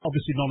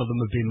obviously none of them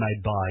have been made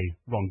by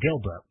Ron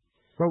Gilbert.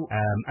 Well,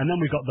 and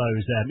then we got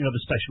those,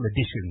 the special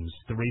editions,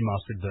 the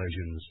remastered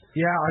versions.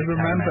 Yeah, I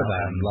remember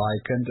them.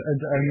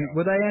 And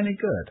were they any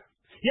good?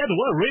 Yeah, they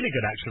were really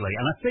good actually.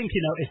 And I think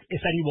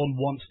if anyone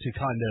wants to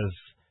kind of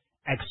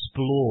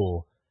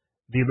explore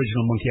the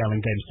original Monkey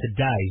Island games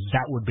today,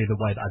 that would be the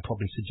way that I'd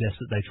probably suggest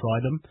that they try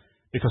them,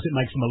 because it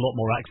makes them a lot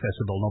more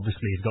accessible. And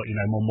obviously, you've got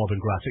more modern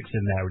graphics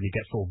in there, and you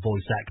get full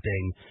voice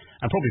acting.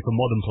 And probably for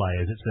modern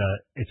players,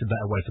 it's a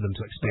better way for them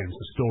to experience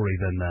the story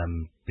than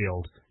the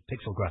old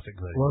pixel graphic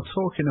version. Well,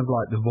 talking of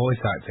the voice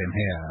acting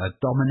here,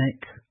 Dominic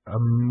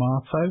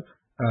Amato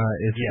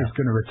is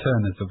going to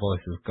return as the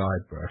voice of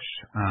Guybrush,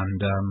 and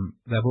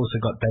they've also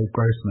got Dave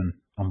Grossman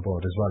on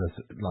board as well as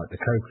the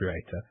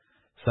co-creator.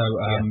 So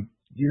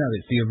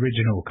it's the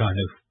original kind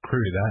of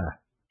crew there.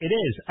 It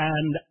is,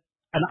 and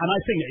I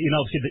think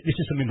obviously this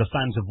is something the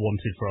fans have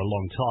wanted for a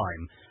long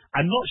time.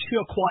 I'm not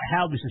sure quite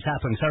how this has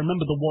happened. So I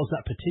remember there was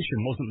that petition,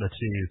 wasn't there,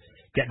 to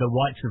get the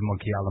rights of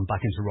Monkey Island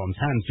back into Ron's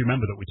hands. Do you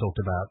remember that we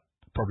talked about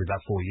probably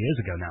about 4 years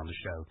ago now on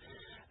the show?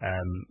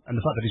 And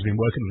the fact that he's been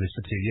working on this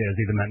for 2 years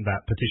either meant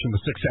that petition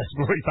was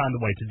successful or he found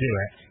a way to do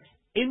it.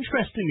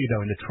 Interestingly,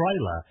 though, in the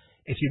trailer,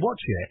 if you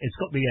watch it, it's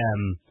got the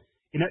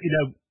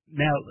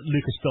now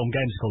Lucasfilm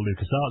Games is called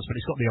LucasArts, but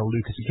it's got the old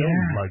Lucasfilm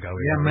logo.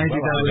 Maybe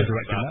there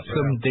was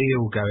some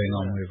deal going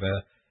on with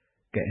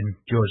getting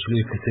George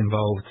Lucas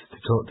involved to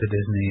talk to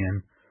Disney and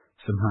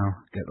somehow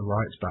get the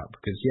rights back,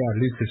 because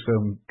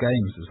Lucasfilm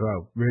Games as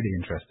well, really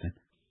interesting.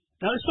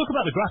 Now let's talk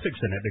about the graphics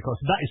in it, because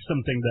that is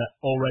something that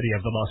already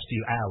over the last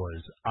few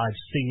hours I've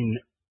seen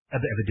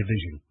a bit of a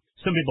division.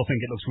 Some people think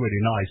it looks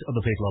really nice,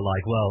 other people are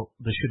like, well,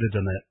 they should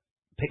have done it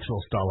pixel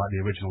style like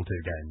the original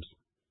two games.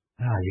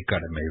 You've got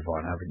to move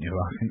on, haven't you?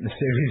 I think the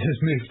series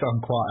has moved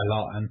on quite a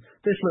lot, and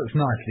this looks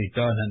nicely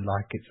done, and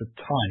it's a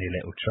tiny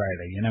little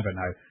trailer. You never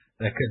know.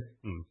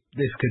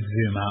 This could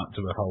zoom out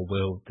to a whole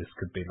world. This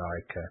could be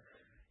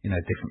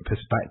different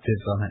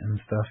perspectives on it and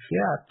stuff.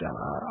 Yeah,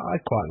 I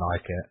quite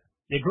like it.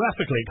 Yeah,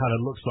 graphically it kind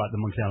of looks like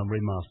the Monkey Island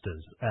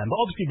remasters. But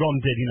obviously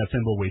Ron did,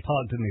 Thimbleweed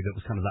Park, didn't he? That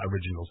was kind of that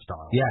original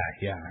style.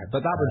 Yeah.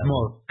 But that was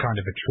more kind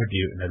of a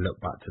tribute and a look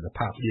back to the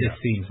past. Yeah. This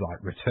seems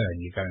like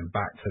Return. You're going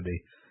back to the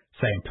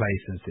same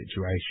place and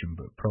situation,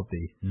 but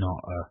probably not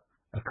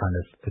a kind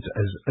of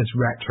as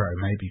retro,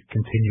 maybe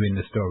continuing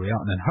the story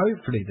on. And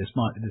hopefully this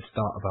might be the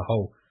start of a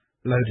whole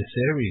load of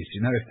series.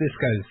 If this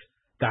goes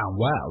down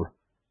well,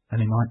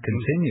 then it might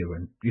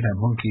continue, and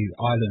Monkey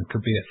Island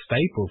could be a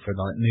staple for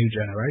new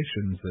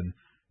generations and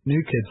new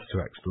kids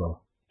to explore.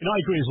 I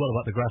agree as well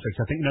about the graphics.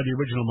 I think the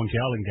original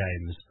Monkey Island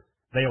games,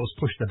 they always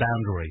pushed the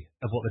boundary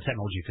of what the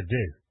technology could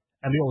do.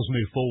 And they always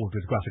move forward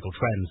with graphical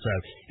trends, so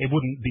it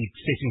wouldn't be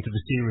fitting to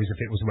the series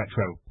if it was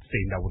retro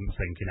themed, I wouldn't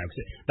think, because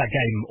that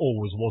game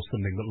always was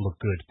something that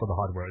looked good for the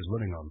hardware it was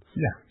running on.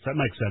 Yeah. So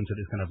it makes sense that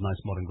it's kind of nice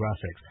modern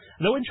graphics.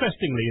 Though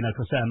interestingly,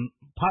 because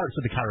Pirates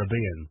of the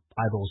Caribbean,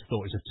 I've always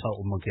thought is a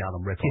total Monkey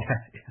Island rip-off.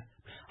 Yeah.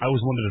 I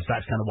always wondered if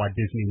that's kind of why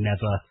Disney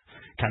never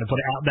kind of put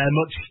it out there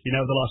much, the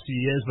last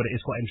few years, but it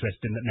is quite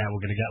interesting that now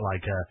we're going to get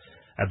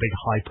a big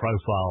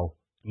high-profile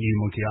new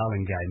Monkey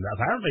Island game that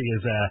apparently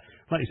is,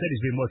 like you said,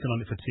 he's been working on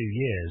it for 2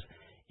 years.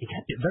 He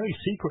kept it very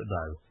secret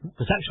though,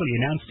 because actually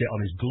he announced it on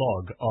his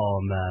blog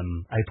on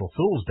April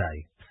Fool's Day.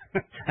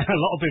 And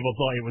a lot of people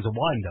thought it was a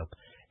wind-up,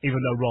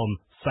 even though Ron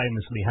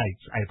famously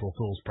hates April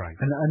Fool's pranks.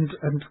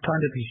 And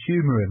kind of the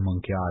humour in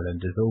Monkey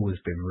Island has always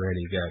been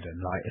really good, and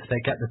if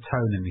they get the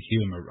tone and the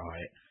humour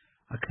right,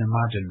 I can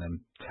imagine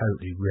them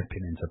totally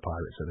ripping into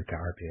Pirates of the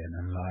Caribbean,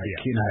 and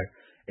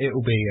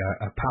it'll be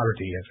a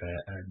parody of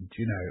it, and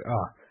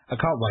I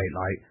can't wait.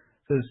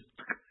 There's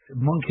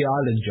Monkey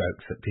Island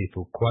jokes that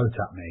people quote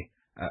at me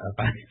at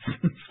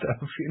events and stuff.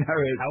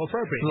 How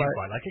appropriate!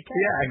 Quite like a cat.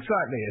 Yeah,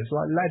 exactly. It's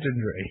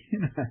legendary.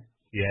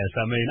 Yes,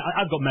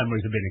 I've got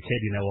memories of being a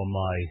kid. On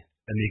my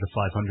Amiga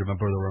 500, my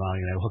brother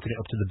and I, hooking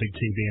it up to the big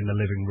TV in the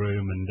living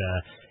room, and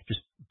just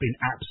being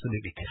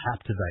absolutely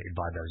captivated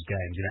by those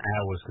games.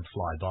 Hours could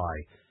fly by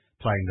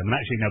playing them. And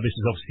actually, this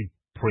is obviously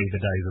pre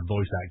the days of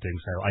voice acting,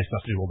 so I used to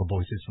have to do all the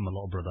voices for my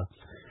little brother.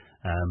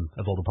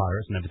 Of all the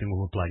pirates and everything we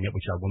were playing it,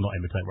 which I will not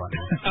imitate right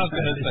now. I was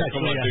going to say,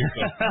 come on, do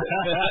something.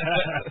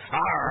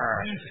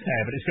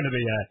 But it's going to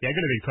be, going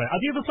to be crazy. Have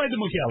you ever played the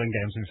Monkey Island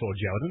games before,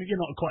 Joe? I don't think you're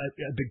not quite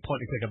a big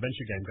point-and-click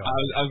adventure game guy.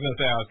 I was going to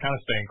say, I was kind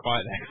of staying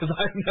quiet there because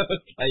I've never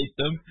played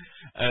them.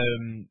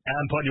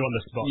 I'm putting you on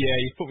the spot. Yeah,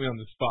 you put me on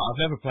the spot.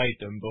 I've never played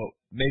them, but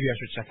maybe I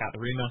should check out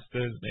the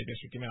remasters. Maybe I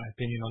should give my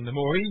opinion on them,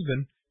 or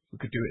even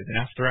we could do it as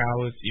an after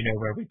hours,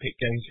 where we pick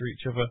games for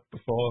each other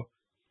before.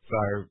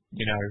 So,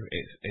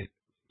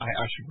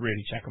 I should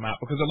really check them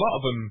out, because a lot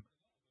of them,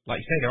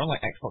 like you say, they're on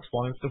Xbox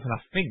One and stuff, and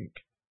I think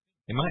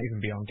they might even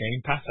be on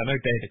Game Pass. I know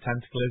Day of the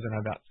Tentacles, I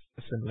know that's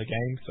a similar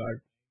game, so...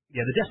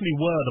 Yeah, they definitely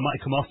were. They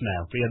might have come off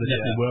now, but they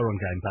definitely were on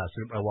Game Pass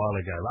a while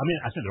ago.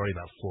 I think they're only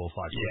about 4 or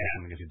 5 quid or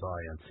something if you buy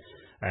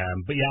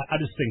them. But yeah,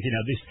 I just think,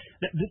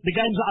 the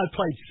games that I've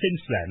played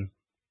since then,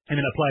 I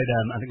played,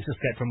 I think it's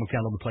Escape from Monkey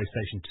Island on the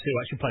PlayStation 2.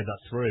 I actually played that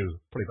through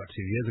probably about 2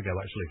 years ago,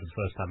 actually, for the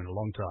first time in a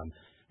long time.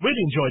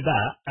 really enjoyed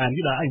that, and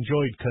I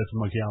enjoyed Curse of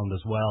Monkey Island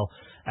as well.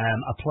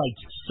 I played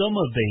some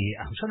of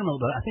I'm trying to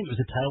remember. I think it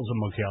was the Tales of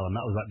Monkey Island.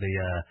 That was like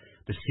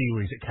the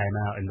series that came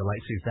out in the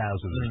late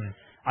 2000s.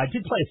 I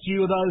did play a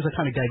few of those. I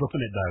kind of gave up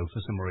on it though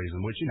for some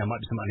reason, which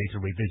might be something I need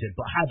to revisit.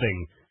 But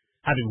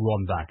having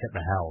Ron back at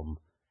the helm,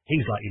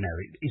 he's like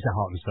he's the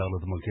heart and soul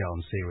of the Monkey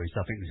Island series.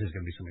 So I think this is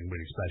going to be something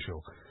really special.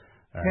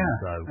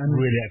 So and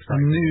really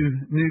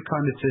excited. New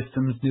kind of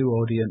systems, new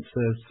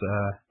audiences.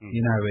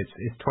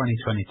 It's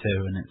 2022,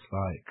 and it's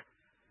like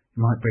it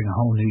might bring a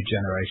whole new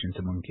generation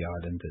to Monkey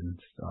Island, and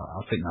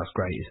I think that's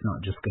great. It's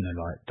not just going to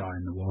like die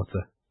in the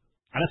water.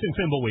 And I think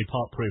Thimbleweed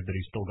Park proved that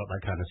he's still got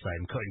that kind of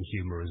same cutting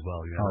humour as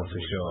well. For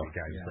sure.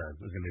 Game, so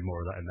there's going to be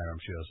more of that in there,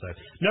 I'm sure. So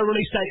no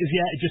release date as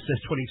yet. It just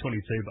says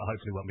 2022, but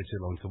hopefully it won't be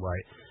too long to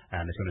wait.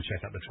 And if you want to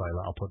check out the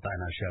trailer, I'll put that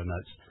in our show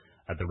notes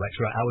at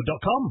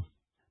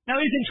theretrohour.com. Now,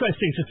 it's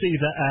interesting to see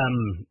that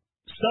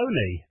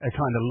Sony are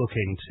kind of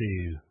looking to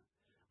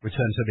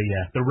return to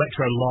the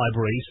retro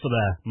libraries for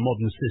their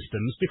modern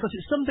systems, because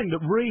it's something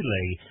that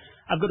really,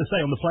 I've got to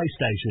say, on the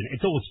PlayStation,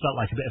 it's always felt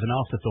like a bit of an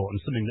afterthought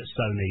and something that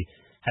Sony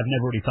have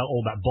never really felt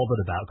all that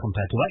bothered about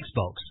compared to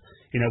Xbox.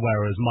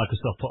 Whereas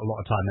Microsoft put a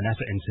lot of time and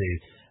effort into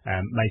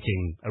making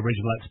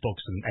original Xbox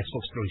and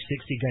Xbox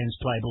 360 games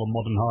playable on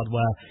modern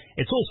hardware.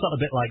 It's all felt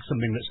a bit like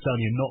something that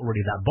Sony are not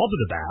really that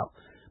bothered about.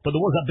 But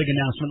there was that big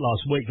announcement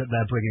last week that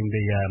they're bringing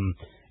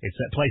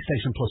it's a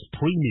PlayStation Plus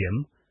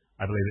Premium,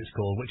 I believe it's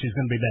called, which is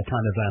going to be their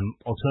kind of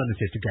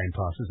alternative to Game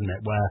Pass, isn't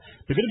it? Where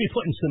they're going to be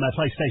putting some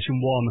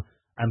PlayStation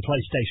 1 and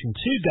PlayStation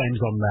 2 games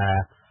on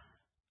there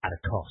at a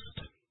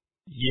cost.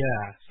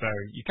 Yeah, so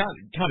you kind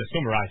of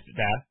summarised it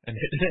there and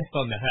hit the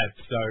nail on the head.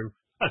 So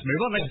let's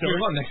move on.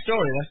 Next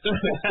story. Let's do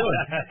it.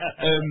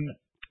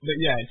 But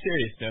yeah, in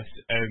seriousness,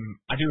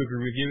 I do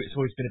agree with you. It's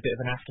always been a bit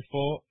of an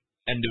afterthought.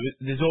 And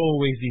there's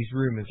always these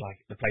rumours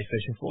like the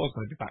PlayStation 4 is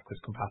going to be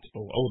backwards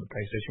compatible, or the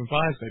PlayStation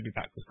 5 is going to be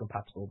backwards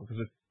compatible, because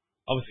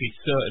obviously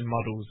certain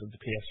models of the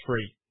PS3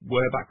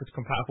 were backwards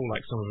compatible,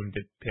 like some of them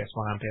did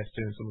PS1 and PS2,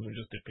 and some of them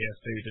just did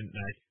PS2, didn't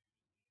they?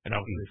 And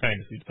obviously,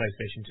 famously, the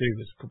PlayStation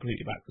 2 was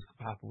completely backwards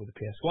compatible with the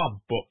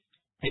PS1. But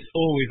it's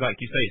always,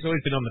 like you say, it's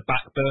always been on the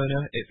back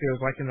burner, it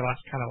feels like, in the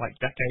last kind of like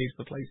decades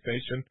for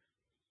PlayStation.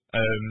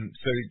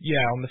 So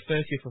yeah, on the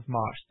 30th of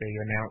March, they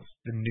announced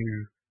the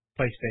new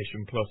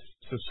PlayStation Plus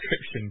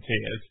subscription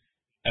tiers,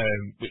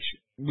 which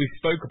we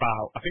spoke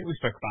about. I think we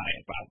spoke about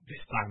it about this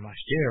time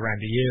last year,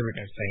 around a year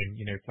ago, saying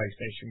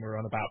PlayStation were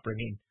on about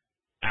bringing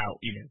out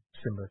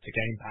similar to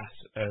Game Pass.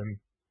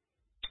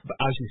 But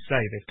as you say,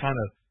 they've kind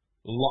of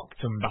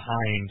locked them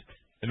behind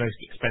the most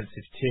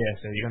expensive tier.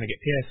 So you're going to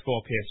get PS4,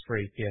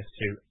 PS3,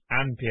 PS2,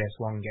 and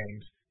PS1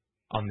 games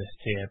on this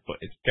tier, but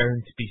it's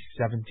going to be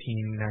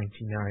 $17.99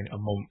 a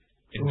month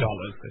in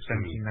dollars. So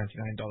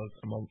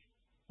 $17.99 a month.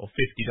 Or $50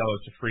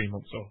 for 3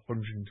 months, or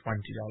 $120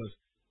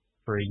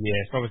 for a year.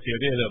 So obviously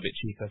it'll be a little bit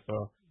cheaper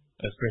for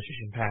us British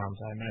in pounds,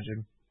 I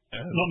imagine.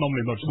 Not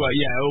normally much. Well,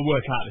 yeah, it'll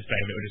work out the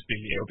same.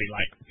 It'll be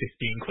like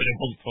 15 quid a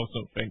month or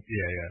something.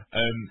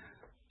 Yeah.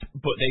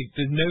 But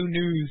there's no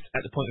news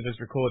at the point of us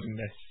recording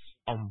this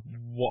on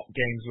what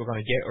games we're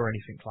going to get or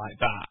anything like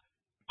that.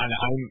 And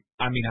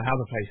I have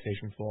a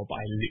PlayStation 4, but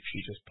I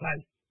literally just play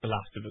The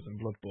Last of Us and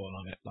Bloodborne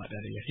on it. Like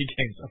they're the only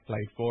games I've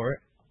played for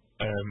it.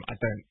 I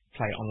don't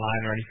play it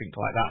online or anything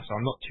like that, so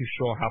I'm not too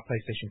sure how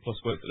PlayStation Plus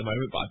works at the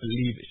moment, but I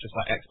believe it's just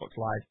like Xbox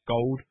Live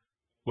Gold,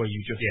 where you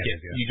just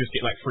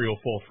get like 3 or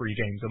 4 free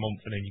games a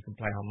month, and then you can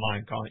play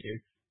online, can't you?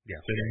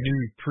 Yeah. So the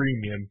new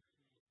premium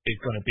is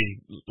going to be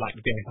like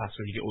the Game Pass,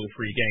 where you get all the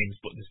free games,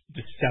 but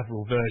there's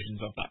several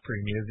versions of that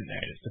premium, isn't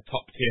there? It's the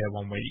top tier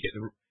one where you get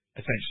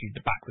essentially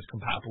the backwards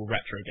compatible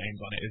retro games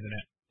on it, isn't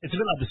it? It's a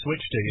bit like the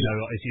Switch do,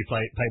 if you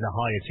pay the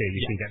higher tier,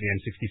 you can get the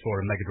N64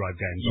 and Mega Drive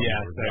games on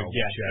there as well.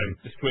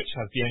 So the Switch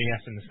has the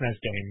NES and the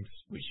SNES games,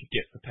 which you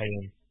get for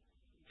paying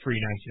 $3.99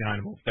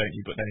 a month, don't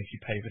you? But then if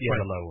you pay the $20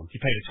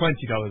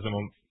 a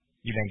month,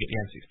 you then get the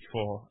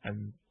N64 and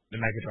the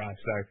Mega Drive.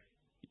 So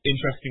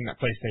interesting that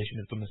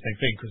PlayStation has done the same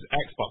thing, because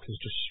Xbox is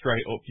just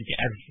straight up, you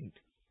get everything.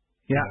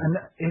 Yeah,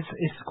 and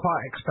it's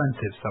quite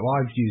expensive. So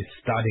I've used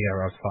Stadia,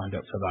 I've signed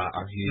up for that.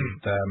 I've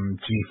used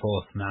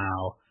GeForce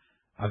Now.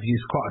 I've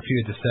used quite a few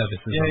of the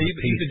services on the PC.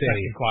 You've been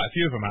testing quite a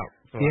few of them out.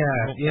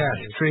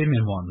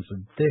 Streaming ones.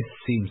 And this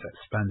seems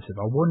expensive.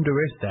 I wonder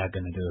if they're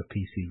going to do a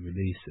PC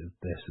release of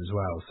this as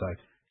well. So,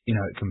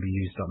 it can be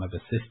used on other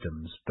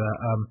systems. But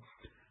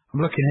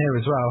I'm looking here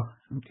as well.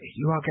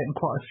 You are getting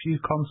quite a few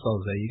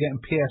consoles there. You're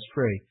getting PS3,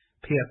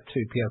 PS2,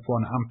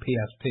 PS1, and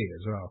PSP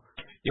as well.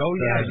 Oh,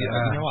 yeah. You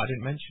know what? I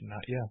didn't mention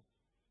that, yeah.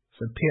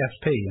 So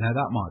PSP,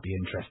 that might be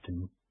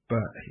interesting.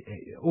 But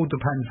it all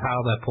depends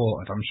how they're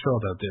ported. I'm sure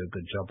they'll do a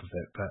good job of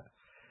it, but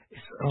it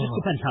just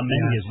depends how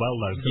many as well,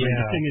 though. I mean,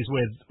 the thing is,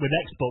 with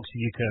Xbox,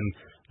 you can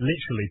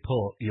literally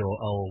put your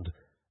old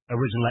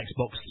original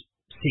Xbox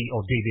seat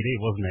or DVD,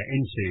 wasn't it,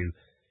 into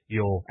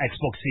your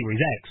Xbox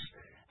Series X,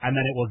 and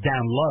then it will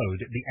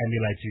download the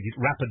emulated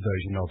rapid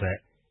version of it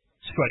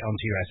straight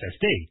onto your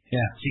SSD.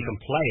 Yeah. So you can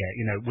play it,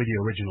 with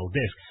your original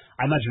disc.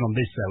 I imagine on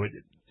this, though,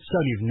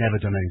 Sony have never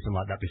done anything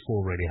like that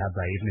before, really, have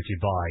they? Even if you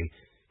buy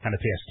kind of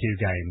PS2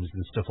 games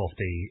and stuff off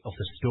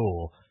the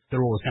store,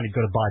 they're always kind of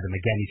got to buy them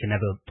again. You can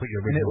never put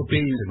your And it original will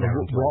be discs in there.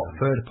 what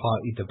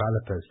third-party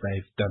developers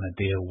they've done a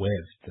deal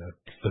with to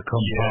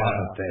become part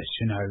of this.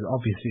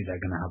 Obviously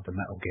they're going to have the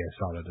Metal Gear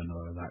Solid and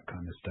all of that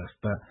kind of stuff,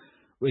 but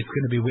it's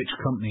going to be which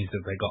companies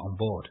have they got on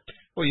board.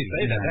 Well, you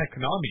say that they're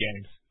Konami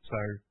games, so.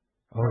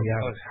 Oh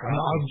yeah,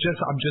 I'm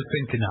just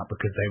thinking that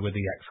because they were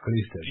the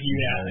exclusive.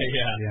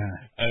 Yeah.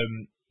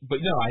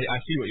 But no, I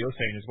see what you're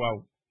saying as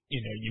well.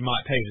 You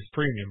might pay this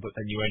premium, but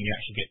then you only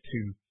actually get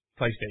 2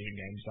 PlayStation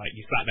games. Like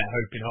you sat there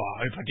hoping,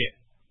 I hope I get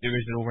the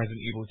original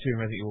Resident Evil 2 and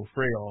Resident Evil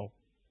 3, or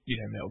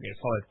Metal Gear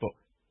Solid. But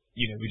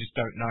we just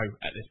don't know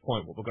at this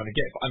point what we're going to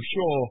get. But I'm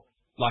sure,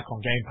 like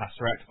on Game Pass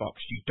or Xbox,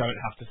 you don't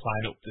have to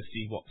sign up to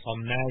see what's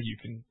on there. You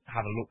can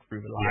have a look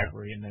through the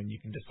library, and then you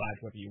can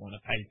decide whether you want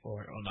to pay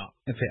for it or not.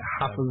 If it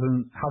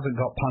hasn't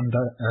got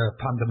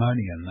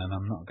Pandemonium, then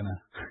I'm not going to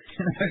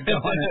go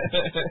on it.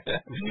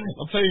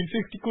 I'm paying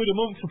 £50 a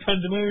month for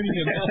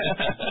Pandemonium.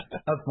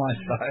 That's my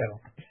style.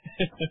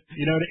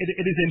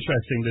 It is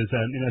interesting. There's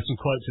some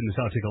quotes in this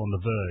article on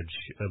The Verge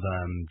of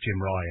Jim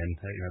Ryan,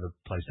 the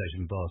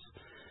PlayStation boss.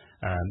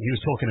 He was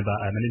talking about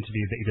an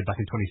interview that he did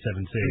back in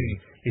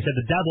 2017. He said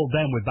they dabbled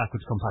then with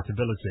backwards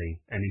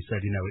compatibility, and he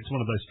said, it's one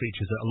of those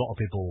features that a lot of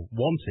people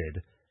wanted,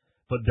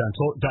 but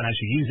don't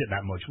actually use it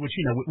that much. Which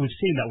we've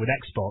seen that with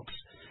Xbox.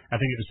 I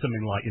think it was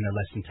something like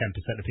less than 10%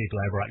 of people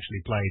ever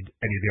actually played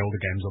any of the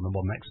older games on the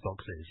modern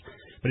Xboxes.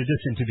 But it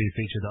does seem to be a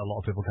feature that a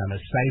lot of people kind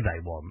of say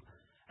they want.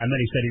 And then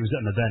he said he was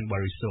at an event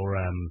where he saw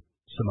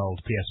some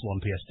old PS1,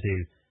 PS2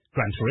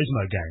 Gran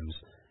Turismo games,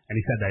 and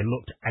he said they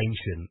looked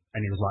ancient,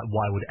 and he was like,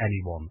 why would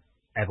anyone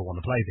ever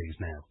want to play these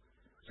now?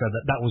 So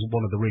that was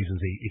one of the reasons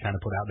he kind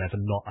of put out there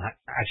for not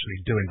actually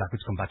doing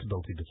backwards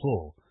compatibility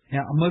before.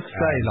 Yeah, I must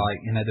say,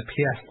 the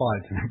PS5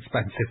 is an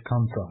expensive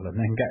console, and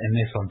then getting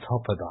this on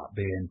top of that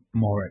being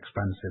more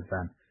expensive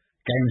than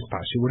Games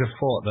Pass, you would have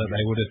thought that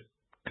they would have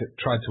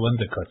tried to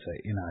undercut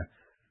it,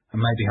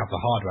 and maybe have the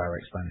hardware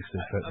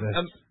expenses. But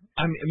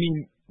I mean,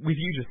 with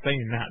you just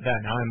saying that,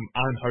 then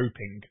I'm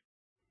hoping,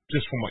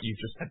 just from what you've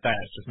just said there,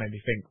 it's just made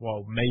me think,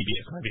 well, maybe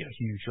it's going to be a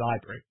huge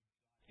library.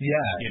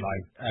 Yeah,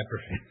 like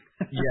everything.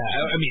 Yeah,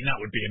 I mean, that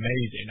would be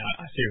amazing.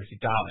 I seriously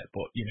doubt it,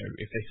 but,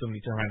 if they suddenly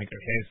turn around and go,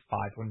 here's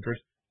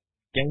 500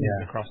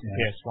 games across the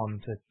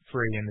PS1 to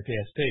 3 and the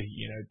PSP,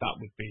 that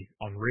would be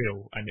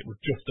unreal, and it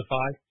would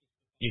justify,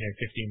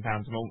 £15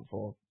 a month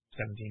or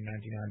 $17.99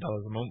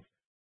 a month.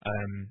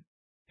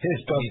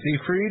 Here's Dusty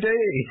 3D.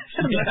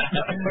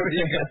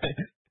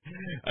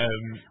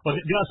 Well,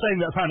 they are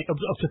saying that apparently up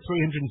to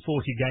 340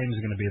 games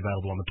are going to be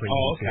available on the premium.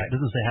 Oh, okay. It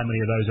doesn't say how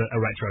many of those are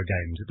retro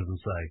games. It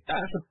doesn't say.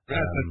 That's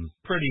a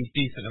pretty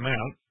decent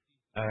amount.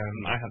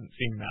 I haven't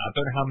seen that. I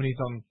don't know how many's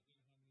on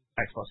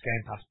Xbox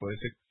Game Pass, but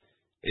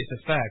it's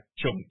a fair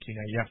chunk.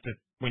 You have to,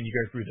 when you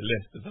go through the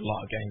list, there's a lot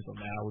of games on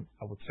there.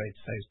 I would say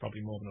it's probably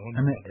more than 100.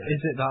 And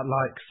is it that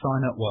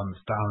sign up once,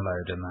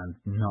 download, and then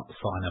not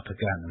sign up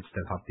again and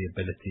still have the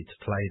ability to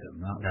play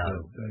them? No.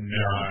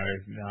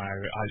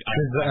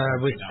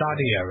 With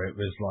Stadia, it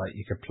was like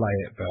you could play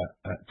it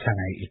but at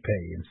 1080p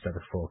instead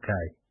of 4K.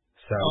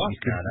 So you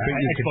could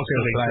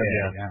still play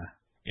it.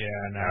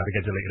 Yeah, no. They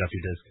get deleted off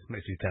your disc.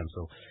 Makes you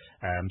cancel.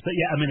 So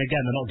yeah, I mean,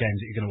 again, they're not games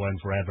that you're going to own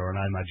forever, and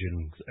I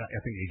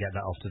think you get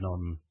that often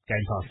on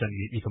Game Pass. Then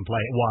you can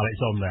play it while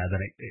it's on there. Then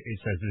it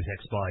says this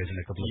expires in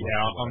a couple of months.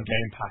 Yeah, on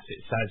Game Pass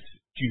it says,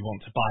 do you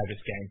want to buy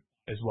this game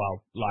as well?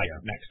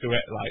 Next to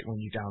it,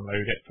 when you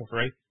download it for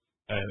free.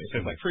 It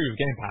says free with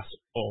Game Pass,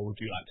 or would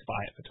you like to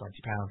buy it for £20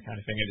 kind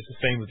of thing. And it's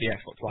the same with the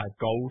Xbox Live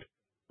Gold,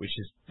 which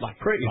is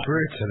pretty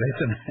brutal,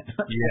 isn't it?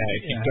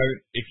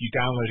 If you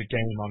download a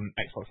game on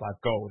Xbox Live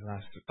Gold,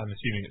 and I'm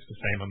assuming it's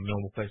the same on the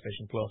normal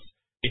PlayStation Plus,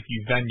 if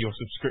your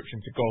subscription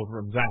to Gold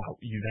runs out,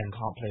 you then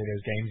can't play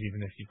those games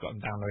even if you've got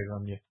them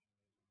downloaded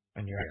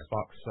on your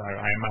Xbox. So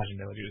I imagine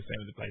they'll do the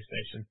same with the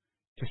PlayStation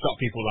to stop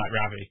people like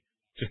Ravi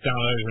just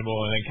downloading them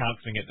all and then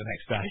cancelling it the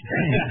next day.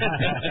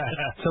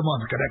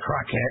 Someone's gonna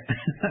crack it.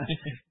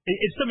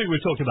 It's something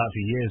we've talked about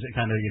for years. It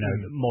kind of,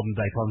 modern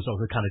day consoles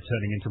are kind of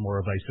turning into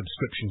more of a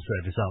subscription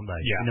service, aren't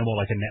they? Yeah. More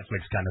like a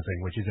Netflix kind of thing,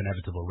 which is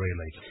inevitable,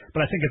 really.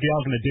 But I think if they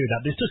are going to do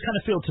that, this does kind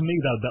of feel to me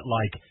though that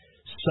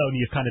Sony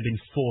have kind of been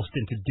forced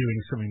into doing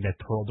something they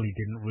probably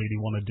didn't really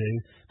want to do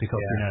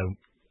because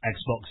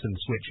Xbox and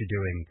Switch are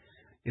doing.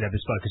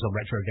 This focus on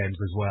retro games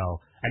as well,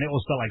 and it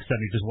also felt like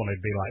Sony just wanted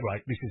to be like,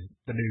 right, this is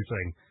the new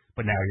thing.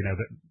 But now,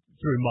 that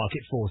through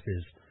market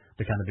forces,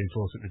 they're kind of being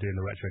forced into doing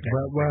the retro games.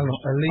 Well,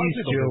 at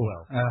least you'll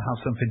have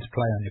something to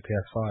play on your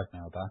PS5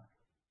 now, Dan.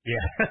 Yeah,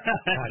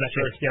 that's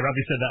true. Yeah,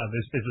 Robbie said that on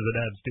this is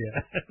announced,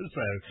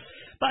 So,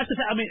 but as I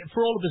say, I mean,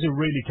 for all of us who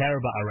really care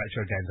about our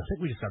retro games, I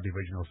think we just have the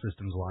original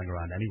systems lying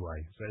around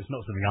anyway. So it's not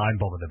something I'm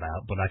bothered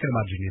about, but I can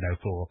imagine,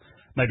 for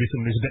maybe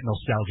someone who's a bit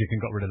nostalgic and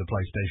got rid of the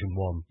PlayStation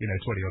 1,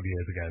 20 odd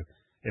years ago,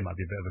 it might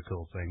be a bit of a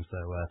cool thing. So,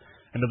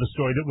 another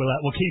story that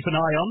we'll keep an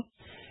eye on.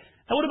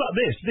 And what about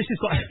this? This is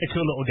quite a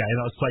cool little game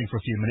I was playing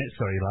for a few minutes.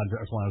 Sorry, lads,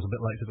 that's why I was a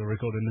bit late to the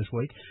recording this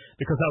week.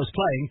 Because I was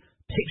playing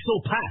Pixel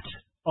Pat.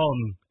 on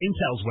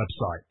Intel's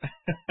website.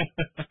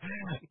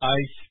 I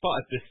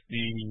spotted this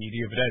the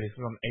other day. This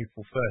was on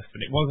April 1st,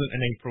 and it wasn't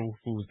an April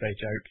Fool's Day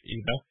joke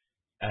either.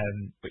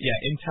 But yeah,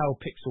 Intel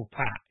Pixel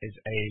Pat is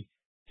a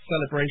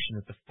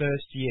celebration of the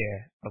first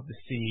year of the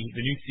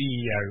new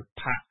CEO,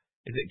 Pat.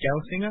 Is it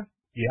Gelsinger?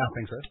 Yeah, I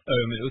think so.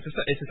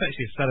 It's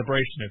essentially a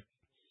celebration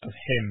of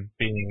him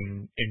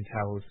being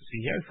Intel's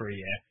CEO for a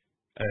year,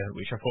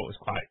 which I thought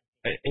was quite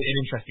an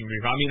interesting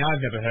move. I mean,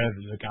 I've never heard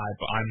of the guy,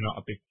 but I'm not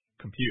a big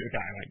computer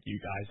guy like you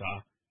guys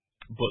are.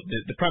 But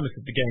the premise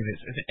of the game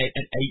is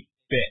an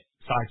 8-bit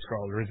side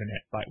scroller, isn't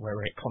it? Like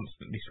where it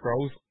constantly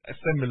scrolls,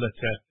 similar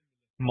to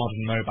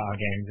modern mobile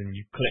games, and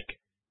you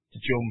click to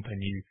jump,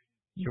 and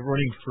you're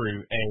running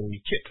through a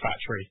chip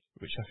factory,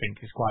 which I think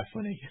is quite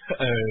funny.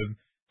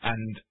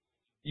 And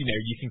you know,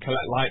 you can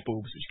collect light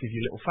bulbs, which give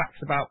you little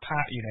facts about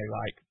Pat.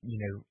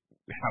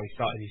 How he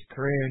started his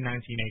career in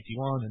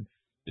 1981, and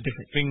the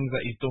different things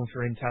that he's done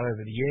for Intel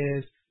over the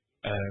years,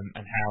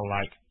 and how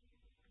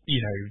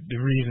the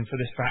reason for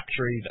this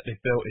factory that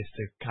they've built is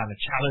to kind of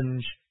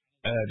challenge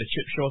the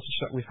chip shortage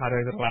that we've had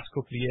over the last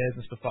couple of years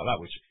and stuff like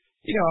that, which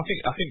I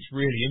think is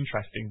really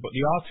interesting. But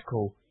the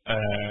article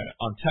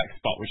on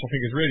TechSpot, which I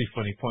think is really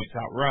funny, points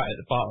out right at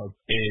the bottom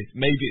is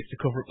maybe it's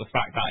to cover up the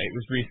fact that it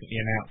was recently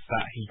announced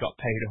that he got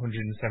paid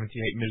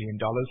 $178 million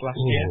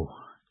last year.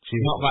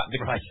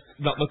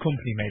 Not the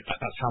company made that.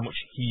 That's how much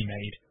he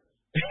made.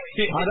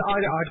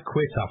 I'd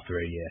quit after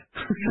a year.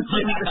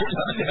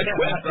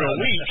 For a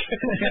week.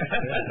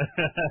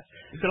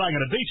 Still lying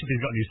on a beach if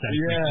he's got new sense.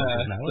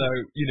 Yeah. So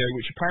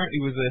which apparently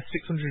was a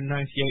 698%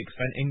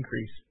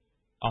 increase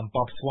on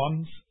Bob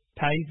Swan's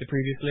pay the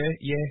previous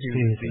year,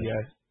 who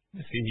was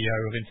the CEO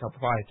of Intel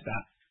prior to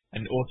that,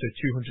 and also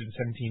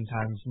 217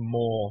 times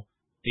more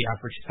the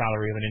average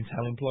salary of an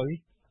Intel employee.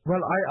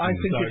 Well, I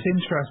think it's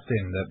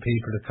interesting that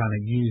people are kind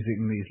of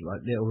using these like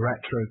little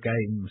retro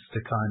games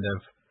to kind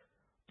of,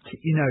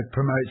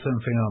 promote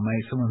something or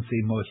make someone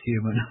seem more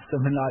human or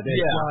something like this.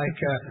 Yeah. Like,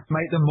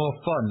 make them more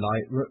fun.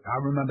 Like, I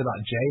remember that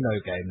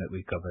J-Lo game that we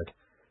covered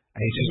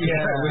ages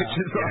ago, which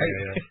is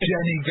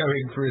Jenny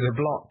going through the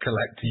block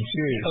collecting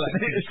shoes.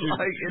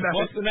 Like,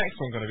 what's the next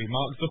one going to be?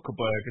 Mark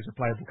Zuckerberg as a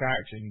playable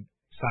character in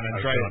San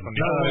Andreas on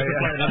the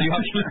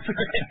Oculus.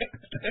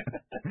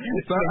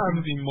 But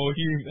be more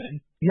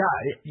human. Yeah,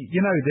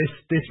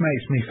 this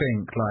makes me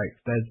think like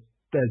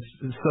there's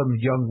some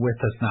young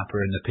whippersnapper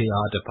in the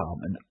PR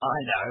department. I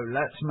know,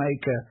 let's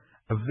make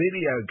a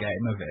video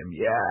game of him.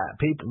 Yeah,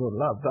 people will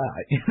love that.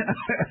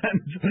 And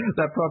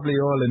they're probably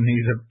all in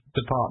these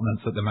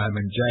departments at the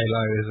moment.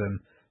 J-Lo's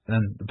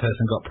and the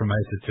person got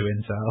promoted to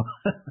Intel.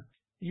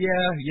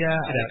 Yeah.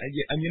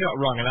 And you're not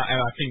wrong. And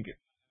I think,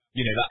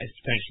 that is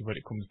potentially what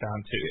it comes down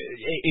to.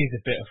 It is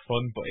a bit of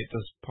fun, but it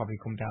does probably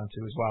come down to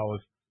as well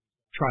of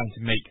trying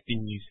to make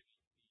these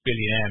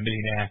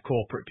millionaire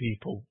corporate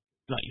people,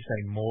 like you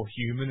say, more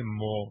human and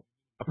more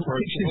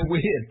approachable.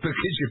 Which is weird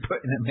because you're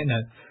putting them in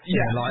a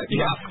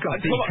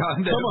mascot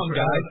kind of. Come on,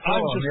 guys!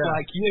 I'm just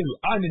like you.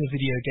 I'm in a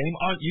video game.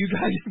 Aren't you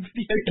guys in a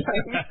video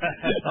game?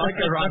 I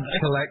go around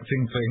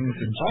collecting things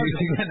and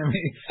shooting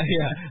enemies.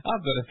 Yeah,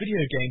 I've got a video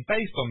game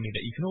based on me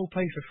that you can all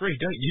play for free,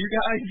 don't you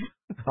guys?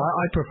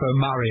 I prefer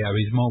Mario.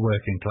 He's more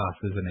working class,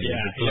 isn't he?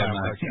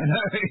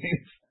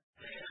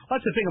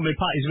 That's the thing. I mean,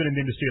 Pat, he's been in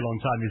the industry a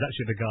long time. He's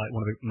actually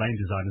one of the main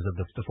designers of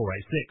the 486,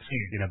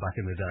 back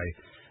in the day.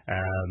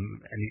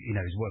 And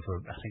he's worked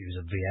for, I think he was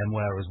at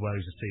VMware as well.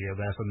 He was a CEO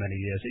there for many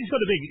years. He's got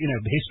a big,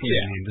 history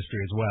in the industry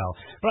as well.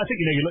 But I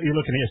think, you're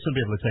looking here, some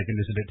people are taking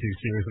this a bit too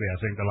seriously. I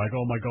think they're like,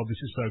 oh my God, this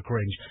is so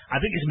cringe.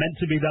 I think it's meant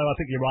to be, though. I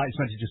think you're right. It's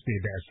meant to just be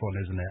a bit of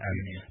fun, isn't it?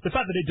 And the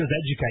fact that it does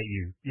educate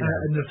you,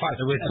 and the fact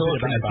that we're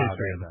talking about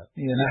it,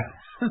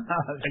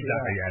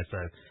 Exactly, yeah. So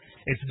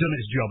it's done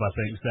its job, I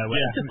think. So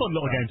it's a fun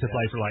little game to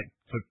play for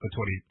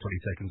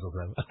 20 seconds or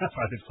so.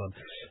 I think it's fun.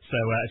 So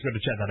it's good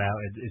to check that out.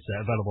 It's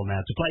available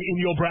now to play in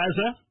your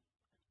browser.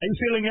 Are you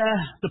feeling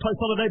the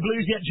post-holiday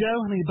blues yet, Joe?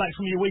 Are you back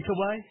from your week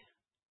away?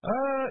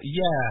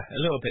 Yeah,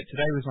 a little bit.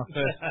 Today was my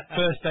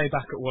first day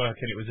back at work,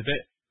 and it was a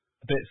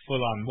bit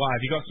full on. Why?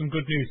 Have you got some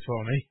good news for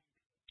me?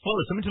 Well,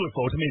 there's something to look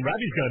forward to. I mean,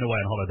 Ravi's going away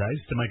on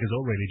holidays to make us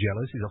all really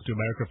jealous. He's off to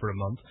America for a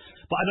month.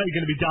 But I know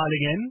you're going to be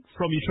dialing in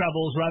from your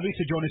travels, Ravi,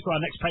 to join us for our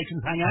next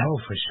Patrons Hangout. Oh,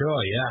 for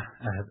sure, yeah.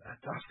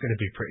 That's going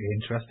to be pretty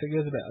interesting,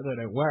 isn't it? I don't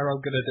know where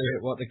I'm going to do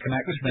it, what the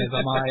connection is.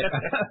 I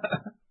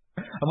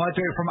might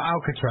do it from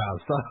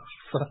Alcatraz.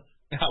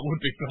 That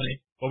would be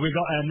funny. Well, we've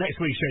got next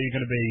week's show. You're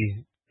going to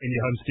be in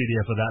your home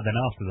studio for that. Then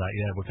after that,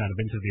 we're kind of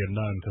into the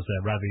unknown because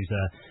Ravi's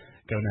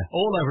going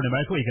all over in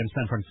America. You're going to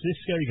San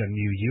Francisco, you're going to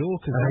New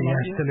York as well.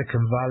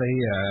 Silicon Valley,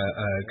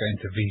 going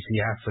to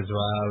VCF as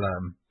well,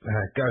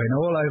 going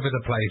all over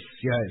the place.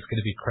 Yeah, it's going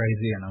to be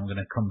crazy, and I'm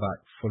going to come back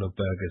full of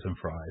burgers and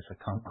fries. I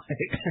can't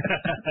wait.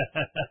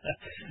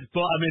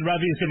 But I mean,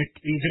 Ravi is going to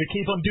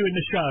keep on doing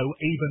the show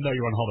even though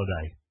you're on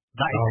holiday.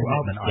 That is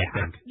commitment, I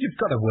think. You've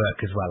got to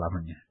work as well,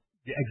 haven't you?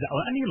 Yeah, exactly.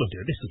 And you love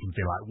doing it. This doesn't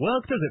feel like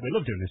work, does it? We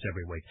love doing this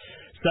every week.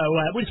 So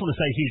we just want to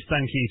say a huge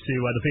thank you to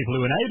the people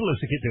who enable us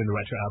to keep doing the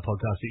Retro Hour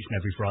podcast each and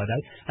every Friday.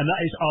 And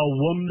that is our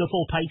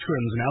wonderful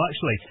patrons. Now,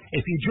 actually,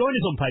 if you join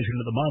us on Patreon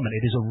at the moment,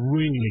 it is a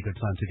really good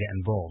time to get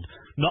involved.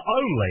 Not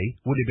only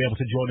would you be able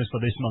to join us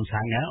for this month's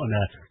hangout and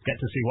get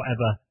to see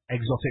whatever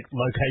exotic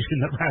location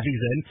that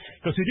Rowdy's in,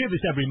 because we do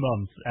this every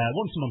month,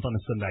 once a month on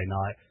a Sunday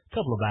night, a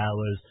couple of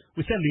hours.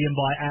 We send the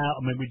invite out.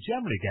 I mean, we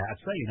generally get,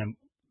 I'd say,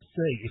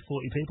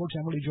 40 people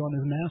generally join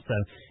us now, so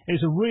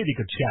it's a really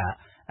good chat.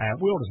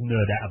 We all just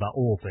nerd out about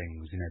all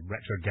things,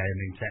 retro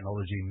gaming,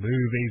 technology,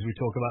 movies, we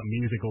talk about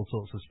music, all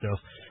sorts of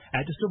stuff.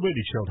 Just a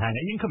really chilled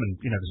hangout. You can come and,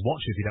 just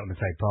watch if you don't want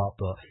to take part,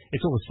 but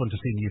it's always fun to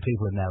see new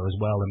people in there as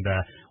well, and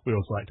we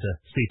also like to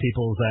see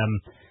people's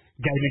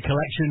gaming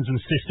collections and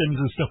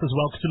systems and stuff as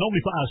well, because they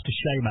normally put us to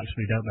shame,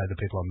 actually, don't they, the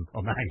people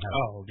on the hangout?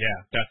 Oh, yeah,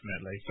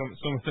 definitely.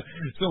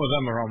 Some of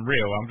them are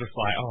unreal. I'm just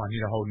like, I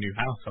need a whole new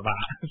house for that.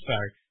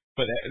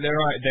 But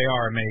they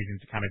are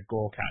amazing to kind of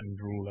gawk at and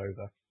drool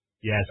over.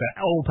 Yeah, so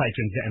all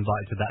patrons get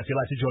invited to that. If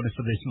you'd like to join us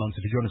for this month,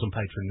 if you join us on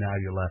Patreon now,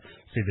 you'll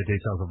see the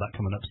details of that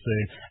coming up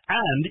soon.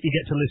 And you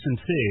get to listen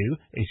to,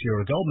 if you're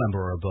a gold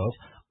member or above,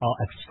 our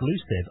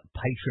exclusive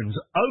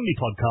patrons-only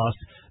podcast,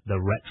 The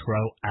Retro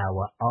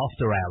Hour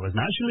After Hours.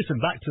 Now, as you listen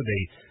back to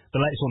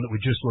the latest one that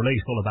we just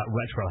released, all about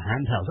retro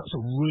handhelds, that was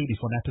a really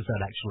fun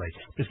episode, actually.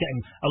 Just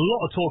getting a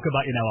lot of talk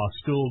about, our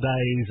school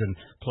days and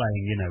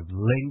playing,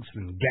 Links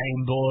and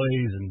Game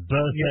Boys and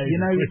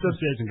birthdays and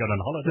Christmases and going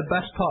on holidays. The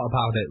best part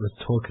about it was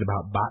talking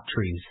about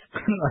batteries.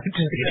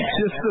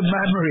 just the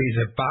memories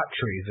of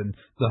batteries and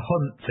the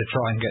hunt to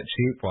try and get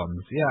cheap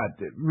ones.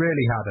 Yeah, it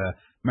really had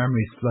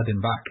memories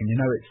flooding back. And,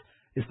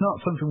 it's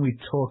not something we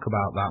talk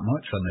about that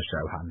much on the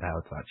show,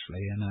 handhelds,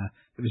 actually. And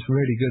it was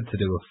really good to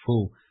do a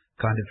full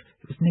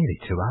it was nearly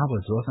 2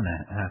 hours, wasn't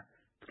it?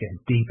 Getting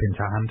deep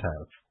into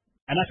handhelds.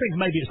 And I think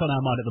maybe it's on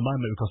our mind at the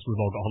moment because we've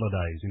all got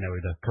holidays,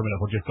 either coming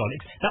up or just gone.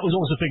 That was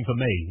always a thing for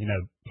me,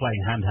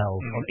 playing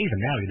handheld. Even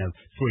now,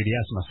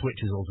 3DS and my Switch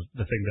is all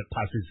the thing that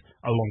passes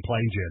a long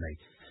playing journey.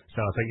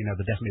 So I think, there's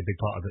definitely a big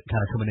part of it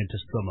kind of coming into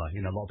summer.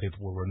 A lot of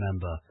people will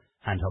remember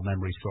handheld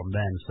memories from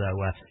then. So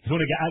if you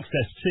want to get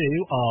access to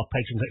our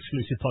patrons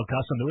exclusive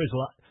podcast, and there is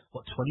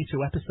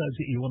 22 episodes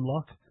that you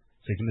unlock,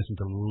 so you can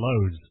listen to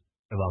loads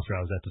of After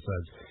Hours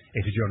episodes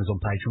if you join us on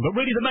Patreon. But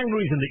really the main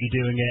reason that you're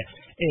doing it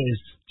is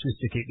just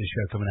to keep the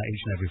show coming out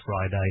each and every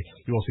Friday.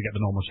 You also get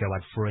the normal show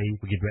ad free.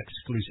 We give you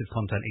exclusive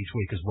content each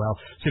week as well.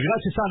 So if you'd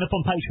like to sign up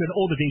on Patreon,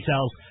 all the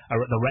details are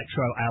at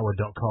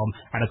theretrohour.com.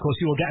 And of course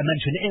you will get a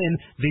mention in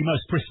the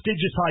most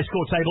prestigious high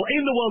score table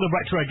in the world of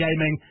retro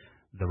gaming,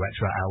 the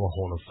Retro Hour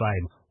Hall of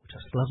Fame, which I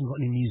still haven't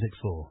got any music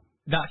for.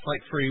 That's like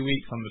 3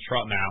 weeks on the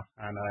trot now.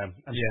 And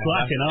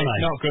slacking, aren't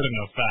it's not good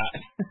enough, that.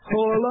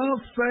 Hall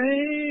of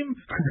Fame!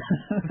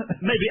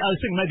 I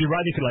think maybe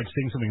Roddy could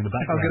sing something in the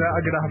background.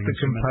 I'm gonna have to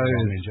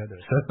compose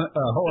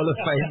a Hall of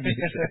Fame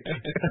music.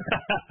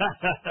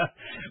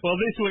 Well,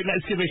 this week,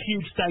 let's give a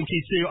huge thank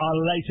you to our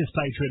latest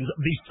patrons,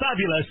 the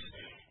fabulous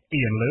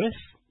Ian Lewis,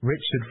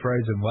 Richard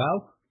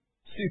Frozenwell,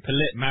 Super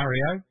Lit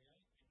Mario,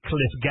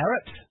 Cliff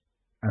Garrett,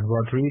 and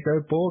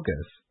Rodrigo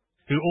Borges,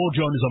 who all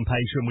join us on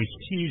Patreon. We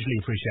hugely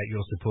appreciate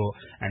your support,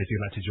 and if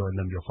you'd like to join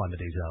them, you'll find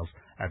the details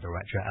at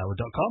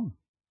theretrohour.com.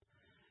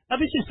 Now,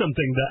 this is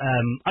something that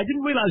I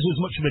didn't realise there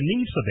was much of a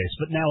need for this,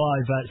 but now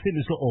I've seen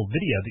this little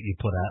video that you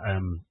put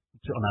out on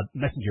our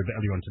messenger a bit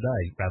earlier on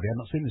today, Ravi. I've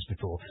not seen this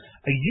before.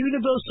 A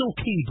universal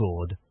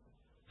keyboard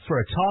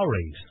for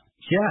Ataris.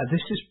 Yeah,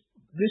 this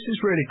is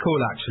really cool,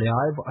 actually.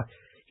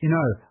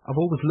 I've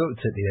always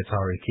looked at the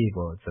Atari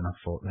keyboards and I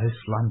thought, those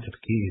slanted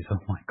keys, oh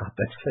my god,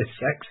 they're so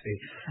sexy.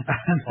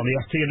 On the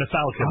ST and the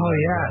Falcon. Oh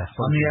yeah,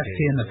 on the ST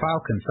and the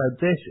Falcon. So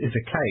this is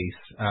a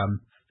case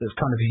that's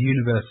kind of a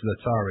universal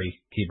Atari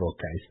keyboard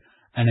case,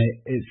 and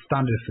it's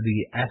standard for the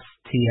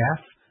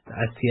STF, the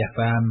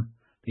STFM,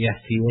 the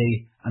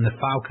STE, and the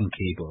Falcon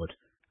keyboard.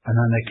 And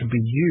then they can be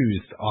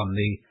used on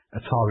the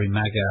Atari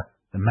Mega,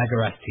 the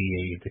Mega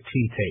STE, the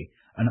TT,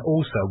 and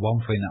also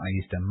one thing that I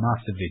used to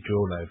massively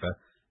drool over,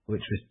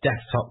 which was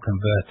desktop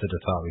converted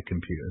Atari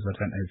computers. I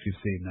don't know if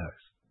you've seen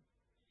those.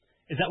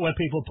 Is that where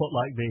people put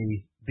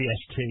the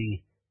ST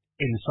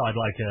inside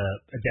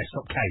a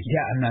desktop case?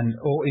 Yeah, and then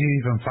or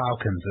even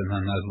Falcons, and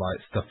then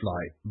there's stuff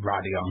like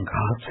Radeon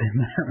cards in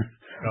there,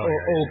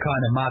 all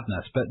kind of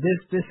madness. But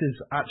this is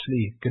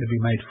actually going to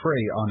be made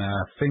free on a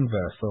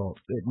Thingiverse, or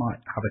it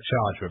might have a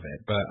charge with it,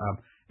 but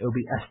it'll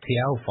be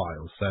STL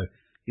files, so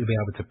you'll be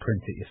able to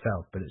print it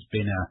yourself. But it's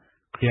been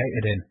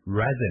created in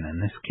resin, and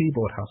this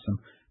keyboard has some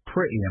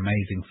pretty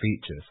amazing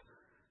features.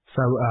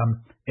 So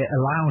it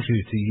allows you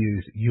to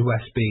use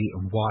USB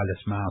and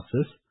wireless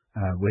mouses,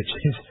 which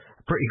is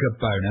a pretty good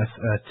bonus.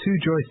 2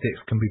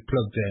 joysticks can be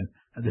plugged in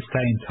at the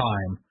same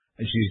time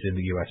as using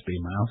the USB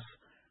mouse.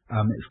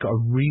 It's got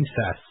a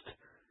recessed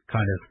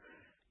kind of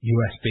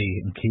USB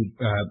and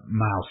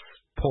mouse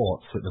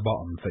ports at the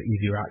bottom for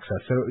easier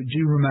access. So do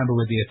you remember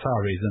with the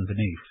Ataris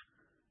underneath,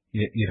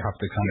 you'd have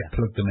to kind of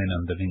plug them in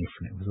underneath,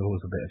 and it was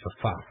always a bit of a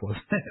faff,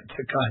 wasn't it?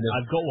 To kind of.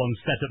 I've got one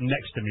set up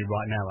next to me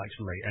right now,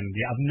 actually, and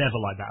I've never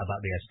liked that about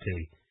the ST.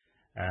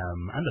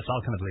 And the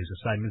Falcon, I believe, is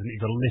the same, isn't it?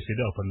 You've got to lift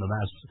it up, and the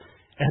mouse.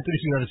 I don't know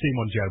if you've ever seen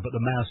one, Joe, but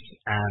the mouse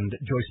and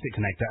joystick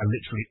connector are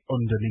literally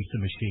underneath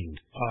the machine.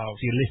 Oh.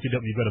 So you lift it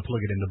up, and you've got to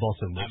plug it in the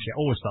bottom, which I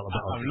always felt a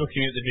bit. I'm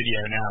looking at the video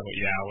now,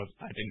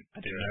 but I didn't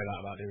know that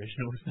about the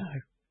originals. No.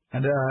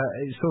 And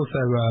it's also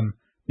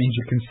means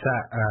you can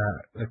set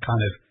a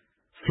kind of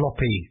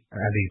floppy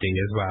LED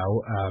as well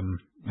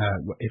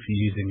if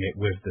you're using it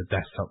with the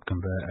desktop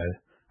converter,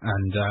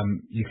 and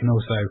you can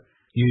also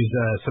use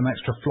some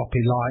extra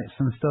floppy lights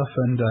and stuff,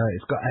 and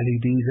it's got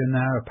LEDs in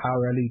there, a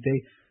power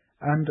LED.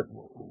 And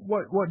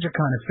what do you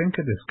kind of think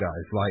of this,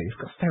 guys? Like, it's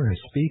got stereo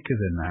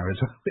speakers in there as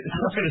well. I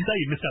was going to say,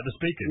 you missed out the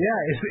speakers. Yeah,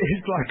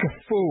 it's like a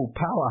full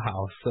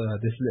powerhouse,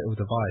 this little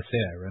device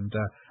here. And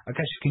I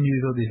guess you can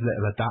use all these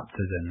little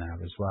adapters in there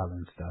as well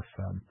and stuff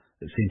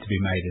that seem to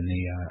be made in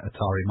the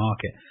Atari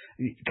market.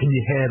 Can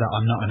you hear that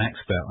I'm not an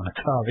expert on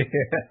Atari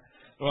here?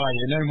 Well,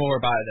 you know more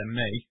about it than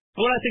me.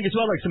 Well, I think as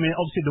well, like, I mean,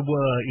 obviously there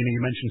were,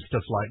 you mentioned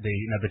stuff like the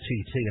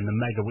TT and the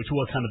Mega, which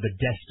were kind of the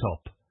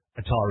desktop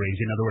Ataris,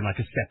 they were in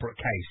like a separate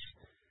case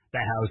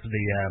that housed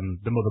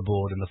the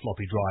motherboard and the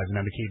floppy drive, and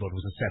then the keyboard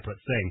was a separate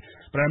thing.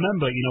 But I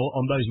remember,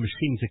 on those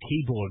machines, the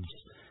keyboards,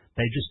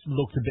 they just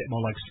looked a bit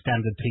more like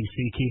standard PC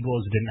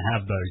keyboards. They didn't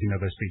have those,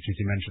 those features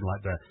you mentioned,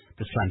 like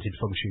the slanted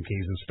function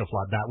keys and stuff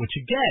like that, which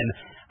again,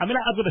 I mean,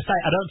 I've got to say,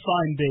 I don't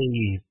find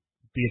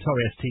the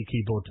Atari ST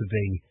keyboard to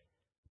be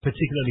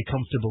particularly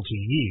comfortable to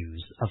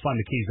use. I find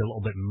the keys a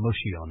little bit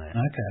mushy on it.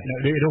 Okay.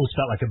 It always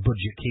felt like a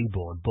budget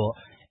keyboard, but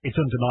it's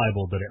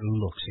undeniable that it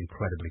looks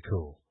incredibly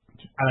cool.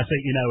 And I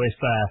think,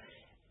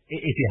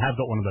 if you have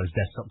got one of those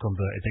desktop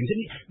converted things, and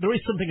there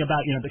is something about,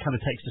 that kind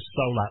of takes the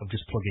soul out of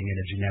just plugging in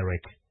a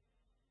generic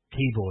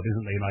keyboard,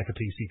 isn't there? Like a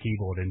PC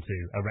keyboard into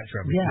a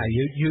retro machine.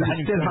 Yeah, you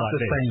still have like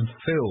the same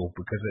feel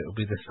because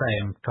it'll be the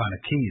same kind of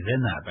keys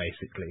in there,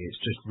 basically.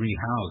 It's just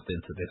rehoused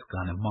into this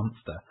kind of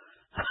monster.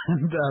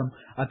 And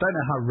I don't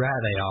know how rare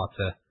they are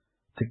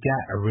to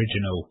get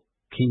original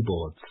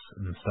keyboards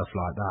and stuff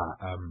like that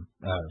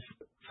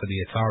for the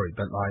Atari,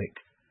 but like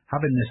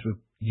having this with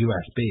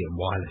USB and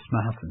wireless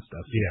mouse and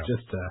stuff is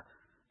just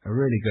a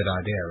really good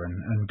idea.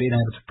 And being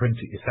able to print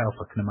it yourself,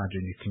 I can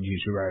imagine you can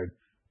use your own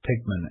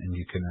pigment and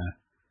you can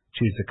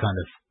choose the kind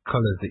of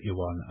colours that you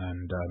want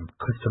and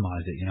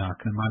customise it. I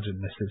can imagine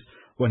this is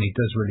when he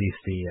does release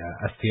the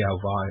STL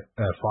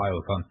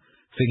files on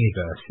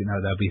Thingiverse.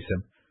 There'll be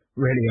some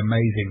really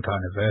amazing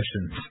kind of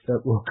versions that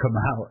will come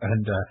out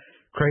and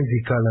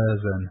crazy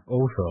colours and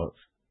all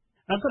sorts.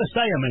 I've got to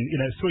say,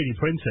 3D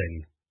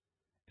printing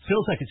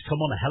feels like it's come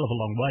on a hell of a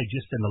long way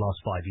just in the last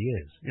 5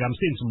 years. I'm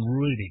seeing some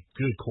really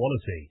good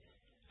quality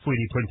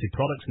 3D printed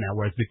products now,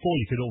 whereas before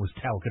you could always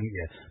tell, couldn't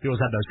you? They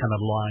always had those kind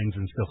of lines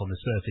and stuff on the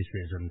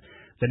surfaces, and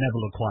they never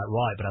looked quite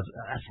right. But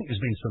I think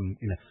there's been some,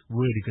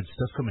 really good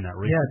stuff coming out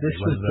recently. Yeah, this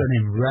was done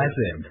in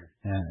resin.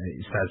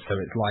 It says so.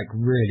 It's like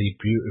really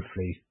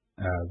beautifully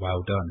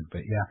well done.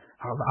 But yeah,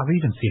 I've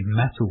even seen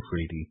metal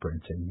 3D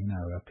printing.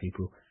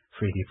 People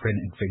 3D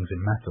printing things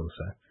in metal.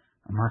 So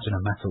imagine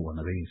a metal one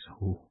of these.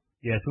 Ooh.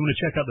 Yeah, so I'm going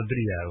to check out the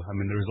video.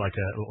 There was like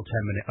a little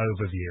 10-minute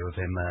overview of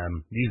him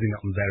using it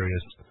on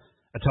various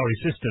Atari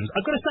systems.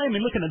 I've got to say,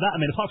 looking at that,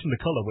 apart from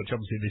the colour, which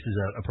obviously this is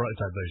a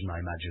prototype version,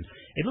 I imagine,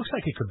 it looks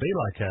like it could be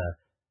like a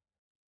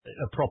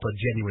proper,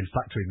 genuine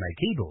factory-made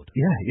keyboard.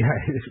 Yeah,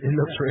 it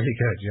looks really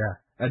good,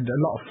 yeah. And a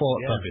lot of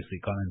thought's obviously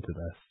gone into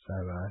this, so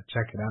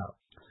check it out.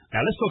 Now,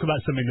 let's talk about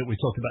something that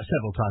we've talked about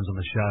several times on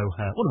the show,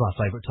 one of our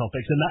favourite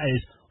topics, and that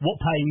is what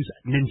pains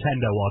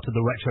Nintendo are to the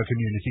retro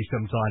community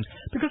sometimes,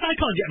 because I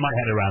can't get my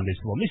head around this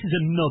one. This is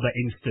another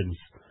instance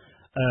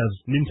of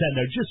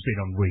Nintendo just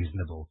being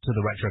unreasonable to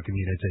the retro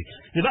community.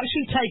 They've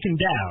actually taken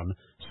down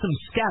some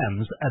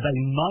scans of a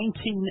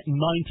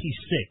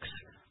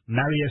 1996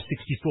 Mario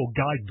 64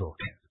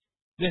 guidebook.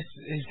 This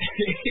is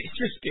it's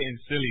just getting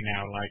silly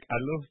now. Like, I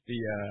love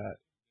the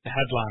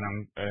headline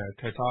on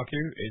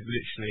Kotaku is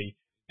literally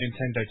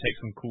Nintendo takes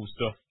some cool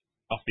stuff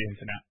off the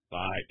internet.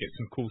 Like, get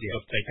some cool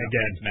stuff taken off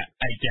the internet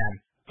again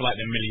for like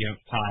the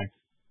millionth time.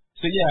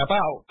 So yeah,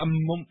 about a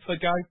month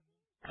ago,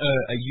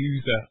 a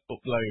user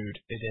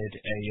uploaded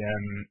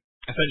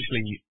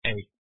essentially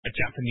a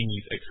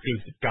Japanese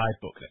exclusive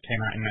guidebook that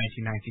came out in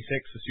 1996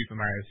 for Super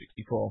Mario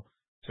 64.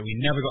 So we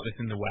never got this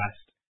in the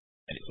West,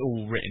 and it's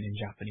all written in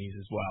Japanese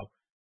as well.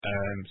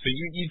 So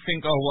you'd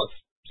think, oh, what's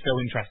so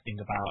interesting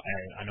about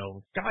an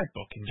old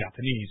guidebook in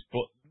Japanese?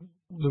 But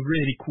the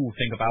really cool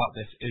thing about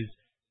this is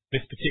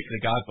this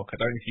particular guidebook. I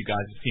don't know if you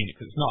guys have seen it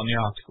because it's not on the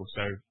article,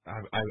 so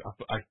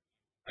I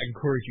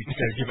encourage you to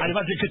go give it. I'd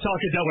imagine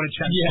Kotaku don't want to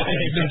check.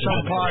 Yeah, it's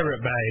on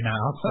Pirate Bay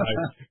now. So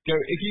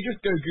if you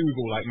just go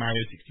Google like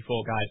Mario 64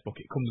 guidebook,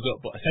 it comes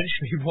up. But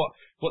essentially,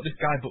 what this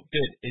guidebook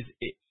did is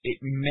it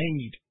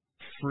made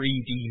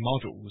 3D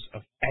models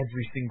of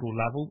every single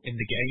level in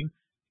the game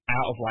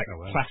out of like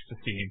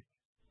plasticine.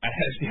 That's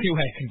the only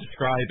way I can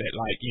describe it.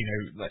 Like,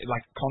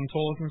 like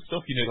contours and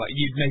stuff. Like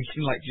you'd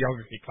mention like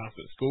geography class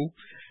at school.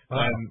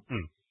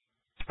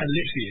 And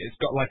literally,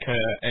 it's got like a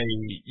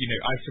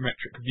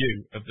isometric view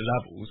of the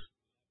levels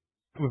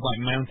with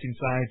like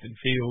mountainsides and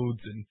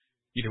fields and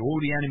all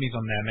the enemies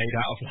on there made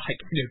out of like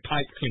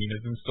pipe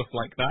cleaners and stuff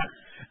like that.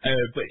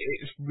 But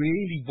it's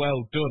really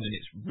well done and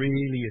it's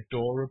really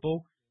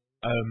adorable.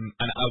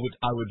 And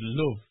I would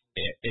love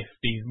it if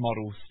these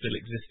models still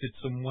existed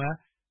somewhere.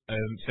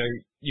 So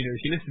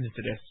if you're listening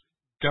to this,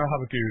 go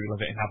have a Google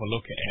of it and have a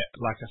look at it.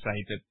 Like I say,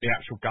 the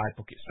actual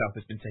guidebook itself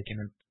has been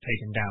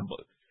taken down,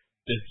 but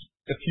there's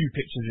a few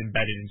pictures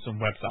embedded in some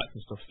websites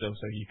and stuff still,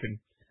 so you can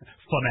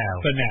for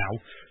now,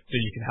 so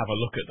you can have a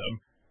look at them.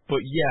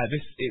 But yeah,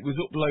 it was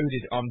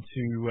uploaded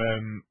onto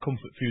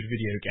Comfort Food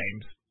video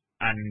games,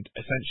 and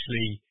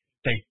essentially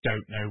they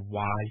don't know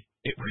why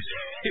it was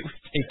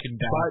taken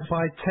down.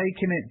 By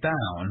taking it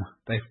down,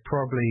 they've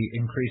probably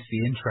increased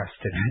the interest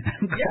in it.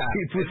 Yeah,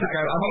 people to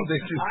go, oh,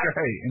 this is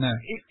great.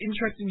 It's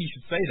interesting you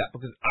should say that,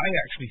 because I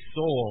actually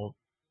saw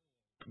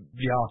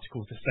the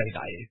article to say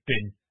that it had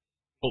been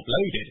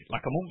uploaded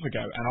like a month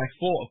ago, and I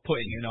thought of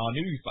putting it in our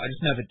news, but I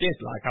just never did.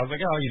 Like, I was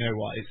like, oh, you know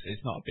what,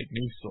 it's not a big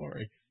news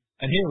story.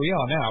 And here we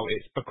are now.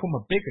 It's become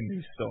a bigger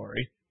news story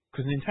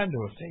because Nintendo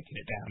have taken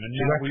it down. And do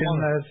you reckon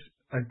there's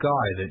a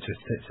guy that just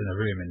sits in a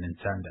room in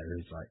Nintendo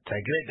who's like,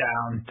 taking it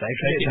down,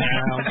 taking it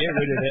down, get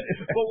rid of it?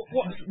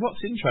 Well,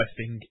 what's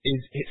interesting is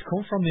it's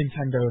come from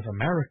Nintendo of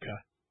America,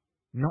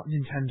 not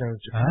Nintendo of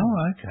Japan.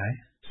 Oh, okay.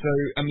 So,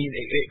 I mean,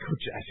 it could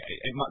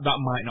that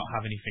might not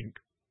have anything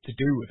to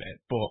do with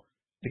it, but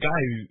the guy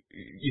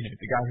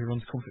who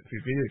runs Comfort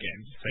Food video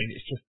games is saying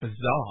it's just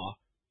bizarre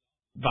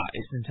that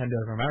it's Nintendo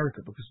of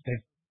America, because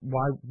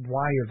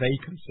why are they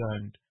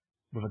concerned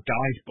with a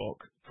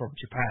guidebook from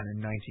Japan in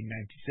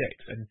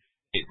 1996? And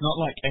it's not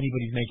like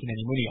anybody's making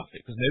any money off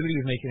it, because nobody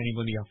was making any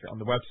money off it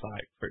on the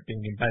website for it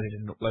being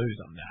embedded and uploaded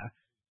on there,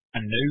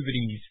 and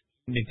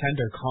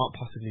Nintendo can't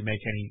possibly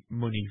make any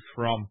money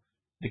from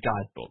the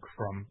guidebook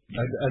from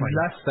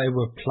unless they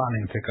were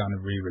planning to kind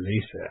of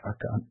re-release it. I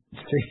can't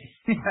see.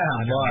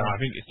 I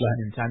think it's like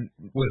Nintendo.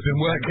 We've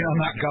been working on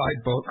that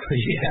guidebook for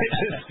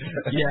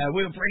years. Yeah,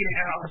 we're bringing it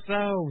out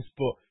ourselves,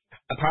 but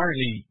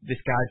apparently this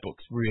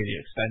guidebook's really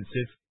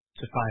expensive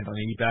to find on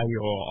eBay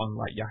or on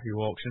like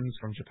Yahoo auctions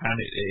from Japan.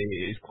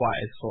 It is quite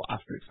a sought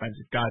after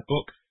expensive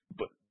guidebook,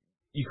 but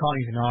you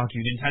can't even argue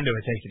Nintendo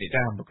are taking it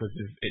down because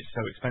it's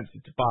so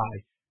expensive to buy.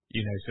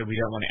 So we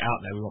don't want it out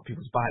there. We want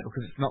people to buy it,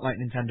 because it's not like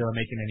Nintendo are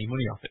making any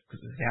money off it, because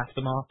it's the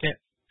aftermarket.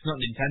 It's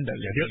not Nintendo.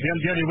 Yeah,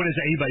 the only winners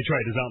are eBay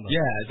traders, aren't they?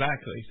 Yeah,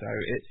 exactly. So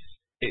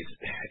it's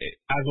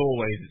as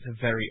always, it's a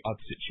very odd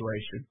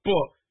situation.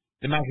 But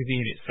the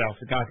magazine itself,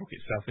 the guidebook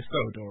itself, is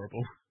so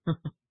adorable.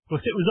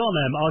 Well, it was on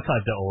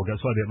archive.org,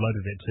 that's why we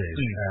uploaded it to.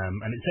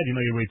 And it said,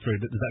 you read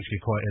through that there's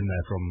actually quite in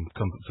there from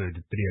Comfort Food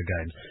video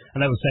games. And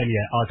they were saying,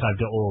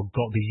 archive.org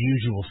got the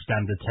usual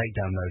standard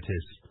takedown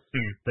notice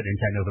that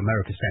Nintendo of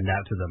America send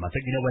out to them. I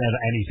think, whenever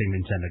anything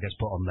Nintendo gets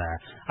put on there,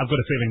 I've got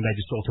a feeling they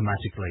just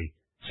automatically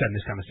send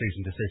this kind of cease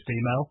and desist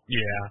email.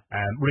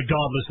 Yeah.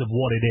 Regardless of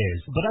what it is.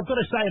 But I've got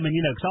to say,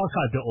 because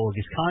archive.org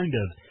is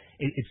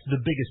it's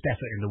the biggest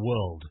effort in the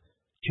world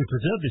to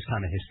preserve this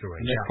kind of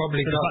history. And they've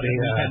probably got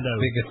the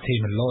biggest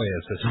team of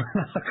lawyers as well,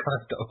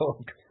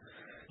 archive.org.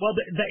 Well,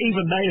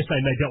 even they are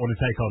saying they don't want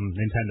to take on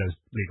Nintendo's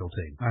legal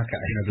team. Okay.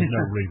 There's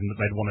no reason that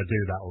they'd want to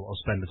do that or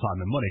spend the time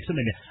and money. Because,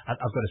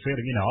 I've got a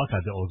feeling,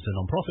 archive.org is a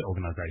non-profit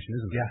organisation,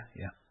 isn't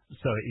it? Yeah.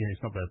 So,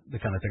 it's not the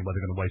kind of thing where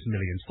they're going to waste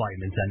millions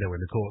fighting Nintendo in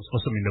the courts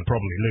for something they'll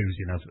probably lose,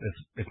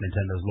 if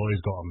Nintendo's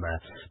lawyers got on there.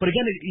 But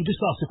again, you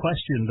just ask the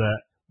question that,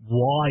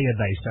 why are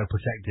they so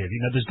protective?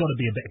 There's got to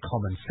be a bit of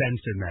common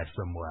sense in there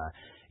somewhere.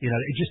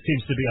 It just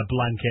seems to be a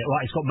blanket,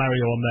 right, it's got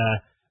Mario on there,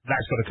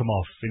 that's got to come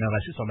off,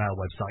 that's just on our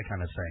website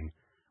kind of thing.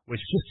 Which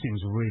just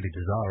seems really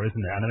bizarre,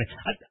 isn't it? And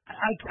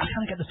I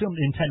kind of get the feeling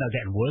that Nintendo are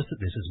getting worse at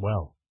this as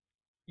well.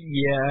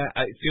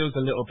 Yeah, it feels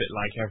a little bit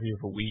like every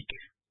other week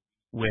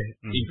we're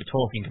either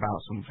talking about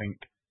something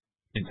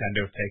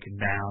Nintendo have taken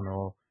down,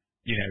 or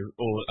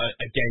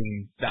a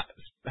game that's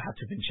had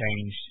to have been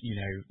changed.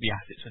 The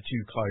assets are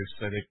too close,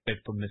 so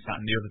they've done this, that,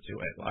 and the other to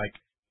it. Like,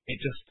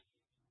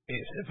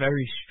 it's a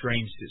very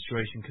strange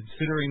situation,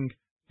 considering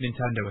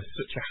Nintendo is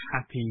such a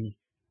happy,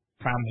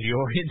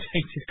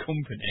 family-orientated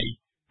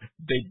company.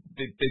 They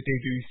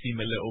do seem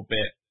a little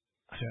bit,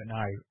 I don't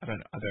know, I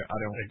don't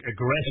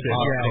aggressive.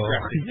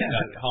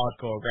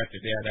 Hardcore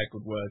aggressive. Yeah, they're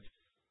good words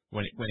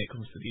when it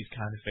comes to these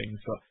kind of things.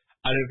 But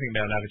I don't think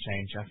they'll ever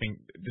change. I think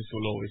this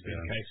will always be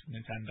the case with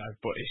Nintendo.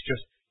 But it's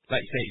just,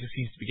 like you say, it just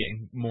seems to be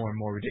getting more and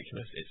more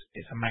ridiculous.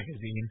 It's a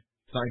magazine.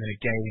 It's not even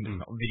a game. It's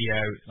not video.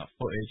 It's not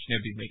footage.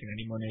 Nobody's making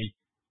any money.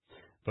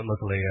 But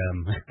luckily,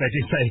 they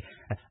did say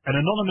an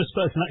anonymous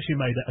person actually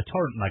made a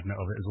torrent magnet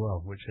of it as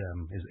well, which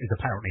is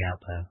apparently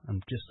out there.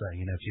 I'm just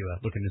saying, if you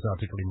look in this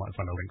article, you might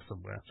find a link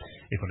somewhere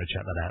if you want to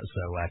check that out.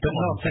 So, but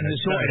not in the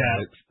show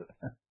notes.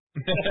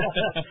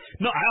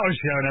 Not our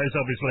show notes,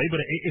 obviously,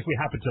 but if we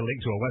happen to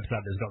link to a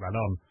website that's got that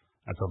on,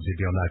 that's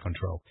obviously beyond our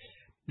control.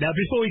 Now,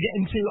 before we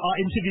get into our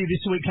interview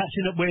this week,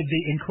 catching up with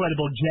the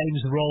incredible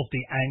James Rolfe,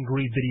 the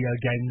angry video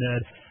game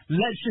nerd,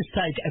 let's just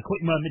take a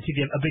quick moment to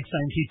give a big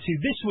thank you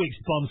to this week's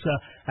sponsor,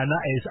 and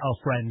that is our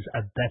friends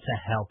at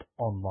BetterHelp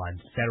Online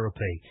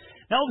Therapy.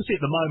 Now, obviously,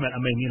 at the moment,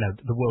 I mean,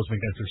 the world's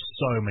been going through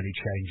so many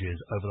changes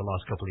over the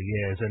last couple of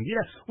years, and,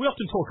 we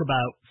often talk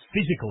about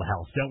physical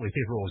health, don't we?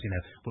 People always,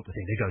 put the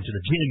thing, they go to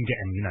the gym,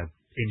 getting,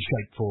 in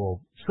shape for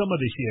summer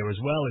this year as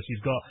well. If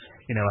you've got,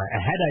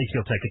 a headache,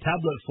 you'll take a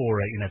tablet for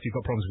it. If you've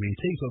got problems with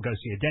your teeth, you'll go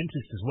see a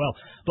dentist as well.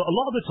 But a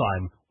lot of the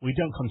time, we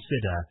don't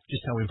consider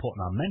just how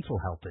important our mental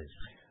health is.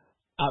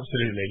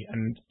 Absolutely.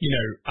 And,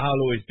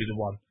 I'll always be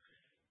the one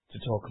to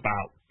talk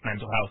about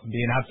mental health and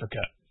be an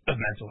advocate of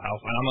mental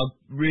health. And I'm a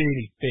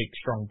really big,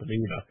 strong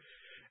believer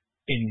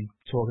in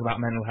talking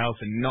about mental health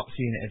and not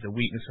seeing it as a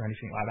weakness or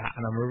anything like that.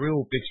 And I'm a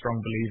real big,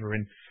 strong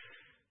believer in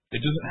there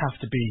doesn't have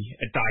to be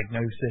a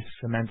diagnosis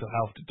for mental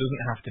health. It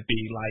doesn't have to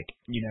be like,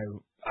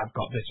 I've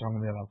got this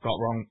wrong with me, I've got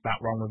that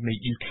wrong with me.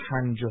 You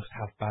can just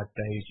have bad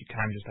days. You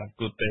can just have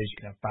good days. You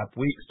can have bad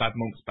weeks, bad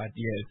months, bad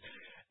years.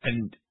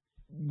 And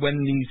when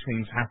these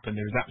things happen,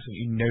 there is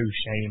absolutely no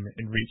shame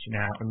in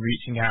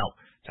reaching out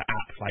to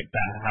apps like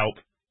BetterHelp.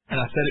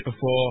 And I said it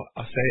before,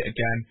 I'll say it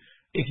again.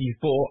 If you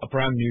bought a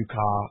brand new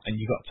car and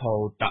you got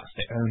told that's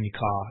the only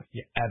car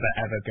you're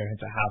ever going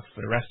to have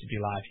for the rest of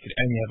your life, you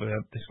could only ever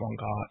have this one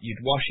car,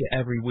 you'd wash it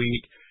every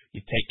week,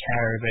 you'd take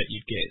care of it,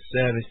 you'd get it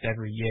serviced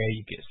every year,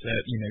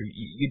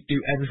 you'd do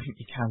everything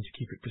you can to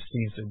keep it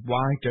pristine. So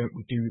why don't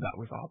we do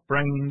that with our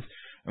brains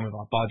and with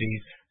our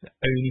bodies? The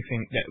only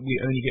thing that we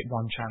only get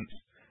one chance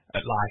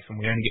at life,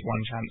 and we only get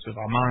one chance with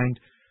our mind.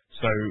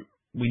 So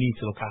we need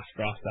to look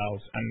after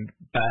ourselves, and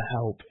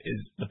BetterHelp is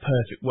the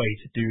perfect way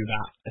to do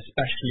that,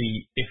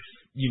 especially if,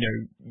 you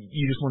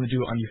just want to do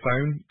it on your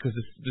phone, because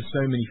there's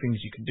so many things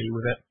you can do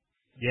with it.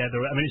 Yeah,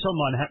 it's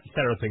online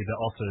therapy that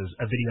offers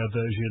a video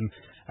version.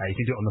 You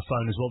can do it on the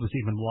phone as well. There's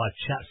even live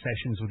chat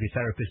sessions with your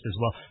therapist as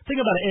well. The thing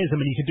about it is,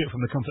 you can do it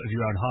from the comfort of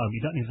your own home. You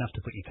don't even have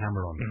to put your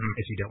camera on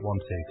if you don't want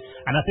to.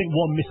 And I think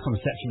one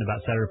misconception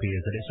about therapy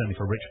is that it's only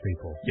for rich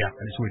people. Yeah.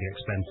 And it's really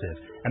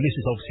expensive. And this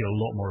is obviously a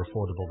lot more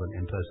affordable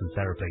than in-person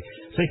therapy.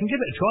 So you can give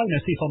it a try,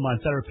 see if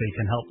online therapy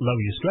can help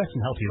lower your stress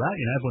and help you out.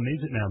 Everyone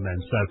needs it now and then.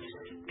 So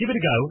give it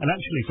a go, and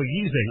actually for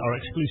using our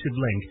exclusive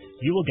link,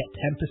 you will get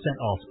 10%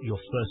 off your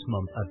first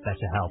month of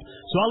BetterHelp.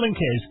 So our link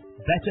is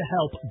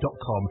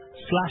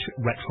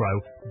betterhelp.com/retro,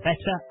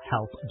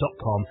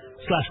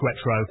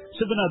 betterhelp.com/retro,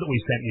 so they know that we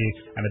sent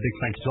you, and a big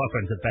thanks to our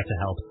friends at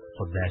BetterHelp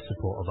for their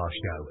support of our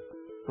show.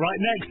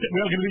 Right, next, we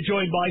are going to be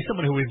joined by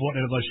someone who we've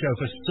wanted on our show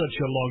for such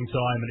a long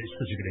time, and it's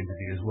such a good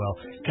interview as well.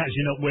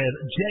 Catching up with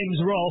James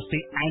Rolfe,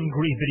 the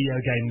angry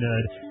video game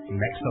nerd,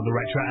 next on the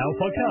Retro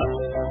Hour podcast.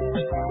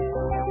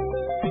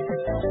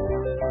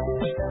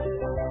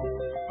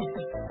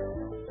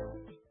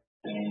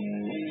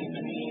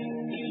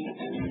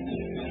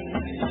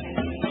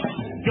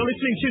 You're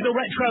listening to the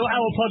Retro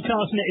Hour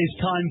podcast, and it is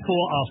time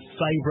for our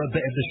favourite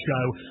bit of the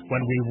show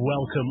when we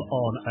welcome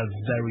on a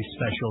very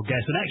special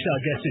guest. And actually, our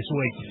guest this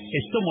week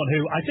is someone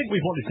who I think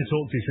we've wanted to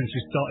talk to since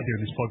we started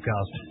doing this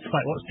podcast,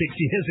 like, 6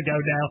 years ago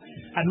now.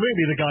 And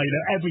really the guy,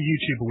 every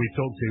YouTuber we've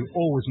talked to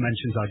always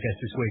mentions our guest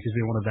this week as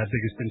being one of their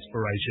biggest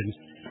inspirations.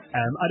 I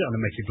don't want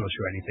to make you blush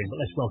or anything,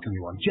 but let's welcome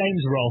you on.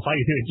 James Rolfe, how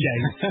you doing,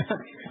 James?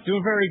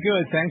 Doing very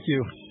good, thank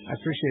you. I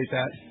appreciate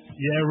that.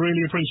 Yeah,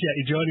 really appreciate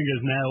you joining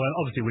us now. And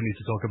obviously, we need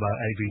to talk about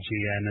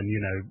AVGN and,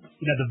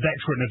 the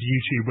veteran of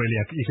YouTube, really,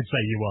 you could say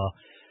you are.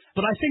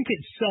 But I think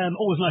it's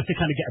always nice to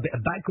kind of get a bit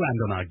of background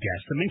on our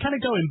guest. Kind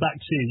of going back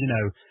to,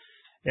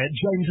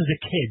 James as a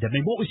kid.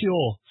 What was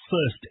your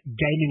first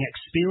gaming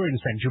experience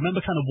then? Do you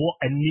remember kind of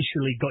what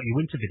initially got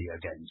you into video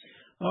games?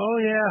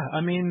 Oh, yeah.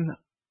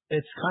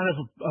 It's kind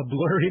of a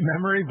blurry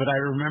memory, but I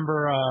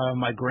remember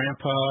my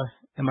grandpa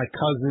and my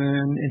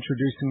cousin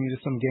introducing me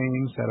to some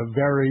games at a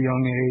very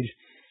young age.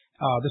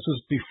 This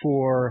was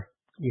before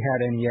we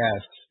had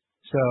NES,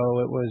 so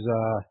it was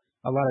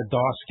a lot of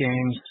DOS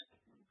games,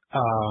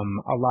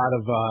 a lot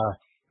of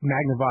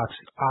Magnavox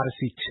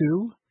Odyssey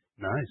 2.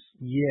 Nice.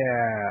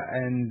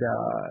 Yeah, and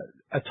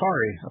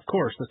Atari, of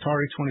course,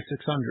 Atari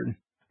 2600.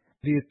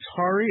 The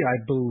Atari, I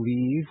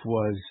believe,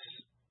 was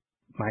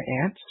my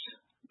aunt's,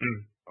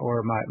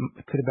 or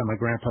it could have been my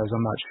grandpa's,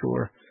 I'm not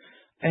sure.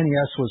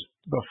 NES was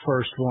the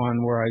first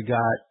one where I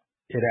got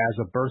it as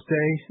a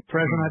birthday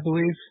present, I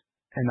believe.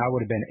 And I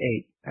would have been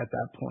 8 at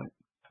that point.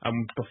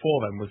 Before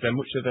then, was there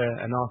much of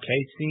an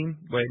arcade scene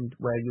where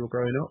you were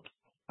growing up?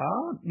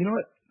 You know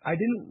what? I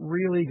didn't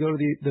really go to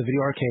the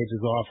video arcades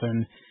as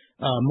often.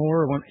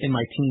 More in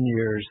my teen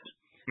years.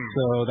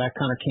 So that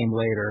kind of came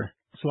later.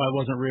 So I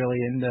wasn't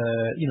really in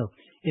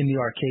the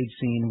arcade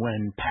scene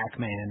when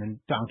Pac-Man and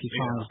Donkey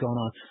Kong was going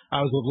on.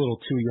 I was a little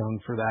too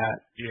young for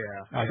that.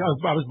 Yeah.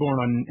 I was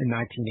born in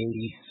 1980,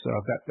 so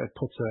that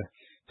puts a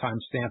time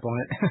stamp on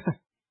it.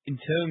 In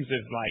terms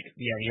of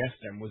the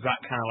NES then, was that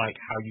kind of like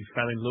how you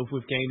fell in love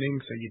with gaming?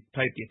 So you'd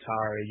played the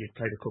Atari, you'd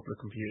played a couple of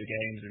computer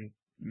games and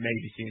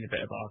maybe seen a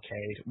bit of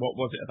arcade. What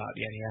was it about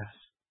the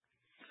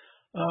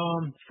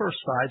NES? First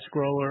side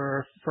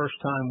scroller, first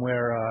time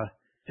where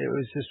it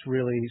was just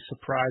really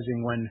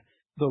surprising when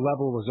the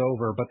level was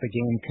over, but the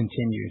game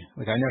continued.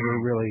 Like I never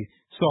really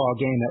saw a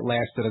game that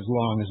lasted as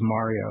long as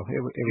Mario.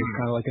 It was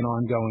kind of like an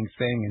ongoing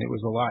thing, and it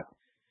was a lot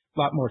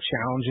more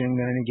challenging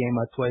than any game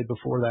I played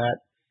before that.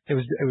 It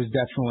was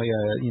definitely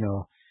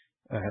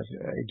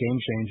a game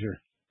changer.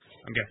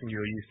 I'm guessing you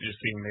were used to just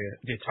seeing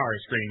the Atari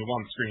screen, the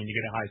one screen, you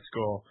get a high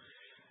score,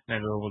 and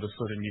then all of a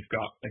sudden you've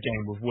got a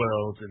game with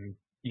worlds and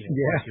 20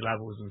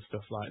 levels and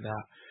stuff like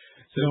that.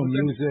 So no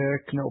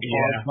music, no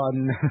pause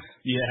button.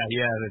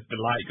 the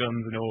light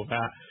guns and all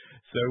that.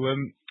 So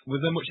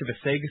was there much of a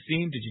Sega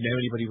scene? Did you know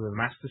anybody with a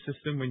Master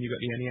System when you got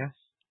the NES?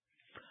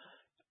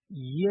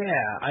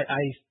 Yeah,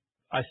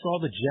 I saw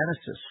the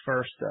Genesis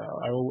first,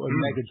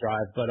 Mega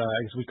Drive, but I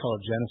guess we call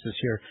it Genesis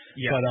here.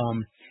 Yeah. But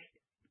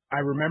I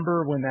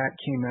remember when that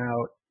came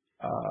out,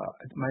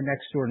 my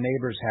next door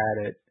neighbors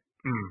had it.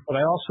 But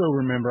I also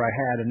remember I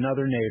had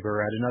another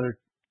neighbor at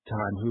another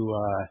time who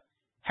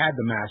had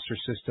the Master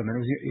System, and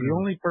it was the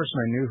only person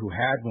I knew who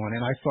had one,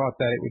 and I thought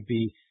that it would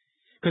be,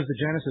 because the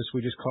Genesis,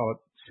 we just call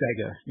it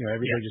Sega.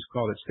 Everybody just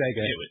called it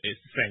Sega.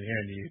 It's the same here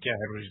in the UK.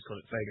 Everybody just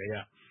called it Sega,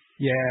 yeah.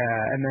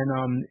 Yeah, and then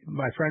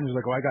my friend was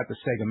like, "Oh, I got the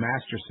Sega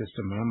Master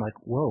System," and I'm like,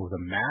 "Whoa, the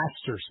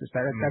Master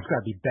System? That's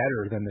got to be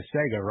better than the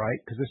Sega, right?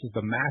 Because this is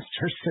the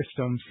Master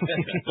System."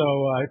 So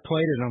I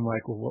played it, and I'm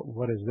like, "Well,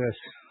 what is this?"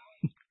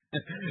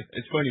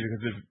 It's funny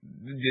because it's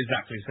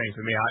exactly the same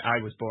for me.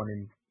 I was born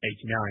in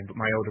 '89, but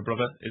my older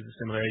brother is a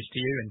similar age to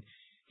you, and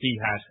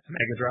he had a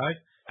Mega Drive.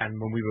 And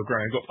when we were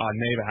growing up, our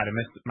neighbor had a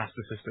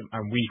Master System,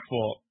 and we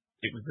thought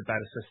it was the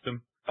better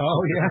system.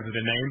 Oh, yeah. Because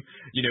of the name.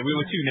 We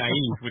were too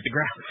naive with the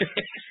graphics.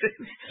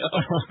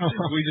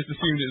 We just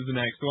assumed it was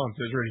the next one,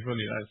 so it's really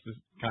funny. That's just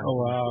kind of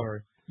the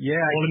story.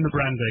 Yeah. All in the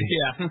branding.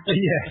 Yeah.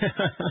 Yeah.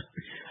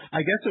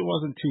 I guess it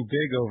wasn't too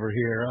big over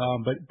here,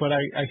 but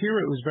I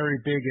hear it was very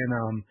big in,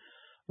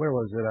 where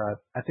was it?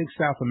 I think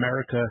South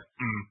America.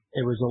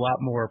 It was a lot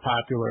more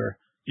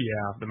popular.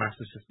 Yeah, the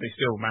Master System. They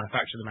still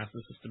manufacture the Master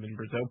System in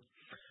Brazil.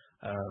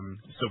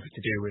 Something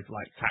to do with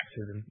like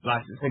taxes and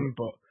licensing,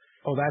 but.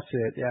 Oh, that's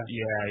it. Yeah.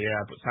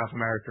 Yeah. But South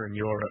America and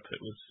Europe, it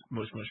was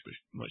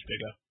much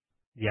bigger.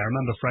 Yeah, I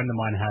remember a friend of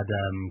mine had,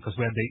 because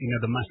we had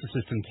the Master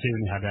System 2,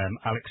 and he had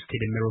Alex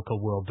Kidd in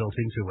Miracle World built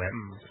into it.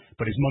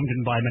 But his mum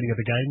didn't buy many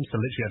other games, so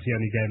literally that's the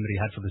only game that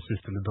he had for the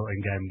system, the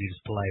built-in game, and he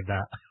just played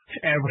that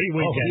every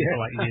weekend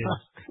for like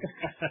years.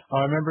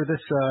 I remember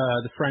this,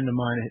 the friend of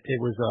mine, it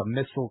was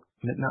Missile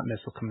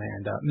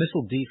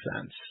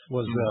Defense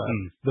was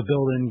the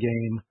built-in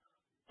game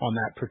on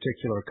that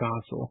particular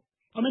console.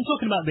 I mean,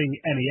 talking about the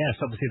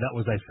NES, obviously that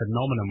was a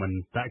phenomenon when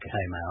that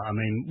came out. I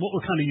mean, what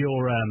were kind of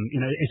your,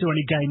 is there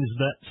any games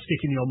that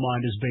stick in your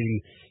mind as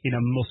being,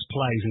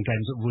 must-plays and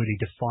games that really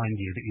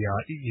defined you that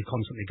you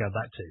constantly go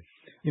back to?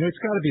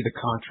 It's got to be the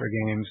Contra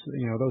games.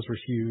 Those were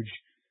huge.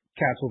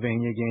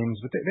 Castlevania games,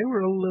 but they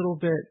were a little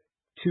bit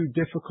too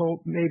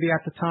difficult maybe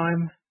at the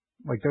time.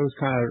 Like those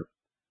kind of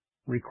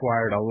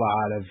required a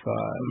lot of,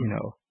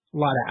 a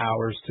lot of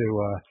hours to,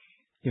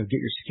 get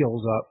your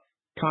skills up.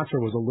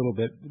 Contra was a little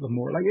bit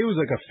more like it was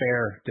like a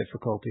fair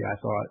difficulty, I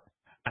thought.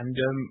 And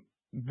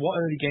what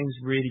early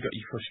games really got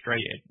you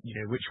frustrated?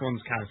 Which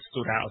ones kind of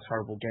stood out as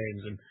horrible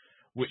games, and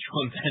which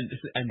ones ended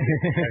up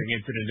going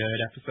into the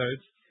nerd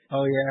episodes?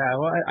 Oh yeah,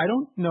 well I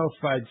don't know if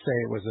I'd say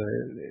it was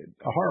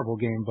a horrible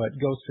game, but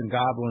Ghosts and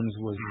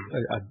Goblins was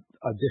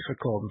a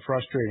difficult and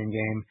frustrating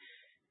game.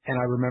 And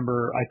I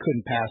remember I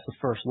couldn't pass the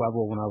first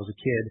level when I was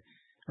a kid,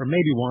 or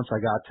maybe once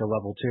I got to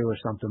level 2 or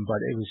something, but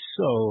it was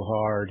so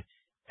hard.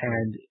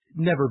 And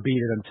never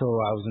beat it until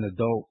I was an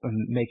adult and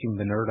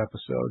making the nerd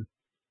episode.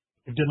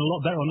 You've done a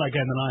lot better on that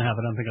game than I have,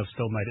 and I don't think I've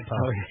still made it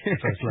past the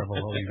first level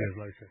all these years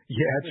later.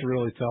 Yeah, it's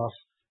really tough.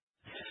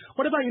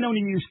 What about, when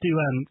you used to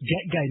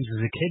get games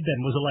as a kid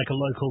then? Was it like a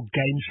local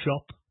game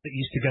shop that you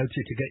used to go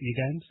to get your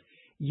games?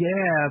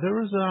 Yeah, there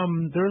was a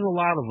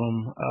lot of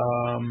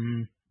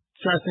them.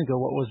 Trying to think of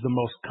what was the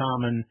most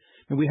common.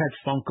 I mean, we had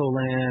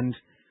Funkoland.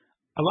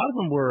 A lot of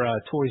them were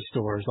toy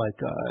stores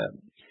like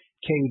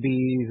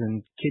KB's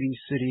and Kitty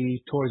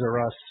City, Toys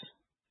R Us,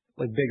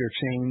 like bigger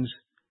chains.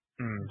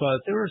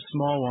 But there were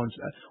small ones.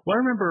 Well,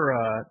 I remember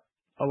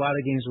a lot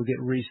of games would get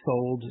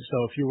resold. So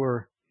if you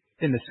were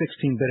in the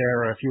 16-bit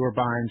era, if you were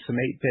buying some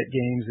 8-bit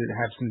games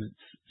that have some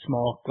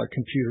small like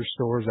computer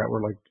stores that were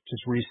like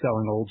just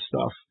reselling old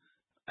stuff,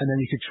 and then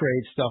you could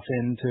trade stuff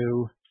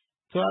into.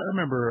 So I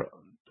remember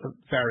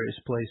various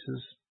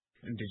places.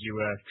 And did you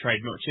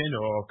trade much in,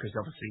 or because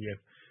obviously you're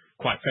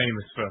quite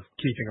famous for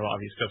keeping a lot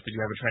of your stuff, did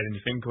you ever trade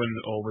anything,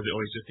 or was it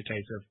always just a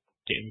case of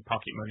getting your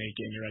pocket money,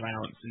 getting your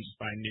allowance, and just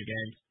buying new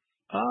games?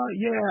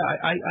 Yeah,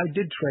 I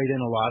did trade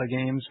in a lot of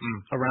games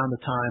around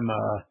the time,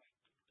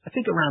 I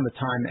think around the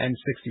time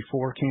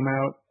N64 came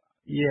out.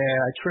 Yeah,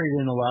 I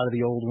traded in a lot of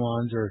the old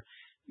ones or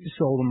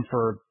sold them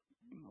for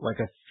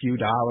like a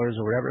few dollars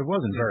or whatever. It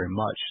wasn't very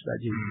much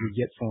that you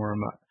get for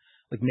them,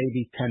 like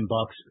maybe $10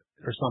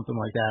 or something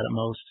like that at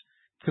most.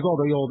 Because all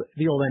the old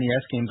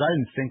NES games, I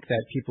didn't think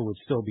that people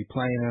would still be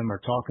playing them or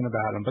talking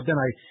about them. But then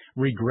I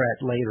regret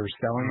later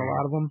selling a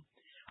lot of them.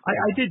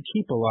 I did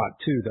keep a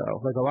lot too, though.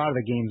 Like a lot of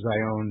the games I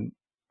own,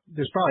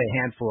 there's probably a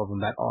handful of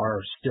them that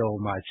are still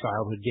my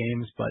childhood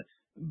games, but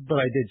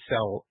I did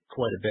sell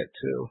quite a bit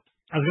too.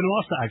 I was going to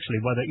ask that actually,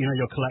 whether,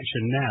 your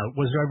collection now,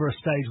 was there ever a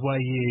stage where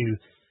you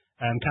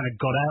kind of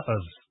got out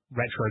of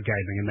retro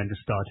gaming and then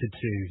just started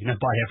to,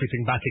 buy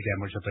everything back again,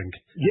 which I think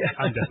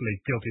I'm definitely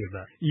guilty of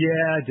that.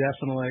 Yeah,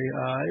 definitely.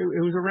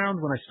 It was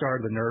around when I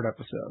started the nerd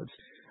episodes.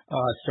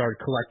 I started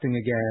collecting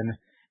again.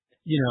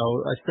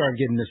 I started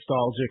getting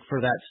nostalgic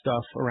for that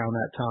stuff around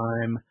that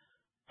time.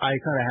 I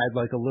kind of had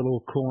like a little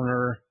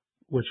corner,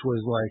 which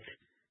was like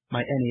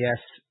my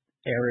NES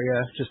area,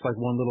 just like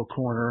one little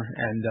corner,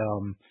 and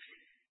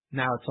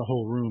now it's a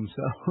whole room.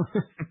 So,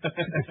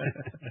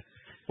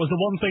 was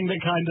the one thing that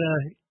kind of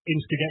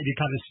instigated you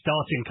kind of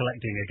starting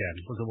collecting again?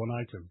 Was there one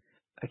item?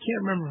 I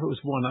can't remember if it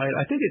was one item.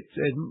 I think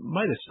it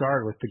might have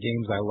started with the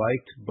games I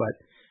liked, but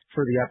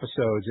for the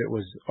episodes, it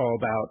was all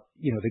about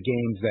the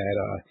games that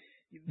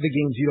the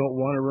games you don't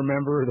want to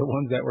remember, the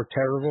ones that were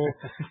terrible.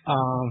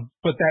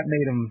 But that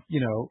made them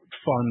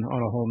fun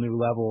on a whole new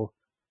level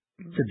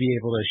to be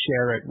able to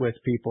share it with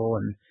people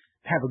and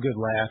have a good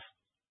laugh.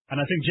 And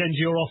I think, Jens,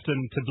 you're often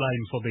to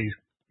blame for these,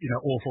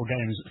 awful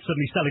games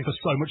suddenly selling for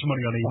so much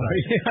money on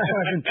eBay.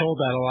 I've been told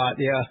that a lot,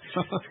 yeah.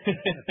 So,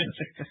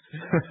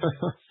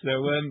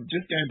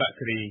 just going back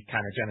to the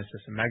kind of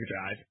Genesis and Mega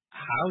Drive,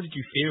 how did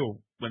you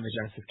feel when the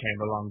Genesis came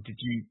along? Did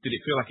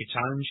it feel like a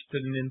challenge to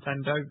the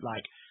Nintendo,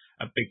 like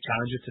a big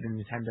challenger to the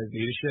Nintendo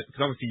leadership?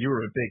 Because obviously you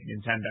were a big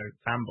Nintendo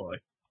fanboy.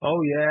 Oh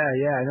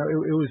yeah. No,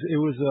 it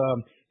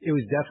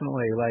was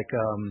definitely like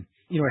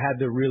it had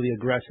the really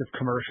aggressive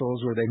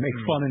commercials where they make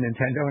fun of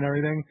Nintendo and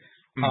everything,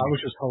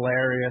 which was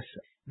hilarious.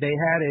 They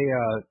had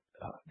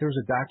there was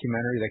a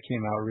documentary that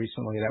came out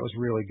recently that was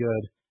really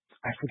good.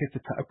 I forget the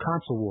title.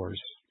 Console Wars.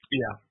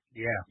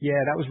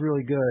 Yeah, that was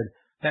really good.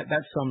 That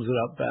sums it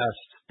up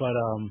best. But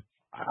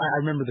I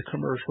remember the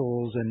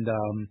commercials and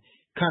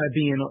kind of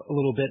being a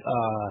little bit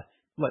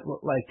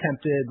like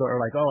tempted, or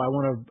like, oh, I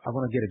want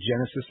to get a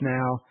Genesis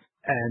now.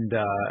 And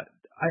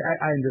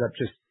I ended up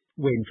just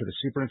waiting for the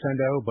Super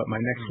Nintendo, but my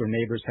next door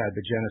neighbors had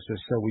the Genesis,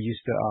 so we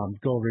used to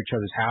go over each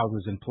other's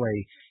houses and play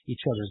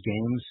each other's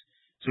games.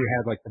 So we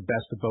had like the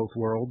best of both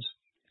worlds.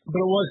 But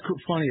it was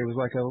funny. It was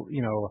like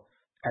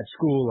at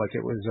school, like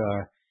it was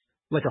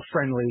like a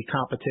friendly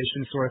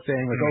competition sort of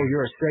thing. Like, oh,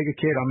 you're a Sega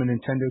kid, I'm a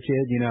Nintendo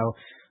kid,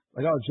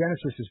 Like, oh,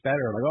 Genesis is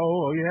better. Like,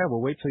 oh yeah, well,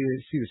 wait till you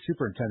see the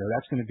Super Nintendo.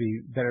 That's going to be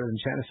better than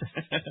Genesis.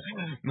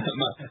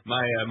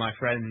 my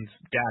friend's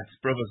dad's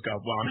brother's got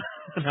one,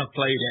 and I've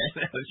played it.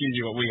 That's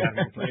usually what we have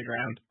in the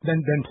playground. Then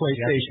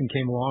PlayStation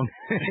came along.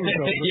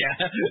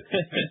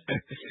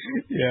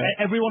 Yeah.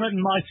 Everyone at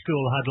my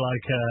school had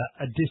like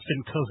a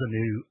distant cousin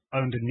who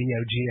owned a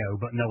Neo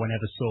Geo, but no one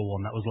ever saw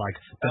one. That was like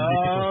the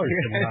mythical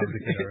system when I was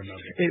a kid, I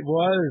remember. It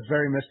was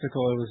very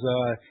mystical. It was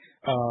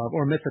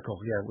or mythical,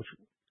 yeah,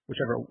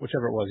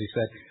 whichever it was, he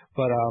said.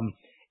 But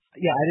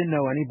yeah, I didn't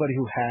know anybody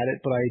who had it,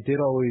 but I did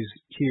always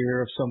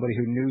hear of somebody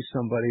who knew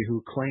somebody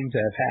who claimed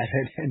to have had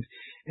it, and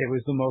it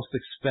was the most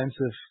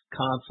expensive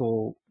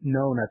console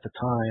known at the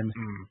time.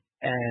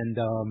 And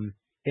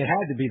it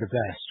had to be the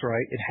best,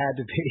 right? It had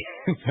to be.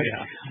 But,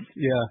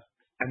 yeah.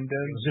 And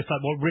it was just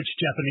like what rich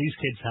Japanese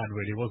kids had,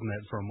 really, wasn't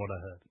it, from what I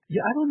heard?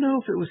 Yeah, I don't know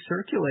if it was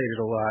circulated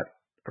a lot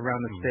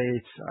around the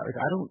States.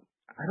 I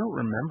don't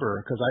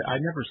remember, because I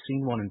never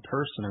seen one in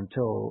person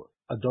until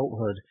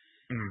adulthood.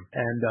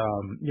 And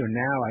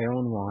now I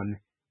own one.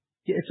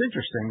 Yeah, it's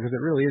interesting because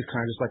it really is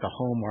kind of just like a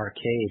home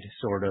arcade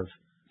sort of.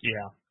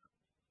 Yeah.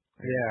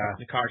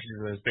 The cartridges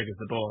are as big as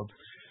the board.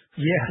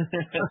 Yeah.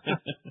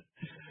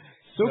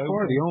 So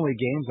far, the only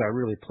games I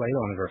really played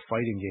on it are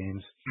fighting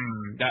games.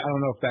 I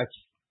don't know if that's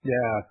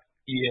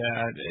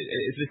Yeah,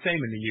 it's the same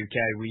in the UK.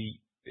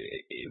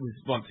 It was,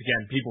 once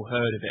again, people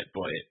heard of it,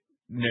 but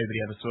nobody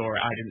ever saw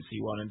it. I didn't see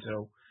one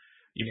until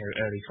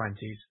early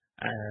 20s.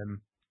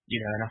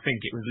 And I think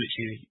it was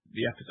literally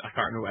the episode, I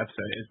can't remember what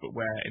episode it is, but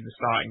where in the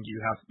starting you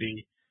have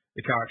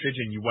the cartridge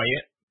and you weigh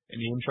it in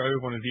the intro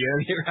of one of the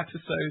earlier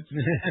episodes.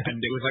 And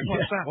it was like,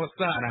 what's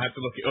that? And I had to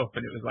look it up,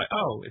 and it was like,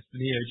 oh, it's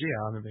the Neo Geo.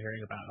 I remember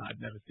hearing about that.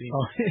 I'd never seen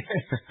it.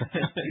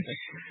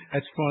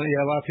 That's funny.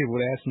 Yeah, a lot of people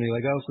would ask me,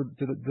 like, oh, so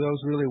do those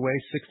really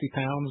weigh 60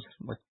 pounds?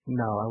 I'm like,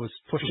 no, I was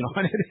pushing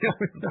on it.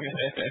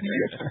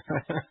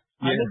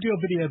 I loved your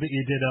video that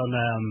you did on,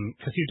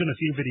 because you've done a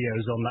few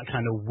videos on that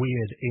kind of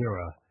weird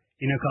era,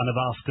 kind of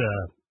after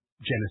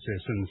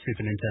Genesis and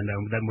Super Nintendo.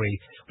 And then we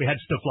had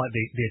stuff like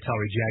the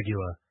Atari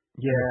Jaguar,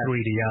 the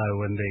 3DO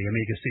and the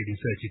Amiga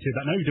CD32.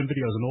 I know you've done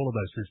videos on all of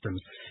those systems.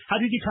 How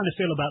did you kind of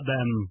feel about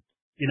them,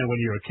 when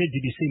you were a kid?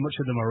 Did you see much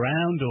of them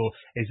around, or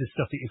is this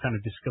stuff that you kind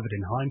of discovered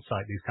in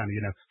hindsight, these kind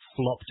of,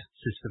 flopped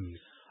systems?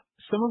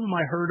 Some of them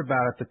I heard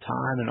about at the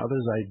time, and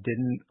others I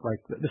didn't.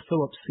 Like the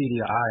Philips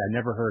CDI, I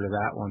never heard of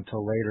that one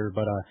till later.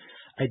 But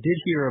I did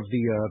hear of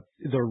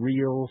the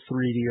real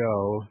 3DO,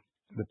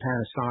 the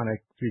Panasonic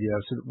 3DO.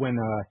 So when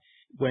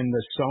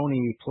the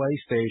Sony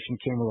PlayStation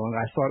came along,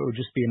 I thought it would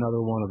just be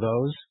another one of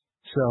those.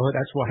 So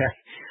that's why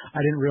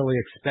I didn't really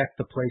expect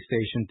the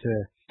PlayStation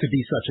to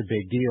be such a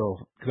big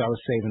deal, because I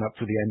was saving up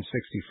for the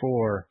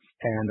N64.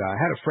 And I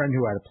had a friend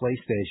who had a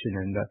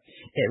PlayStation, and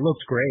it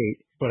looked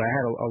great, but I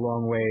had a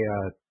long way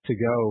to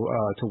go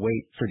to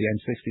wait for the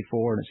N64.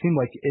 And it seemed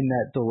like in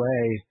that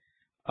delay,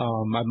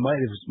 I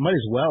might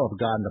as well have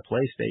gotten the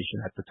PlayStation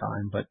at the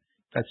time, but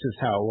that's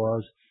just how it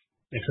was.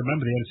 If you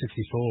remember the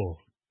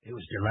N64, it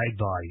was delayed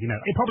by,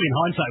 it probably in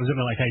hindsight it was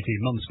only like 18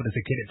 months, but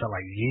as a kid it felt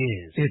like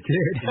years. It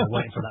did.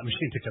 Waiting for that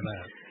machine to come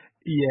out.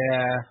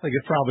 Yeah, like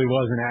it probably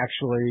wasn't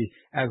actually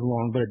as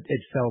long, but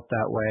it felt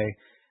that way.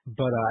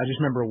 But I just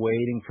remember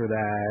waiting for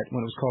that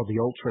when it was called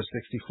the Ultra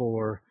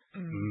 64,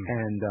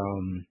 and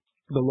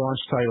the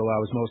launch title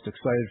I was most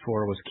excited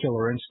for was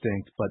Killer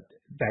Instinct, but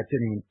that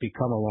didn't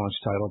become a launch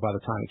title by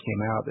the time it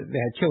came out. They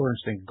had Killer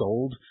Instinct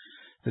Gold,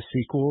 the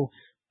sequel.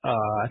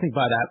 I think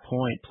by that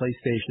point,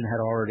 PlayStation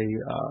had already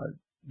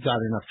got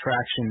enough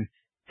traction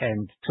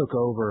and took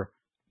over.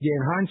 Yeah,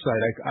 in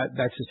hindsight,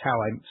 that's just how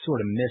I sort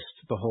of missed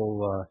the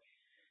whole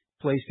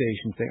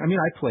PlayStation thing. I mean,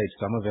 I played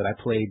some of it. I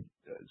played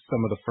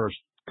some of the first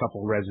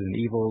couple Resident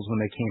Evils when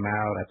they came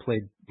out. I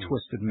played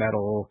Twisted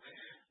Metal,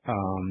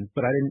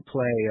 but I didn't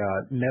play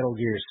Metal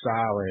Gear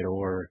Solid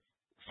or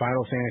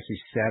Final Fantasy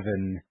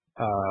VII.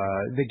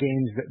 The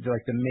games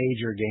like the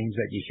major games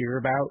that you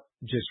hear about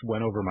just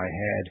went over my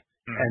head.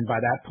 And by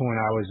that point,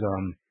 I was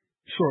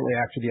shortly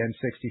after the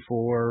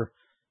N64.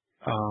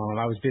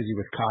 I was busy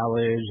with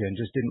college and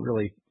just didn't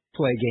really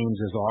play games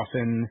as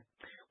often.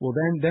 Well,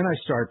 then I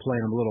started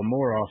playing them a little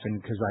more often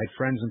because I had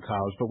friends in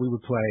college. But we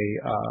would play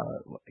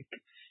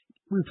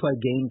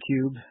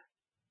GameCube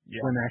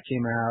when that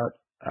came out.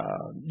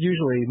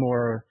 Usually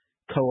more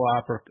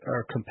co-op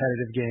or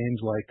competitive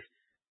games like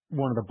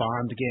one of the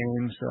Bond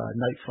games,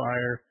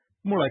 Nightfire.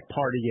 More like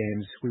party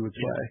games we would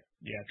play.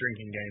 Yeah,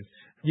 drinking games.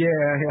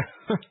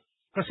 Yeah.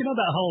 Because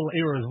that whole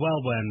era as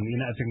well when,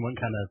 everything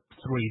went kind of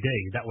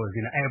 3D, that was,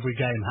 every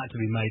game had to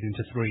be made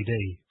into 3D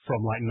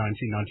from like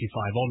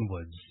 1995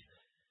 onwards.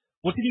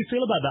 What did you feel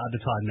about that at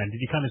the time then?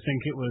 Did you kind of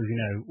think it was,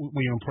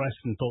 were you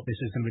impressed and thought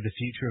this is going to be the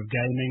future of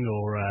gaming?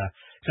 Or,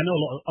 cause I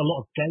know a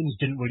lot of games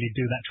didn't really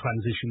do that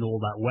transition all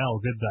that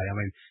well, did they? I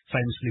mean,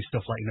 famously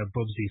stuff like,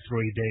 Bubsy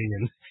 3D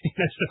and,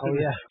 stuff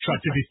that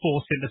tried to be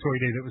forced into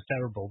 3D that was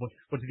terrible.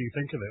 What did you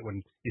think of it when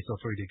you saw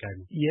 3D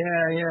gaming?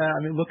 Yeah. I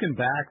mean, looking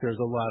back,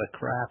 there's a lot of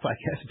crap, I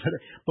guess.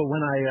 But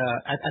when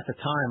at the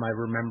time, I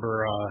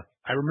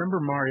remember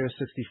Mario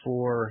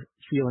 64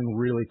 feeling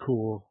really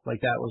cool. Like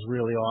that was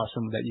really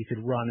awesome that you could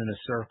run in a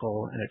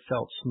circle and it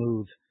felt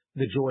smooth.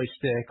 The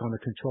joystick on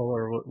the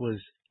controller was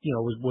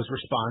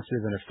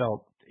responsive and it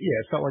felt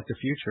like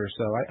the future.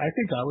 So I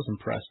think I was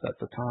impressed at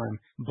the time.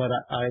 But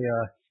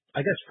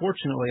I guess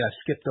fortunately I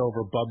skipped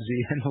over Bubsy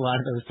and a lot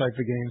of those types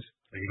of games.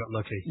 You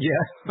got lucky.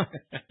 Yeah.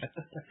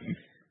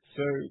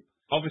 So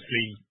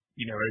obviously,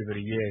 over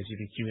the years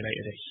you've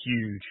accumulated a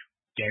huge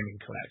gaming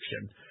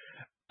collection.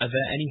 Are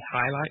there any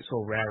highlights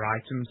or rare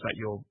items that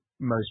you're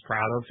most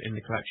proud of in the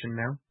collection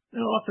now?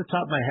 Off the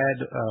top of my head,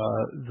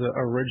 the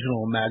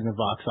original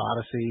Magnavox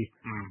Odyssey.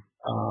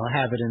 I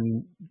have it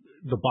in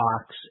the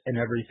box and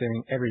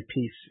everything. Every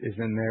piece is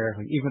in there.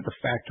 Like, even the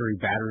factory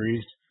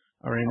batteries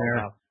are in there.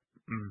 Wow.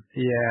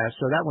 Yeah,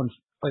 so that one's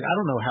like, I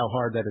don't know how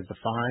hard that is to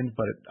find,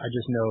 but I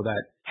just know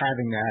that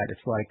having that,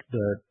 it's like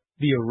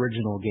the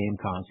original game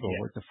console,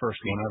 like the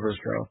first one ever.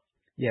 So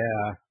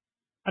yeah.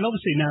 And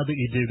obviously now that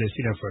you do this,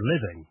 for a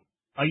living,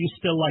 are you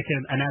still like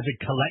an avid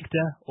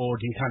collector, or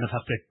do you kind of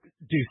have to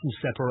do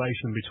some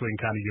separation between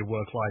kind of your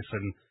work life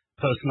and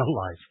personal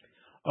life?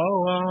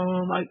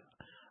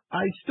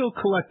 I still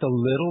collect a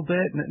little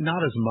bit, not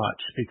as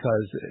much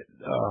because,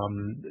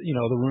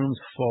 the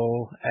room's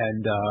full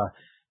and,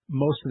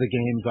 most of the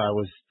games I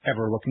was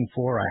ever looking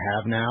for, I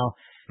have now.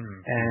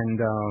 And,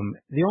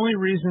 the only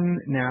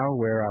reason now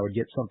where I would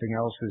get something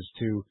else is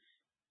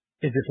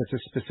if it's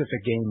a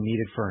specific game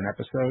needed for an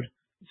episode.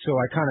 So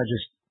I kind of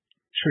just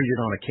treat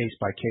it on a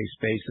case-by-case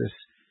basis.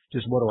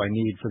 Just what do I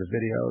need for the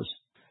videos?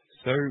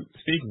 So,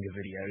 speaking of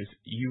videos,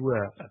 you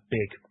were a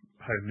big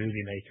home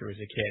movie maker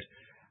as a kid.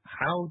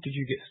 How did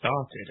you get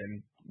started, and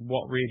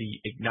what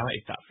really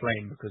ignited that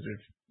flame? Because of,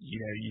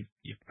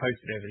 you've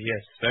posted over the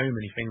years so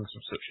many things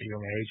from such a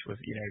young age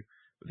with,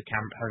 with the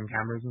home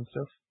cameras and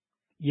stuff.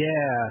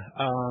 Yeah,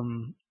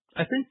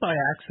 I think by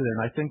accident.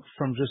 I think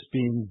from just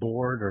being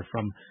bored or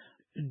from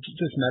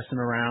just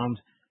messing around.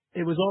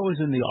 It was always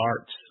in the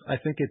arts.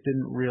 I think it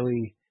didn't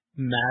really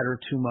matter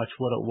too much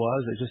what it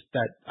was. It's just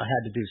that I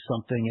had to do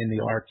something in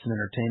the arts and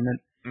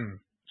entertainment.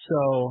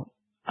 So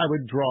I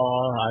would draw,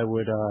 I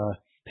would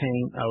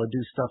paint, I would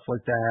do stuff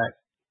like that.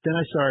 Then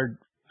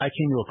I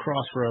came to a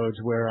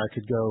crossroads where I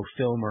could go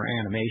film or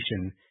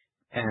animation,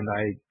 and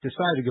I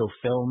decided to go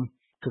film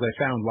because I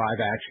found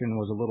live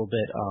action was a little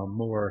bit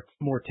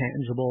more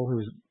tangible.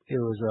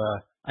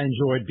 I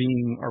enjoyed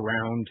being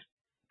around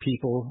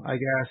people, I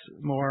guess,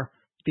 more.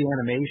 The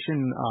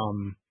animation,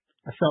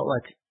 I felt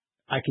like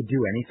I could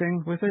do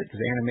anything with it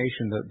because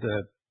animation,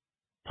 the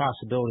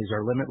possibilities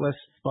are limitless,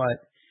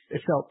 but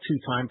it felt too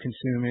time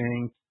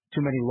consuming,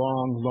 too many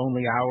long,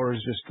 lonely hours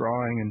just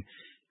drawing. And,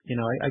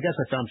 I guess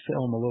I found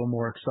film a little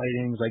more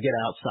exciting as I get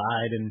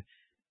outside and,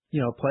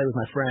 play with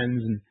my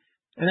friends and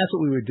And that's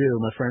what we would do.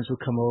 My friends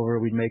would come over.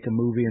 We'd make a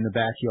movie in the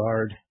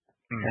backyard.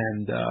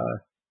 And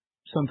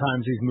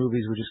sometimes these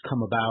movies would just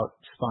come about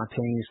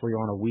spontaneously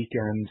on a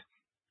weekend.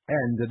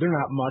 And they're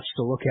not much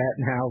to look at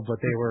now, but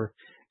they were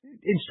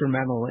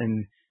instrumental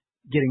in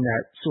getting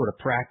that sort of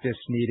practice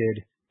needed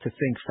to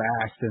think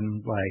fast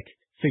and like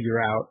figure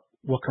out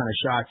what kind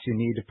of shots you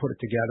need to put it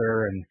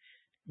together and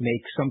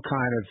make some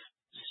kind of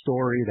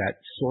story that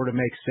sort of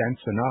makes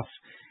sense enough,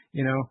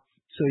 you know?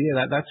 So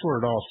yeah, that's where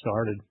it all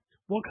started.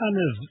 What kind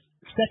of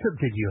setup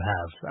did you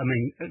have? I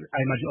mean, I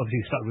imagine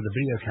obviously you started with a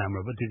video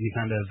camera, but did you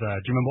kind of,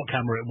 do you remember what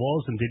camera it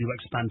was? And did you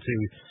expand to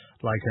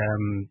like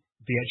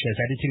VHS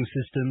editing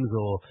systems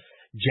or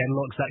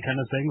Genlux, that kind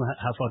of thing?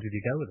 How far did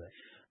you go with it?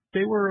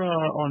 They were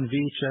on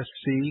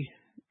VHS-C.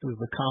 It was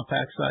the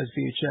compact size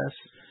VHS.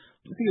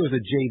 I think it was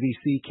a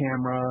JVC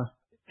camera.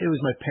 It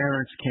was my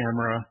parents'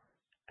 camera.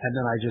 And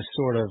then I just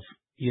sort of,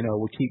 you know,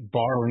 would keep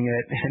borrowing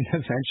it, and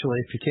eventually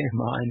it became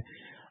mine.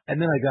 And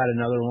then I got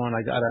another one.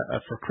 I got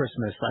for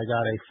Christmas, I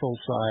got a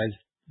full-size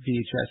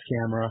VHS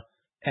camera.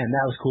 And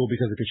that was cool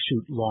because it could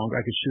shoot longer.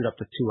 I could shoot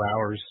up to 2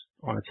 hours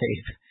on a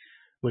tape,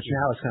 which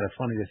now is kind of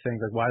funny to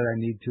think, like, why did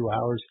I need 2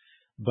 hours?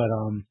 But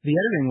the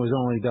editing was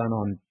only done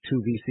on 2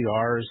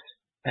 VCRs,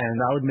 and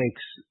I would make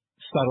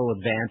subtle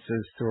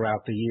advances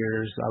throughout the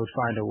years. I would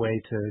find a way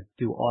to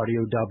do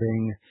audio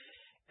dubbing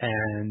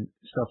and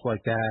stuff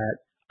like that.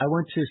 I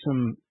went to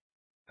some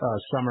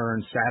summer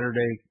and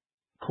Saturday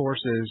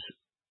courses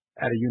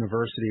at a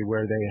university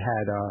where they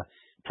had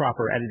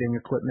proper editing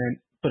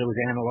equipment, but it was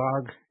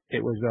analog.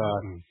 It was,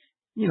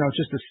 you know,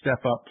 just a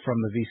step up from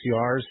the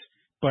VCRs.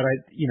 But I,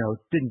 you know,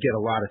 didn't get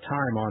a lot of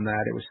time on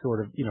that. It was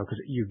sort of, you know, because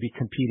you'd be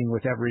competing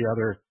with every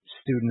other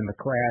student in the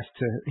class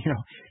to, you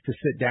know, to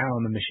sit down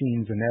on the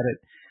machines and edit.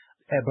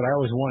 But I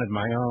always wanted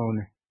my own,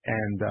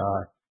 and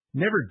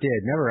never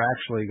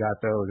actually got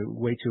those. They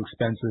were way too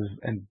expensive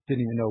and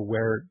didn't even know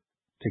where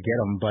to get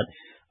them. But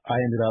I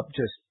ended up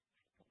just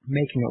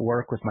making it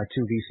work with my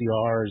 2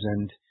 VCRs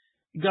and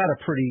got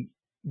a pretty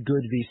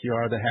good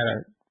VCR that had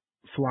a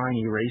flying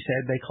erase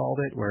head, they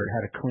called it, where it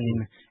had a clean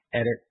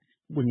edit.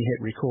 When you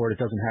hit record, it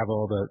doesn't have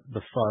all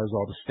the fuzz,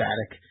 all the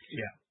static.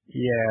 Yeah.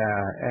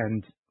 Yeah. And,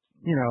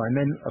 you know, and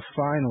then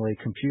finally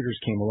computers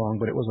came along,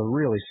 but it was a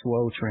really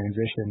slow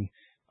transition.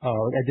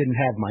 I didn't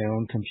have my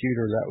own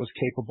computer that was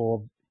capable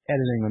of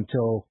editing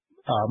until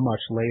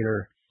much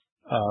later,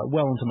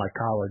 well into my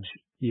college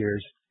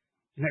years.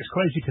 And it's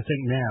crazy to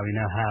think now, you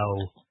know,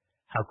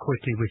 how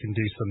quickly we can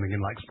do something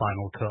in like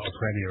Final Cut or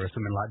Premiere or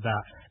something like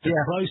that. The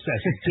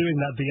process of doing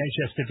that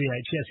VHS to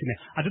VHS, you know,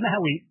 I don't know how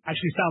we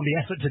actually found the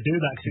effort to do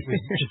that because it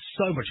was just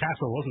so much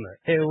hassle, wasn't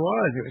it? It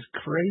was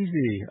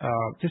crazy.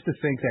 Just to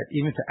think that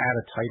even to add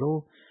a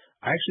title,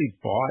 I actually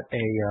bought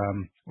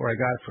or I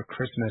got it for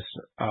Christmas,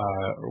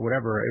 or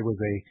whatever. It was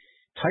a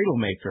title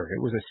maker. It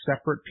was a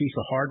separate piece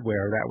of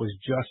hardware that was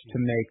just to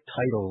make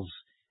titles.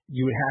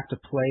 You would have to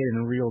play it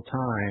in real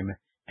time.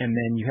 And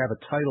then you have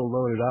a title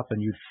loaded up and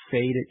you'd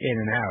fade it in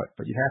and out,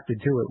 but you'd have to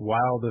do it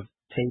while the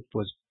tape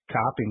was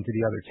copying to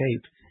the other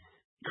tape.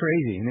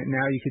 Crazy. And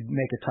now you could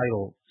make a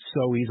title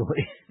so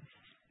easily.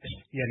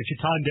 Yeah, and if you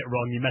timed it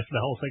wrong, you messed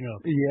the whole thing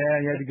up. Yeah,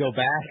 you had to go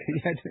back.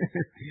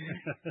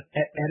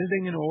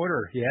 Editing in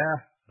order,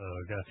 yeah.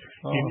 Oh, God.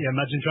 You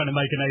imagine trying to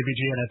make an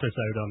AVGN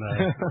episode on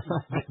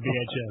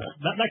VHS.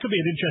 That could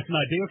be an interesting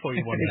idea for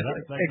you one day.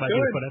 That might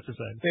be a fun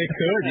episode. It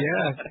could,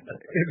 yeah.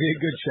 It'd be a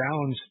good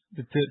challenge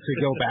to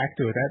go back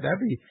to it.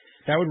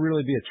 That would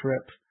really be a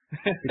trip.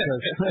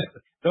 Because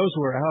those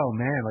were, oh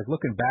man, like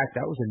looking back,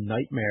 that was a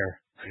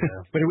nightmare.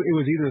 Yeah. But it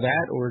was either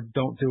that or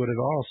don't do it at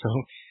all. So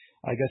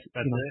I guess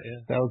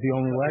that was the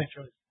only way.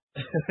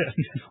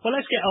 Well,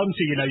 let's get on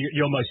to, you know,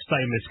 your most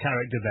famous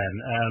character then.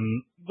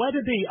 Where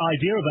did the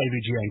idea of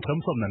AVGN come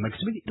from then?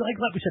 Because like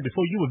we said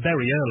before, you were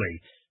very early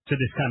to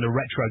this kind of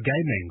retro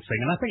gaming thing.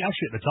 And I think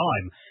actually at the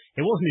time,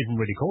 it wasn't even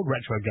really called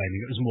retro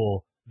gaming. It was more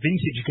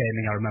vintage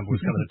gaming, I remember,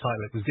 was kind of the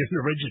title it was given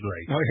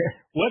originally. Oh, yeah.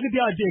 Where did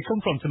the idea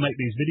come from to make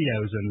these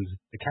videos and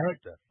the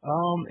character?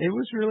 It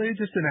was really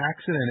just an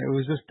accident. It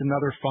was just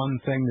another fun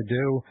thing to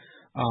do.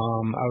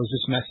 I was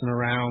just messing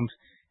around.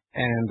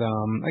 And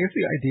I guess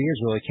the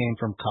ideas really came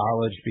from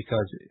college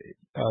because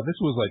this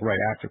was like right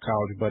after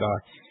college, but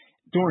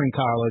during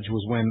college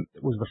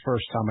was the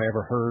first time I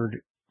ever heard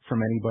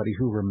from anybody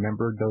who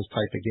remembered those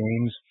type of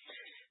games.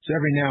 So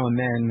every now and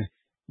then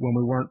when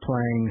we weren't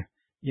playing,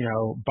 you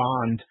know,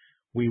 Bond,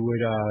 we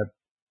would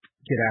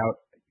get out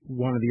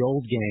one of the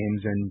old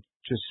games and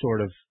just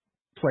sort of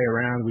play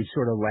around. We'd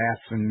sort of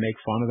laugh and make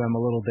fun of them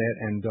a little bit.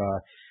 And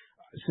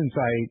since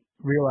I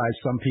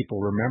realized some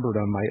people remembered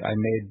them, I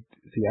made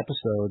the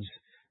episodes,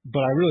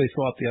 but I really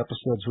thought the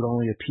episodes would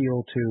only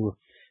appeal to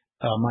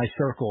my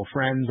circle of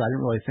friends. I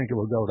didn't really think it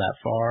would go that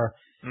far.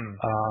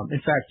 In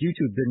fact,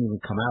 YouTube didn't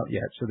even come out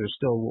yet, so there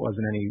still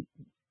wasn't any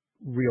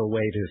real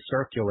way to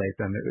circulate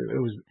them.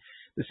 It was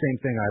the same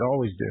thing I'd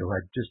always do.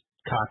 I'd just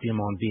copy them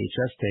on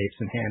VHS tapes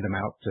and hand them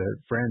out to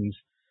friends.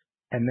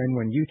 And then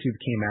when YouTube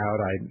came out,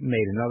 I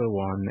made another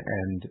one,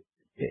 and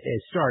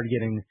it started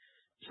getting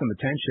some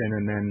attention,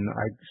 and then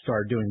I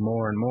started doing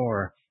more and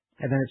more.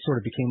 And then it sort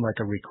of became like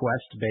a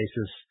request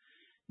basis,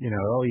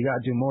 oh, you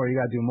got to do more, you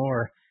got to do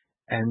more.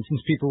 And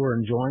since people were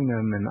enjoying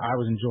them and I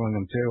was enjoying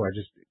them too, I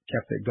just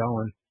kept it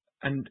going.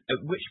 And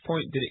at which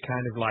point did it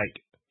kind of like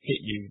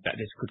hit you that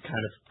this could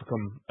kind of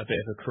become a bit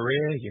of a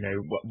career?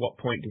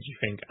 What point did you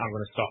think I'm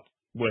going to stop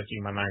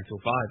working my 9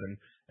 till 5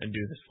 and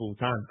do this full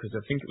time? Because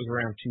I think it was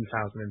around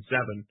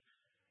 2007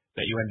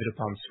 that you ended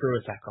up on Screw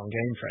Attack on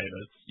Game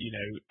Trailers,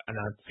 and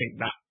I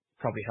think that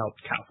probably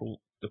helped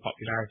catapult the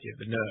popularity of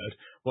the nerd.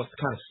 What's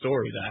the kind of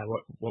story there?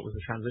 What was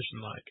the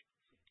transition like?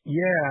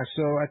 Yeah,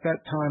 so at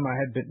that time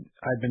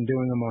I'd been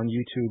doing them on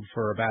YouTube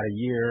for about a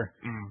year,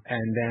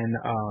 and then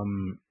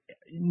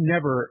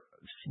never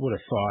would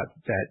have thought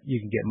that you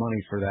can get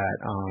money for that.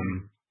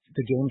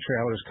 The Game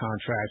Trailers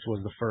contract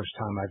was the first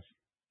time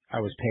I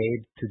was paid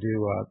to do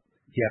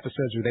the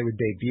episodes where they would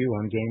debut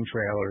on Game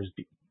Trailers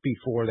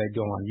before they'd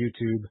go on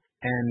YouTube,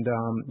 and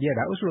yeah,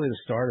 that was really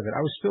the start of it. I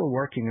was still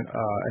working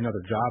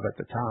another job at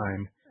the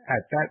time.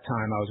 At that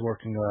time, I was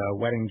working a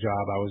wedding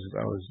job. I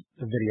was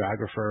a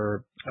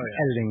videographer,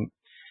 editing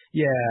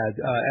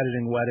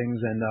weddings,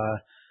 and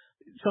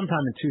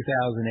sometime in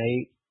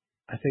 2008,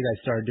 I think I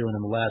started doing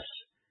them less,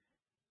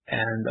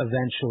 and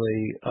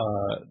eventually,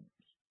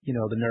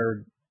 the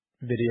nerd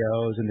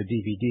videos and the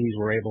DVDs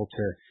were able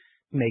to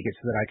make it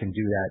so that I can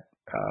do that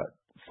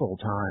full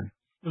time.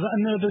 Was that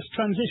a nervous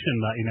transition,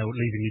 that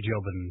leaving your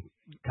job and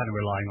kind of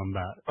relying on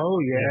that? Oh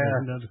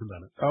yeah. Nervous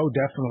about it? Oh,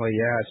 definitely,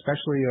 yeah.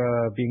 Especially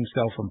being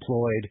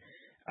self-employed,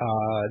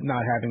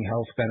 not having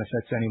health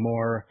benefits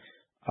anymore.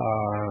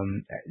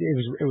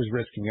 It was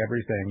risking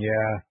everything,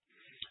 yeah.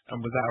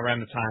 And was that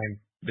around the time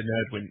the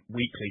nerd went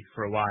weekly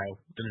for a while,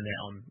 didn't it,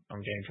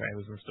 on Game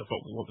Trailers and stuff?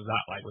 What was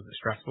that like? Was it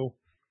stressful?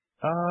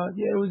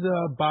 Yeah, it was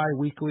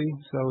bi-weekly,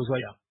 so it was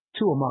like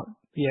 2 a month.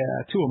 Yeah,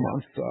 2 a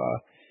month.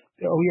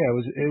 Oh yeah,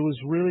 it was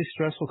really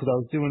stressful because I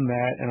was doing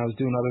that and I was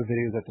doing other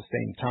videos at the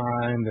same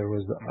time.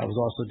 I was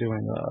also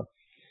doing I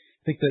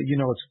think that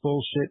it's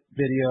bullshit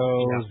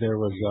videos. Yeah. There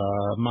was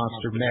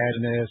Monster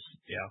Madness.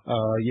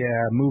 Yeah,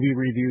 movie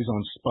reviews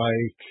on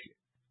Spike.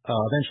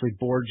 Eventually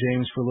Board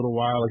James for a little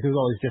while. Like there was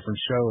all these different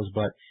shows,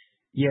 but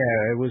yeah,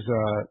 it was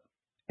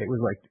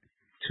like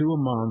 2 a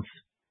month.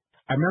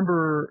 I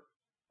remember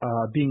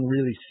being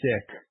really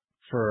sick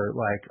for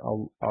like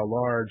a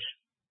large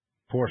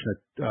portion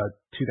of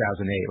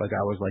 2008. Like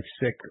I was like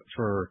sick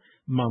for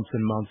months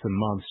and months and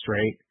months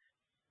straight.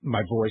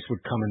 My voice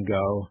would come and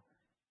go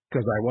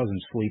because I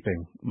wasn't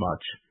sleeping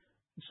much.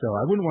 So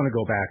I wouldn't want to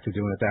go back to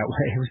doing it that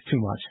way. It was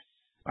too much.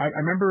 I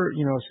remember,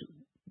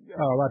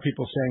 a lot of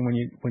people saying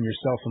when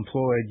you're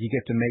self-employed, you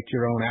get to make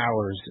your own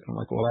hours. I'm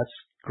like, well, that's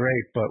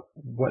great, but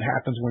what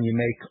happens when you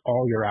make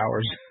all your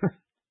hours?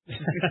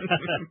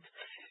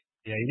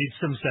 Yeah, you need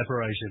some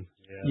separation.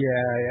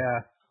 Yeah.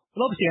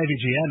 Well, obviously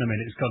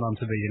AVGN, it's gone on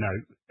to be,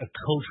 a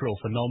cultural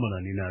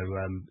phenomenon.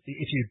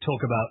 If you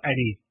talk about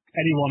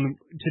anyone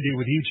to do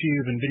with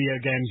YouTube and video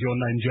games, your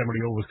name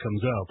generally always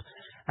comes up.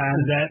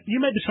 And you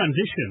made the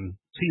transition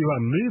to your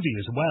own movie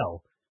as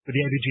well, with the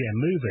AVGN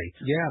movie.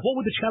 Yeah.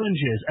 What were the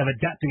challenges of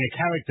adapting a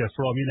character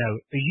from,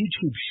 a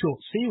YouTube short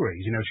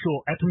series,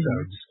 short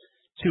episodes,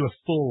 to a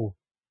full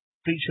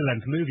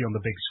feature-length movie on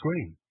the big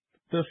screen?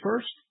 The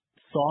first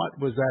thought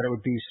was that it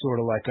would be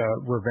sort of like a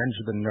Revenge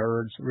of the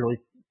Nerds, really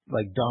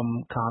like dumb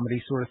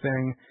comedy sort of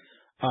thing.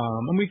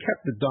 And we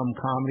kept the dumb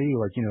comedy,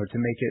 like, to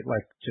make it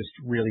like just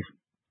really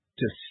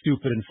just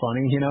stupid and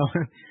funny,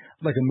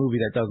 like a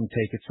movie that doesn't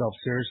take itself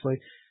seriously.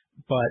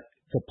 But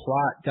the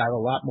plot got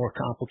a lot more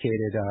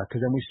complicated, because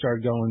then we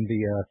started going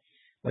the,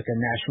 like a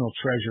National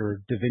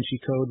Treasure Da Vinci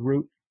Code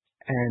route,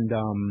 and,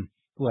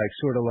 like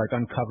sort of like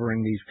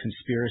uncovering these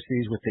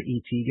conspiracies with the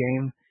ET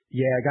game.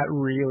 Yeah, I got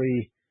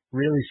really,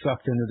 really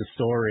sucked into the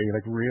story,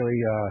 like really,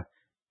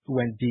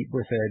 went deep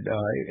with it.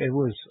 It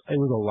was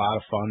a lot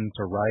of fun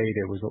to write.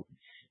 It was,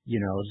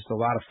 just a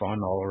lot of fun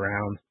all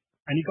around.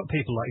 And you've got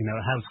people like,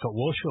 how Scott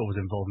Warshaw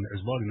was involved in it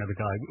as well. The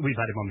guy, we've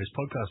had him on this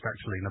podcast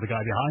actually, the guy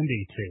behind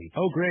E.T.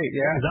 Oh, great,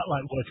 yeah. Is that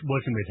like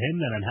working with him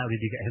then, and how did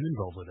you get him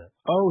involved with it?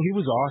 Oh, he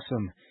was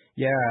awesome.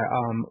 Yeah,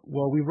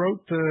 well, we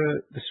wrote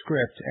the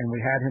script and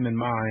we had him in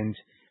mind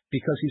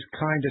because he's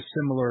kind of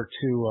similar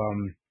to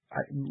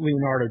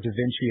Leonardo da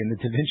Vinci in the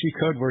Da Vinci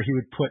Code, where he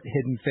would put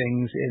hidden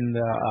things in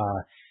the,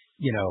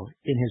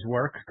 in his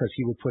work, because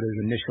he would put his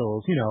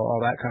initials,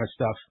 all that kind of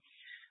stuff.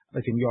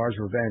 Like in Yar's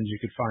Revenge,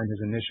 you could find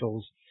his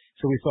initials.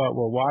 So we thought,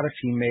 well, what if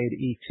he made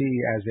E.T.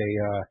 as a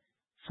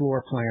floor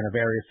plan of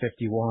Area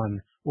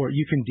 51, or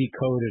you can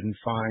decode it and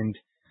find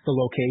the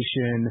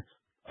location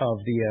of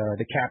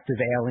the captive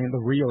alien,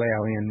 the real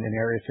alien in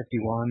Area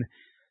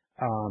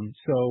 51.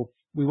 So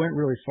we went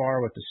really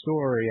far with the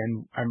story,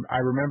 and I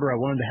remember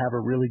I wanted to have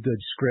a really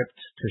good script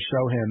to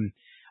show him.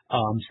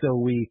 So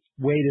we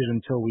waited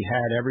until we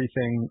had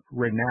everything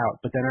written out.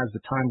 But then as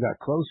the time got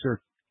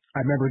closer, I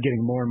remember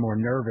getting more and more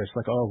nervous,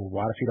 like, oh, well,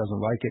 what if he doesn't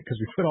like it? Because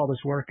we put all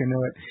this work into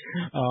it.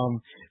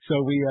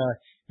 So we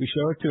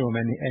showed it to him,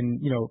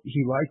 and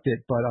he liked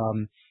it, but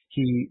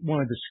he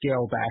wanted to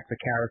scale back the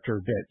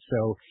character a bit.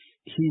 So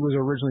he was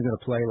originally going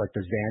to play like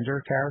the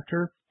Xander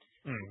character,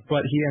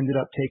 but he ended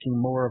up taking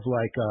more of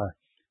like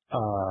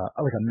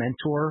a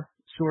mentor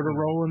sort of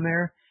role in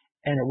there,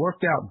 and it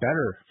worked out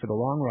better for the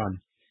long run.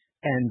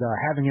 And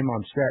having him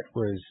on set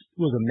was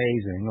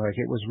amazing. Like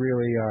it was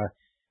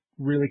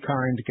really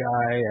kind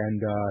guy,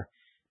 and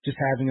just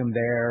having him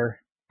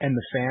there and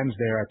the fans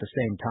there at the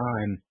same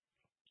time,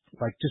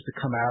 like just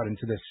to come out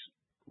into this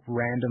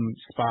random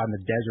spot in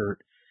the desert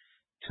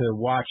to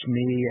watch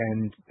me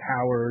and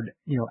Howard,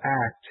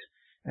 act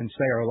and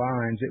say our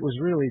lines. It was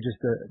really just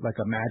like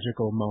a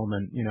magical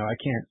moment. I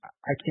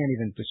can't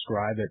even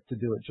describe it to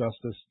do it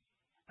justice.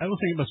 I also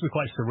think it must be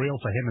quite surreal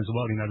for him as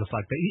well, the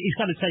fact that he's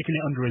kind of taken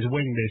it under his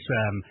wing, this,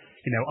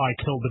 I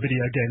killed the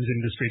video games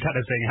industry kind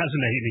of thing,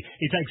 hasn't he?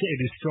 He takes it in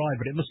his stride,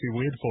 but it must be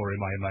weird for him,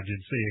 I imagine,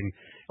 seeing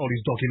all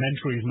these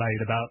documentaries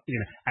made about,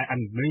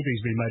 and movies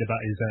being made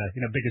about his,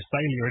 biggest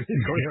failure in his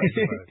career, I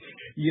suppose.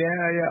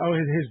 Yeah. Oh,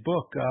 his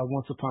book,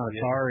 Once Upon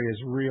Atari, is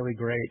really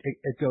great.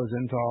 It goes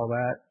into all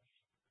that.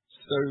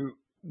 So,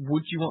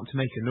 would you want to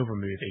make another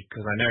movie?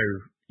 Because I know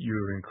you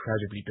were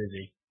incredibly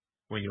busy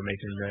when you were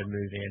making a nerd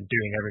movie and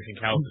doing everything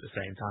else at the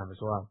same time as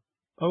well.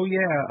 Oh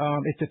yeah,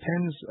 it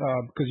depends,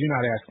 because you're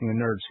not asking a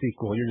nerd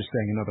sequel, you're just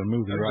saying another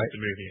movie, right?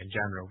 Just a movie in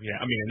general, yeah.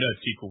 I mean, a nerd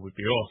sequel would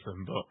be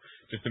awesome, but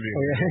just a movie.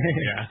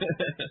 Oh,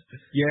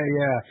 yeah.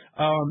 Yeah.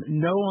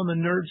 No on the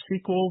nerd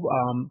sequel,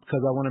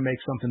 because I want to make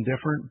something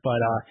different,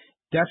 but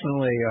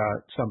definitely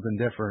something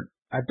different.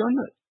 I've done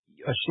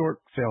a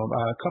short film,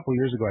 a couple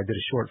years ago I did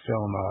a short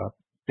film,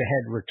 The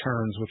Head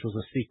Returns, which was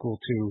a sequel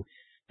to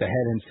the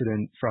Head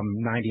Incident from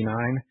 '99.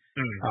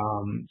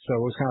 So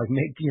it was kind of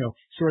like,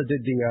 sort of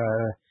did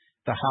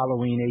the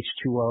Halloween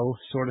H2O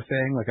sort of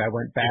thing. Like I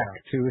went back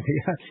to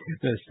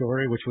the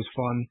story, which was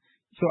fun.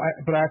 So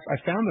I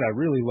found that I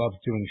really loved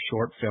doing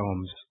short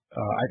films.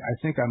 I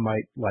think I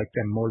might like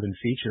them more than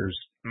features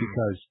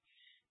because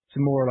it's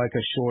more like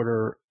a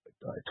shorter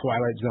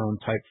Twilight Zone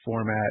type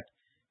format.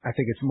 I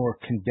think it's more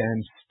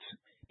condensed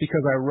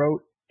because I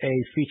wrote a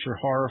feature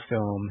horror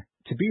film.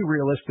 To be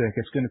realistic,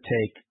 it's going to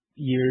take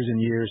years and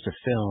years to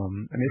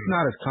film. I mean, it's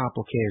not as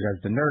complicated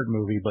as the nerd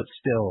movie, but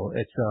still,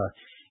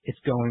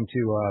 it's going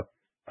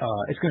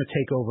to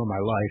take over my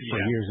life for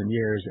years and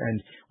years.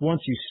 And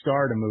once you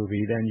start a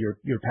movie, then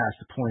you're past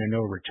the point of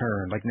no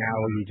return. Like now,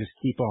 you just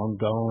keep on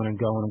going and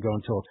going and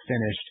going until it's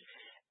finished.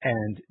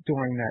 And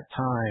during that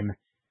time,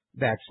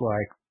 that's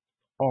like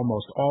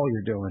almost all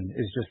you're doing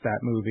is just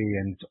that movie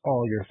and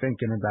all you're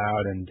thinking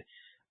about. And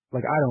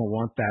like, I don't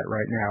want that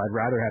right now. I'd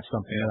rather have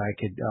something that I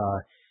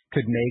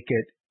could make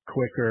it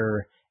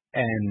quicker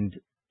and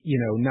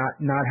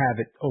not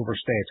have it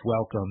overstay its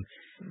welcome.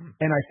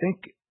 And I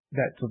think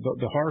that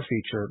the horror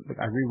feature,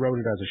 I rewrote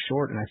it as a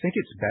short, and I think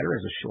it's better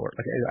as a short,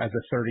 like as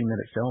a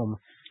 30-minute film,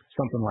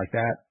 something like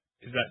that.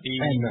 Is that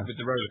with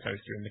the roller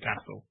coaster in the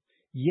castle?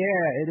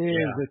 Yeah, it is.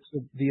 Yeah. It's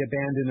the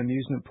abandoned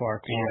amusement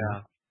park one.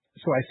 Yeah.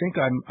 So I think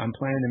I'm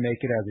planning to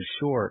make it as a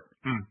short.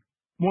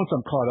 Once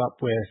I'm caught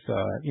up with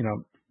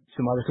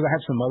some other, because I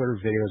have some other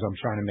videos I'm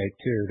trying to make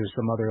too. There's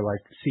some other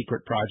like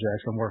secret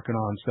projects I'm working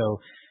on. So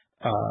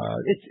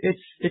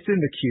it's in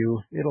the queue.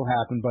 It'll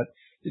happen, but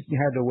you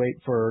had to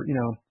wait for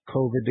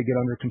COVID to get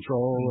under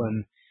control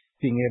and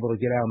being able to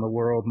get out in the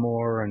world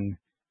more, and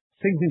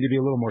things need to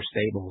be a little more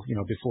stable,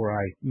 before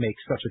I make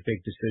such a big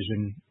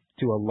decision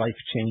to a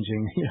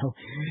life-changing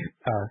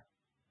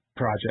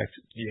project.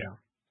 Yeah.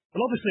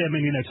 Well, obviously, I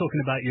mean,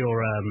 talking about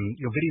your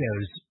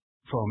videos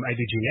from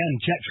AVGN,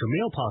 Jet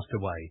Tramiel passed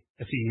away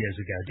a few years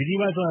ago. Did you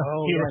ever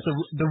hear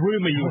the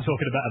rumor you were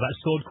talking about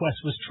Sword Quest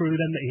was true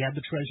then, that he had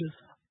the treasures?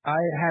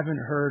 I haven't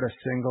heard a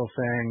single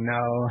thing,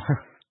 no.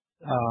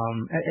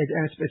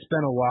 It's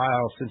been a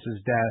while since his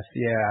death,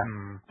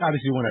 yeah.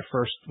 Obviously, when he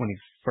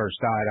first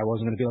died, I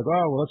wasn't going to be like,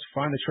 oh, well, let's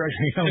find the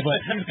treasure,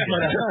 but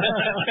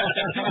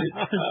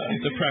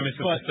the premise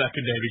of the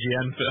second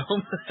AVGN film.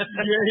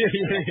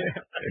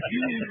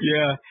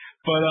 Yeah.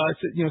 But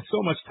so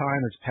much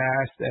time has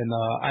passed, and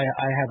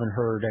I haven't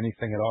heard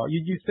anything at all.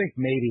 You'd think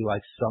maybe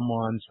like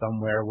someone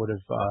somewhere would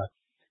have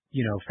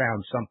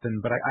found something,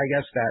 but I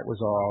guess that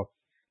was all.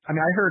 I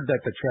mean, I heard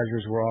that the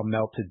treasures were all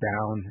melted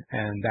down,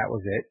 and that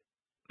was it.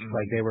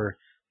 Like they were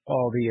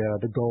all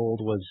the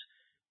gold was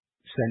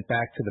sent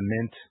back to the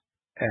mint,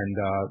 and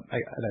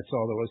that's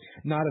all there was.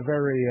 Not a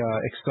very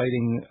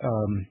exciting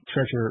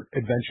treasure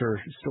adventure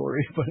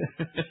story, but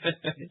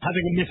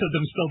having a myth of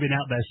them still being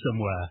out there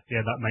somewhere,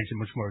 yeah, that makes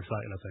it much more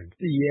exciting, I think.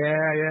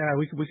 Yeah,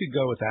 we could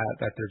go with that.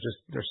 That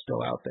they're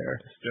still out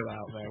there,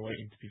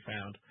 waiting to be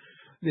found.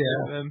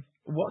 Yeah. So,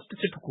 what's the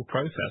typical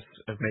process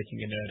of making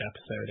a nerd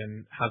episode, and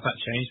has that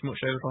changed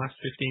much over the last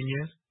 15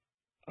 years?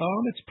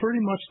 It's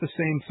pretty much the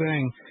same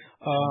thing.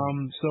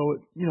 So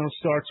it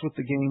starts with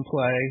the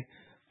gameplay.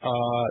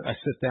 I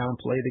sit down,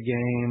 play the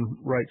game,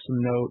 write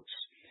some notes,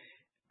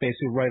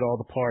 basically write all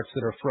the parts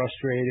that are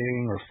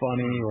frustrating or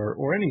funny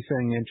or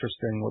anything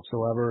interesting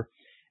whatsoever.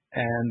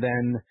 And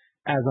then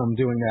as I'm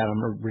doing that,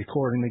 I'm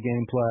recording the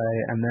gameplay,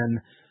 and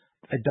then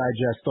I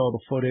digest all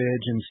the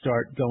footage and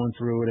start going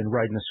through it and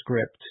writing a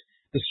script.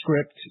 The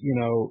script,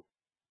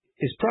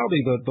 is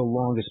probably the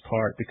longest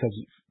part because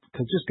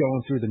cause just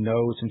going through the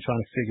notes and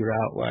trying to figure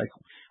out like,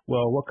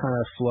 well, what kind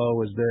of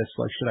flow is this?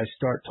 Like, should I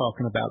start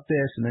talking about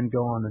this and then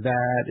go on to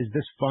that? Is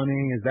this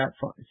funny? Is that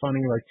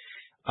funny? Like,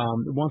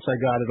 once I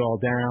got it all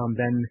down,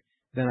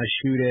 then I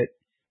shoot it,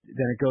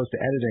 then it goes to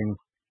editing.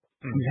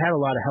 We've had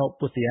a lot of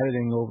help with the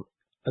editing,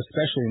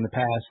 especially in the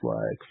past,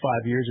 like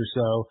 5 years or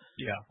so.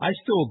 Yeah. I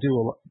still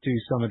do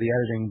some of the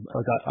editing.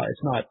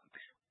 It's not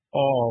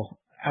all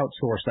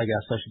outsourced, I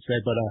guess I should say,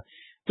 but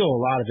still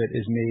a lot of it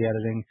is me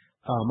editing.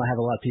 I have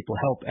a lot of people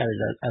help edit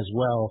it as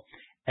well.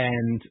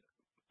 And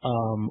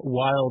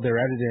while they're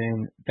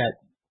editing, that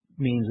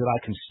means that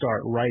I can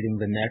start writing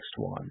the next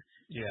one.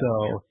 Yeah.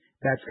 So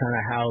that's kind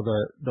of how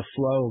the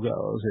flow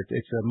goes.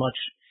 It's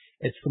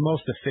the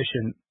most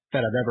efficient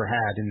that I've ever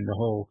had in the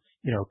whole,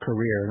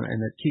 career. And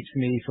it keeps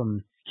me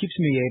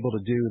able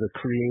to do the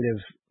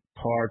creative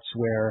parts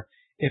where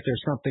if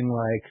there's something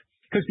like,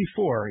 because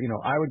before,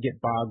 I would get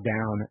bogged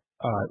down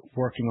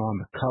working on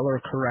the color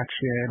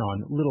correction,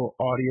 on little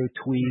audio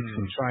tweaks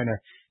and trying to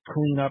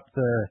clean up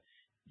the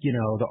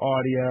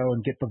audio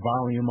and get the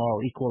volume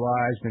all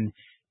equalized and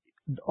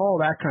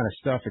all that kind of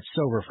stuff. It's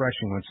so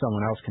refreshing when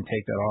someone else can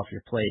take that off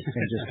your plate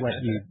and just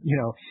let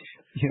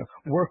you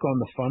work on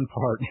the fun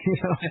part.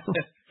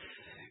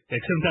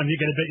 Sometimes you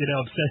get a bit,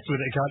 obsessed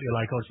with it, can't you?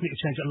 Like, oh, just need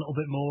to change it a little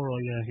bit more,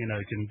 or before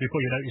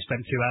you know it, you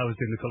spend 2 hours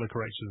doing the color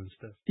correction and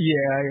stuff.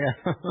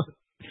 Yeah.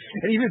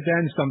 And even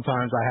then,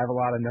 sometimes I have a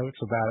lot of notes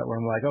about it where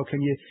I'm like, oh,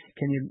 can you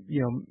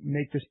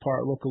make this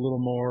part look a little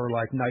more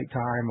like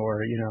nighttime,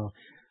 or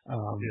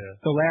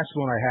the last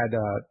one I had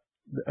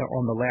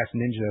on the last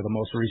Ninja, the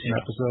most recent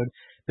episode,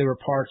 there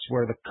were parts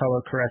where the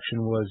color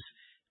correction was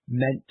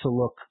meant to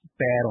look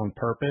bad on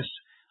purpose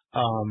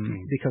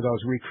because I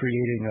was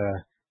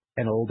recreating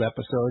an old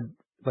episode,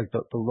 like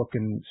the look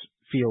and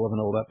feel of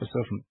an old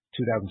episode from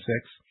 2006.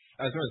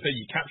 I was going to say,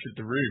 you captured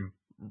the room,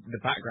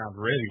 the background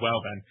really well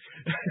then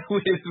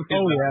with that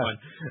one,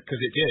 because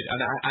it did.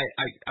 And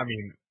I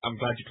mean, I'm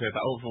glad you cleared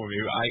that up for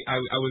me.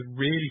 I was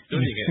really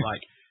studying it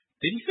like,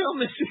 did he film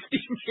this 15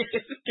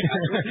 years ago?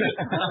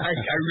 I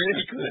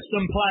really could.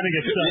 Some planning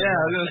is done. Yeah,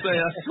 I was going to say,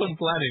 that's some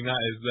planning that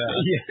is there.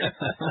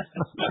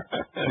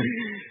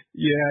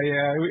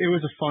 Yeah. It was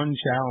a fun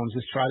challenge.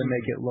 Just try to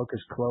make it look as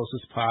close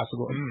as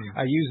possible.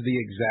 I used the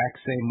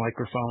exact same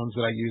microphones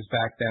that I used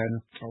back then.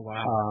 Oh,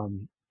 wow.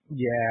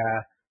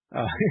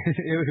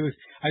 It was.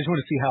 I just want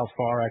to see how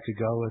far I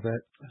could go with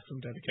it. That's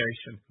some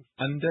dedication.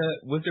 And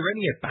was there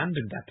any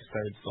abandoned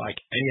episodes, like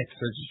any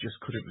episodes you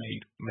just couldn't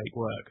make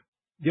work?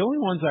 The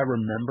only ones I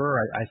remember,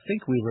 I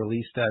think we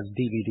released as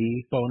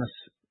DVD bonus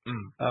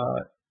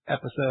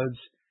episodes.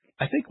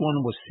 I think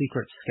one was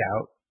Secret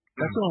Scout.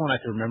 That's the only one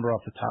I can remember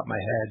off the top of my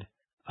head.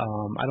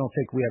 I don't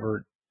think we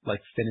ever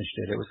finished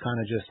it. It was kind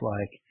of just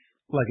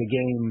like a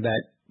game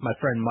that my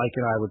friend Mike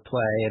and I would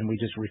play, and we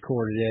just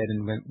recorded it,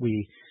 and we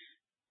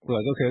were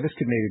like, okay, this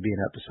could maybe be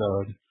an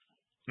episode.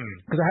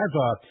 Because I have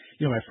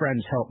my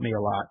friends help me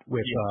a lot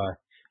with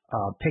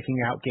picking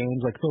out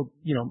games. Like, so,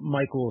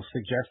 Michael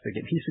suggested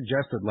it. He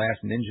suggested Last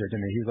Ninja to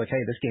me. He was like,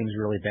 hey, this game's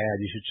really bad.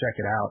 You should check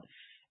it out.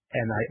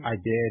 And I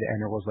did,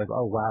 and it was like,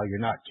 oh, wow,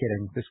 you're not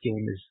kidding. This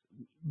game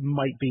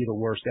might be the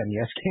worst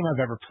NES game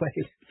I've ever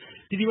played.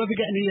 Did you ever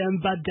get any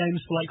bad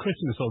games for, like,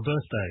 Christmas or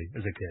birthday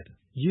as a kid?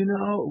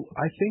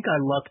 I think I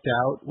lucked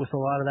out with a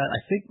lot of that.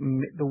 I think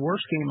the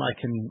worst game I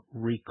can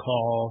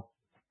recall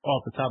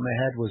off the top of my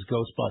head was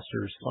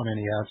Ghostbusters on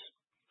NES.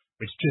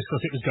 Which, just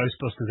because it was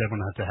Ghostbusters,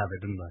 everyone had to have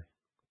it, didn't they?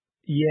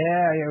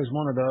 Yeah, it was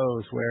one of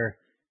those where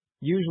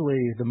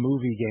usually the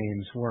movie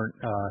games weren't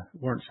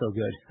so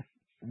good.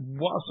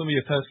 What are some of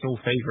your personal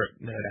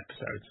favorite nerd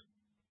episodes?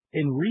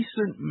 In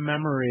recent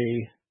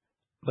memory,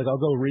 like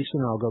I'll go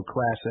recent, I'll go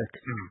classic.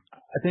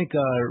 I think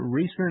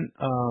recent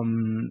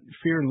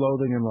Fear and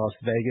Loathing in Las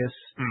Vegas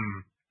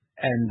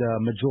and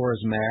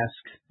Majora's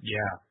Mask.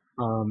 Yeah.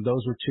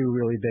 Those were two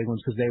really big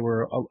ones because they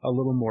were a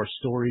little more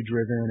story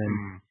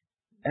driven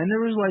and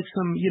there was like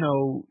some,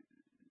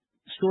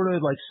 sort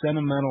of like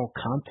sentimental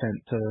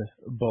content to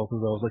both of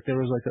those. Like there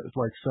was like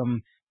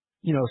some,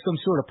 some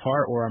sort of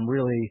part where I'm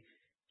really,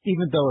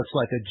 even though it's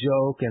like a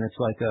joke and it's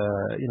like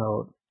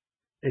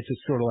it's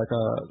just sort of like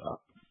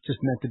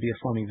just meant to be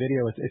a funny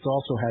video. It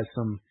also has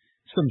some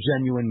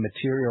genuine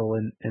material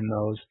in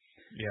those.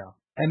 Yeah.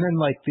 And then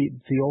like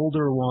the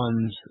older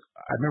ones,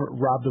 I remember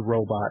Rob the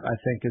Robot, I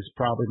think is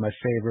probably my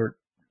favorite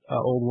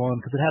old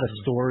one because it had a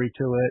story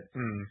to it.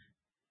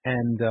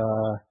 And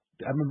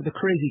I remember the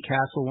Crazy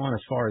Castle one,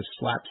 as far as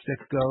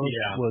slapstick goes,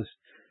 was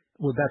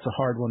that's a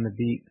hard one to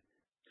beat.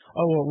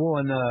 Oh well,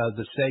 and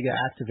the Sega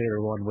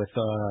Activator one with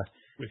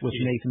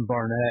Nathan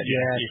Barnett.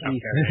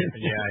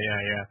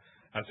 Yeah.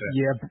 That's it.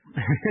 Yeah.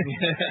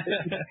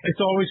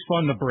 It's always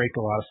fun to break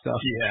a lot of stuff.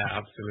 Yeah,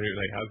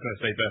 absolutely. I was going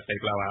to say Birthday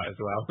Blowout as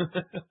well.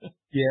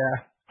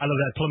 Yeah. I love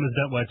that. Plumbers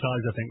Don't Wear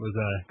Ties, I think, was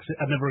cause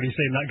I've never really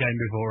seen that game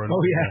before. And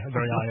a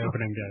very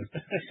eye-opening game.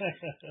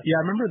 Yeah,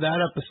 I remember that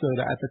episode.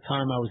 At the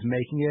time I was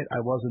making it,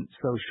 I wasn't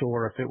so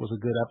sure if it was a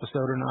good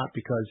episode or not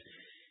because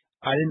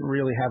I didn't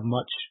really have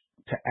much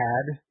to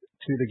add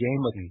to the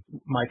game. Like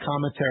my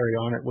commentary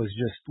on it was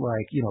just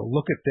like,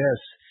 look at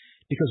this,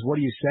 because what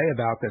do you say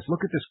about this?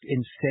 Look at this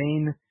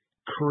insane,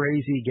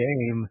 crazy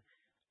game.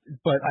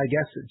 But I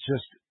guess it's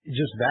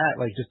just that,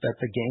 like, just that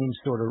the game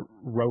sort of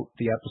wrote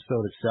the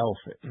episode itself.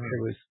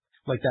 It was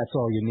like, that's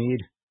all you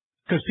need.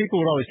 Because people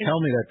would always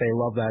tell me that they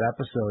love that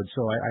episode.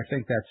 So I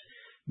think that's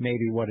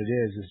maybe what it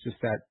is. It's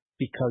just that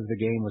because the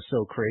game was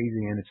so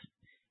crazy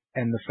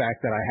and the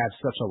fact that I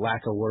have such a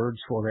lack of words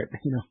for it,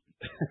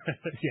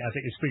 Yeah, I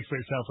think it speaks for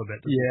itself a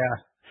bit.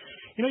 Yeah.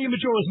 Your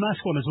Majora's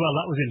Mask one as well,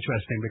 that was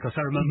interesting because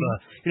I remember,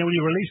 when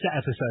you released that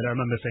episode, I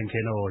remember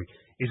thinking,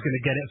 he's going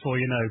to get it for,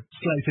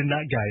 straight in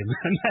that game.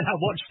 And then I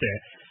watched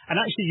it. And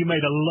actually, you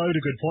made a load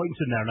of good points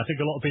in there. And I think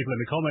a lot of people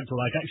in the comments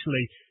are like,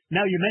 actually,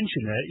 now you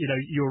mention it,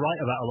 you're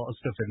right about a lot of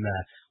stuff in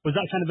there. Was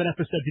that kind of an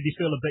episode, did you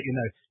feel a bit,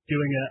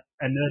 doing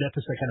a nerd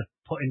episode kind of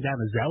putting down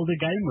a Zelda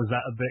game? Was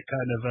that a bit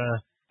kind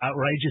of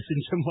outrageous in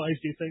some ways,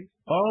 do you think?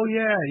 Oh,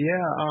 yeah.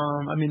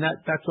 I mean,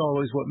 that's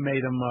always what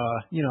made them,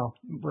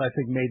 what I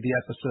think made the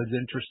episodes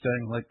interesting.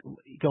 Like,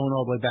 going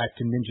all the way back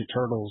to Ninja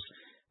Turtles,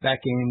 that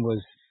game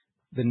was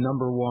the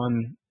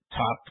 #1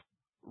 top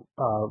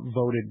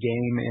voted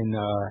game in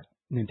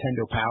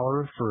Nintendo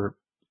Power for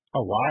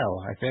a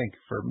while, I think,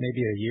 for maybe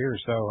a year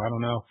or so. I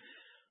don't know.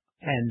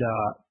 And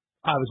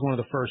I was one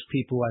of the first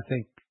people, I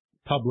think,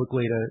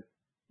 publicly to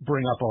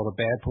bring up all the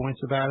bad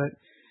points about it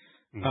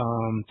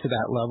to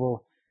that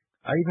level.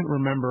 I even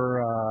remember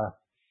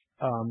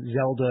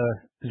Zelda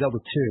 2,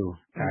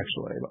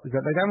 actually. Like,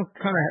 that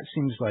kind of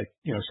seems like,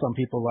 some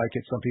people like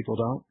it, some people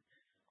don't.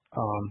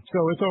 So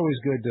it's always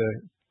good to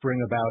bring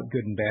about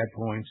good and bad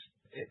points.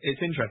 It's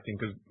interesting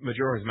because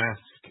Majora's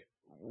Mask,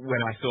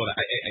 when I saw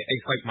that,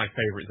 it's like my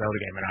favorite Zelda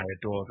game, and I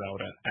adore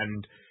Zelda.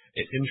 And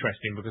it's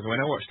interesting because when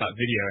I watched that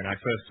video and I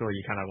first saw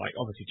you kind of like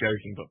obviously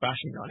joking but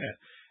bashing on it,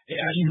 it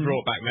actually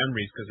brought back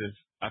memories because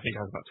I think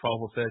I was about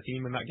 12 or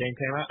 13 when that game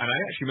came out, and I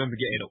actually remember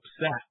getting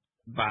upset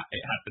that it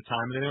had the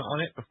time limit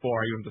on it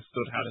before I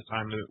understood how the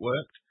time limit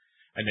worked,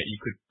 and that you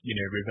could,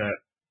 revert,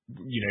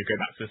 go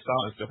back to the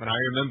start and stuff. And I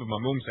remember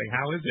my mum saying,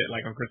 "How is it?"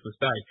 like on Christmas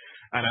Day,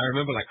 and I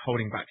remember like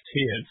holding back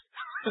tears.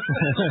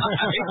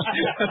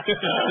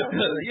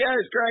 Yeah,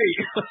 it's great,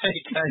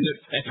 like, kind of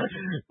thing.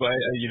 But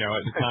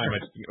at the time I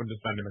just didn't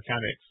understand the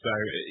mechanics, so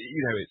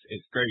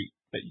it's great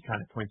that you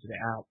kind of pointed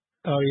it out.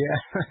 Oh yeah,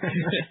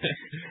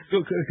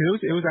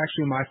 it was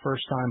actually my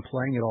first time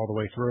playing it all the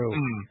way through.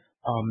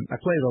 I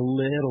played a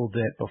little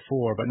bit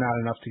before, but not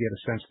enough to get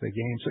a sense of the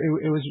game. So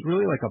it was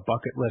really like a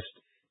bucket list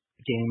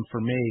game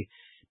for me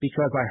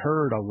because I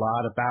heard a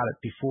lot about it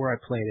before I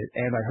played it,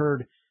 and I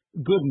heard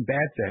good and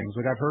bad things.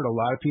 Like, I've heard a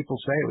lot of people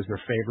say it was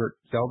their favorite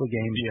Zelda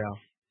game. Yeah.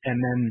 And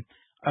then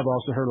I've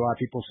also heard a lot of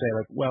people say,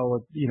 like,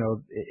 well,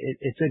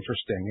 it's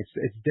interesting.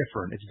 It's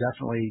different. It's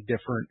definitely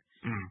different.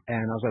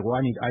 And I was like, well,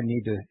 I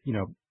need to,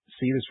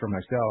 see this for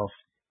myself.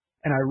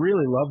 And I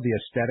really love the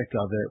aesthetic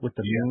of it with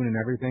the moon and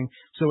everything.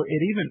 So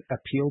it even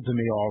appealed to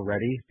me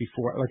already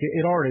before. Like,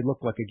 it already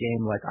looked like a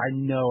game. Like, I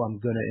know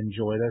I'm going to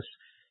enjoy this.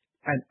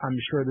 And I'm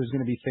sure there's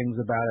going to be things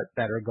about it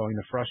that are going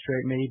to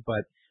frustrate me.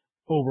 But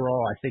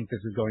overall, I think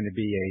this is going to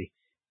be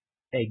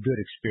a good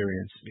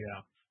experience.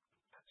 Yeah.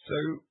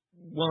 So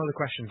one of the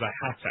questions I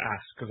had to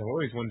ask, because I've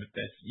always wondered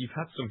this, you've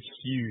had some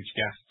huge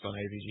guests on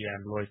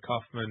AVGM, Lloyd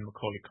Kaufman,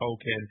 Macaulay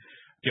Culkin,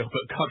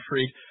 Gilbert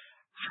Gottfried.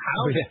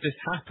 How did this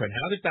happen?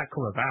 How did that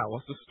come about?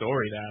 What's the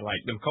story there? Like,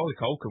 the Macaulay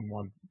Culkin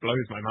one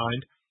blows my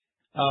mind.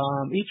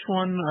 Each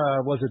one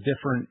was a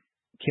different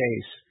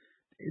case.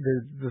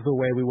 The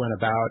way we went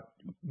about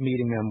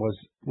meeting them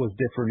was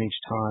different each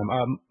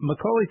time.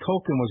 Macaulay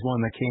Culkin was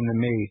one that came to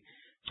me,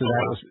 so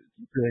that was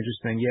really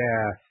interesting.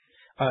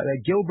 Yeah.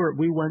 Gilbert,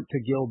 we went to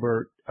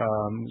Gilbert.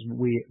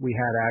 We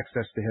had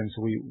access to him,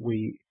 so we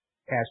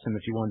asked him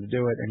if he wanted to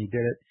do it, and he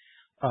did it.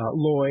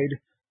 Lloyd,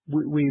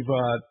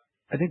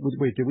 I think,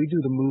 wait, did we do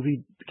the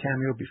movie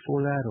cameo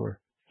before that, or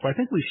I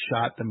think we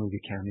shot the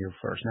movie cameo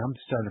first. Now I'm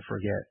starting to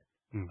forget.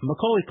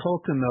 Macaulay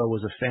Culkin, though,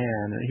 was a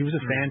fan. He was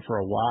a fan for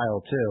a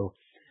while too,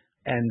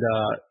 and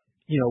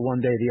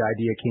one day the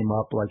idea came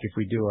up, like, if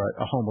we do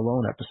a Home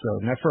Alone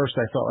episode. And at first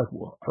I thought,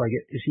 like,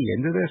 is he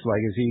into this?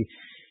 Like, is he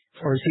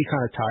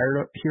kind of tired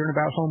of hearing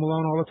about Home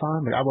Alone all the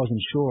time? Like, I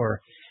wasn't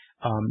sure.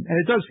 And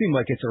it does seem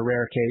like it's a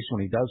rare case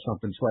when he does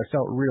something. So I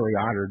felt really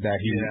honored that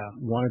he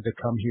wanted to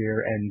come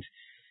here and,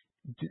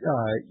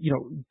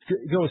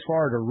 go as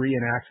far to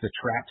reenact the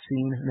trap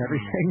scene and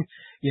everything.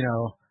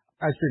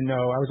 I said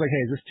no. I was like,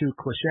 hey, is this too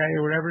cliche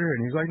or whatever?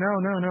 And he's like, no.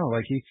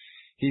 Like,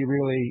 he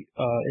really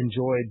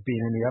enjoyed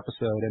being in the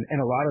episode, and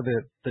a lot of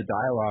the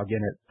dialogue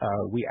in it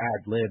we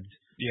ad-libbed.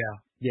 Yeah.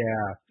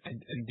 Yeah. And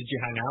did you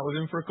hang out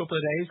with him for a couple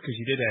of days? Because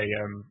you did a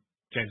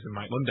James and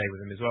Mike Monday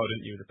with him as well,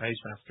 didn't you? The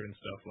Page Master and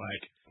stuff,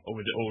 like, or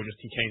was it all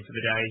just he came for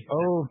the day?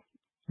 Oh,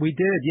 we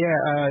did.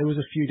 Yeah. It was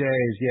a few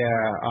days.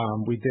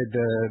 Yeah. We did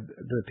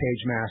the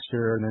Page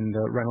Master and then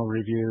the rental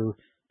review.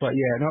 But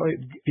yeah, no,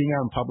 being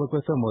out in public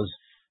with him was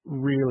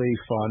really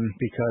fun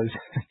because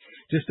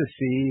just to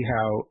see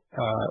how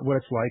what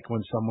it's like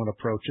when someone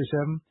approaches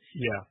him.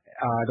 Yeah.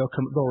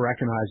 They'll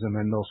recognize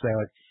him and they'll say,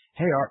 like,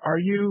 hey,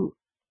 are you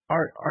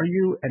are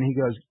you? And he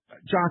goes,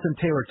 Jonathan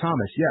Taylor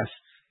Thomas. Yes.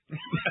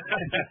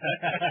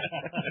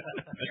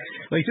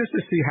 Like, just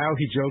to see how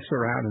he jokes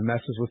around and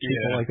messes with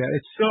people like that.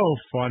 It's so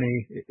funny.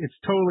 It's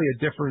totally a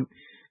different,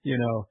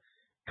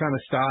 kind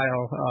of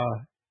style,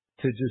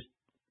 to just,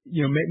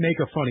 make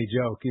a funny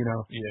joke,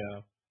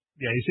 Yeah.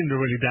 Yeah, he seemed a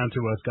really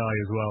down-to-earth guy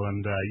as well,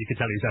 and you could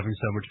tell he was having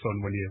so much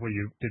fun when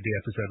you did the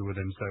episode with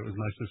him, so it was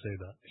nice to see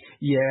that.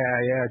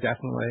 Yeah,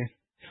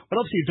 definitely. But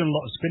obviously you've done a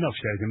lot of spin-off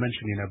shows. You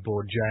mentioned,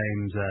 Board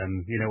James,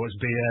 What's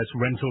BS,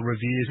 rental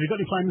reviews. Have you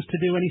got any plans to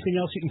do anything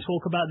else you can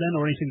talk about then,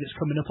 or anything that's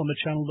coming up on the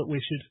channel that we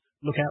should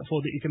look out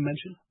for that you can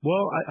mention?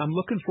 Well, I'm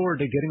looking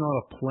forward to getting on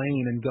a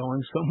plane and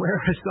going somewhere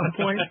at some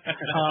point.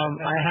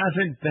 I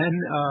haven't been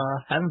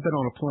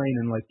on a plane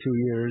in like 2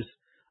 years.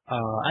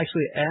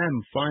 Actually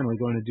am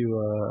finally going to do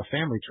a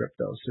family trip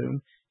though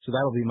soon. So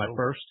that'll be my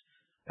first,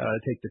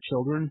 take the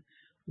children.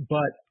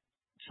 But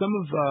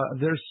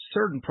there's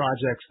certain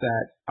projects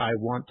that I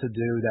want to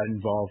do that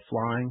involve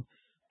flying,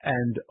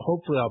 and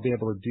hopefully I'll be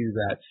able to do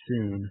that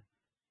soon.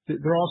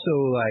 They're also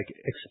like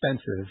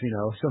expensive,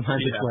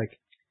 sometimes it's like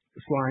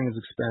flying is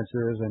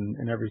expensive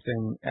and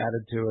everything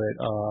added to it.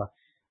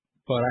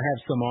 But I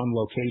have some on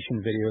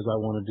location videos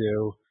I want to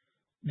do,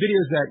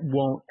 videos that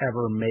won't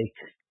ever make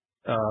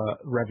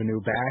revenue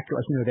back.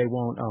 Like, they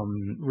won't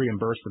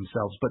reimburse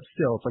themselves, but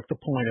still, it's like the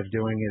point of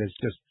doing it is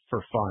just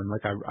for fun.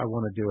 Like I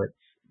want to do it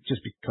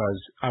just because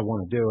I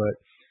want to do it.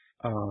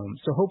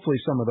 So hopefully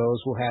some of those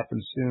will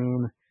happen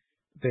soon.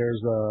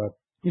 There's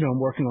I'm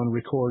working on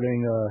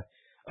recording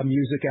a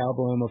music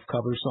album of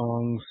cover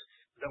songs.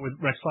 Is that with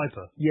Rex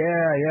Piper?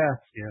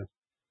 Yeah.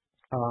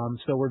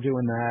 So we're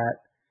doing that.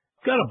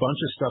 Got a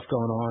bunch of stuff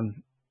going on.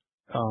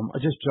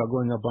 Just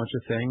juggling a bunch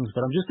of things,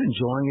 but I'm just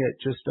enjoying it.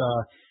 Just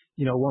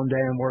one day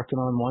I'm working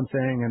on one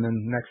thing, and then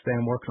the next day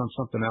I'm working on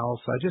something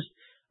else. I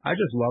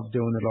just love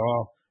doing it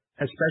all,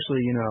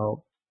 especially,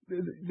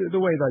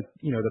 the way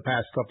the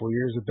past couple of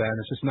years have been.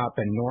 It's just not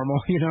been normal,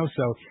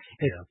 so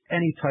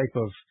any type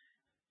of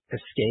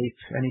escape,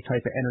 any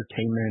type of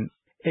entertainment,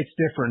 it's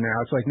different now.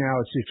 It's like now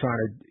it's just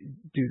trying to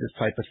do this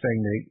type of thing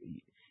to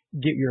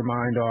get your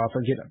mind off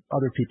or get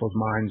other people's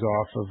minds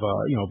off of,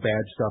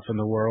 bad stuff in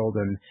the world.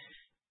 And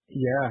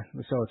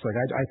so it's like,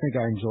 I think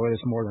I enjoy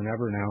this more than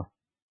ever now.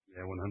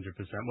 Yeah, 100%.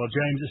 Well,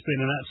 James, it's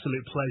been an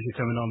absolute pleasure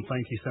coming on.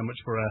 Thank you so much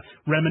for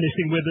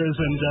reminiscing with us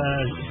and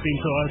being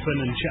so open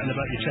and chatting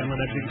about your channel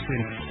and everything. It's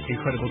been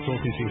incredible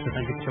talking to you, so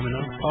thank you for coming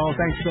on. Oh,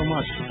 thanks so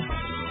much.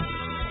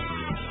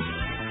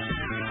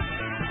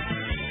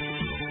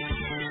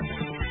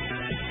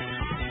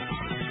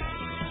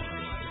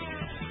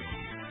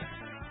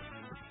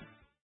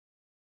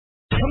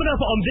 Coming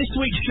up on this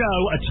week's show,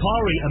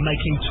 Atari are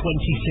making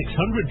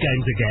 2600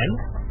 games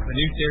again. A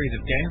new series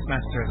of Games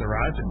Master has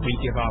arrived, and we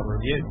give our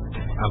review.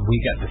 And we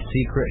get the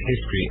secret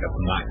history of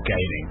Mac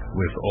gaming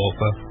with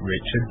author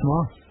Richard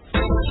Moss.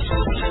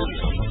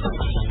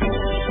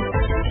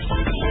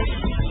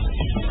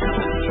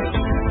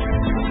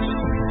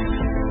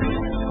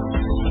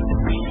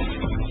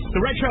 The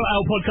Retro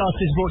Hour podcast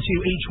is brought to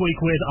you each week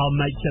with our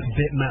mates at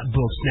Bitmap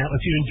Books. Now, if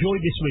you enjoyed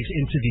this week's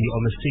interview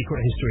on the secret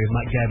history of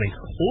Mac gaming,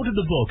 order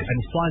the book and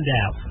find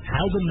out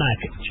how the Mac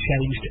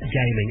changed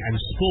gaming and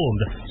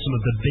spawned some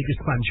of the biggest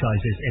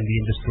franchises in the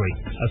industry.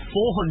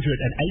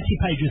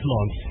 480 pages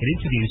long, it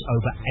interviews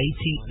over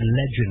 80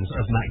 legends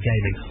of Mac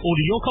gaming.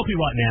 Order your copy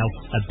right now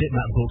at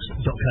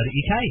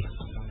bitmapbooks.co.uk.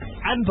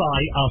 And by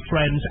our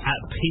friends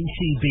at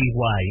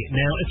PCBWay.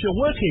 Now, if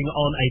you're working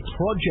on a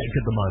project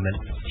at the moment,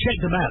 check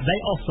them out. They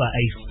offer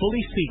a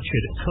fully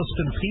featured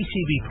custom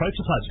PCB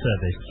prototype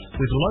service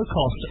with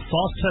low-cost,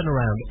 fast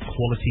turnaround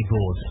quality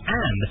boards.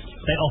 And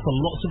they offer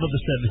lots of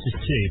other services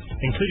too,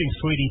 including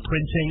 3D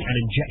printing and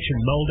injection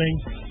molding.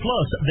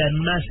 Plus,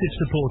 they're massive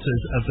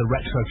supporters of the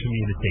retro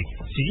community.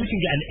 So you can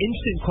get an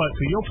instant quote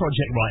for your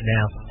project right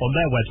now on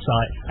their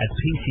website at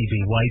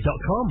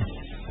PCBWay.com.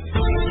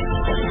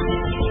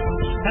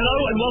 Hello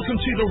and welcome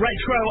to the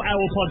Retro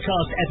Hour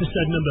podcast,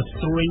 episode number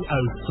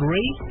 303,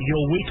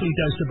 your weekly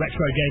dose of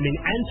retro gaming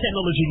and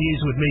technology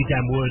news with me,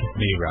 Dan Wood.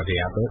 Me, Ravi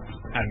Abbott.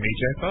 And me,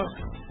 Joe Fox.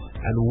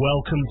 And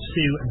welcome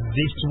to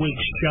this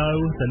week's show.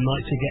 The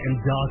nights are getting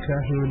darker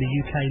here in the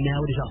UK now.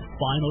 It is our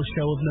final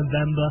show of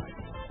November.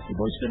 You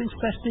boys feeling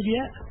festive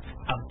yet?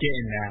 I'm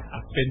getting there.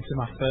 I've been to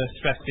my first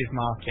festive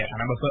market, and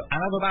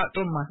I've about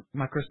done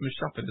my Christmas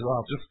shopping as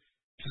well.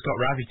 Just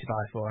got Ravi to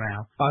buy for now.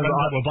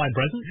 We're buying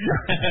presents.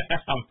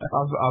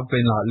 I've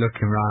been like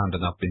looking around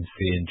and I've been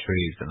seeing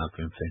trees and I've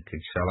been thinking,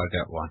 shall I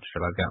get one?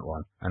 Shall I get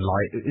one? And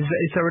like,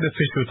 is there an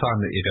official time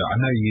that you do it? I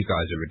know you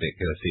guys are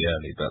ridiculously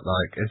early, but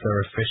like, is there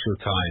an official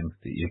time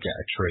that you get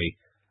a tree?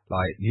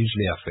 Like,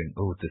 usually I think,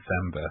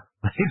 December.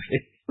 I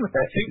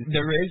think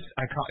there is.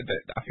 I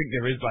think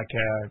there is like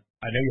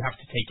I know you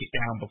have to take it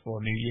down before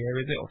New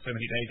Year, is it? Or so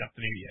many days after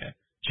New Year.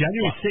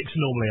 January 6th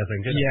normally, I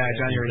think. Yeah,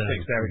 January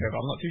 6th, there we go.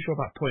 But I'm not too sure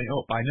about putting it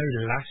up. I know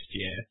last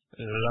year,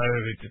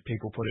 loads of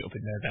people put it up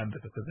in November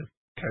because of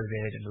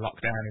COVID and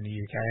lockdown in the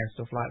UK and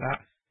stuff like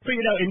that. But,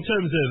 in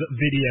terms of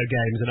video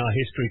games and our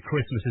history,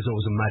 Christmas is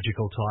always a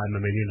magical time. I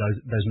mean,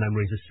 those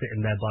memories of sitting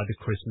there by the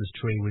Christmas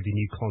tree with your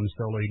new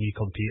console or your new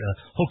computer,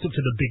 hooked up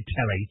to the big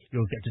telly.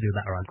 You'll get to do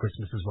that around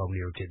Christmas as well when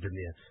you're a kid, didn't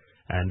you?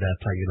 And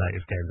play your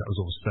latest games. That was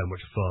always so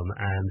much fun.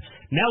 And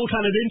now we're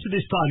kind of into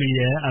this time of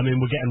year. I mean,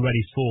 we're getting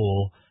ready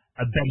for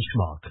a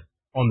benchmark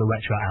on the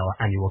Retro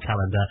Hour annual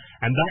calendar,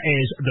 and that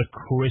is the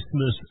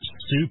Christmas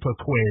Super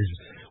Quiz,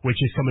 which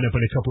is coming up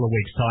in a couple of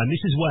weeks' time.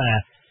 This is where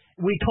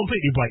we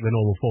completely break the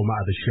normal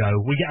format of the show.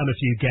 We get on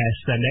a few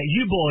guests, and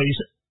you boys,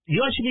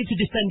 you actually need to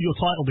defend your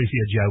title this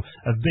year, Joe,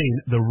 of being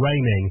the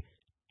reigning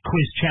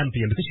quiz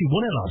champion, because you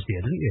won it last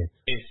year, didn't you?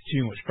 It's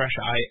too much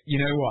pressure.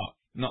 You know what?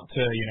 Not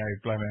to,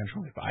 blow my own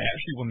trumpet, but I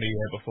actually won the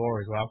year before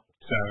as well.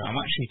 So I'm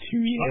actually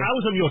 2 years. I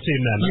was on your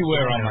team then. You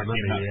were on my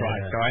team, that's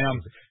right. So I am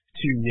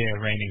 2-year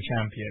reigning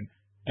champion.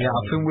 Yeah,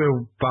 I think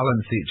we'll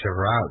balance each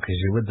other out because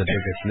you're with the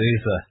biggest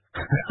loser.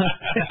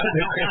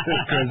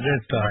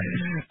 This time.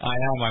 I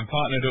am. I'm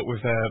partnered up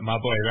with my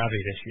boy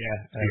Ravi this year.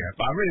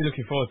 But I'm really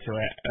looking forward to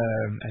it.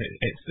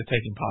 It's the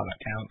taking part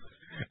that counts.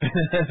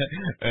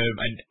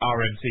 And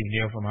RMC,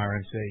 Neil from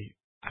RMC,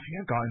 I think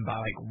I got him by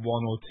like 1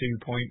 or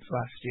 2 points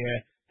last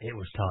year. It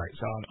was tight.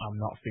 So I'm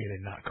not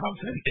feeling that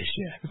confident this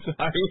year. So.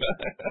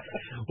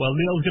 Well,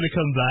 Neil's going to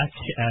come back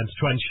to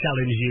try and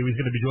challenge you.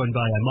 He's going to be joined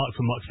by Mark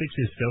from Mark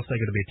Fixes still, so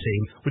they're going to be a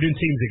team. We're doing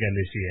teams again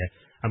this year.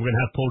 And we're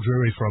going to have Paul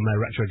Drury from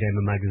Retro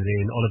Gamer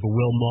Magazine, Oliver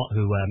Wilmot,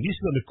 who used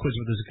to be on the quiz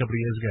with us a couple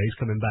of years ago. He's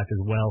coming back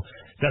as well.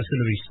 That's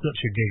going to be such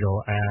a giggle.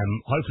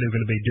 Hopefully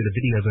we're going to be doing a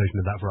video version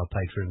of that for our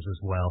patrons as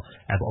well.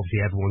 But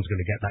obviously everyone's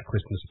going to get that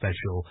Christmas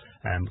special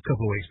a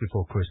couple of weeks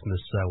before Christmas.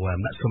 So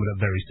that's coming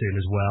up very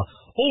soon as well.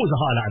 Always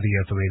a highlight of the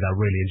year for me. I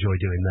really enjoy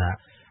doing that.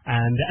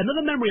 And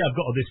another memory I've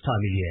got of this time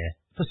of year,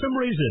 for some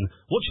reason,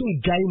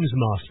 watching Games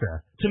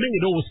Master, to me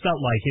it always felt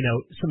like,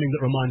 something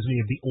that reminds me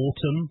of the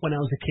autumn when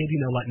I was a kid,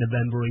 like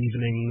November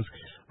evenings,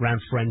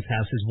 around friends'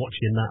 houses,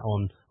 watching that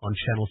on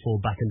Channel 4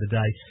 back in the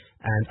day.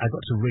 And I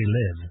got to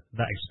relive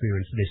that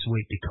experience this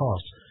week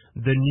because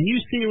the new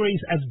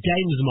series of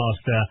Games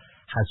Master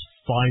has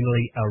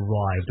finally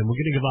arrived. And we're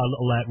going to give our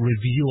little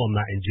review on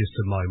that in just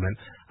a moment.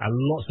 And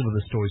lots of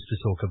other stories to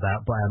talk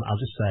about, but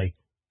I'll just say,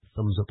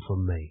 thumbs up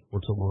from me.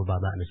 We'll talk more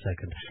about that in a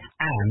second.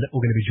 And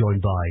we're going to be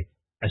joined by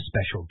a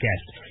special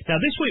guest. Now,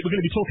 this week we're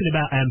going to be talking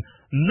about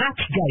Mac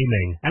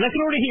gaming. And I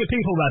can already hear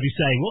people, Ravi,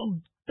 saying, well,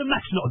 the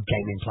Mac's not a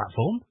gaming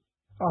platform.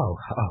 Oh,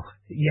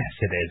 yes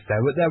it is.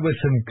 There were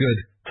some good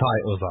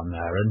titles on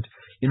there. And,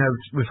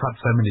 we've had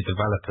so many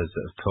developers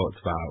that have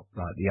talked about,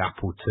 like, the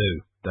Apple II.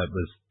 That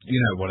was,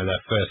 one of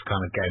their first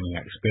kind of gaming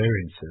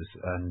experiences.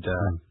 And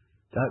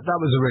that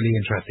was a really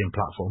interesting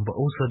platform. But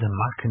also the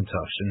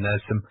Macintosh.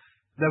 And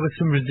there was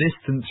some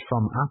resistance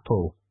from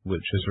Apple,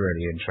 which was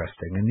really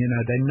interesting. And,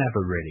 they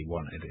never really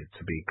wanted it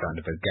to be kind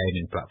of a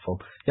gaming platform.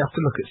 You have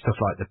to look at stuff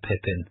like the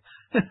Pippin,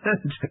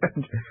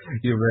 and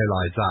you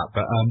realise that.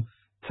 But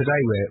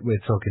today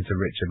we're talking to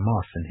Richard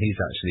Moss, and he's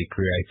actually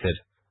created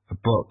a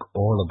book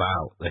all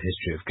about the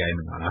history of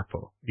gaming on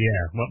Apple.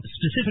 Yeah, well,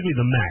 specifically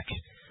the Mac.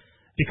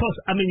 Because,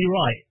 you're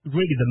right,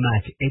 really the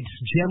Mac, it's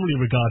generally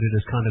regarded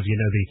as kind of,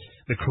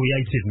 the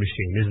creative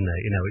machine, isn't it?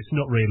 It's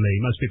not really,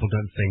 most people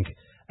don't think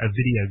of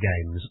video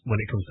games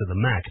when it comes to the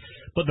Mac.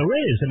 But there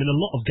is, a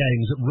lot of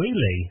games that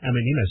really,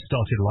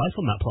 started life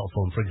on that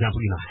platform. For example,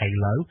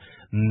 Halo,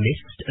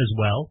 Myst as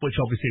well, which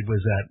obviously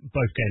was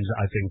both games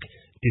that I think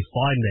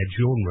defined their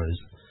genres.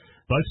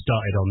 Both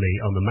started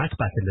on the Mac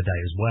back in the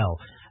day as well.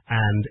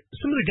 And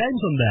some of the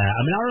games on there,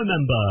 I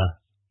remember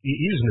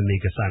you was an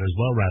Amiga fan as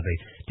well, Ravi.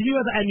 Did you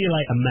ever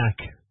emulate a Mac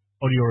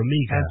on your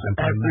Amiga?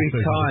 Every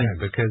time,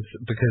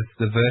 because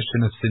the version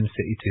of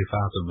SimCity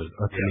 2000 was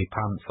utterly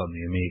pants on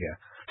the Amiga.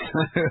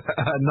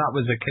 And that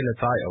was a killer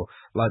title.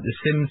 Like the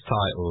Sims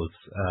titles,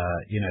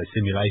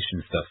 simulation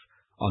stuff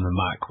on the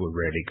Mac were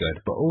really good.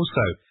 But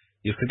also,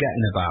 you're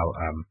forgetting about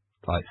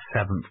like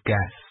Seventh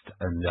Guest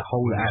and the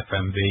whole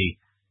FMV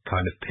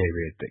kind of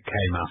period that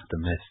came after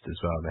Myst as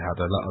well. They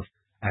had a lot of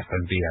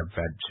FMV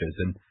adventures,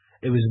 and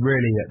it was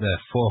really at the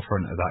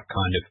forefront of that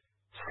kind of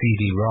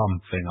CD-ROM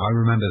thing. I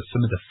remember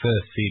some of the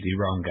first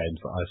CD-ROM games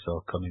that I saw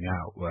coming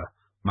out were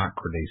Mac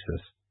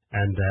releases.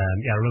 And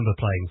I remember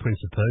playing Prince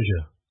of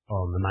Persia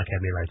on the Mac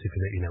emulator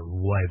because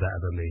way better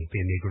than the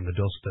Amiga and the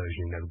DOS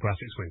version. The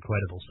graphics were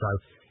incredible. So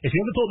if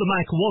you ever thought the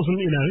Mac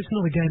wasn't, it's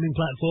not a gaming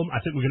platform, I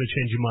think we're going to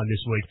change your mind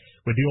this week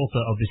with the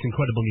author of this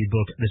incredible new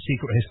book, The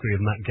Secret History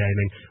of Mac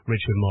Gaming.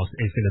 Richard Moss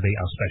is going to be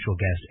our special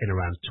guest in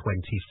around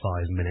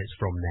 25 minutes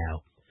from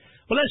now.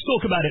 Well, let's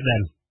talk about it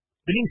then.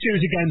 The new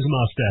series of Games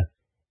Master,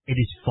 it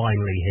is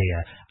finally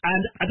here.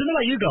 And I don't know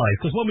about you guys,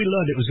 because when we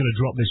learned it was going to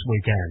drop this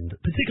weekend,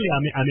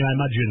 particularly, I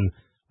imagine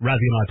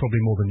Ravi and I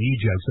probably more than you,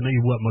 Joe, so I know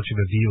you weren't much of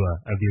a viewer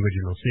of the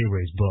original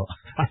series, but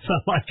I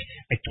felt like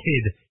a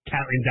kid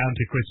counting down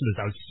to Christmas.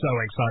 I was so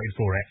excited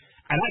for it.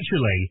 And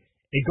actually,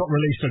 it got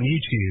released on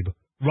YouTube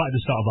right at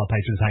the start of our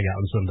Patrons Hangout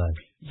on Sunday.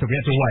 So we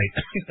had to wait.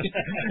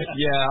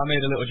 Yeah, I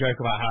made a little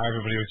joke about how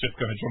everybody was just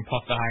going to jump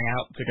off the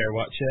Hangout to go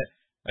watch it.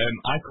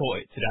 I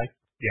caught it today,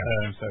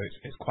 so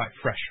it's quite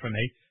fresh for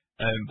me.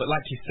 But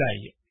like you say,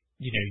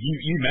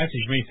 you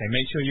messaged me saying,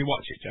 make sure you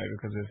watch it, Joe,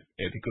 because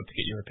it'd be good to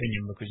get your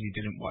opinion because you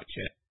didn't watch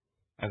it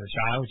as a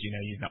child.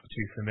 You're not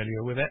too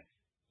familiar with it.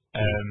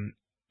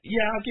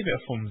 Yeah, I'll give it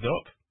a thumbs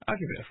up.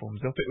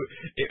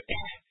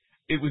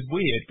 It was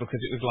weird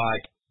because it was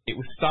like, it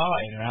was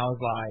starting and I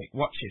was like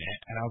watching it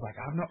and I was like,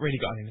 I've not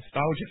really got any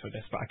nostalgia for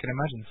this, but I can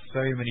imagine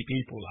so many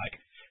people like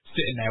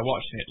sitting there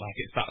watching it like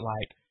it's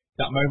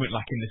that moment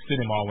like in the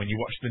cinema when you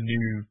watch the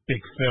new big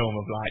film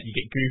of like you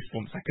get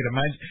goosebumps.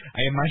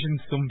 I imagine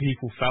some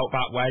people felt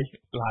that way.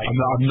 Like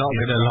I'm not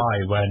gonna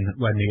lie,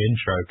 when the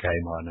intro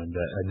came on and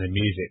the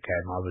music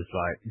came, I was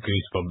like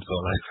goosebumps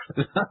all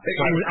over.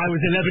 I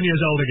was 11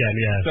 years old again.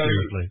 Yeah,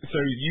 seriously. So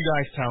you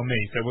guys tell me.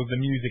 So was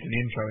the music and the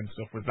intro and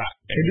stuff, was that?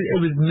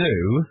 It was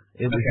new.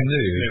 It was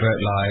new, but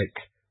like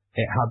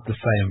it had the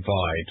same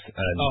vibes.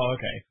 And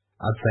okay.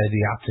 I'd say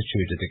the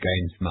attitude of the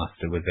Games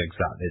Master was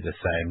exactly the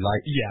same.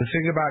 Like, the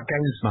thing about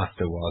Games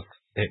Master was,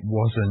 it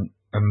wasn't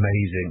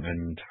amazing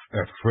and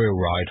a thrill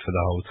ride for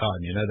the whole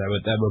time.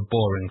 There were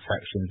boring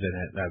sections in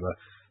it.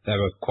 There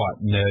were quite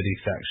nerdy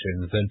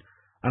sections,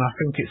 and I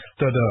think it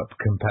stood up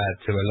compared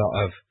to a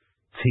lot of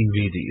TV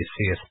that you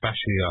see,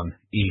 especially on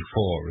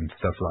E4 and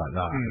stuff like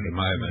that at the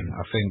moment.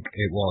 I think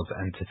it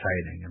was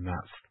entertaining, and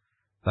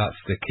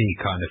that's the key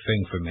kind of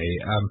thing for me.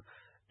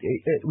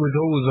 It was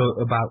always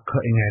about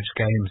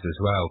cutting-edge games as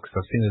well,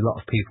 because I've seen a lot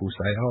of people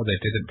say,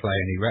 they didn't play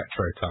any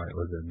retro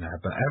titles in there.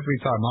 But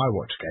every time I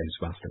watched Games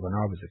Master when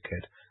I was a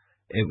kid,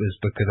 it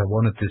was because I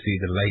wanted to see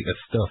the latest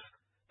stuff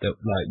that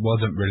like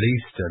wasn't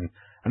released,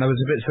 and I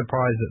was a bit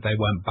surprised that they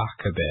went back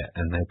a bit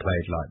and they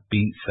played like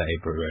Beat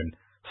Saber and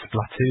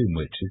Splatoon,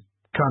 which is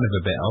kind of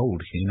a bit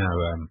old,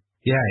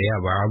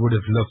 where I would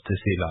have loved to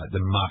see like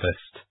the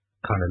maddest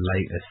kind of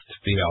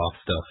latest VR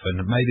stuff,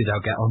 and maybe they'll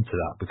get onto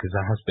that because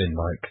there has been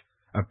like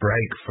a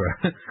break for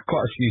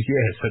quite a few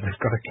years, so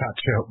they've got to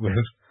catch up with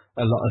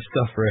a lot of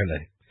stuff,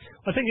 really.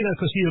 I think,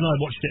 because you and I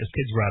watched it as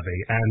kids, Ravi,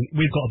 and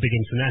we've got a big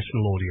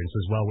international audience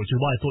as well, which is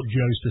why I thought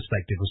Joe's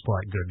perspective was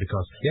quite good,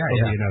 because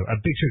a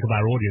big chunk of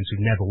our audience who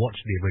never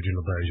watched the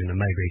original version, and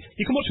maybe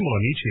you can watch them all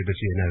on YouTube if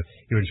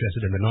you're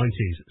interested in the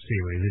 90s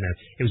series.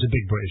 It was a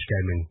big British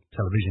gaming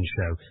television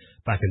show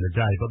back in the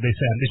day, but this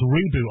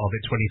reboot of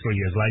it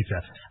 23 years later,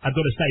 I've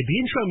got to say the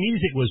intro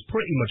music was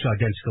pretty much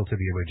identical to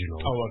the original.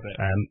 Oh, was it?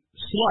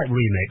 Slight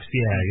remix,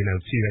 a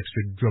few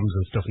extra drums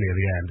and stuff near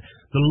the end.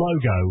 The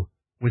logo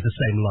was the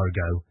same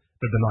logo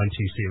that the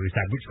 90s series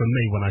had, which for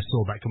me, when I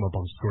saw that come up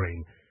on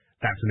screen,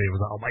 that to me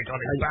was like, oh my God,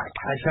 it's back.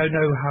 I don't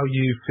know how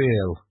you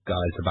feel,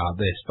 guys, about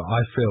this, but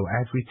I feel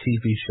every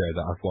TV show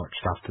that I've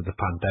watched after the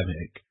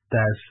pandemic,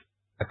 there's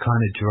a kind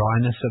of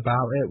dryness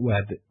about it,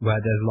 where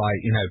there's like,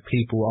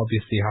 people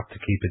obviously have to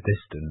keep a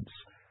distance,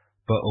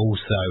 but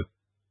also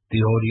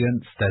the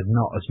audience, there's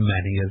not as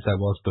many as there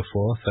was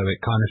before, so it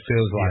kind of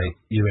feels like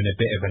you're in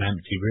a bit of an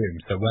empty room.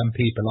 So when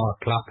people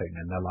are clapping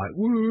and they're like,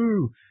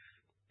 woo,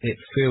 it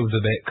feels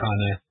a bit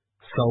kind of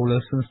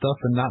soulless and stuff,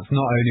 and that's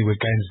not only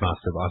with Games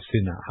Master, but I've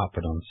seen that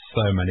happen on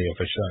so many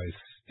other shows,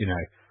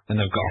 and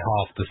they've got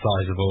half the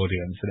size of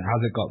audience, and it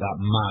hasn't got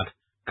that mad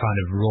kind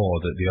of roar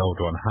that the old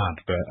one had,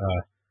 but,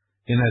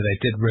 they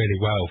did really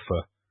well for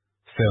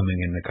filming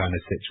in the kind of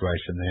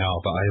situation they are,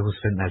 but I always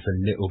think there's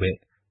a little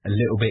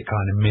bit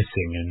kind of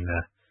missing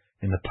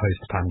in the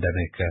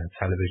post-pandemic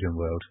television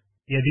world.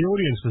 Yeah, the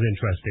audience was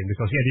interesting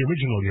because, the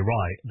original, you're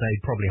right, they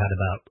probably had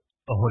about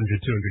 100,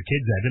 200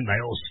 kids there, didn't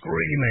they? All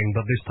screaming,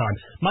 but this time,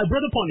 my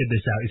brother pointed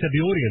this out. He said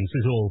the audience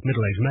is all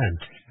middle-aged men.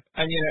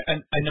 And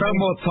it's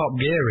more Top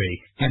Geary.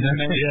 And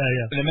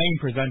the main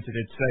presenter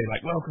did say,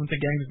 like, welcome to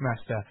Games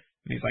Master.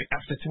 And he's like,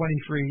 after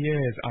 23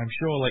 years, I'm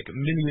sure like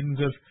millions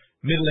of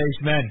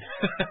middle-aged men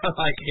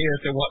like here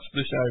to watch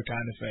the show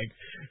kind of thing.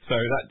 So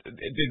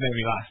it did make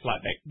me laugh.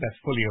 Like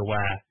they're fully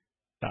aware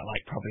that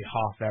like probably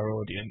half their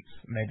audience,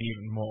 maybe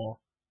even more,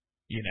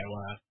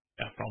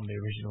 are from the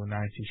original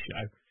 90s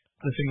show.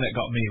 The thing that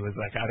got me was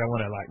like, I don't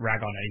want to like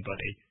rag on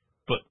anybody,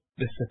 but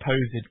the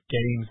supposed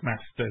Games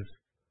Masters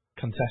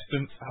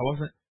contestants, I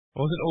wasn't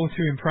all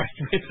too impressed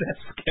with their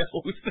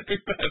skills, to be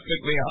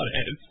perfectly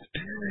honest.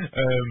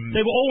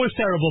 They were always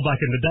terrible back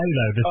in the day,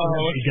 though. The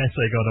celebrity guests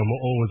they got on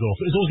were always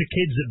awful. It was always the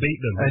kids that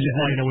beat them, which is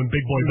why, when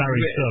Big Boy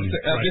Barry's son.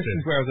 This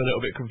is where I was a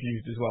little bit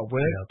confused as well.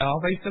 Are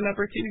they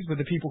celebrities? Were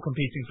the people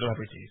competing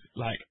celebrities?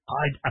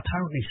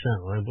 Apparently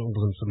so. I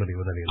wasn't familiar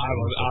with any of them.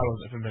 I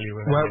wasn't familiar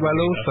with Well,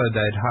 also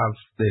they'd have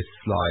this,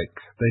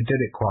 they did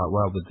it quite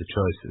well with the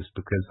choices,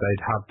 because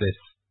they'd have this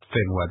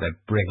thing where they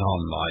bring on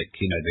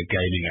the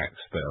gaming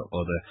expert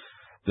or the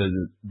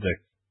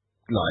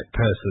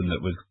person that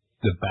was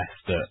the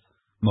best at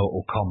Mortal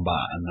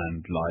Kombat, and then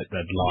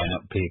they'd line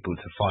up people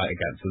to fight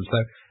against them. So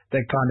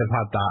they kind of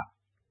had that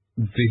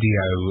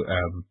video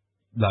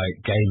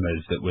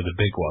gamers that were the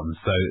big ones.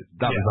 So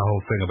that was the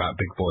whole thing about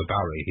Big Boy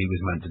Barry. He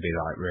was meant to be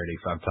really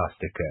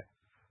fantastic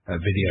at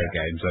video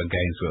games on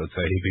Games World,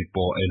 so he'd be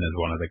brought in as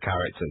one of the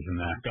characters,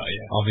 and they're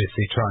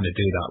obviously trying to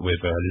do that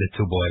with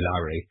Little Boy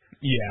Larry.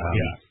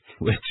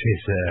 Which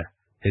is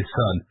his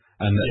son.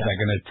 and that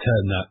they're going to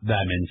turn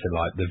them into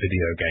like the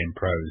video game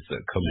pros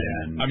that come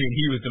in. I mean,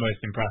 he was the most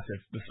impressive,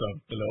 the son,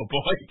 the little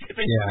boy.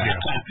 Yeah.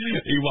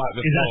 He wiped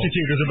the His floor.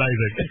 attitude was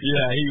amazing.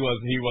 Yeah,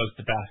 he was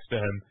the best.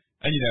 And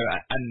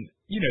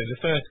the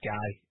first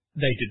guy,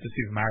 they did the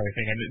Super Mario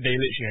thing, and they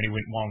literally only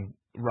went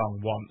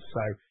wrong once.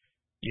 So,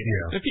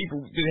 the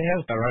people, they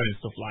held their own and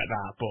stuff like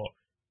that. But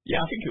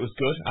yeah, I think it was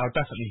good. I'll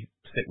definitely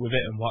stick with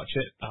it and watch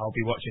it. I'll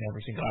be watching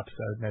every single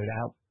episode, no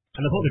doubt.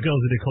 And I thought the girls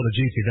who did Call of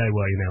Duty, they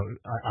were,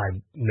 I'm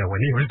nowhere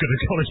near as good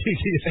as Call of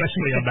Duty,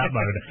 especially on that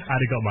mode.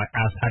 I'd have got my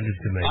ass handed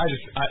to me.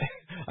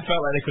 I felt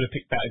like they could have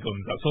picked better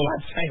guns. That's all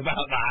I'd say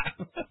about that.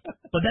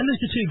 But then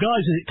there's the two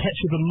guys,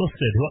 Ketchup and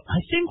Mustard, who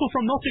I think were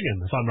from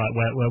Nottingham, if I'm right,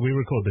 where we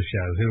record the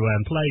show, who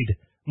played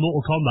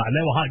Mortal Kombat, and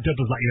they were hyped up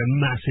as like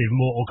massive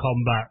Mortal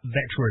Kombat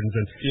veterans,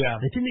 and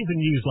they didn't even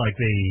use like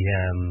the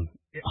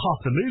half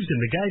the moves in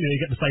the game. You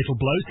get the fatal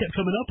blows kept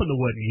coming up, and they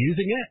weren't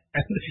using it.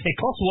 And it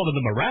cost one of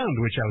them around,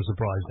 which I was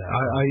surprised at.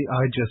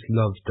 I just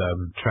loved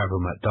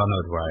Trevor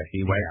McDonald, where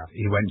he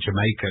went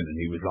Jamaican and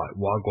he was like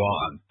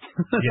Wagwan.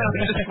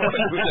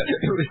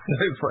 It was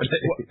so funny.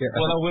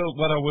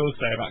 What I will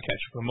say about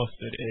Ketchup and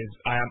Mustard is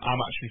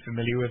I'm actually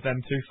familiar with them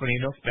too. Funny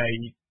enough, they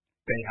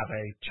have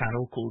a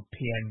channel called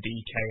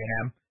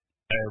PNDK&M.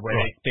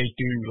 Where they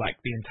do like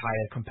the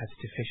entire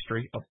competitive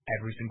history of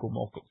every single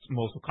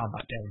Mortal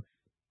Kombat game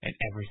and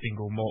every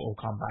single Mortal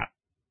Kombat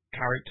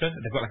character.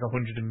 They've got like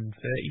 130,000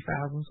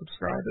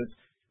 subscribers.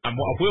 And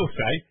what I will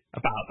say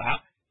about that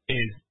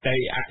is they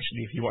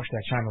actually, if you watch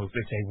their channels,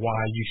 they say why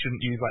you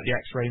shouldn't use like the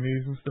X-ray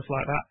moves and stuff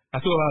like that.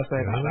 That's all I'll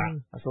say about that.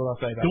 That's all I'll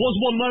say about that. There was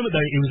one moment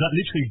though, it was like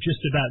literally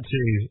just about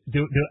to,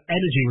 the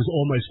energy was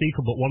almost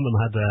equal, but one of them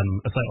had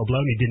a fatal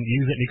blow and he didn't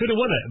use it and he could have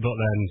won it, but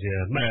then,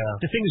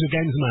 The thing is with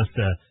Games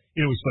Master,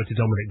 we spoke to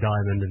Dominic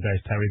Diamond and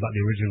Dave Perry about the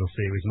original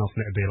series, and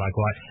often it'd be like,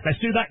 right, let's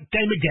do that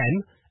game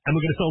again, and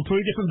we're going to sell 3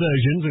 different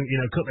versions, and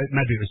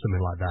maybe it was something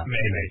like that.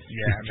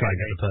 Try and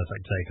get the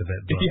perfect take of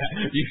it. But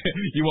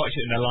you watch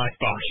it in a life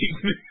bar, I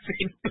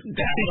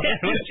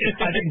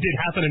think it did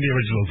happen in the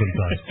original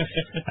sometimes.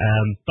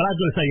 But I've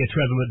got to say,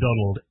 Trevor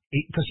McDonald,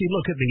 because you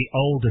look at the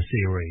older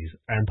series,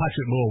 and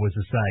Patrick Moore was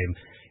the same.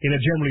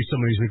 Generally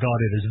someone who's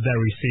regarded as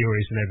very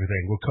serious and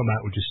everything will come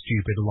out with just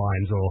stupid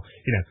lines, or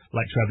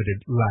like Trevor did,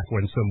 laugh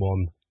when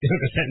someone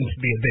sentenced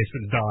to be a this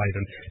and died,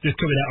 and just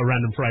coming out with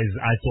random phrases.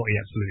 I thought he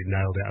absolutely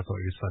nailed it. I thought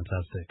he was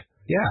fantastic.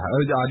 Yeah,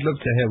 I'd love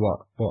to hear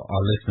what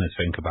our listeners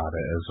think about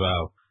it as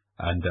well.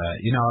 And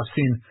I've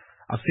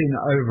seen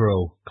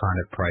overall kind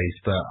of praise,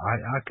 but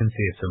I can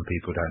see if some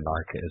people don't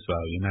like it as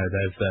well.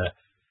 There's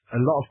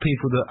a lot of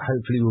people that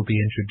hopefully will be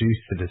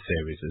introduced to the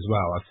series as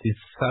well. I've seen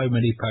so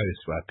many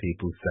posts where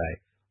people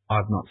say,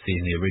 I've not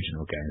seen the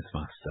original Games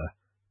Master,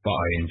 but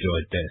I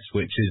enjoyed this,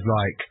 which is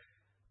like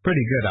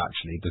pretty good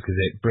actually, because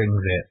it brings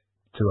it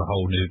to a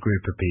whole new group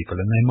of people,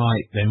 and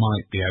they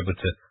might be able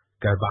to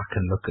go back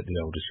and look at the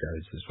older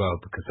shows as well,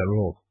 because they're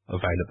all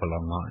available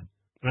online.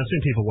 And I've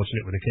seen people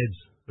watching it with the kids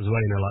as well,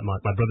 like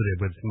my brother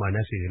did with my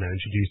nephew,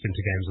 introduced him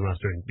to Games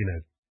Master, and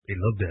he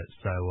loved it.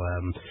 So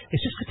it's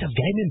just good to have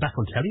gaming back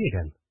on telly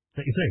again.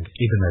 Don't you think?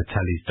 Even though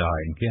telly's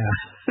dying,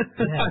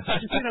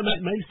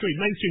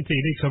 mainstream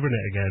TV covering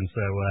it again.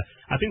 So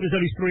I think there's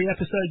only 3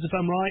 episodes, if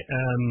I'm right.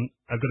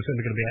 I've got a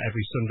feeling they're going to be out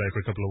every Sunday for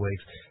a couple of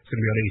weeks. It's going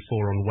to be on E4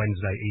 on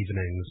Wednesday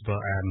evenings.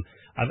 But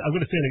I've got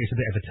a feeling it's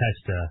a bit of a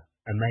tester,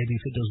 and maybe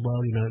if it does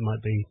well, it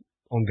might be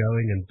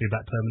ongoing and be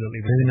back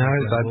permanently. Who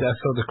knows? I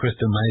saw the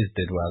Crystal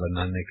Maze did well,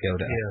 and then they killed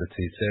it after 2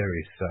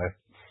 series. So.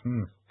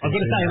 I'm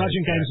going to say,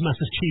 imagine Games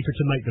Master's cheaper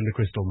to make than the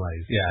Crystal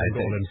Maze. Yeah,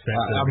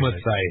 I must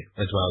say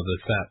as well, the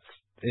sets,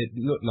 it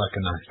looked like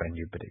a nice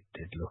venue, but it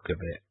did look a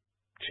bit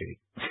cheap.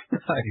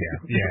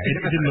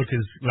 It didn't look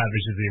as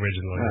lavish as the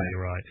original. Yeah,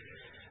 you're right.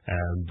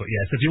 But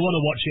so if you want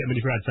to watch it,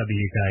 if you're outside the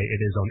UK,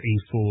 it is on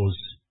E4's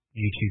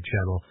YouTube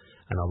channel,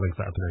 and I'll link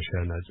that up in our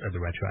show notes at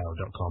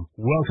theretrohour.com.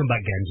 Welcome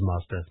back, Games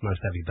Master.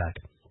 Nice to have you back.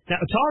 Now,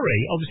 Atari,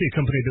 obviously a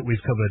company that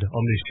we've covered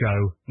on this show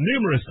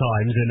numerous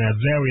times in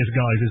various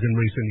guises in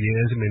recent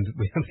years.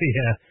 We have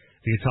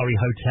the Atari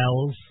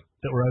hotels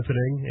that were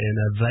opening in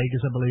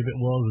Vegas, I believe it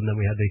was, and then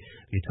we had the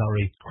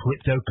Atari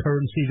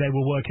cryptocurrency they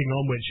were working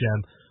on, which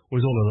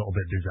was all a little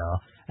bit bizarre.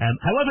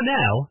 However,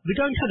 now,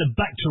 they're going kind of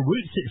back to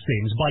roots, it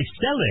seems, by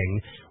selling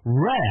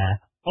rare,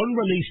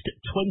 unreleased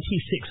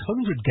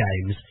 2600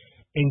 games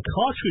in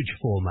cartridge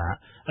format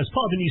as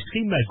part of a new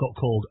scheme they've got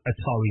called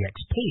Atari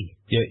XP.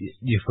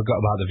 You forgot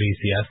about the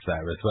VCS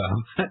there as well.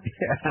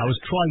 I was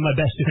trying my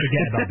best to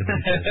forget about the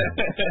VCS.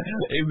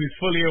 It was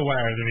fully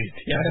aware of the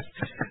VCS.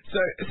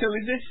 So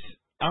is this,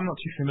 I'm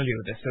not too familiar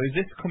with this, so is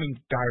this coming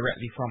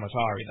directly from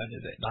Atari then,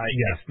 is it?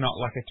 It's not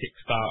like a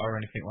Kickstarter or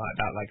anything like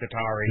that, like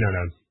Atari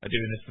are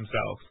doing this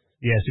themselves?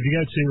 Yes, if you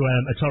go to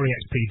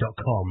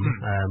AtariXP.com,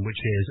 which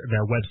is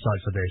their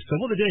website for this. So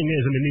what they're doing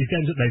is, these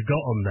games that they've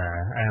got on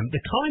there,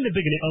 they're kind of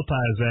bigging it up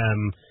as,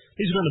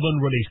 these are kind of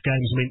unreleased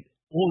games.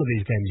 All of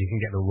these games you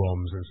can get the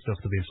ROMs and stuff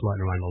that have been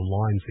floating around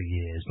online for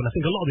years. But I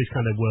think a lot of these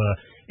kind of were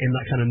in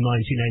that kind of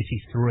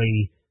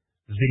 1983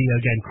 video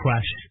game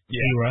crash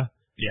era.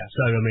 Yeah.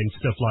 So,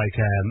 stuff like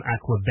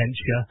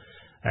Aquaventure,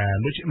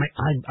 which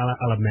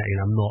I'll admit,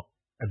 I'm not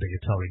a big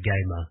Atari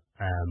gamer.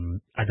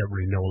 I don't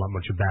really know all that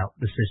much about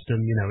the system.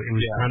 It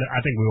was kind of, I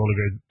think we all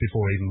agreed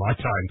before even my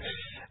time.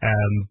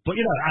 But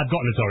I've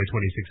got an Atari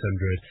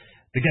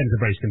 2600. The games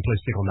are very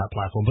simplistic on that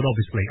platform, but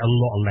obviously a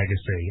lot of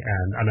legacy,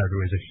 and I know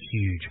there is a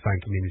huge fan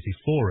community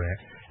for it.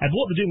 And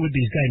what they're doing with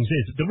these games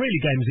is, they're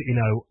really games that,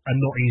 are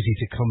not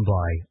easy to come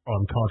by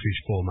on cartridge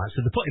format.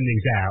 So they're putting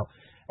these out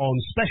on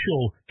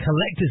special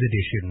collector's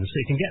editions, so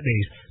you can get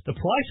these. The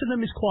price of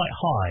them is quite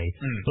high,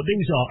 but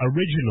these are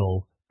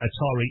original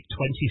Atari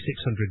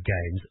 2600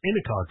 games in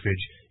a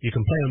cartridge. You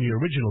can play on your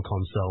original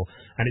console,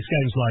 and it's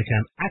games like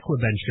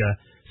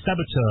Aquaventure,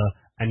 Saboteur,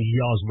 and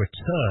Yar's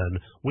Return,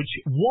 which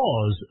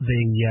was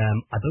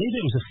I believe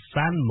it was a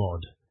fan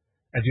mod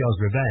of Yar's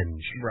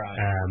Revenge. Right.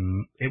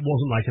 It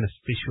wasn't like an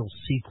official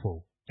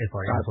sequel, if I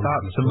remember.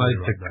 That's the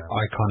most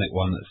iconic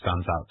one that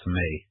stands out to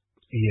me.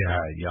 Yeah.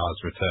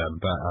 Yar's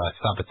Return, but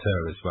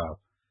Saboteur as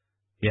well.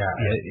 Yeah,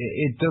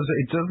 it does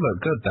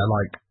look good. They're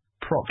like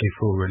properly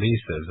full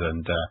releases,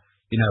 and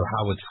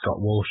Howard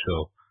Scott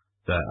Warshaw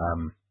that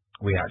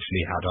we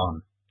actually had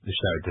on the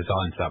show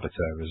designed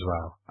Saboteur as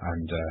well,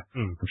 and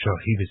I'm sure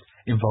he was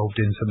involved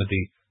in some of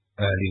the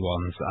early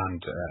ones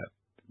and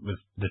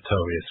was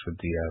notorious with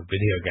the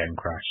video game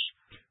crash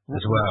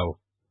as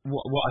well.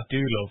 What I do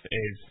love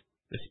is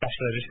the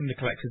special edition, the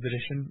collector's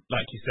edition.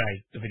 Like you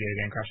say, the video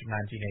game crash of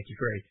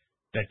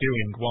 1983. They're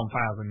doing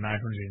 1,983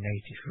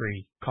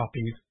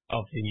 copies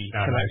of the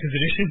collector's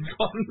edition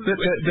ones.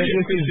 This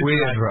is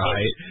weird,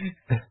 right?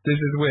 This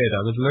is weird.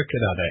 I was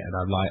looking at it and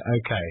I'm like,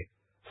 okay,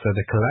 so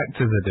the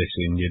collector's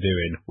edition you're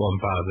doing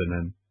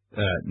 1,983.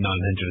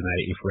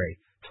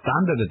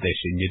 Standard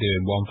edition you're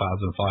doing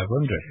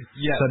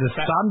 1,500. Yeah. So the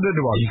standard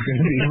one's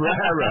going to be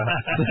rarer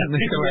than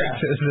the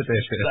collector's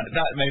edition.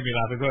 That made me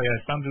laugh as well. Yeah,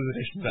 standard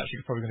edition is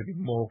actually probably going to be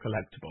more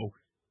collectible.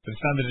 So the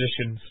standard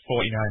edition's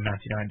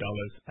 $49.99,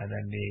 and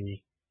then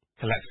the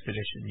collector's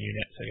edition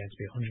units are going to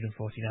be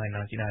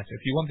 $149.99. So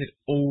if you wanted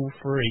all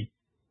three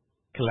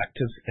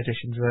collector's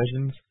edition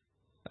versions,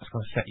 that's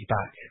going to set you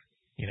back,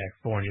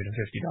 $450.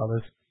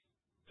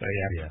 So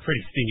yeah,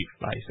 pretty steep,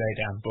 like you say,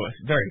 Dan, but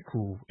it's very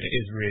cool. It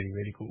is really,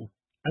 really cool.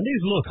 And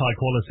these look high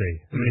quality.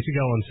 I mean, if you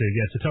go on to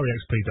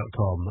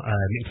AtariXP.com,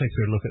 you can click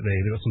through and look at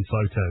they've got some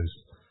photos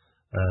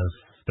of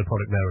the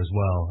product there as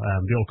well.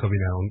 They all come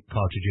on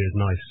cartridges,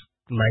 nice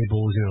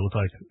labels, look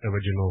like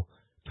original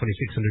 2600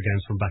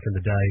 games from back in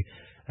the day,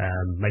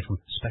 made from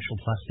special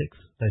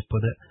plastics, they've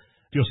put it.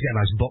 You also get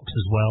a nice box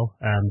as well.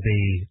 The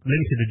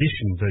limited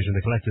edition version,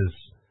 the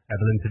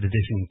limited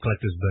edition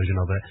collector's version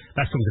of it,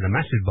 that comes in a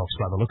massive box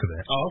by the look of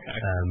it. Oh, okay.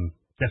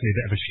 Definitely a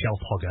bit of a shelf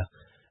hogger.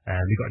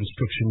 You've got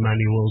instruction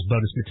manuals,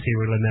 bonus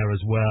material in there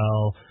as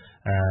well.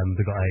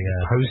 They've got a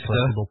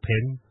collectible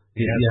pin.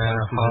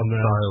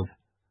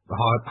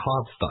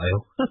 Hard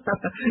style.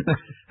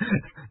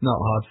 Not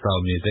hard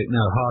style music, no,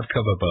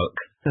 hardcover book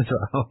as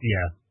well.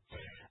 Yeah.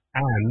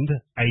 And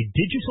a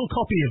digital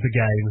copy of the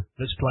game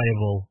that's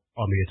playable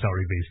on the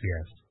Atari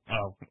VCS.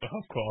 Oh,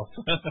 of course.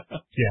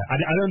 Yeah, I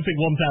don't think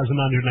 1,983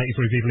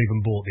 people even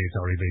bought the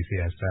Atari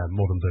VCS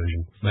modern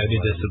version. Maybe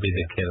this will be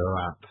the killer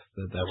app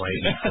that they're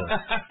waiting for.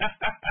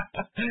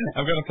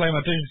 I'm going to play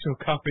my digital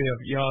copy of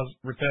Yar's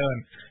Return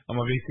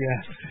on my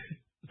VCS.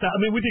 So,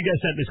 we did get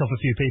sent this off a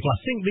few people. I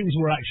think these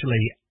were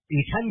actually,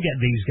 you can get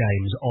these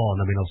games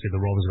on, obviously the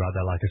ROMs are out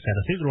there, like I said.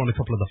 I think they're on a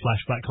couple of the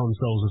flashback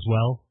consoles as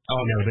well.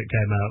 Oh, that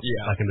came out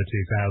back in the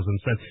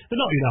 2000s. So they're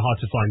not, hard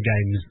to find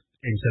games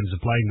in terms of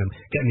playing them.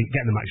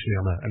 Getting them actually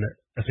on an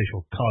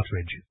official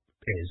cartridge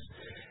is.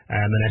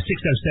 And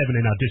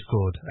 607 in our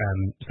Discord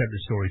sent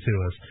the story to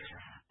us.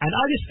 And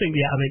I just think,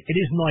 it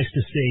is nice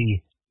to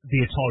see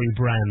the Atari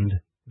brand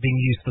being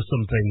used for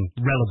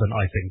something relevant,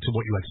 I think, to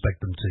what you expect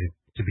them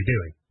to be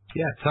doing.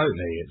 Yeah,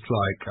 totally. It's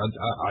like,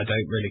 I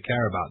don't really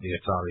care about the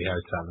Atari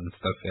Hotel and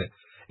stuff.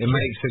 It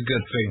makes a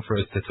good thing for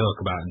us to talk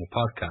about in the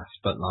podcast,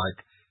 but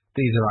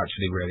these are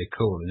actually really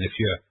cool. And if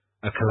you're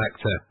a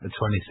collector of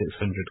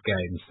 2,600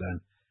 games,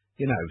 then,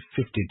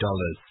 $50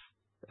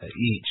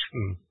 each,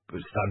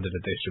 standard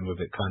edition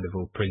with it kind of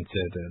all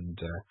printed and,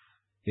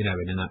 in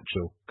an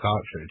actual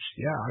cartridge.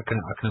 Yeah, I can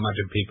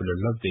imagine people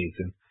who love these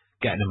and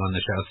getting them on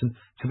the shelves. And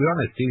to be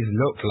honest, these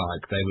look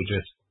like they were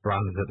just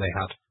brands that they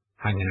had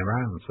hanging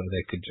around, so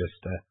they could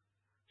just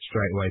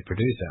straight away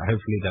produce it.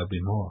 Hopefully there'll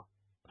be more.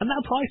 And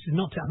that price is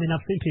not.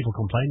 I've seen people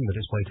complaining that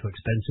it's way too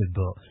expensive,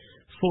 but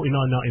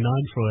 $49.99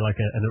 for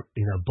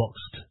a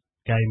boxed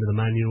game with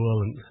a manual,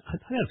 and I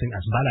don't think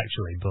that's bad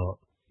actually. But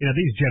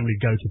these generally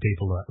go to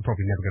people that are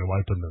probably never going to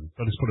open them.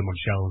 They'll just put them on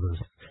shelves as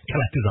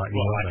collector's items.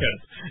 Well, like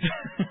us.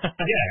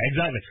 Yeah,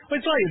 exactly.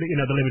 Well, it's like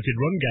the limited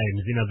run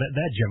games.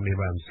 They're generally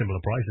around similar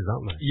prices,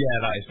 aren't they?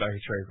 Yeah, that is very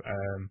true.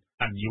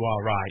 And you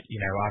are right.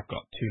 I've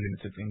got 2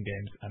 limited run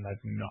games and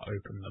I've not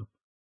opened them.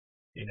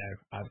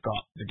 I've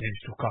got the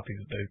digital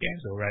copies of those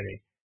games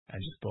already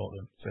and just bought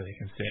them so they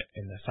can sit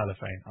in the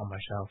cellophane on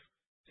my shelf.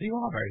 So you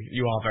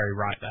are very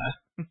right there.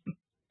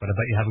 But I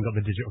bet you haven't got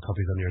the digital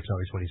copies on your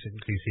Atari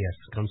 26 VCS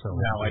console.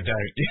 No, I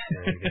don't.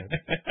 There you go.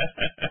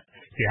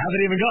 You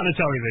haven't even gotten a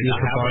Tory vision. You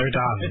can borrow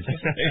Dan's.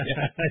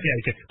 Yeah,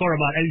 you can borrow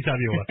mine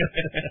anytime you want.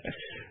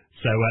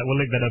 So we'll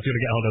link that up if you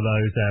want to get hold of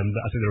those.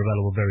 I think they're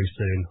available very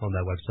soon on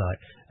their website,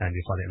 and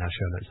you'll find it in our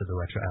show notes at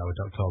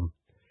theretrohour.com.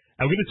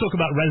 And we're going to talk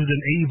about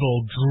Resident Evil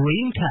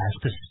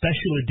Dreamcast, a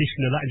special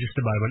edition of that in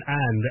just a moment,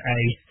 and a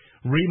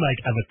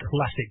remake of a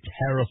classic,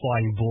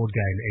 terrifying board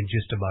game in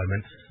just a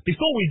moment.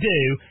 Before we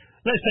do,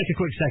 let's take a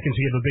quick second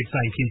to give a big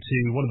thank you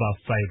to one of our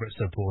favourite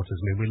supporters.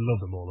 I mean, we love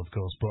them all, of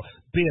course, but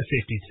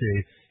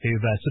Beer52, who've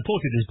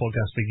supported this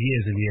podcast for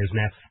years and years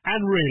now,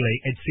 and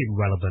really, it seemed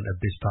relevant at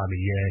this time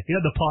of year.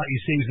 You know, the party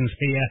season's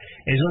here.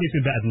 There's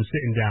anything better than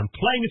sitting down,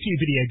 playing a few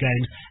video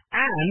games,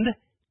 and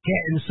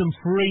getting some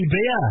free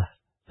beer.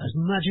 Those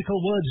magical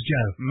words,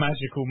 Joe.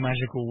 Magical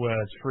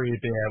words, free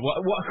beer.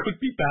 What could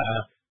be better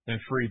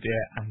than free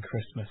beer and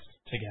Christmas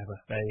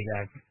together? There you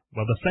go.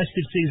 Well, the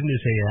festive season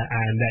is here,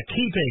 and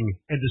keeping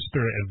in the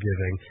spirit of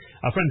giving,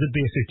 our friends at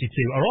Beer52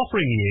 are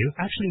offering you,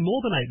 actually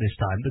more than 8 this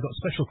time, they've got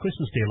a special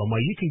Christmas deal on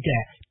where you can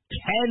get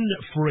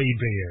 10 free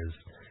beers,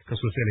 because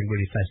we're feeling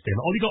really festive.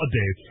 All you got to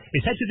do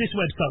is head to this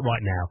website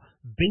right now,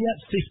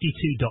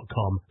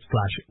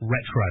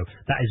 beer52.com/retro.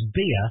 That is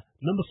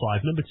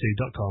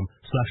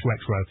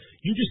beer2.com/retro.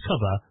 You just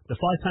cover the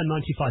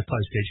 £5.95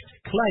 postage,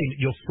 claim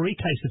your free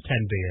case of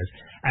 10 beers,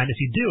 and if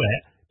you do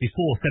it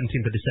before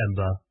 17th of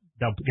December,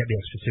 they'll get the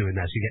extra 2 in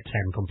there, so you get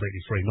 10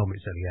 completely free. Normally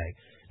it's only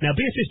 8. Now,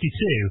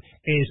 Beer52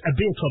 is a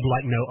beer club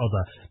like no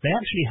other. They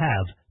actually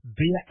have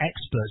beer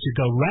experts who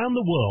go around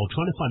the world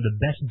trying to find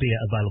the best beer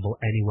available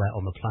anywhere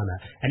on the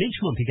planet. And each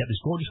month you get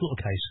this gorgeous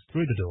little case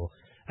through the door,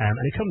 and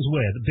it comes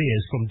with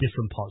beers from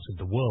different parts of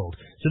the world.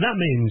 So that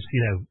means,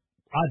 you know,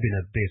 I've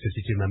been a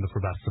Beer52 member for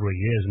about 3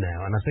 years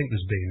now, and I think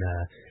there's been,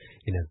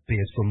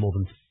 beers from more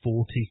than 40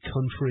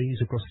 countries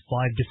across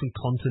 5 different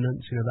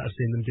continents, that I've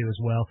seen them do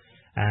as well.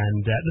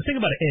 And the thing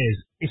about it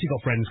is, if you've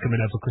got friends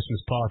coming over for Christmas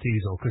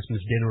parties or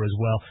Christmas dinner as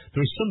well, there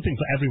is something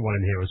for everyone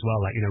in here as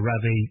well. Like,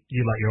 Ravi,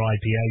 you like your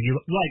IPA, you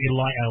like your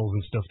light ales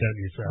and stuff, don't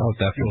you? So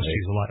definitely.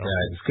 Choose a light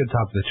yeah, it's good to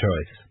have the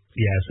choice.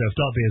 Yeah, so if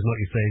dark beer is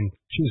not your thing,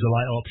 choose a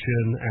light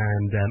option,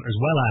 and as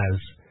well as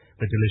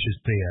the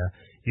delicious beer,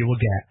 you will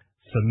get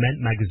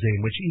Ferment Magazine,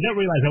 which you don't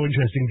realise how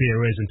interesting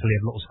beer is until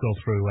you have a little scroll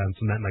through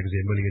Ferment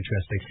Magazine. Really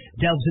interesting.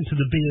 Delves into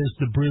the beers,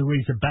 the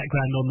breweries, the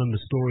background on them,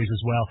 the stories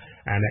as well,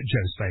 and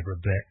Joe's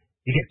favourite bit.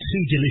 You get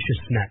 2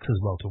 delicious snacks as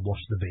well to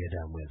wash the beer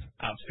down with.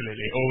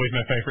 Absolutely. Always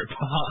my favourite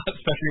part,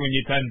 especially when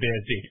you're 10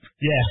 beers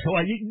deep. Yeah,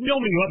 well,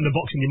 normally you open the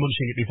box and you're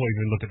munching it before you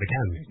even look at the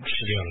can,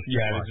 to be honest.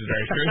 Yeah, this is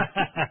very true.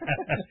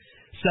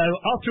 So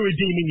after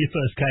redeeming your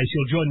first case,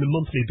 you'll join the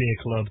monthly beer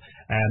club.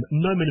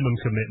 No minimum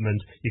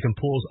commitment. You can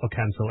pause or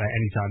cancel at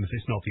any time if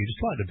it's not for you.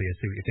 Just try the beer,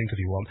 see what you think if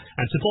you want.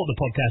 And support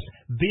the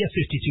podcast,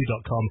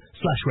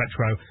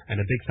 beer52.com/retro. And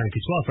a big thank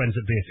you to our friends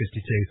at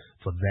Beer52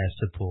 for their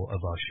support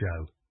of our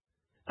show.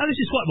 And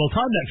this is quite well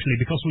timed, actually,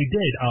 because we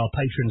did our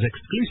patrons'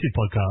 exclusive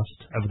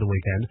podcast over the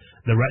weekend,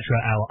 the Retro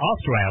Hour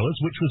After Hours,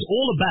 which was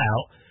all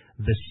about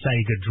the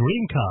Sega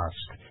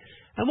Dreamcast.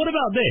 And what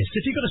about this?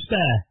 If you've got to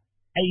spare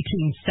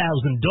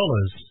 $18,000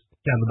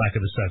 down the back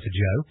of the sofa,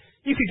 Joe,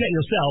 you could get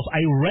yourself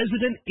a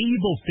Resident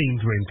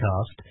Evil-themed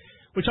Dreamcast,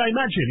 which I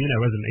imagine,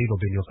 Resident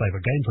Evil being your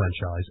favourite game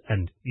franchise,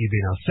 and you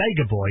being our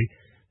Sega boy,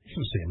 this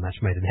must be a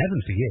match made in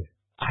heaven for you.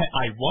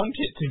 I want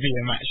it to be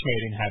a match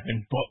made in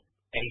heaven, but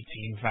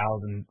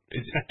 $18,000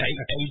 is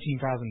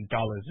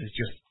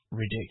just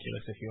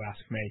ridiculous if you ask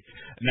me.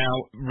 Now,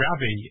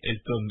 Ravi has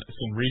done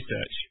some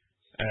research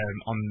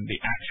on the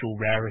actual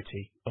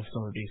rarity of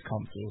some of these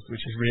consoles,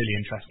 which is really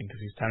interesting because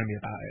he was telling me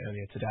about it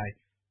earlier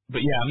today. But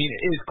yeah, I mean,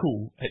 it is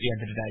cool at the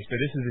end of the day. So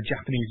this is a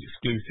Japanese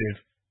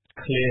exclusive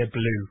clear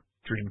blue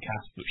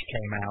Dreamcast, which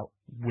came out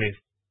with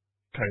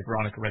Code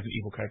Veronica, Resident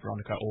Evil Code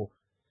Veronica, or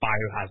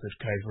Biohazard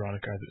Code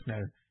Veronica, as it's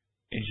known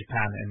in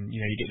Japan. And, you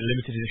get the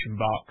limited edition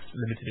box,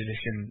 limited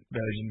edition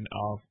version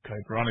of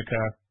Code Veronica.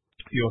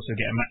 You also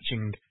get a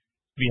matching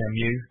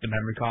VMU, the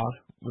memory card,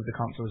 with the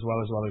console as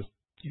well as,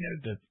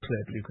 the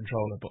clear blue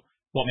controller. But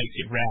what makes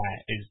it rare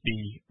is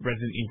the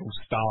Resident Evil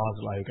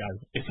Stars logo.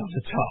 It's on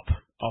the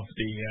top of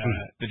the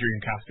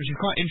Dreamcast, which is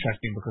quite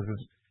interesting because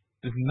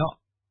there's not,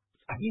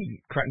 I mean,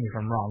 correct me if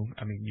I'm wrong,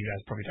 I mean, you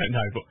guys probably don't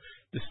know, but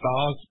the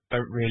stars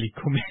don't really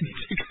come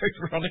into Code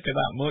Veronica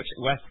that much.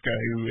 Wesker,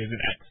 who is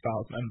an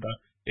ex-Stars member,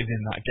 is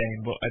in that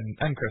game, but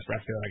and Chris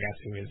Redfield, I guess,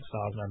 who is a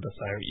Stars member,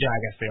 so yeah, I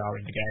guess they are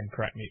in the game,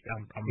 correct me,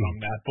 I'm wrong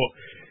there, but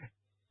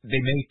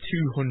they made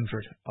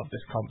 200 of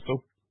this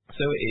console,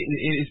 so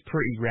it is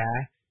pretty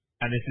rare,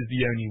 and this is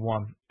the only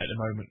one at the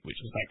moment, which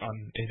was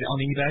is it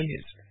on eBay?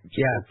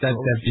 They've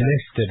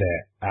listed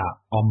it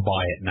on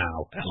Buy It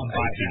Now, on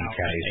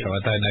 18K, so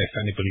I don't know if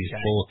anybody's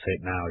bought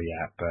it now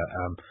yet, but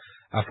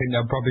I think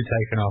they'll probably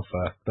take an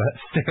offer, but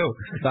still,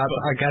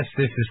 I guess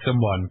this is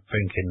someone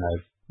thinking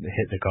they've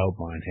hit the gold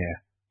mine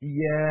here.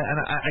 Yeah, and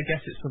I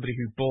guess it's somebody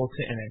who bought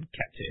it and then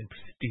kept it in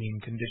pristine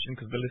condition,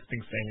 because the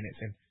listing's saying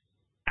it's in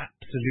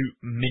absolute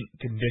mint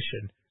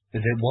condition.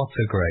 Is it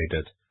water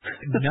graded?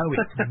 No,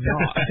 it's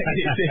not.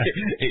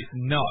 It's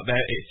not.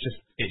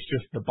 It's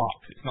just the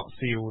box. It's not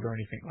sealed or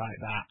anything like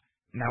that.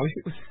 Now, if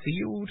it was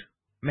sealed,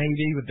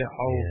 maybe with the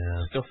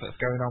whole stuff that's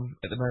going on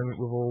at the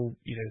moment with all,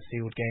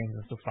 sealed games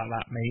and stuff like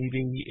that,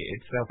 maybe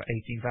it'd sell for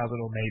 18,000,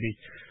 or maybe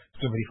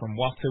somebody from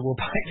Wata will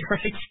buy it for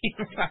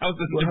 18,000.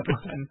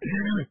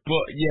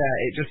 But yeah,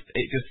 it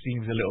just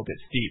seems a little bit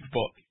steep.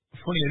 But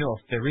funny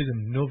enough, there is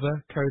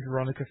another Code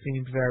Veronica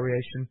themed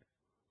variation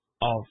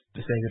of the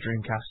Sega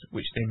Dreamcast,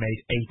 which they made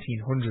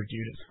 1,800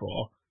 units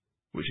for,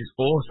 which is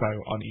also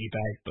on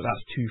eBay, but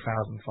that's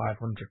 $2,500.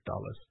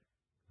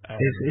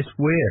 It's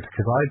weird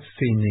because I'd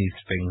seen these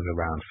things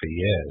around for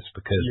years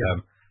because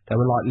there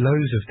were like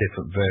loads of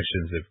different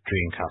versions of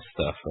Dreamcast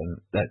stuff, and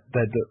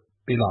they'd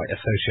be like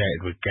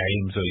associated with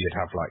games, or you'd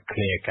have like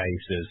clear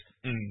cases,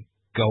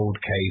 gold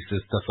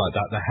cases, stuff like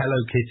that. The Hello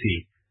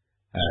Kitty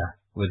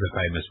was a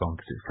famous one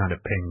because it's kind of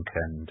pink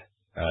and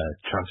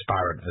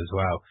transparent as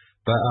well.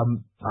 But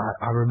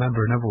I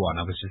remember another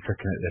one. I was just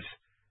looking at this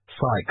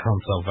site,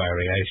 Console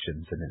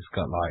Variations, and it's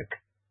got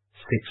like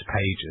 6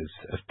 pages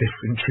of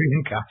different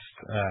Dreamcast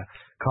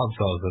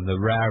consoles, and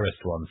the rarest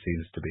one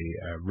seems to be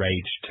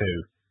Rage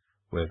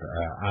 2 with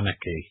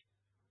Anarchy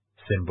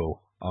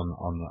symbol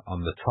on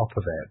the top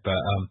of it.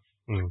 But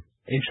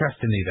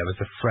interestingly, there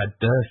was a Fred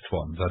Durst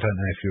one. I don't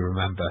know if you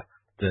remember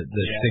the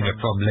singer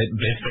from Limp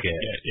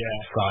Bizkit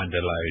signed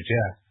a load.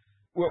 Yeah,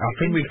 well, I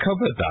think we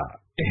covered that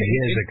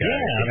years ago.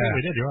 Yeah, I think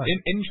we did. You're right.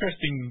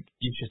 Interesting,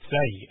 you should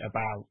say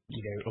about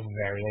other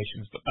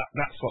variations, but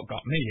that's what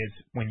got me is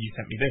when you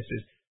sent me this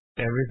is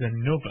there is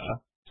another,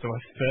 so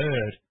a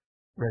third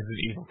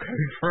Resident Evil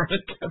Code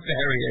Veronica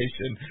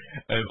variation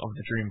of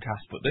the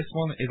Dreamcast, but this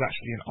one is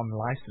actually an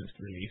unlicensed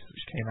release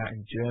which came out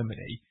in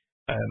Germany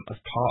as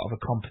part of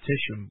a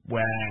competition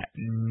where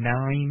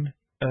 9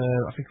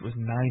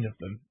 of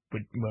them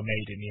were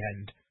made in the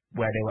end,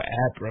 where they were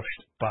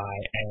airbrushed by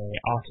an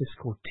artist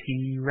called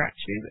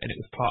T-Ratchet, and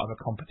it was part of a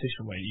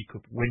competition where you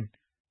could win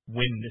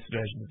this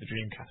version of the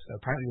Dreamcast.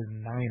 So apparently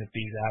there's 9 of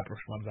these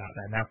airbrushed ones out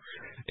there. Now,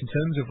 in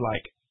terms of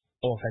like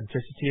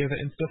authenticity of it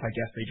and stuff, I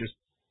guess they just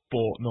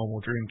bought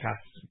normal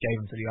Dreamcasts, gave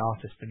them to the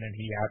artist, and then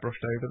he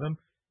airbrushed over them.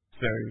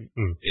 So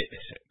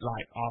it's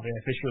like, are they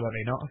official? Are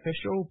they not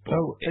official?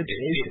 But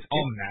it's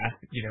on there.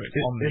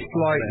 It's on there. It's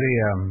like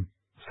the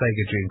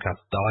Sega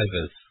Dreamcast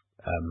Divers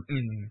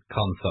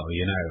console.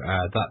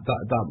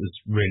 That was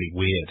really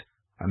weird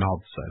and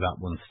odd. So that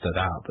one stood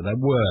out. But there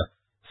were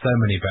so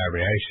many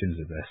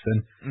variations of this,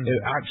 and it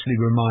actually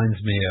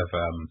reminds me of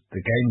the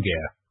Game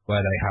Gear,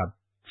 where they had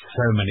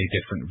so many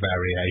different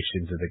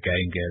variations of the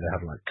Game Gear. They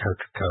had like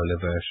Coca-Cola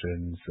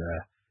versions,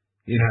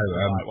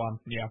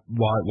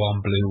 white one,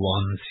 blue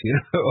ones,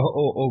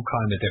 all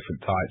kind of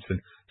different types, and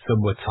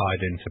some were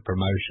tied into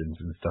promotions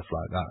and stuff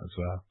like that as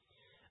well.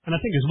 And I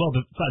think as well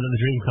the fact that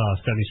the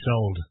Dreamcast only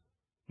sold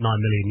 9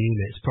 million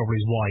units probably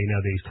is why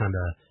these kind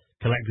of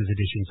collector's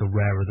editions are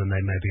rarer than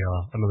they maybe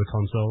are on other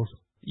consoles.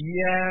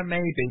 Yeah,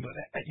 maybe, but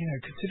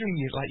considering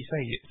like you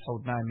say, it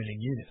sold 9 million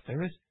units,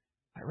 there is,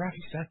 like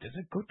Rafi said, there's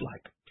a good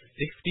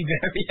 50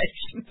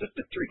 variations of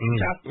the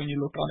Dreamcast when you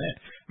look on it.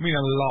 I mean,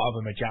 a lot of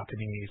them are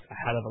Japanese, a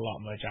hell of a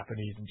lot of them are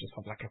Japanese and just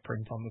have like a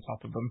print on the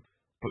top of them.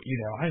 But,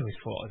 I always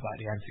thought it was like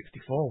the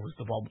N64 was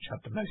the one which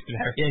had the most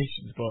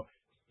variations, but,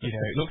 it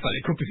looks like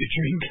it could be the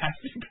Dreamcast,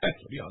 to be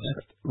perfectly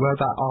honest. Well,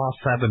 that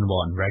R7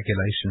 one,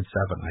 Regulation 7,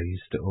 I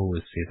used to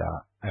always see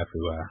that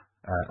everywhere,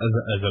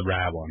 as a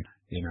rare one.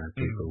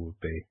 People would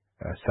be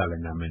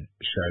selling them in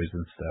shows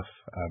and stuff.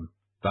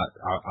 But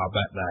I'll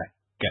bet they're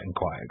getting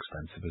quite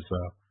expensive as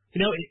well.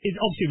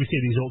 Obviously we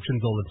see these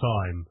auctions all the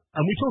time,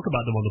 and we talk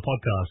about them on the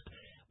podcast.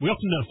 We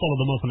often don't follow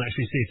them up and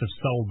actually see if they've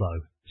sold,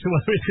 though. So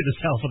whether it's going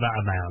to sell for that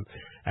amount.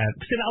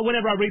 Because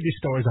whenever I read these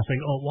stories, I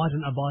think, why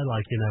didn't I buy,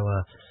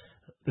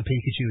 the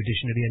Pikachu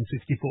edition of the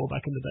N64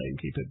 back in the day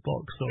and keep it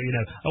boxed? Or,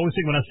 I always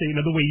think when I see,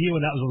 the Wii U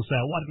when that was on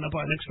sale, why didn't I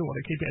buy an extra one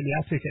and keep it in the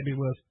attic? It'd be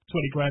worth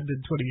 20 grand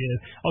in 20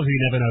 years. Obviously,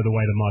 you never know the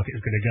way the market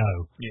is going to go.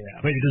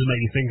 Yeah. But it does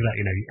make you think that,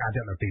 I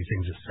don't know if these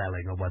things are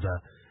selling or whether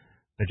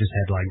they're just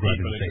headline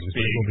grabbing things.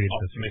 But it will be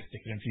optimistic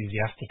and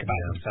enthusiastic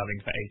about them selling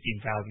for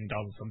 $18,000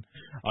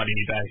 on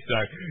eBay. So,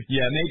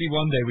 yeah, maybe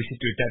one day we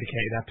should do a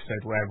dedicated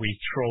episode where we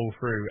troll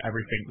through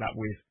everything that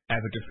we've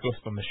ever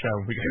discussed on the show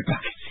and we go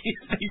back and see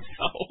if they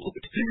sold.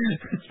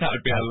 That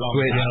would be a long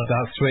time.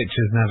 That Switch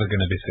is never going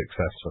to be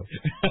successful.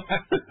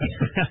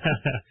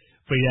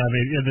 But yeah,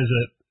 there's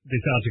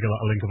this article that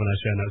I'll link up on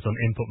our show notes on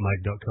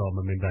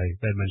inputmag.com.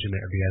 They mentioned it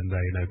at the end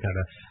there, kind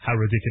of how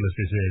ridiculous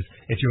this is.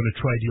 If you want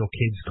to trade your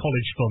kids'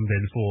 college fund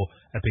in for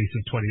a piece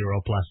of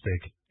 20-year-old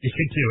plastic, you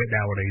can do it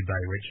now on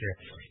eBay, which,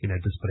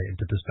 does put it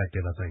into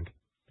perspective, I think.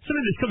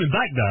 Something that's coming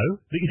back, though,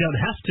 that you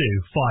don't have to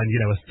find,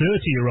 a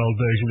 30-year-old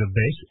version of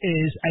this,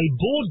 is a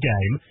board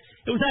game.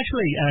 It was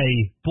actually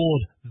a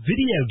board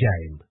video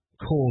game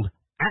called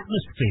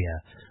Atmosphere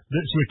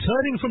that's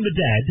returning from the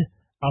dead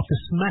after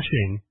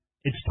smashing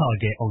its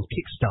target on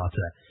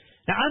Kickstarter.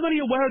 Now, I'm only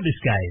aware of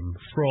this game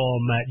from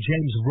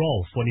James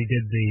Rolfe when he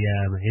did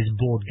his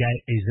Board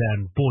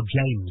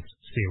Games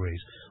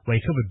series, where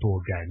he covered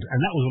board games, and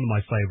that was one of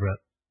my favourite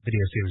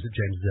video series that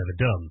James has ever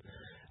done.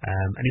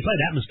 And he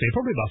played Atmosphere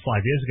probably about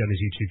 5 years ago on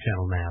his YouTube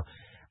channel now.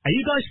 Are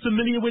you guys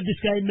familiar with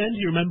this game then?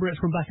 Do you remember it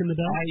from back in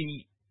the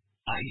day?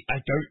 I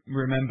don't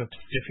remember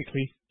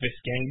specifically this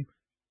game,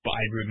 but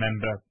I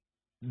remember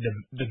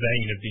the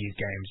vein of these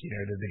games, you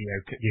know, the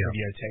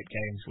videotape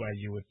games where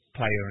you would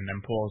play them and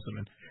then pause them,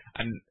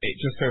 and it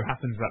just so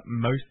happens that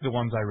most of the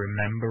ones I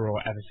remember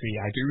or ever see,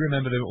 I do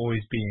remember them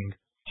always being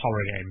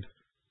horror games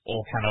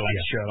or kind of like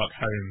Sherlock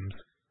Holmes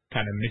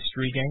kind of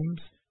mystery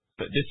games.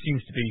 But this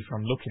seems to be,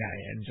 from looking at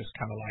it and just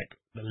kind of like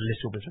the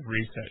little bit of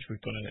research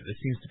we've done on it, this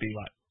seems to be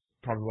like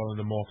probably one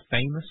of the more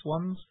famous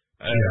ones.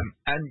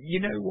 And you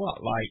know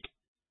what, like,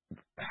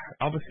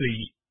 obviously,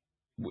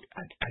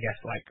 I guess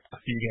like a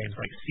few games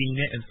like Seen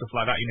It and stuff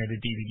like that, you know,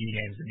 the DVD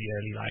games in the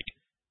early like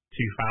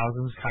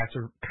 2000s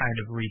kind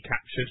of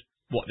recaptured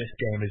what this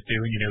game is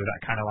doing, you know,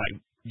 that kind of like,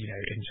 you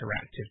know,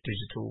 interactive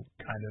digital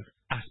kind of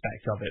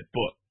aspect of it.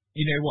 But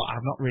you know what,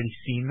 I've not really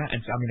seen that,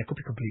 and so, I mean, I could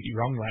be completely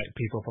wrong, like,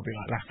 people are probably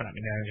like laughing at me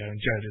now and going,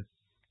 Joe,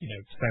 you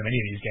know, so many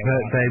of these games.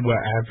 They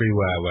were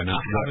everywhere when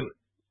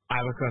I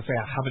was going to say,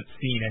 I haven't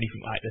seen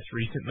anything like this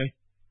recently.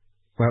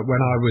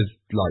 When I was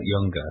like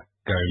younger,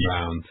 going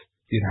round,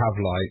 you'd have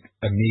like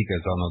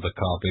Amigas on other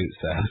car boot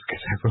sales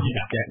because everyone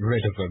was getting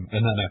rid of them,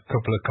 and then a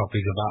couple of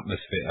copies of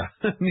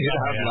Atmosphere.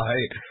 You'd have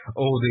like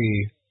all the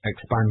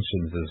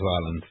expansions as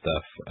well and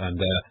stuff, and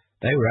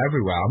they were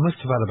everywhere. I must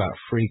have had about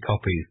 3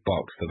 copies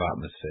boxed of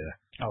Atmosphere.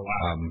 Oh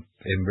wow!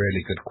 In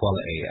really good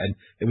quality, and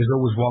it was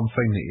always one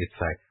thing that you'd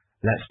say,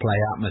 "Let's play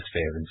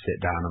Atmosphere," and sit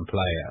down and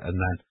play it, and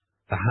then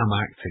the ham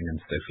acting and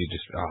stuff, you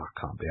just, I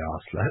can't be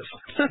arsed,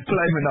 let's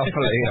play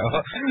Monopoly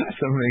or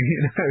something, you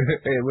know.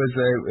 It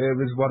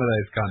was one of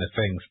those kind of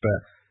things, but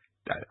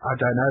I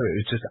don't know, it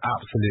was just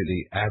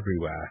absolutely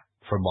everywhere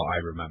from what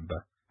I remember.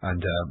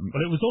 And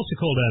well, it was also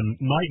called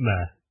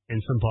Nightmare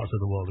in some parts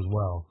of the world as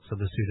well, so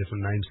there's 2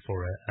 different names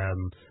for it.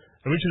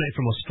 Originated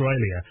from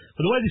Australia,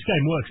 but the way this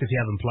game works, if you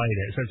haven't played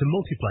it, so it's a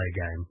multiplayer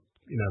game,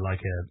 you know,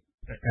 like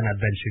an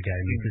adventure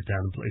game. You sit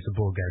down and play, it's a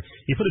board game.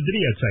 You put a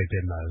videotape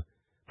in though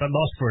that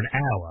lasts for an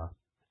hour,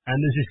 and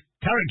there's this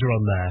character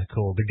on there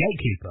called the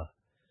Gatekeeper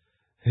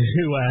who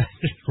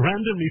just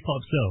randomly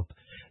pops up.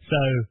 So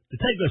the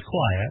tape goes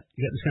quiet,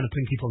 you get this kind of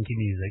plinky plonky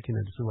music, you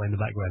know, just away in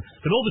the background.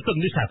 Then all of a sudden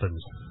this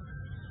happens.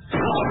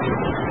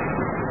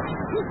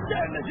 Who's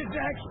damage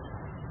next?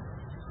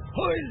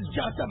 Who is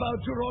just about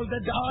to roll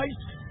the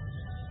dice?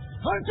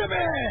 Answer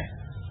me!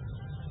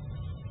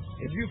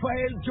 If you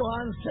fail to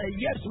answer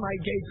yes, my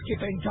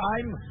gatekeeping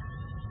time,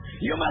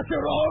 you must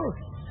roll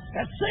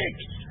a 6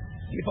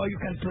 before you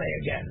can play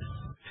again.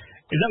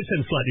 His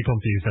accent's slightly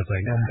confused, I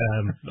think.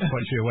 Not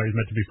quite sure where he's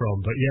meant to be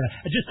from, but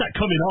yeah, just that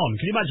coming on.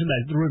 Can you imagine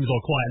that the room's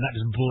all quiet and that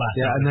just blasts?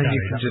 Yeah, and then you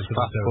can just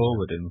fast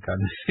forward and kind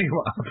of see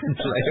what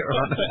happens later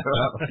on as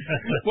well.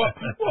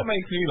 What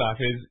makes me laugh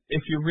is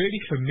if you're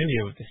really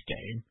familiar with this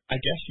game, I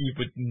guess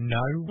you would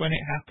know when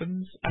it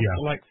happens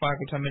after like 5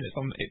 or 10 minutes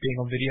on it being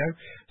on video.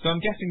 So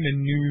I'm guessing the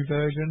new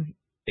version,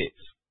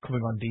 it's coming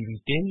on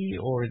DVD,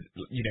 or is,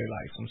 you know,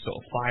 like some sort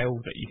of file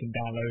that you can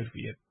download for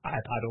your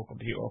iPad or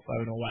computer or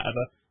phone or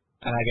whatever.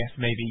 And I guess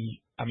maybe,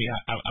 I mean,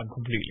 I'm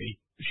completely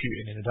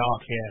shooting in the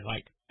dark here,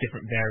 like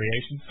different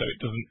variations, so it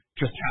doesn't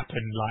just happen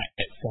like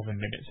at 7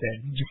 minutes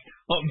in. You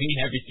know what I mean?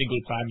 Every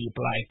single time you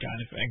play,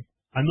 kind of thing.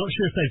 I'm not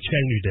sure if they've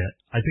changed it.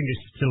 I think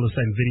it's still the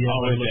same video.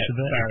 Oh, is it?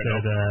 Fair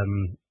enough.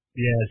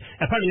 Yeah.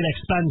 Apparently it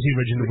expands the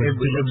original.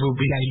 It will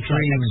be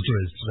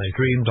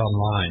streamed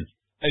online.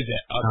 Is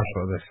it? Okay. That's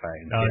what they're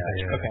saying. Oh,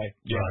 Okay.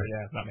 Yeah, right.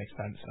 yeah, that makes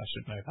sense. I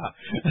should know that.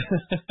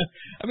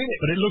 I mean,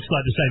 but it looks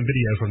like the same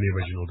video from the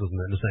original, doesn't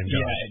it? The same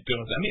guy. Yeah, it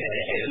does. I mean,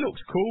 it looks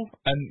cool,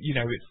 and you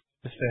know, it's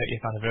the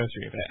 30th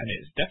anniversary of it, and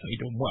it's definitely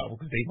done well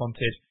because they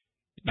wanted.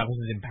 Now this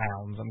is in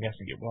pounds. I'm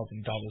guessing it was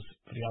in dollars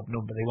for the odd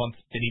number.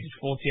 They needed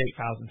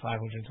 £48,529,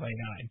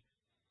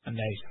 and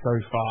they so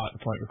far at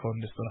the point of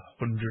recording this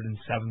done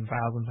 £107,000.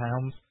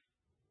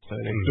 So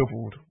they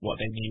doubled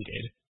what they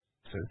needed.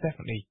 So it's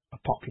definitely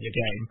a popular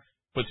game.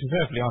 But to be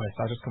perfectly honest,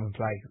 I'll just come and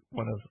play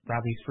one of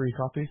Rabbi's 3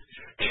 copies.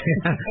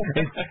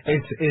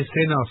 It's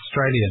in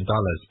Australian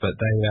dollars, but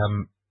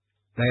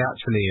they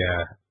actually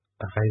are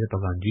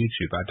available on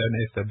YouTube. I don't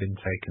know if they've been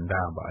taken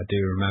down, but I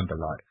do remember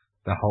like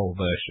the whole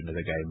version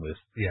of the game was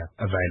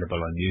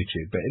available on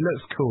YouTube. But it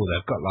looks cool.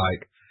 They've got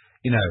like,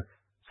 you know,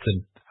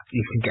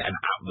 you can get an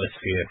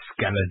Atmosphere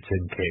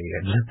skeleton key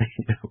and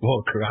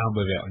walk around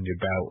with it on your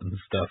belt and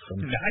stuff.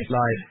 And nice.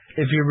 Like,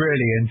 if you're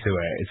really into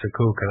it, it's a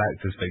cool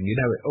collector's thing. You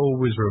know, it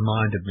always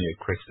reminded me of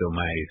Crystal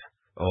Maze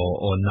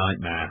or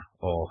Nightmare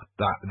or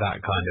that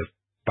kind of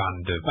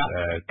band of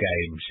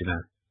games, you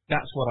know.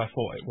 That's what I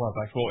thought it was.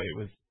 I thought it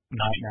was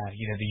Nightmare,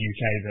 you know, the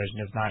UK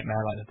version of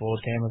Nightmare, like the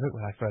board game of it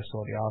when I first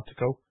saw the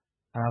article.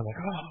 And I was like,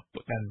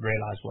 but then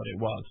realised what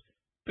it was.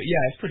 But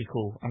yeah, it's pretty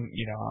cool.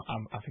 You know,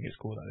 I think it's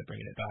cool that they're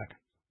bringing it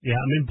back. Yeah,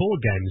 I mean, board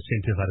games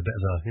seem to have had a bit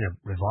of a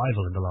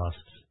revival in the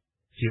last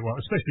few, well,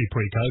 especially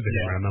pre-COVID.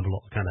 I remember a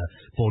lot of kind of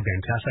board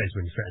game cafes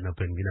been setting up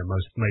in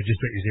most major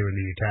cities here in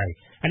the UK,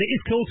 and it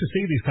is cool to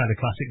see these kind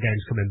of classic games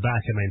coming back.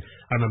 I mean,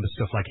 I remember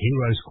stuff like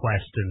Heroes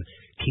Quest and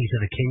Key to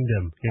the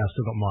Kingdom. I've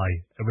still got my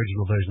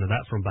original version of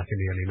that from back in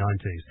the early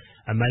 90s.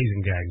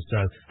 Amazing games.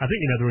 So I think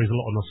there is a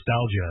lot of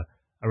nostalgia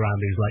around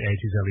these late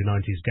 80s, early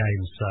 90s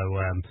games. So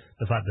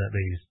the fact that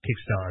these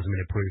Kickstarters, I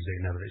mean, it proves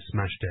that, that it's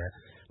smashed it.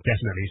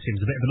 Definitely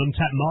seems a bit of an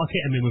untapped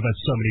market. I mean, we've had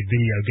so many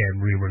video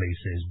game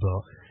re-releases, but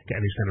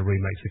getting these kind of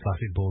remakes of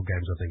classic board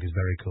games, I think, is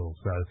very cool.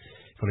 So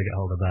if you want to get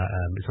hold of that,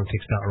 it's on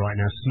Kickstarter right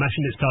now,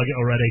 smashing its target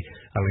already.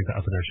 I'll link that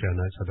up in our show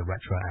notes at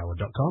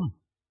theretrohour.com.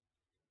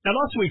 Now,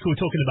 last week we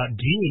were talking about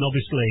Dune,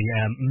 obviously,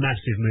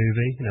 massive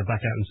movie,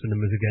 back out in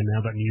cinemas again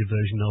now, that new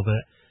version of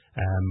it.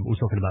 We were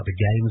talking about the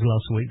games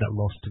last week, that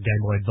lost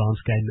Game Boy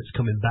Advance game that's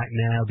coming back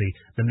now, the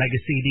Mega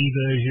CD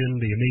version,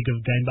 the Amiga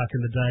game back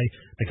in the day,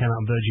 they came out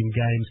on Virgin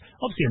Games.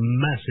 Obviously a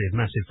massive,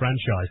 massive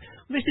franchise.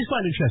 This is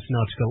quite an interesting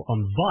article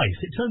on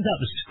Vice. It turns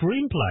out the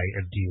screenplay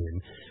of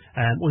Dune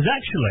was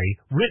actually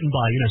written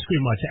by,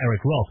 screenwriter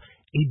Eric Roth.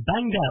 He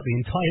banged out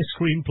the entire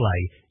screenplay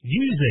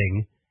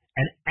using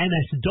an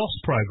MS-DOS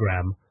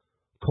program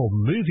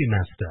called Movie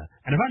Master.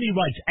 And apparently he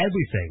writes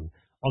everything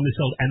on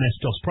this old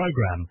MS-DOS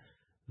program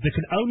that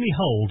can only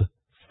hold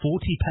 40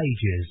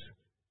 pages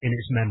in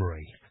its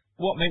memory.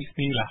 What makes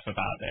me laugh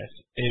about this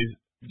is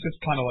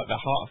just kind of like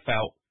the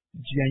heartfelt,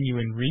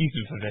 genuine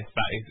reason for this.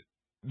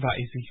 That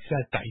is he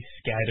said that he's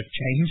scared of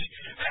change.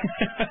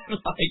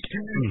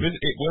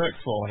 It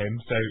works for him,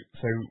 so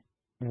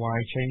why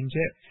change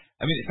it?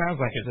 I mean, it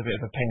sounds like it's a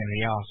bit of a pain in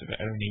the arse of it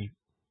only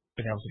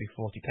being able to be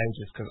 40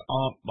 pages, because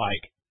aren't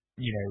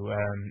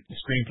the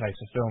screenplays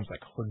for films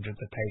like hundreds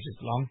of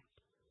pages long.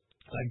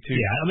 I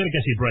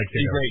guess he breaks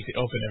it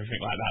up and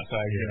everything like that. So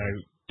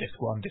disc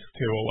 1, disc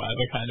 2, or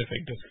whatever kind of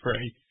thing, disc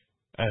 3,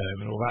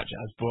 and all that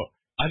jazz. But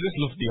I just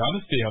love the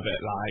honesty of it.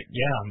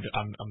 I'm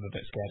a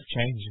bit scared of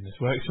change, and this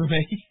works for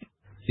me.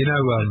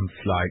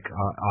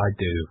 I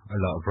do a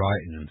lot of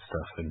writing and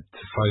stuff, and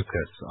to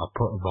focus, I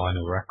put a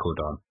vinyl record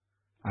on,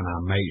 and I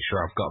make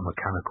sure I've got a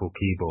mechanical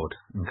keyboard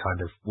and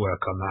kind of work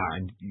on that,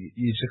 and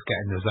you just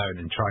get in the zone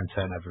and try and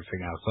turn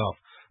everything else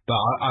off. But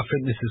I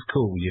think this is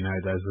cool.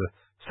 There's a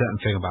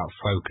certain thing about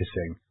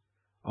focusing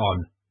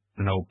on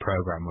an old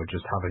program or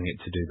just having it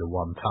to do the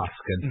one task,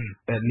 and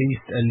at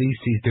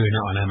least he's doing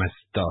it on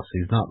MS-DOS.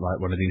 He's not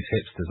like one of these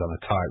hipsters on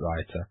a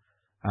typewriter.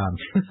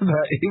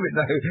 But even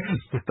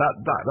though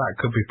that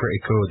could be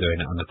pretty cool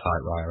doing it on a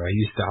typewriter. I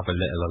used to have a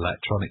little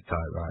electronic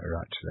typewriter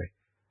actually,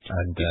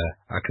 and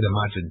I could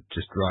imagine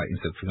just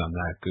writing something on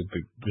there could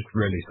be just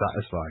really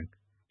satisfying.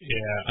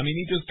 Yeah, I mean,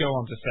 he does go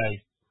on to say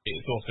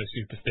it's also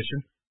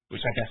superstition,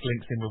 which I guess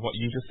links in with what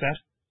you just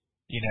said.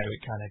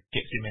 It kind of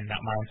gets him in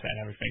that mindset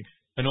and everything.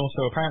 And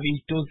also, apparently,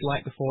 he does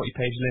like the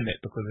 40-page limit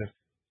because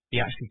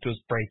he actually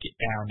does break it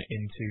down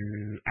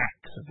into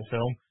acts of the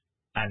film.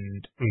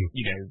 And,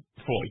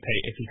 40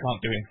 pages, if he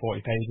can't do it in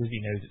 40 pages, he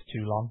knows it's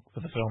too long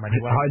for the film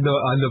anyway.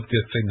 I love the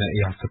thing that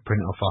he has to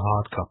print off a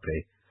hard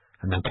copy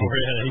and then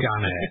people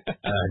scan it.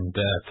 And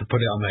to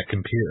put it on their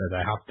computer,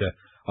 they have to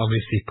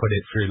obviously put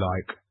it through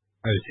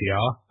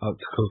OCR,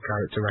 optical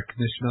character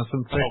recognition or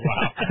something. Oh,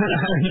 wow.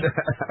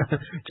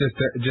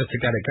 just to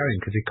get it going,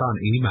 because you can't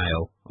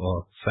email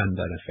or send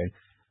anything.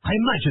 I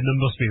imagine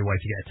there must be a way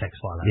to get a text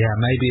file out. Yeah,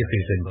 maybe if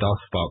he's in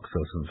DOSBox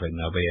or something,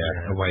 there'll be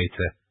a way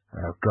to...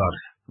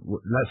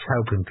 let's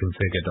help him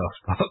configure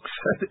DOSBox.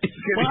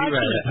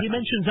 He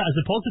mentions that as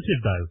a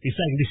positive, though. He's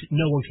saying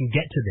no one can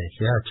get to this.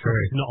 Yeah, true.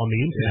 It's not on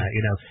the internet,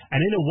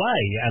 And in a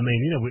way, I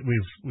mean,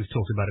 we've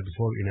talked about it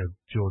before.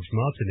 George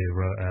Martin,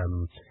 who wrote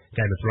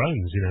Game of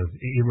Thrones. He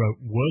wrote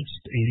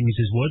he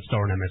uses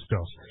WordStar on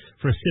MS-DOS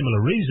for a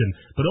similar reason.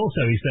 But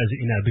also, he says,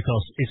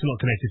 because it's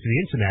not connected to the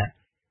internet,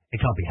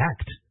 it can't be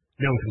hacked.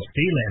 No one can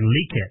steal it and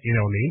leak it,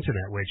 on the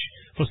internet. Which,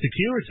 for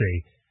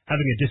security,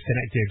 having a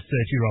disconnected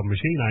 30-year-old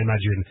machine, I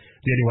imagine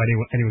the only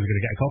way anyone's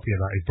going to get a copy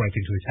of that is break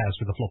into his house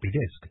with a floppy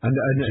disk. And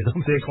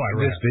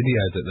this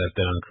video that they've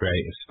done on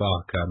Creative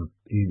Spark,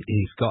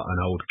 he's got an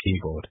old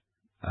keyboard,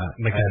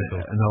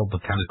 an old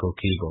mechanical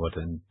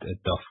keyboard and a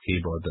DOS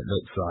keyboard that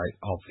looks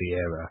like of the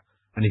era,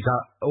 and he's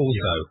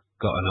also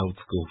got an old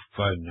school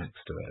phone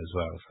next to it as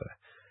well. So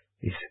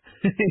he's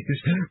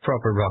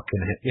proper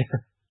rocking it.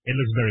 Yeah. It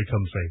looks very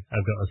comfy,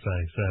 I've got to say.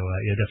 So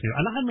definitely.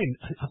 And I mean,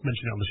 I've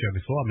mentioned it on the show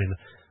before. I mean,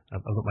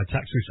 I've got my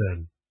tax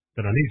return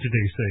that I need to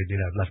do soon.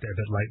 I've left it a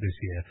bit late this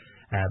year.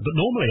 But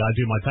normally I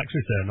do my tax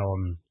return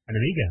on an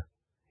Amiga.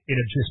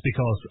 Just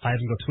because I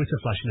haven't got Twitter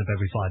flashing up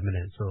every 5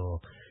 minutes, or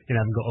I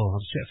haven't got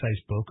I'll check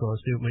Facebook, or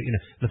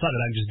the fact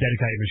that I can just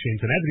dedicate a machine,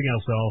 turn everything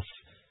else off,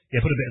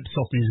 put a bit of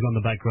soft music on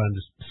the background,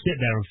 just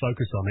sit there and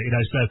focus on it.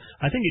 So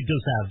I think it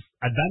does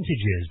have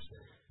advantages,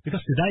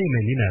 because today, I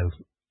mean,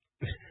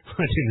 when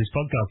I'm doing this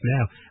podcast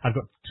now, I've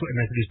got Twitter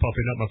messages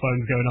popping up, my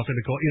phone's going off in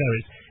the corner.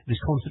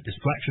 There's constant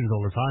distractions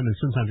all the time, and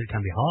sometimes it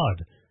can be hard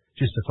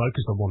just to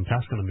focus on one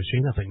task on a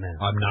machine, I think, now.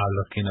 I'm now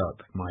looking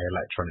up my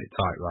electronic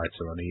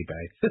typewriter on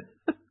eBay.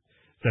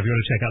 So if you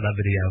want to check out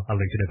that video, I'll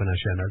link it up in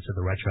our show notes at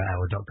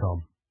theretrohour.com.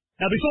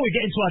 Now, before we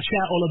get into our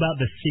chat all about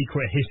the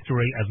secret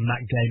history of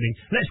Mac gaming,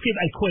 let's give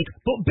a quick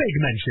but big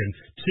mention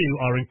to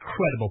our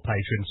incredible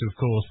patrons who, of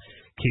course,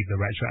 keep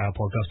the Retro Hour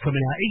podcast coming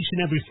out each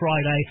and every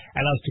Friday,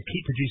 allow us to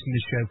keep producing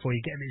this show for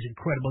you, getting these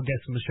incredible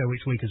guests on the show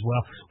each week as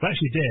well. We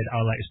actually did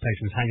our latest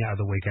Patrons Hangout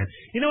of the weekend.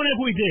 Whenever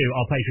we do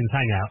our Patrons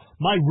Hangout,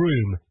 my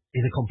room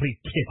is a complete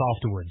tip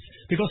afterwards.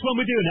 Because when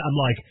we're doing it,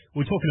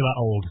 we're talking about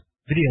old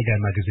video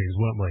game magazines,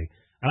 weren't we?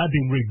 And I've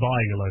been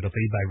rebuying a load off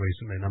eBay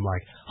recently, and I'm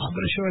like, I'm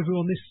going to show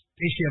everyone this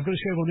issue, I'm going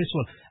to show everyone this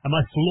one. And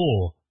my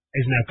floor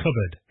is now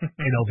covered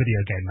in old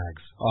video game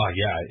mags. Oh,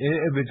 yeah.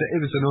 It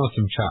was an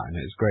awesome chat, and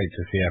it was great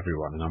to see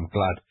everyone, and I'm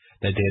glad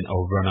they didn't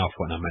all run off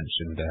when I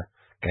mentioned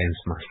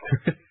Games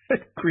Master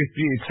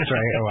reviewed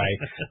straight away.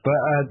 But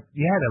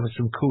yeah, there were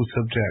some cool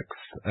subjects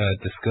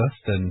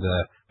discussed, and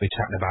we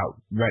chatted about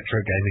retro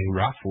gaming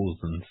raffles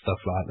and stuff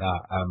like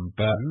that.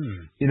 But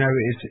you know,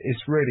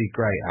 it's really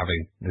great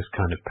having this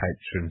kind of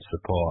patron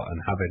support and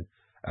having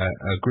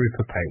a group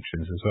of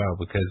patrons as well,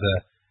 because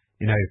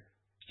you know,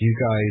 you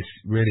guys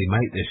really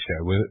make this show.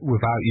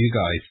 Without you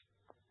guys,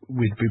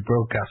 we'd be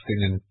broadcasting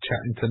and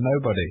chatting to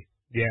nobody.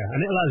 Yeah,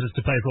 and it allows us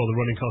to pay for all the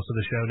running costs of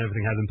the show and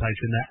everything having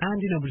Patreon there. And,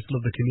 you know, we just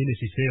love the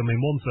community too. I mean,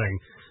 one thing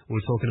we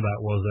were talking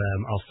about was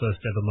our first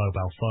ever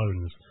mobile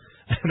phones.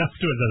 And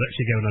afterwards I was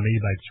actually going on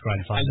eBay to try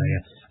and find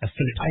a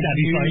Philips I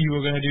Daddy knew phone. you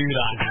were going to do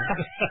that.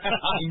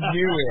 I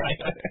knew it.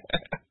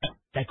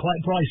 They're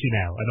quite pricey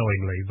now,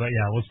 annoyingly, but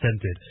yeah, I was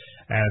tempted.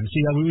 So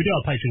yeah, we do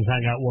our patrons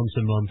hang out once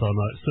a month on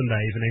a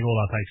Sunday evening. All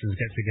our patrons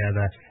get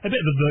together, a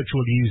bit of a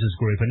virtual users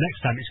group, and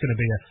next time it's going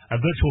to be a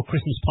virtual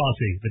Christmas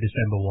party, the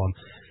December one.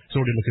 So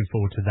already looking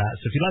forward to that.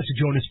 So if you'd like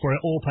to join us for it,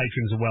 all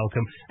patrons are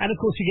welcome. And of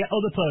course, you get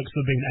other perks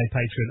for being a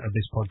patron of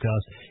this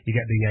podcast. You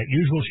get the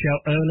usual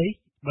show early.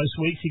 Most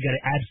weeks you get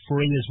it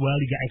ad-free as well.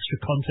 You get extra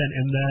content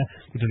in there.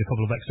 We've done a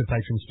couple of extra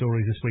patron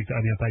stories this week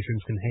that only our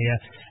patrons can hear.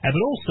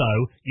 But also,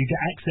 you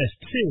get access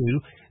to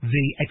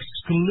the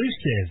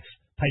exclusive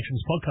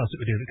patrons podcast that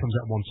we do that comes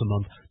out once a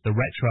month, the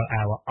Retro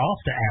Hour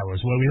After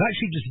Hours, where we've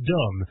actually just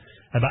done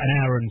about an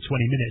hour and 20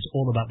 minutes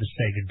all about the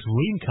Sega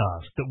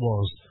Dreamcast. That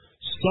was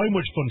so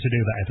much fun to do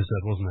that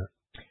episode, wasn't it?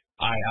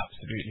 I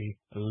absolutely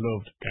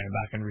loved going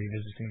back and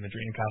revisiting the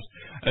Dreamcast.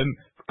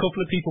 A couple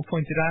of people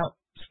pointed out,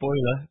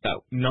 spoiler, that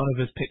none of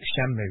us picked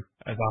Shenmue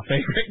as our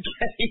favourite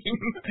game.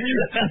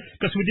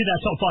 Because we did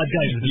our top 5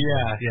 games.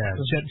 Yeah.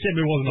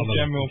 Shenmue wasn't on the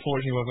list. Shenmue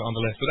unfortunately wasn't on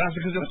the list, but that's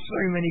because there were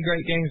so many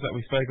great games that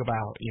we spoke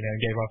about, you know,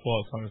 and gave our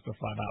thoughts on and stuff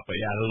like that. But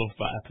yeah, I loved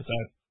that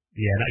episode.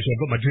 Yeah, and actually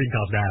I've got my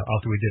Dreamcast now.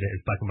 After we did it,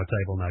 it's back on my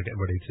table now, getting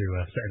ready to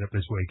set it up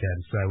this weekend.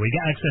 So we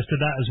get access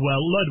to that as well,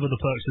 a load of other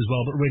perks as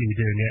well, but really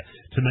we're doing it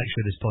to make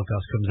sure this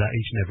podcast comes out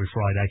each and every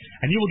Friday.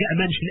 And you will get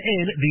a mention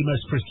in the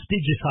most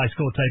prestigious high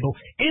score table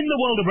in the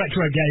world of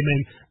retro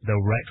gaming, the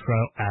Retro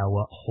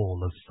Hour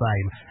Hall of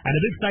Fame. And a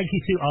big thank you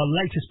to our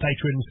latest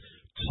patrons,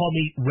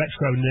 Tommy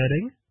Retro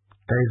Nerding,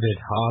 David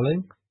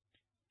Harling,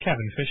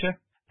 Kevin Fisher,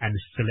 and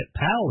Philip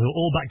Powell, who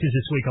all backed us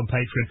this week on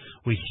Patreon.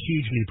 We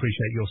hugely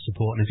appreciate your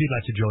support, and if you'd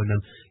like to join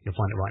them, you'll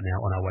find it right now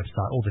on our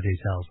website, all the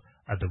details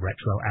at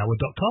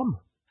theretrohour.com.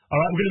 All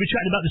right, we're going to be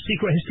chatting about the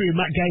secret history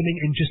of Mac gaming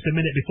in just a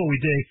minute. Before we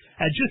do,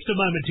 just a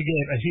moment to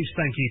give a huge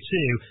thank you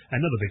to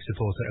another big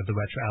supporter of the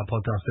Retro Hour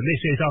podcast, and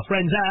this is our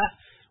friends at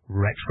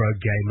Retro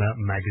Gamer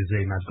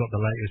Magazine. I've got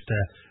the latest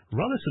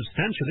rather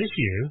substantial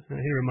issue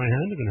here in my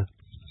hand. I'm going to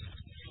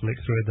flick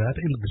through it there.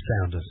 But look at the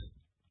sound of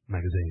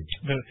magazine.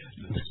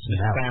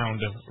 The sound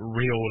of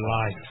real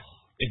life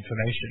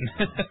information.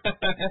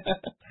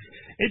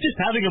 It's just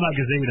having a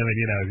magazine. I mean,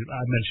 you know,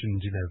 I mentioned,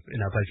 you know, in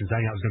our patrons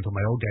hangout, I was going to put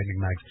my old gaming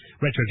mags.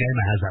 Retro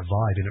Gamer has that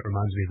vibe, and it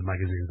reminds me of the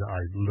magazines that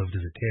I loved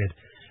as a kid.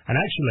 And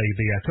actually,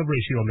 the cover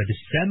issue on the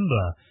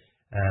December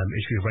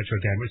issue of Retro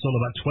Gamer, it's all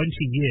about 20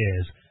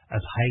 years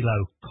of Halo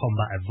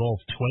Combat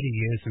Evolved. 20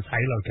 years since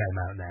Halo came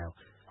out now.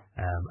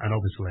 And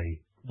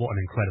obviously, what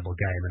an incredible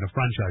game, and a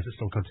franchise that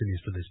still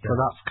continues to this day.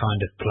 Well, that's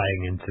kind of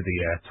playing into the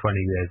 20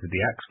 years of the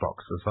Xbox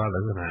as well,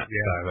 isn't it?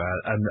 Yeah.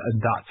 So, and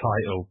that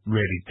title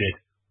really did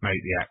make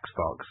the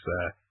Xbox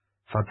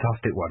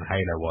fantastic one,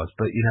 Halo was.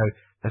 But, you know,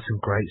 there's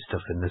some great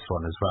stuff in this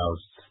one as well.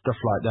 Stuff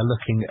like they're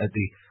looking at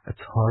the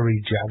Atari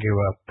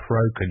Jaguar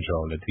Pro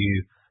controller. Do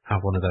you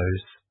have one of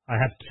those? I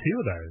have 2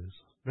 of those.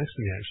 Next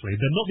to me, actually.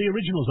 They're not the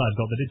originals I've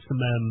got. They did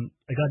some,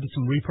 a guy did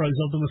some repros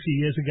of them a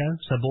few years ago,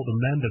 so I bought them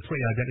then. They're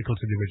pretty identical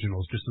to the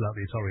originals, just without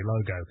the Atari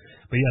logo.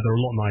 But yeah,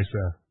 they're a lot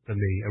nicer than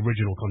the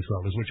original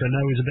controllers, which I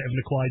know is a bit of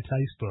an acquired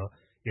taste, but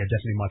yeah,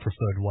 definitely my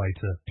preferred way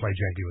to play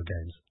Jaguar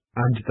games.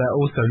 And they're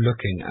also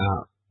looking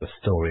at the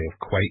story of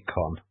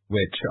QuakeCon,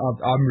 which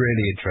I'm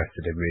really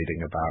interested in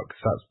reading about,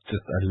 because that's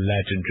just a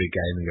legendary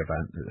gaming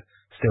event that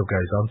still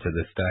goes on to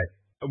this day.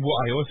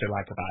 What I also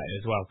like about it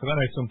as well, because I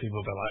know some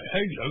people are like,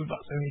 Halo,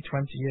 that's only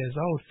 20 years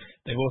old.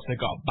 They've also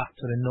got back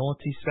to the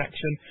naughty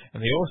section, and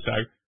they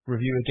also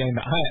review a game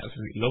that I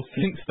absolutely love,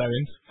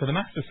 Flintstones, for the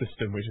Master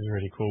System, which is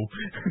really cool.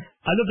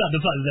 I love that, the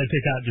fact that they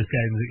pick out just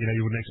games that, you know,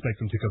 you wouldn't expect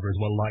them to cover as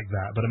well like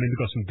that. But I mean,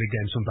 they've got some big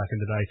games from back in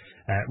the day.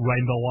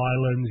 Rainbow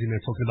Islands, you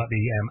know, talking about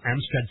the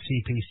Amstrad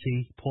CPC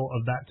port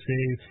of that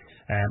too.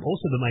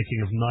 Also the making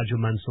of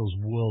Nigel Mansell's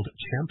World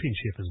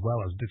Championship as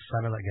well. I was a big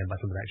fan of that game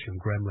back in the day, actually,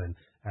 on Gremlin.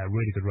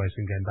 Really good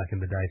racing game back in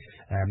the day.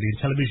 The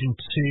Intellivision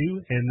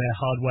 2 in their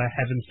Hardware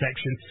Heaven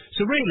section.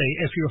 So really,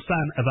 if you're a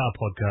fan of our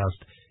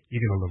podcast,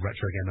 You're going to love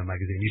Retro Gamer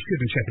magazine. You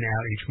should be checking it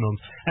out each month.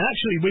 And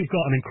actually, we've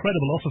got an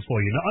incredible offer for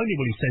you. Not only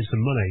will you save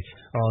some money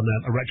on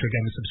a Retro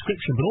Gamer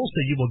subscription, but also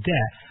you will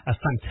get a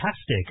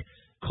fantastic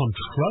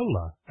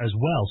controller as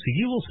well. So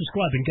you will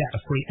subscribe and get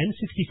a free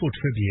N64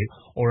 Tribute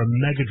or a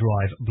Mega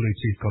Drive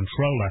Bluetooth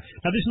controller.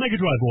 Now, this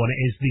Mega Drive one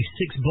is the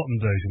 6-button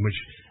version,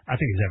 which I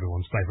think is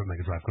everyone's favourite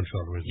Mega Drive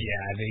controller, isn't it?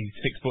 Yeah, the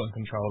 6-button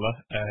controller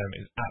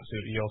is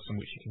absolutely awesome,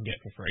 which you can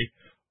get for free.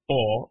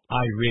 Or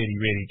I really,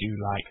 really do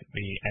like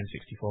the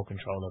N64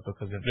 controller,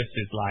 because if this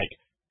is like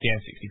the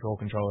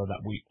N64 controller that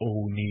we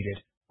all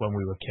needed when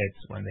we were kids,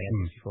 when the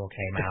N64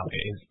 came out,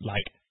 it is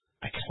like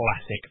a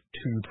classic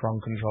 2-prong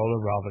controller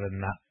rather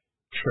than that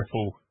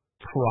triple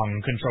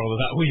prong controller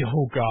that we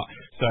all got.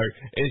 So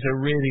it's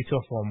a really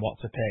tough one what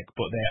to pick,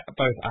 but they're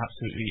both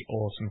absolutely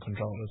awesome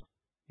controllers.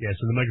 Yeah,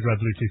 so the Mega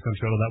Drive Bluetooth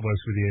controller, that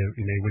works with your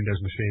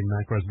Windows machine,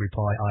 Mac, Raspberry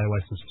Pi,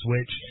 iOS and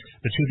Switch.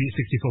 The Tribute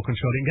 64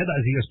 controller, you can get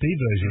that as a USB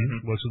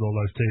version, works with all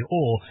those too,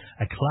 or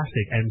a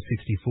classic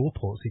N64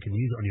 port, so you can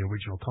use it on your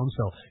original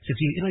console. So if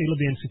you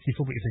love the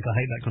N64, but you think, I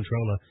hate that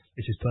controller,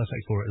 this is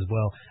perfect for it as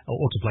well.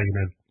 Or to play,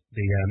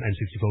 the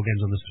N64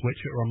 games on the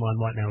Switch that are online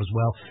right now as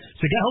well.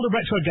 So get hold of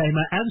Retro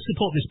Gamer and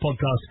support this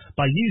podcast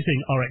by using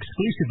our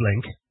exclusive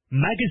link,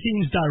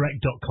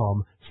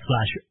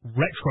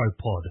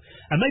 magazinesdirect.com/retropod.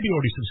 And maybe you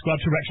already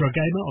subscribed to Retro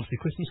Gamer.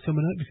 Obviously, Christmas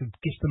coming up. You can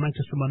gift them out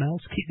to someone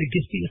else. Keep the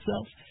gift to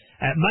yourself.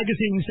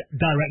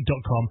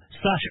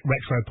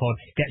 Magazinesdirect.com/retropod.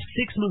 Get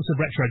 6 months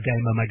of Retro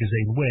Gamer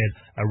magazine with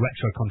a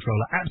retro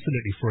controller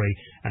absolutely free.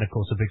 And, of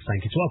course, a big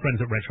thank you to our friends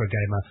at Retro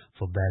Gamer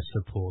for their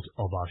support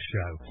of our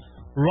show.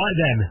 Right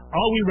then,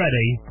 are we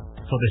ready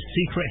for the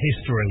secret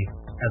history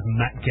of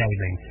Mac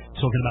gaming?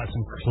 Talking about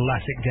some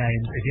classic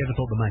games. If you ever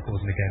thought the Mac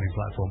wasn't a gaming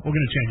platform, we're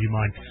going to change your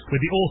mind with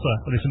the author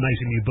of this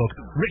amazing new book.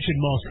 Richard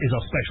Moss is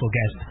our special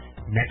guest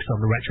next on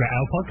the Retro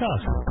Owl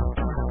podcast.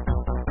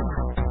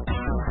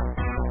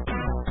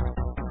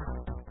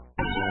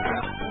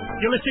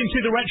 You're listening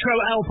to the Retro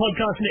Owl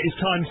podcast, and it is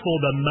time for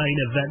the main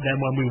event then,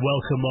 when we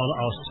welcome on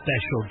our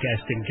special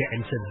guest and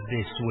get into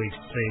this week's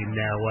theme.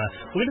 Now,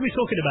 we're going to be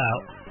talking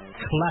about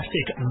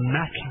classic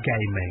Mac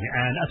gaming,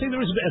 and I think there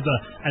is a bit of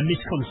a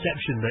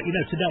misconception that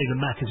today the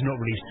Mac is not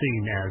really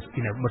seen as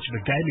much of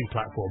a gaming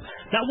platform.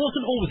 That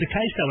wasn't always the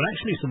case though, and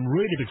actually some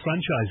really big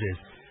franchises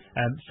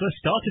first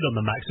started on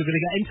the Mac. So we're going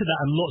to get into that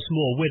and lots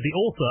more with the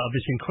author of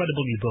this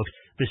incredible new book,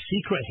 The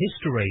Secret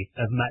History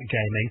of Mac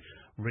Gaming,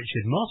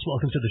 Richard Moss.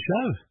 Welcome to the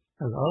show.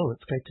 Hello,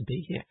 it's great to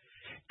be here.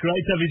 Great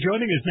to have you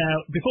joining us.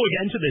 Now, before we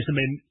get into this, I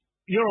mean,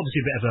 you're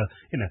obviously a bit of a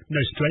no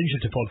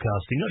stranger to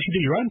podcasting. You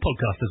actually do your own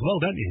podcast as well,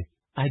 don't you?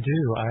 I do.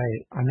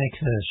 I make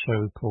a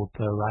show called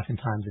The Life and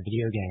Times of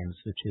Video Games,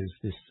 which is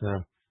this sort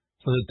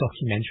of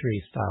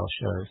documentary style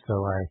show. So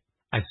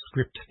I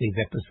script these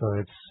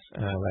episodes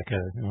like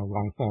a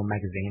long-form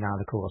magazine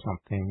article or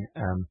something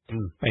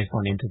based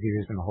on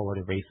interviews and a whole lot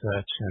of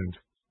research,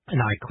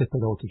 and I clip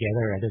it all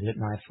together, edit it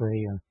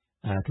nicely, and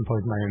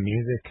compose my own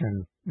music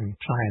and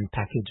try and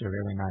package a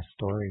really nice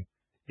story.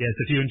 Yes,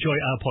 if you enjoy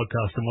our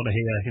podcast and want to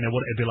hear,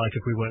 what it'd be like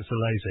if we weren't so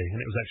lazy, and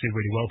it was actually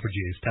really well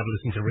produced, have a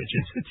listen to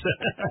Richard.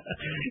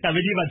 I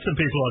mean, you've had some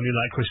people on,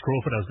 like Chris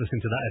Crawford. I was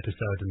listening to that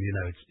episode, and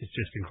it's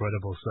just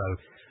incredible. So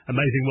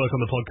amazing work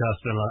on the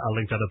podcast, and I'll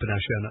link that up in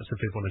our show notes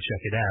if people want to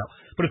check it out.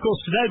 But of course,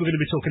 today we're going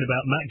to be talking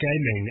about Mac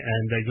gaming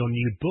and your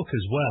new book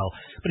as well.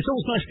 But it's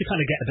always nice to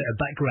kind of get a bit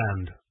of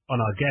background on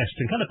our guest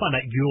and kind of find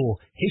out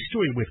your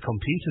history with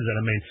computers. And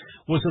I mean,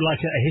 was there like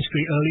a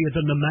history earlier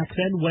than the Mac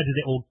then? Where did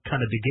it all kind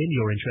of begin,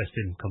 your interest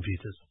in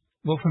computers?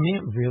 Well, for me,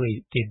 it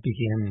really did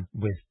begin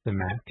with the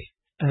Mac.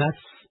 And that's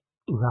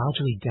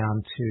largely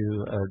down to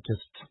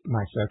just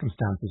my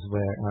circumstances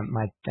where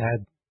my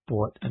dad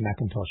bought a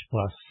Macintosh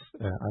Plus.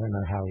 I don't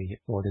know how he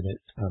afforded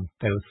it.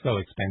 They were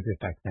so expensive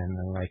back then.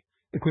 They were like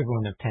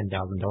equivalent of $10,000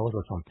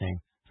 or something.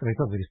 So he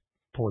probably just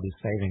poured his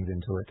savings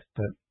into it.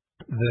 But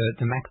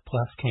the Mac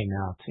Plus came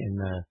out in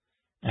the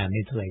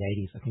mid to late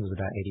 80s. I think it was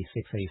about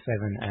 86,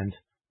 87. And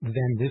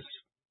then this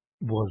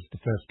was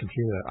the first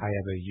computer I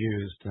ever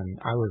used. And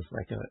I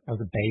was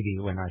a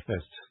baby when I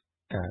first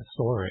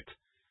saw it.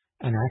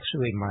 And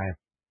actually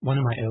one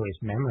of my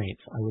earliest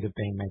memories, I would have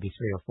been maybe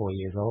 3 or 4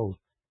 years old.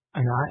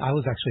 And I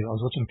was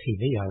watching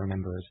TV, I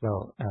remember as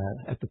well,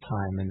 at the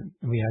time. And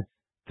we had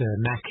the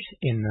Mac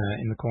in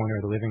the corner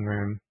of the living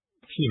room,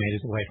 a few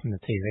meters away from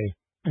the TV.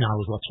 And I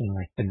was watching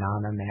like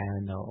Banana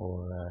Man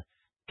or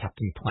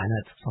Captain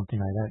Planet,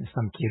 something like that.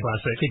 Some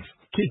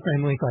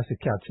kid-friendly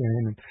classic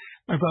cartoon. And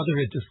my brother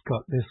had just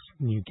got this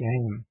new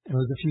game. It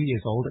was a few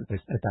years old at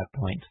that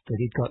point, but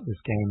he'd got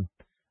this game,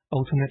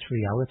 Ultimate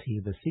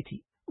Reality: The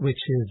City, which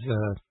is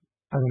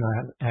I don't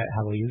know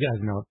how well you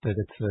guys know it, but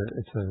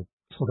it's a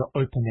sort of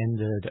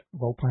open-ended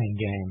role-playing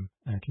game,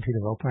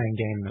 computer role-playing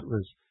game that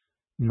was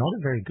not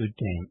a very good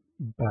game,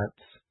 but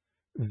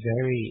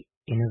very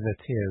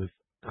innovative,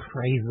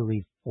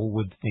 crazily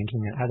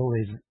forward-thinking. It had all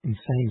these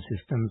insane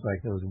systems,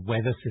 like there was a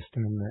weather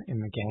system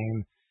in the game.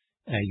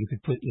 You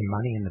could put your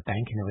money in the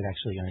bank and it would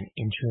actually earn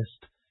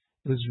interest.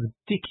 It was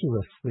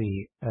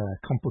ridiculously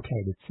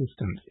complicated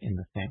systems in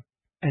the thing.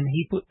 And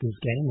he put this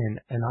game in,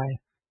 and I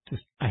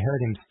I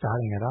heard him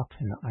starting it up,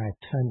 and I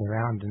turned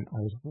around and I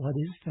was, what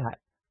is that?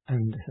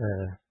 And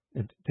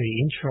the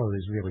intro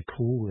is really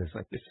cool. There's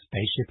like this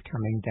spaceship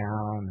coming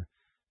down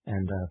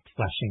and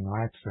flashing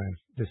lights. And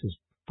this is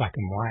black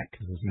and white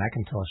because it was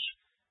Macintosh,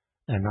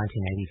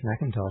 1980s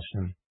Macintosh,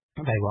 and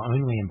they were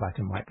only in black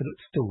and white, but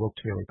it still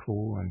looked really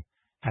cool and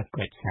had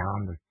great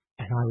sound.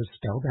 And I was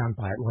spellbound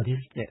by it. What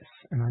is this?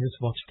 And I just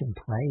watched him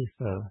play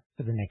for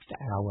the next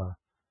hour.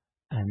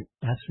 And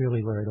that's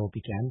really where it all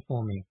began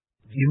for me.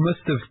 You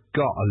must have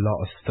got a lot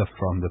of stuff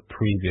from the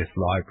previous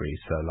library.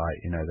 So, like,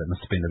 you know, there must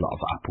have been a lot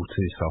of Apple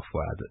II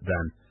software that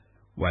then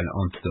went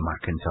onto the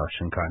Macintosh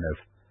and kind of,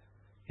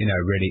 you know,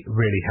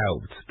 really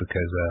helped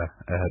because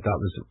that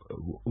was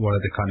one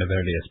of the kind of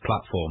earliest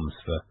platforms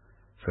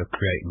for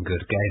creating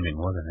good gaming,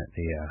 wasn't it?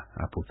 The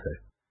Apple II.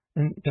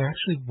 And there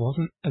actually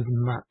wasn't as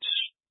much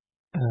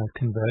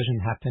conversion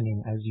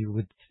happening as you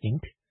would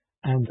think.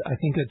 And I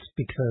think it's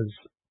because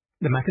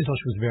the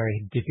Macintosh was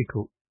very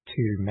difficult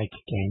to make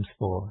games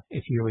for.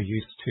 If you were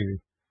used to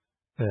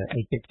the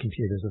 8-bit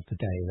computers of the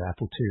day, the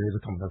Apple II,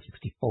 the Commodore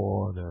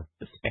 64,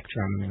 the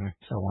Spectrum, and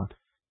so on,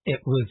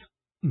 it was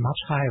much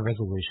higher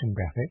resolution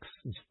graphics.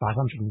 It was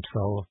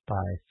 512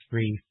 by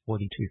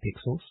 342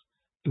 pixels.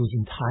 It was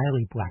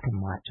entirely black and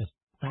white, just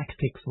black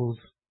pixels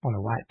on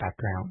a white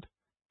background.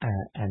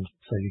 And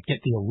so you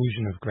get the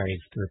illusion of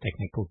grays through a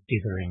technique called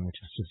dithering, which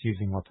is just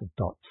using lots of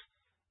dots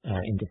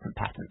in different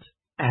patterns.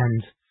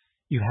 And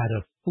you had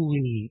a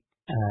fully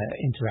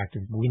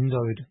interactive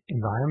windowed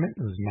environment.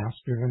 It was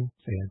mouse-driven,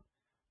 so you had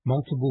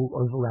multiple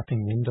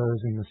overlapping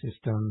windows in the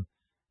system.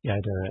 You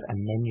had a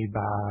menu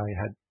bar. You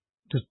had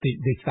just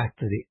the fact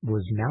that it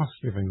was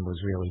mouse-driven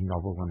was really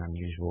novel and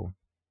unusual.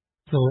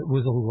 So it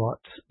was a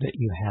lot that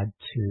you had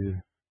to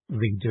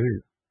redo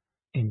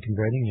in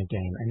converting your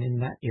game. And in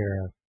that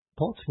era,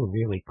 ports were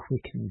really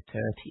quick and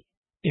dirty.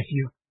 If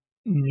you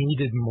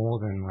needed more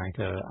than like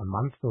a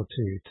month or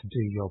two to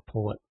do your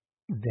port,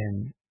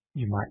 then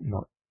you might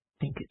not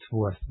think it's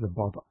worth the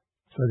bother.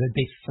 So there'd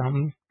be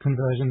some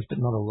conversions,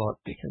 but not a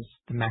lot because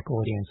the Mac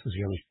audience was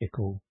really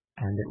fickle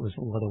and it was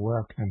a lot of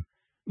work. And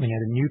we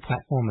had a new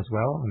platform as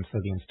well, and so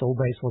the install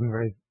base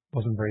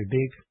wasn't very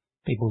big.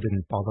 People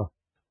didn't bother.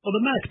 Well,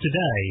 the Mac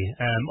today,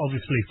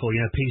 obviously for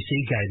PC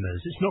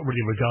gamers, it's not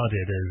really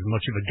regarded as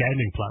much of a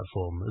gaming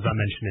platform, as I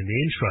mentioned in the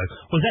intro.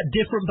 Was that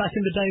different back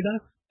in the day,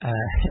 though?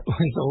 It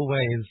was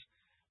always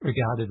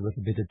regarded with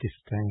a bit of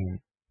disdain.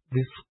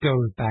 This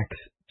goes back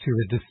to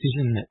a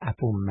decision that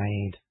Apple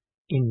made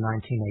in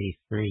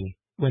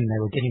 1983 when they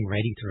were getting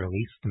ready to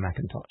release the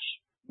Macintosh,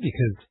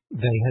 because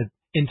they had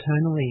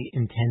internally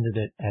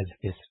intended it as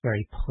this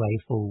very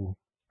playful,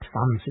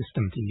 fun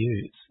system to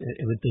use.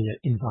 It would be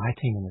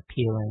inviting and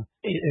appealing.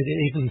 It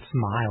even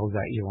smiles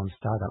at you on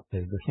startup.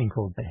 There's this thing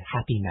called the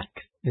Happy Mac,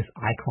 this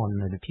icon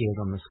that appears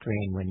on the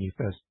screen when you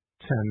first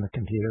turn the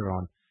computer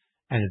on,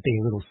 and it'd be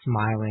a little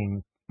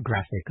smiling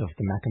graphic of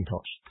the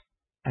Macintosh.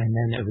 And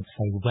then it would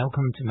say,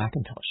 welcome to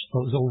Macintosh.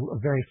 So it was all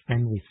a very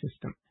friendly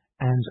system.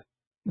 And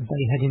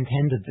they had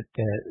intended that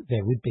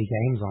there would be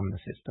games on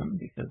the system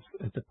because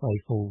it's a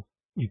playful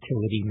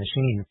utility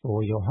machine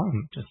for your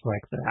home, just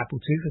like the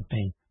Apple II had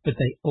been. But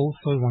they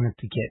also wanted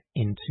to get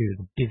into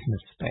the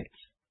business space.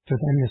 For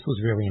them, this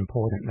was really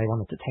important. They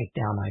wanted to take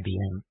down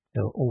IBM.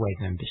 They were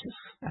always ambitious,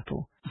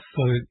 Apple.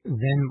 So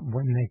then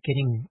when they're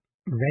getting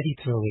ready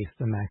to release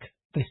the Mac,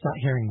 they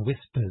start hearing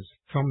whispers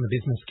from the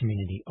business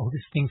community, oh,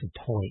 this thing's a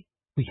toy.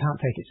 We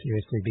can't take it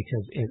seriously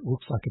because it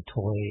looks like a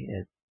toy,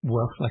 it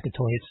works like a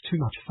toy, it's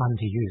too much fun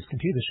to use.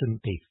 Computers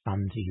shouldn't be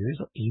fun to use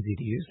or easy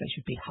to use, they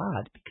should be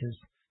hard, because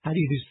how do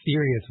you do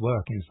serious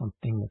work in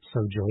something that's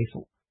so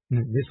joyful?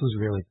 And this was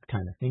really the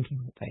kind of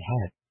thinking that they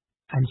had.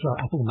 And so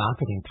Apple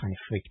marketing kind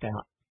of freaked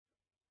out,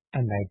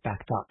 and they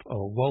backed up,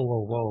 oh,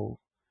 whoa.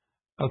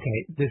 Okay,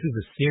 this is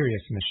a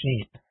serious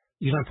machine.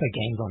 You don't play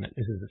games on it,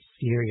 this is a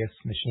serious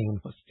machine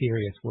for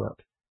serious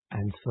work.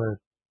 And so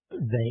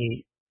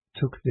they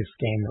took this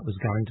game that was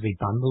going to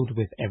be bundled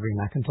with every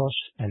Macintosh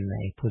and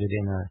they put it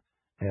in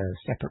a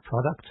separate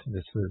product.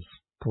 This was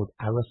called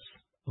Alice,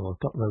 or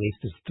got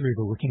released as Through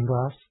the Looking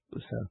Glass. It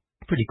was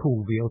a pretty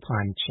cool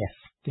real-time chess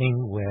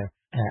thing where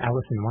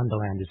Alice in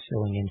Wonderland is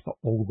filling in for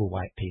all the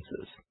white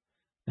pieces.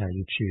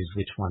 You choose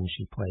which one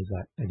she plays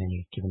at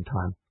any given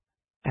time.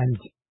 And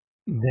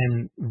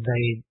then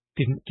they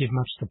didn't give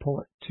much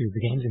support to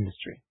the games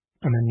industry.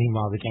 And then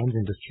meanwhile, the games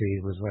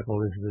industry was like,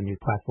 well, this is a new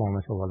platform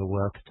with a lot of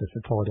work to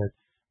support it.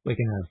 We're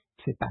going to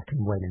sit back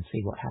and wait and see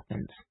what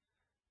happens.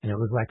 And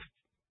it was like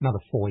another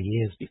 4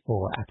 years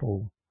before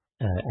Apple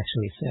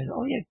actually said,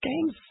 oh yeah,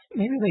 games,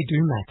 maybe they do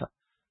matter.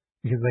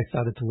 Because they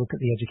started to look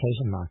at the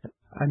education market.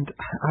 And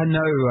I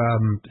know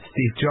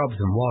Steve Jobs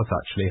and Woz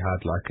actually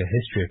had like a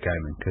history of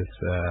gaming because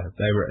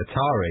they were at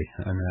Atari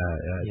and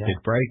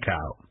did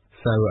Breakout.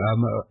 So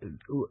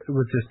it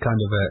was just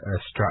kind of a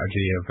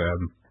strategy of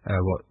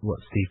what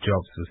Steve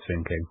Jobs was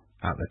thinking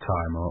at the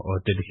time,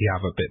 or did he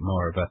have a bit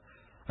more of a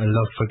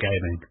love for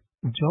gaming?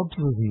 Jobs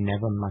was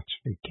never much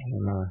of a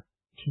gamer.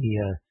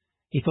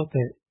 He thought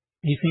that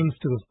he seems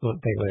to have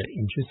thought they were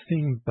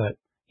interesting, but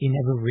he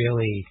never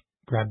really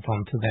grabbed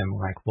onto them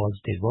like Woz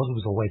did. Woz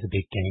was always a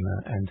big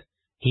gamer, and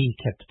he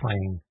kept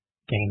playing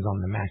games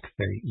on the Mac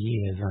for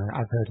years.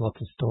 I've heard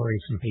lots of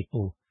stories from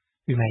people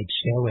who made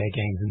shareware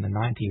games in the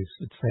 90s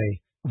that say,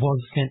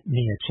 Woz sent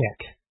me a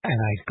check, and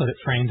I got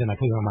it framed and I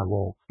put it on my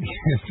wall.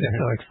 They're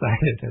so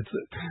excited.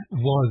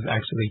 Woz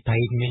actually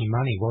paid me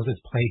money. Woz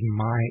has played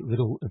my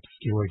little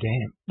obscure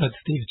game. But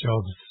Steve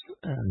Jobs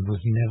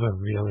was never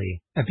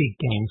really a big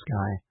games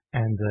guy,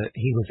 and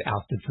he was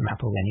ousted from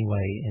Apple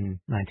anyway in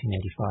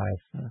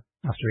 1985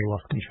 after he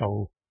lost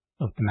control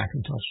of the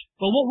Macintosh.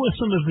 Well, what were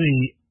some of the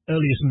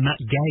earliest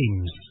Mac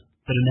games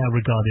that are now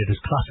regarded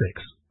as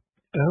classics?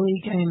 Early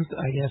games,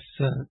 I guess,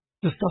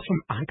 the stuff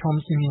from Icom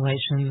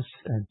simulations,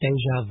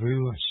 Deja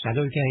Vu,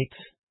 Shadowgate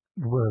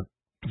were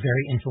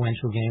very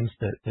influential games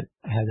that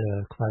had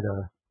quite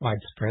a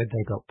widespread.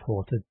 They got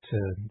ported to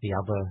the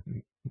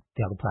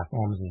other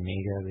platforms, the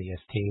Amiga, the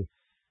ST,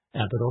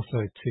 but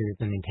also to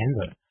the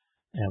Nintendo,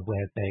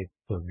 where they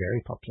were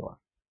very popular.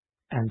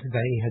 And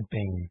they had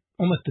been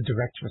almost a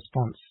direct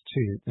response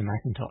to the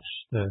Macintosh.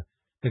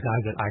 The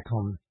guys at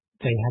Icom,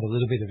 they had a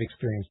little bit of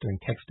experience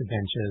doing text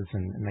adventures,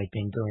 and they'd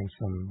been doing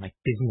some like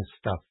business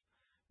stuff.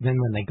 Then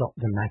when they got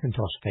the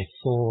Macintosh, they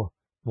saw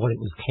what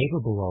it was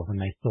capable of, and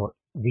they thought,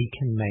 we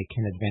can make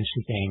an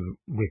adventure game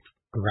with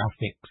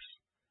graphics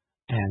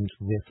and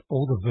with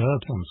all the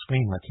verbs on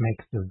screen. Let's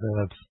make the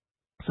verbs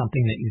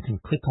something that you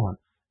can click on.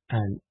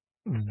 And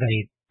they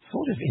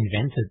sort of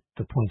invented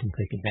the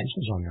point-and-click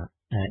adventure genre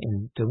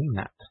in doing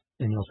that.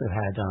 And you also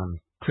had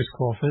Chris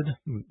Crawford,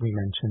 we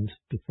mentioned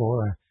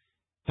before.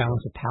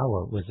 Balance of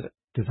Power was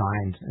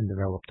designed and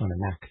developed on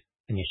a Mac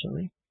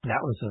initially.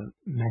 That was a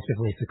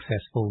massively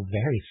successful,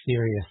 very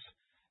serious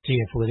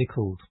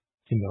geopolitical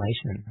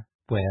simulation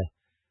where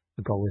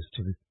the goal is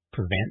to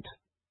prevent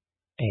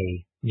a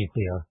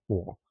nuclear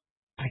war.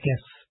 I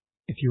guess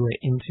if you were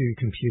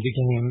into computer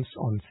games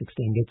on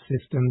 16-bit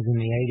systems in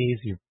the 80s,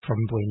 you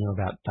probably knew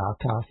about Dark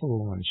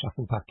Castle and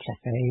Shufflepuck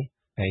Cafe.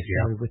 They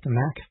started with the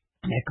Mac.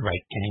 They're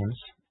great games.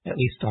 At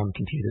least on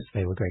computers,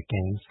 they were great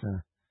games.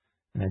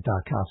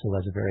 Dark Castle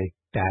has a very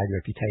bad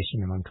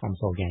reputation among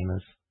console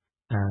gamers.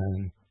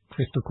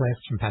 Crystal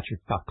Quest from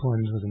Patrick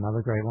Buckland was another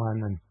great one.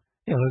 And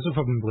yeah, those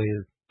are probably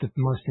the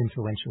most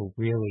influential,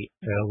 really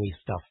early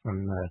stuff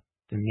from the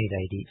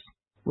mid-80s.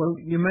 Well,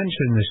 you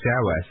mentioned the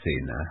shareware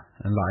scene there,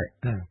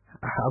 and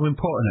how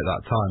important at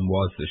that time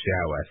was the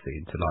shareware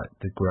scene to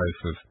the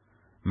growth of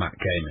Mac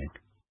gaming?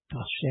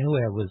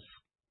 Shareware was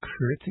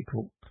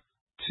critical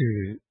to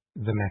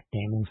the Mac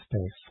gaming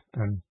space.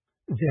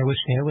 There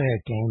were shareware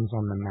games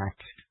on the Mac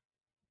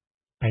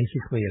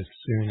basically as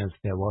soon as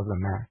there was a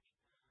Mac.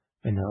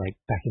 And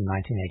back in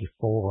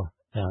 1984,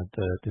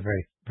 the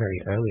very, very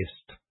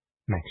earliest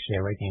Mac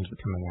shareware games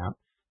were coming out.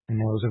 And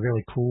there was a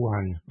really cool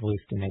one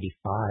released in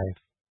 85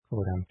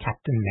 called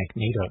Captain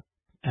Magneto,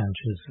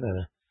 which was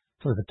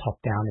sort of a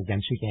top-down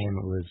adventure game.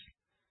 It was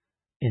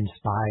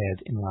inspired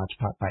in large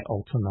part by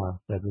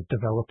Ultima, where the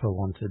developer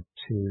wanted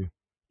to,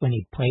 when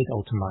he played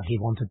Ultima, he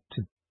wanted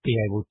to be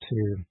able to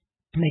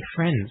make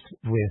friends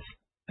with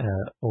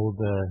all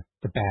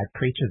the bad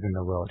creatures in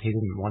the world. He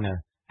didn't want to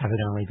have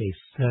it only be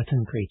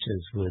certain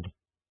creatures would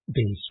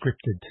be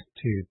scripted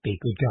to be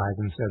good guys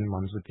and certain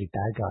ones would be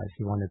bad guys.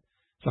 He wanted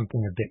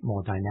something a bit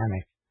more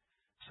dynamic.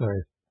 So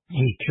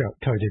he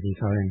coded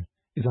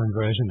his own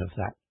version of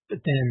that.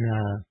 But then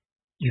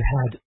you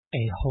had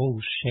a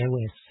whole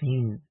shareware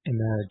scene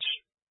emerge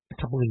a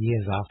couple of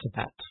years after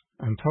that.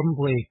 And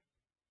probably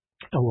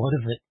a lot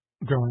of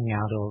it growing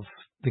out of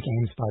the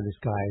games by this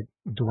guy,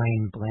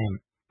 Dwayne Blem,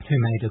 who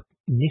made a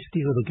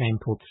nifty little game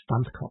called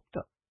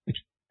Stuntcopter, which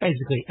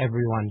basically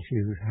everyone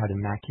who had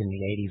a Mac in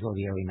the 80s or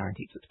the early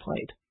 90s has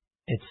played.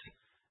 It's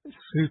a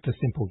super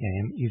simple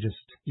game.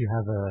 You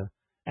have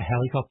a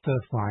helicopter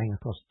flying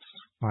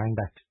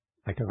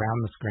back around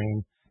the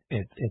screen.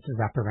 It's a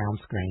wraparound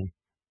screen,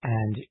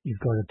 and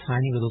you've got a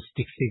tiny little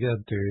stick figure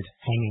dude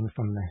hanging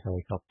from the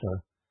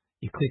helicopter.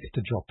 You click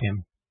to drop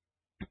him,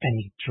 and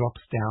he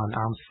drops down,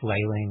 arms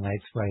flailing,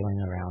 legs flailing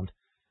around,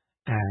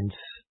 and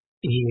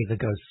he either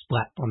goes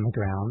splat on the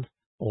ground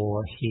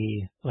or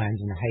he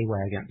lands in a hay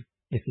wagon.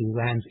 If he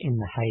lands in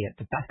the hay at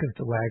the back of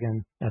the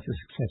wagon, that's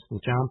a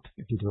successful jump.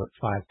 If you do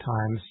it 5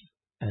 times,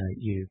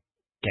 you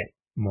get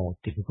more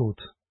difficult.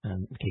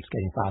 It keeps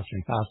getting faster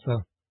and faster.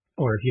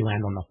 Or if you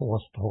land on the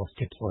horse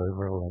tips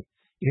over, or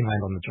you can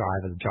land on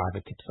the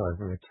driver tips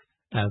over. It's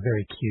a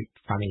very cute,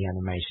 funny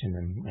animation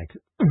and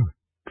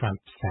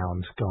crunch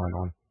sounds going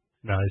on.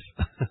 Nice.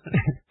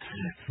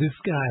 This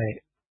guy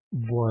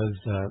was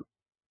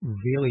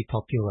really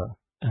popular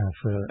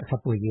for a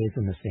couple of years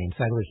in the scene.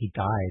 Sadly, he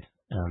died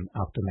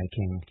after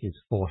making his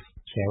 4th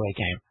shareware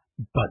game,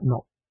 but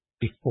not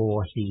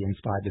before he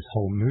inspired this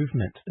whole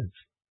movement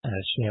of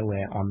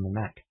shareware on the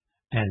Mac.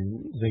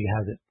 And so you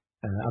had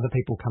other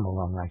people come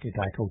along, like a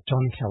guy called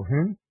John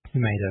Calhoun, who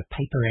made a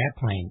paper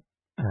airplane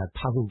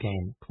puzzle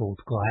game called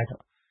Glider.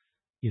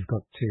 You've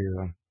got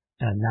to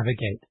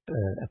navigate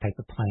a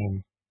paper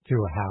plane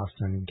through a house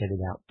and get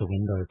it out the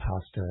window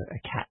past a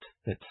cat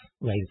that's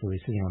lazily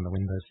sitting on the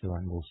windowsill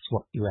and will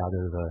swat you out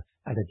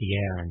of the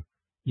air. And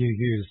you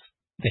use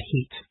the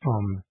heat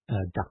from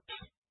ducts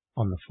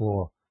on the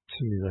floor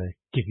to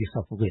give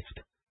yourself a lift.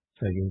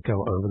 So you go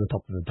over the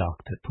top of the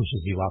duct, it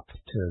pushes you up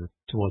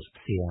towards the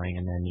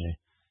ceiling, and then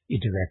you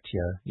direct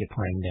your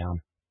plane down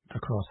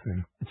across,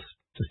 and it's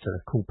just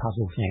a cool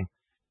puzzle thing.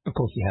 Of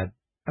course, you had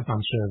a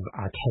bunch of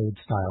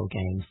arcade-style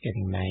games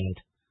getting made.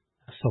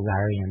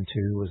 Solarian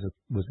 2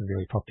 was a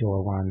very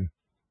popular one.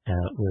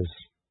 It was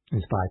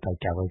inspired by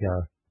Galaga.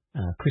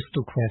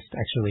 Crystal Quest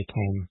actually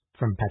came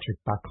from Patrick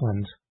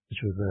Buckland,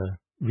 which was a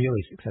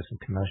really successful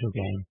commercial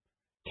game.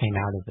 Came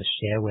out of the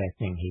shareware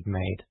thing he'd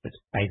made that's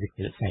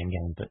basically the same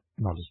game but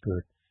not as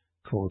good,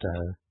 called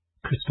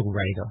Crystal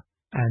Raider.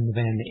 And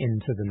then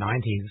into the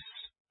 90s,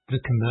 the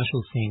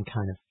commercial scene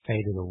kind of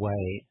faded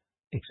away,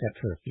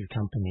 except for a few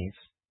companies.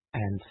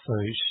 And so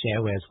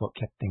shareware is what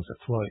kept things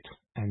afloat.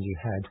 And you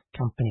had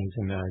companies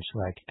emerge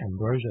like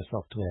Ambrosia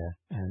Software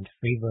and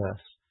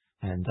Freeverse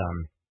and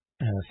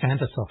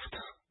Fantasoft.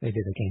 They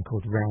did a game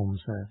called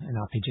Realms, an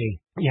RPG.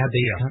 You had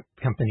these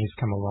companies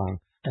come along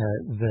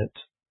that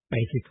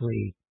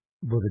basically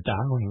were the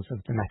darlings of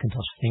the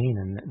Macintosh scene,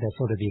 and they're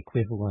sort of the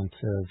equivalent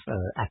of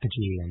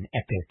Apogee and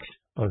Epic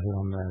over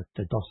on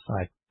the DOS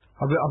side.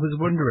 I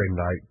was wondering,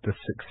 like, the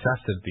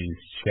success of these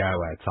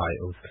shareware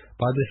titles.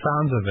 By the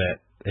sounds of it,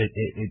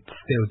 it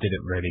still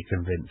didn't really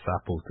convince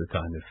Apple to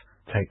kind of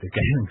take the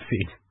gaming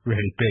scene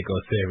really big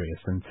or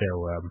serious until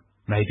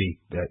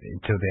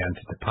until they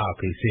entered the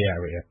PowerPC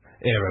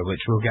era,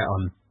 which we'll get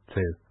on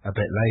to a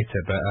bit later.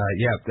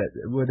 But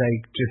were they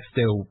just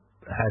still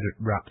head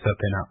wrapped up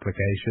in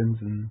applications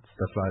and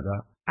stuff like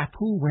that?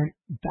 Apple went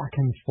back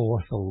and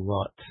forth a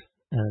lot.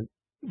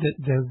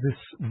 There's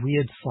this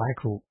weird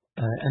cycle,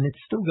 and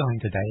it's still going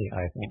today,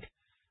 I think,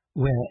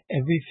 where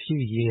every few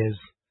years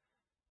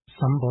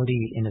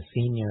somebody in a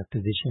senior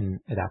position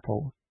at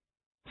Apple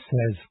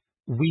says,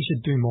 we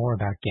should do more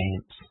about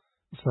games.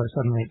 So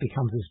suddenly it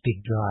becomes this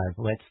big drive.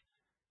 Let's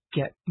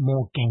get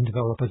more game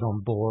developers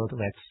on board.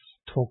 Let's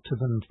talk to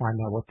them, find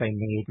out what they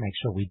need, make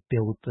sure we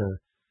build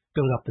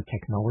up the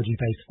technology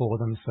base for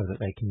them so that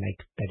they can make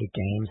better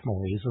games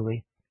more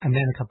easily. And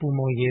then a couple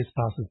more years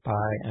passes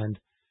by and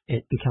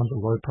it becomes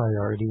a low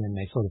priority and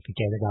they sort of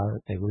forget about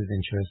it, they lose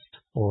interest.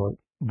 Or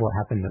what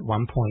happened at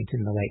one point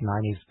in the late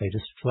 90s, they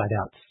just flat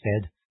out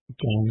said,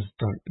 games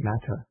don't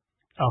matter.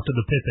 After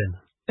the Pippin.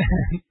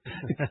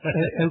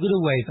 a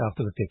little ways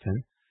after the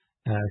Pippin,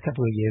 a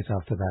couple of years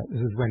after that,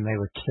 this is when they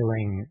were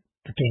killing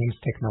the games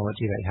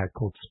technology they had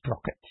called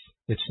sprockets,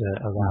 which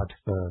allowed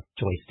for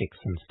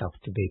joysticks and stuff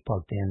to be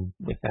plugged in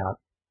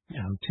without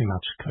too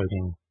much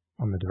coding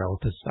on the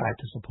developer's side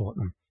to support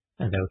them.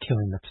 And they were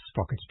killing the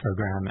sprockets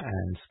program,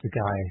 and the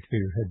guy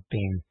who had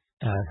been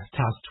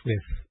tasked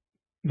with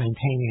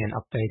maintaining and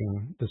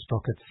updating the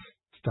sprockets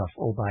stuff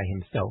all by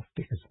himself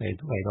because they'd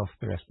laid off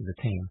the rest of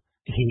the team,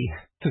 he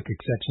took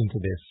exception to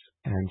this,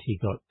 and he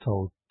got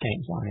told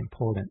games aren't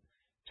important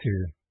to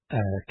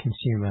a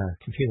consumer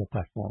computer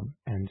platform,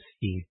 and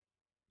he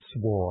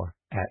swore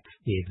at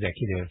the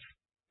executive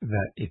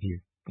that if you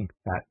think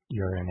that,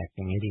 you're an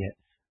effing idiot.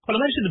 Well,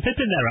 I mentioned the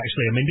Pippin there,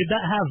 actually. I mean, did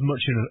that have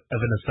much of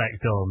an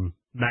effect on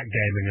Mac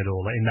gaming at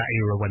all, in that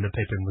era when the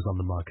Pippin was on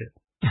the market?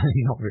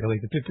 Not really.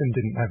 The Pippin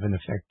didn't have an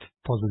effect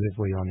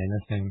positively on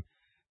anything.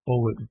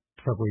 All it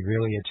probably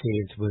really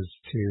achieved was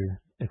to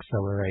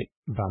accelerate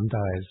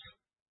Bandai's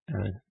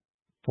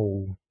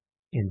fall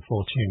in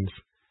fortunes.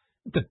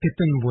 The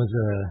Pippin was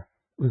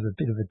a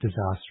bit of a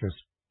disastrous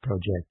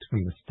project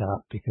from the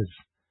start because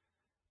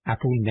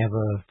Apple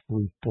never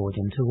fully bought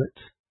into it.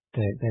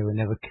 They were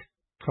never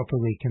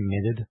properly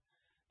committed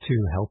to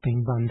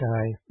helping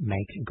Bandai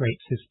make a great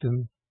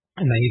system,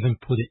 and they even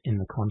put it in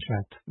the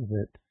contract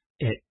that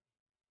it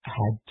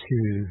had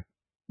to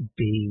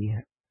be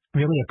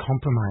really a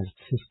compromised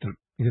system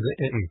because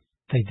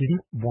they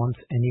didn't want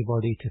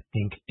anybody to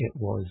think it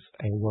was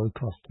a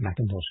low-cost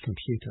Macintosh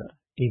computer,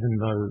 even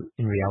though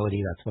in reality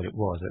that's what it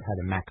was. It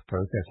had a Mac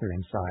processor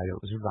inside.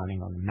 It was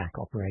running on a Mac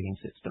operating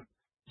system.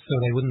 So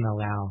they wouldn't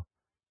allow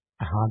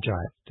a hard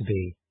drive to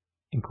be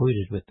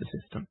included with the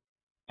system.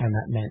 And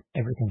that meant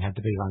everything had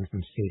to be run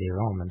from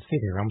CD-ROM, and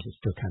CD-ROMs are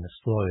still kind of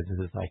slow.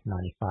 This is like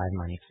 95,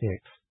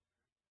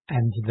 96.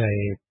 And they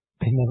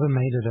never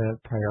made it a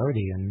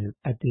priority, and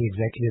at the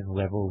executive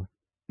level,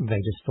 they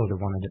just sort of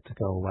wanted it to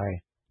go away.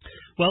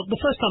 Well,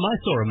 the first time I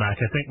saw a Mac,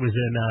 I think, was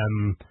in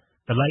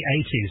the late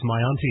 80s. My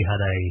auntie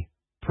had a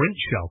print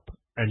shop,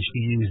 and she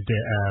used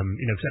it,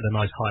 because it had a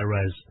nice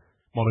high-res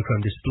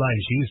monochrome display.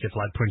 She used it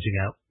for like printing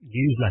out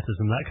newsletters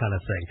and that kind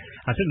of thing.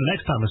 I think the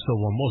next time I saw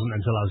one wasn't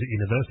until I was at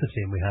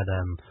university and we had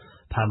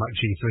PowerMac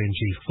G3 and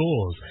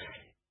G4s.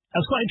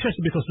 I was quite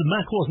interested because the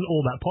Mac wasn't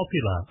all that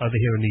popular over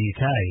here in the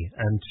UK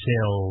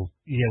until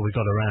we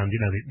got around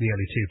the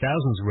early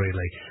 2000s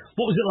really.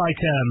 What was it like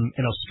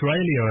in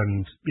Australia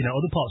and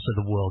other parts of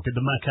the world? Did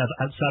the Mac have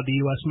outside the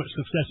US much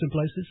success in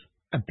places?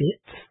 A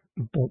bit,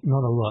 but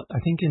not a lot. I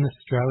think in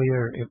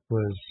Australia it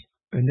was,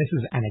 and this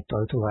is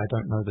anecdotal, I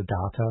don't know the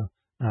data.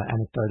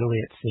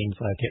 Anecdotally, it seems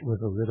like it was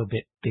a little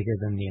bit bigger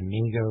than the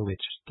Amiga,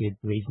 which did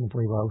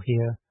reasonably well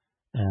here.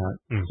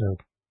 So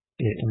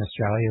in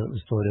Australia, it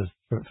was sort of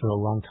for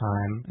a long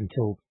time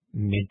until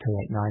mid to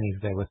late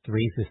 90s. There were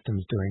three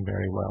systems doing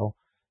very well: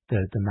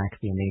 the Mac,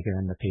 the Amiga,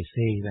 and the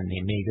PC. Then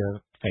the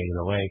Amiga faded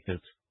away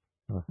because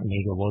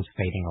Amiga was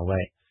fading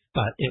away.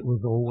 But it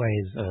was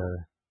always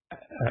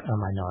a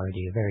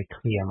minority, a very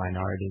clear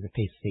minority. The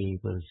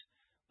PC was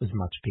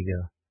much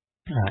bigger,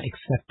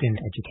 except in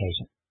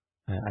education.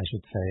 I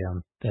should say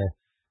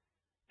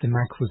the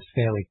Mac was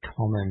fairly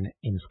common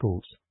in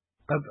schools.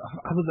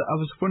 I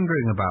was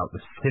wondering about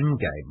the sim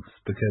games,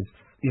 because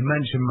you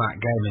mentioned Mac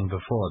gaming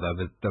before.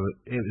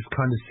 It was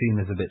kind of seen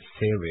as a bit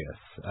serious,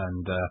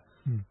 and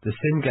the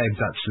sim games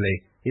actually,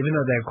 even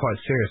though they're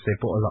quite serious, they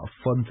brought a lot of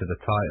fun to the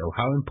title.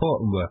 How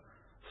important were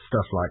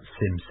stuff like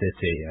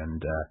SimCity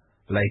and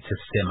later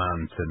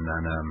SimAnt, and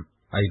then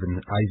I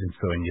even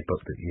saw in your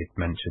book that you'd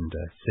mentioned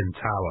Sim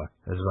Tower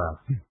as well.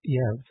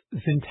 Yeah,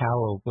 Sim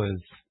Tower was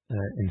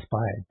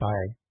inspired by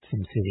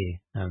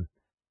SimCity,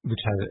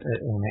 which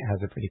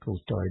has a pretty cool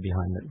story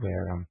behind it,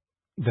 where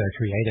the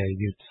creator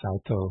Yu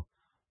Saito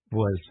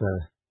was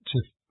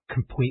just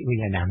completely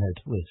enamored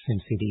with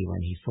SimCity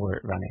when he saw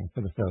it running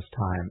for the first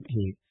time.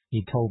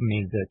 He told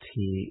me that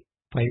he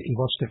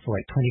watched it for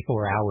like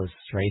 24 hours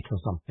straight or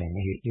something.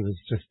 He was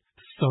just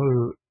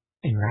so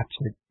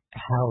enraptured.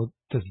 How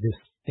does this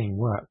thing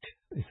work?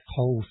 This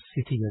whole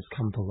city has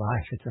come to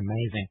life. It's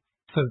amazing.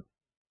 So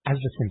as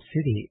for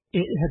SimCity,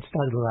 it had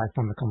started life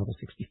on the Commodore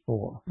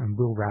 64, and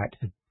Will Wright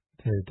had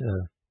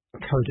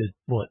coded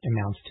what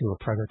amounts to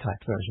a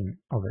prototype version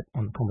of it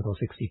on the Commodore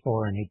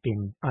 64, and he'd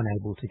been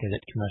unable to get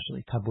it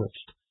commercially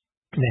published.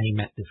 And then he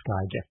met this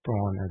guy, Jeff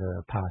Braun, at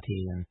a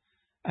party,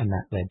 and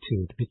that led to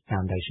the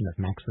foundation of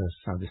Maxis.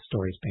 So this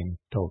story's been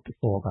told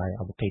before by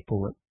other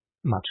people at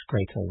much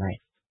greater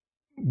length.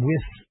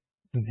 With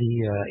the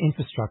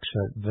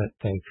infrastructure that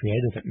they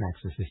created at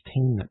Maxis, this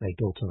team that they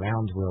built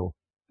around Will,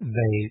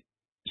 they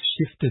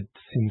shifted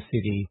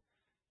SimCity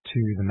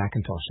to the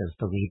Macintosh as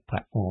the lead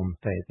platform.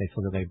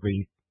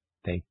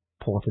 They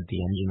ported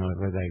the engine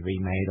over, they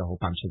remade a whole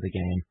bunch of the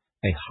game.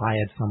 They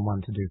hired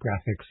someone to do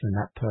graphics, and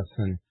that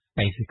person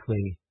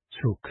basically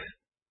took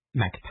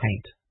Mac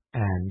Paint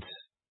and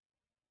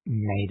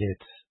made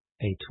it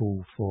a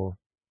tool for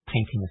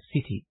painting a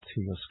city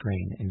to your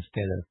screen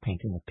instead of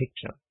painting a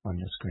picture on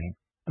your screen.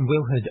 And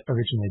Will had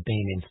originally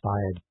been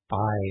inspired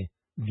by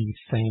the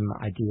same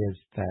ideas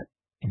that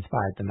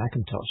inspired the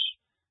Macintosh,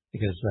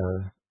 because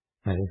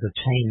there's a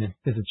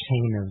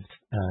chain of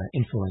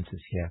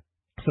influences here.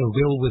 So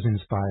Will was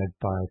inspired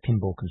by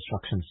Pinball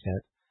Construction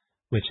Set,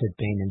 which had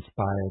been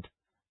inspired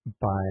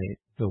by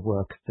the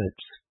work that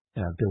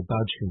Bill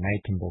Budge, who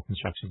made Pinball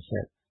Construction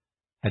Set,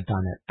 had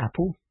done at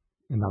Apple,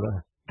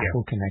 another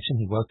Apple connection.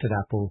 He worked at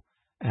Apple,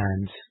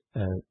 and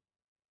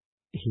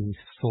he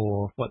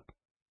saw what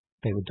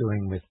they were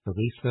doing with the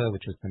Lisa,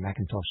 which was the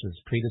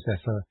Macintosh's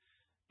predecessor,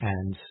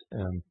 and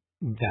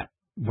that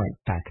went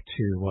back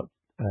to what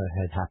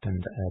had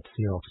happened at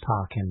Xerox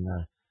PARC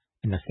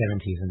in the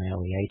 70s and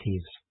early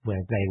 80s,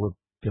 where they were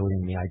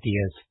building the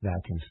ideas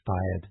that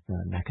inspired the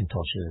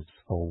Macintosh's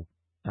whole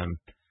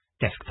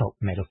desktop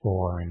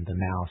metaphor and the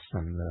mouse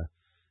and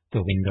the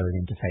Windows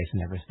interface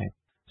and everything.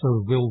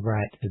 So Will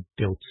Wright had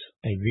built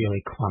a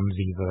really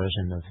clumsy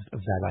version of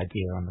that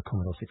idea on the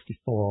Commodore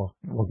 64.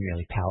 It wasn't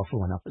really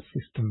powerful enough a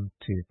system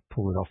to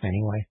pull it off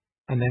anyway.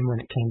 And then when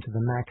it came to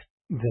the Mac,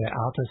 the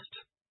artist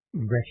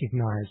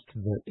recognized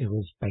that it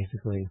was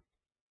basically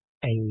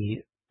a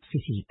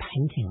city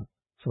painting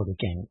sort of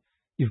game.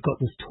 You've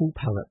got this tool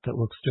palette that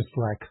looks just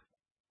like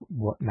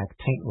what Mac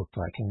Paint looked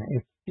like.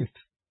 And if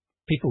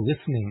people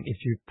listening, if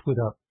you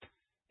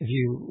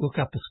look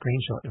up a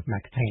screenshot of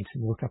Mac Paint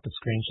and look up a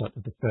screenshot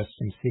of the first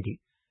SimCity,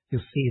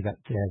 you'll see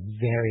that they're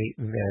very,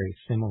 very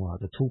similar.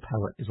 The tool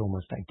palette is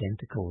almost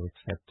identical,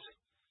 except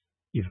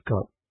you've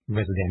got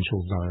residential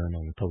zone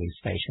and police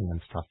station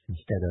and stuff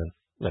instead of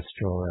let's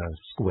draw a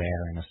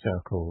square and a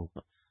circle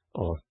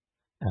or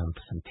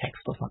some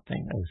text or something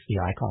as the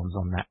icons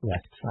on that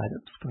left side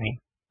of the screen.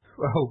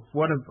 Well,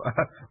 one of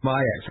my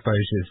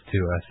exposures to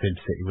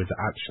SimCity was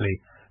actually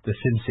the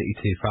SimCity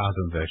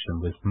 2000 version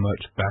was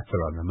much better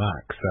on the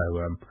Mac. So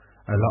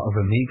a lot of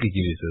Amiga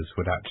users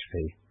would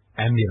actually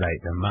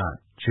emulate the Mac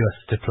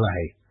just to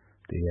play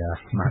the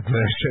Mac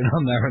version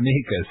on their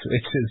Amigas,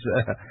 which is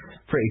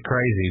pretty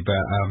crazy. But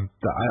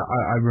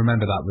I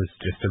remember that was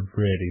just a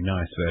really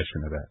nice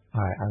version of it.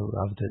 I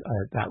loved it.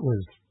 That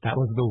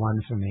was the one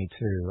for me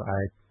too. I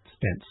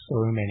spent so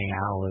many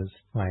hours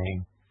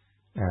playing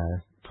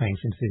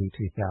SimCity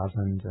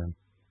 2000, and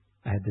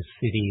I had this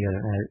city.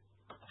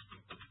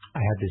 I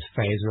had this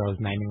phase where I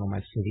was naming all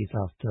my cities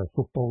after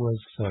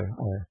footballers. So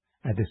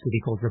I had this city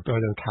called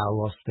Roberto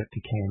Carlos that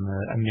became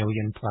 1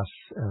 million plus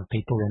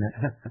people in it.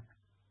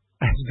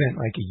 I spent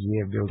like a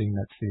year building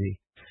that city.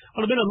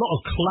 Well, there have been a lot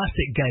of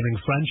classic gaming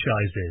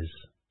franchises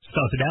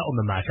started out on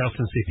the Mac. I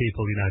often see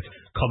people,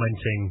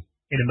 commenting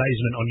in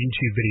amazement on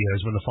YouTube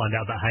videos when they find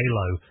out that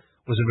Halo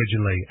was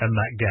originally a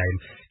Mac game.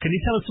 Can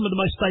you tell us some of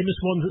the most famous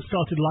ones that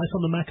started life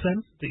on the Mac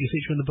then, that you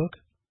feature in the book?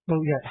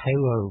 Well, yeah,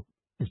 Halo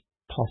is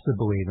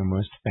possibly the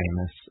most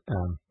famous.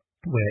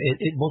 where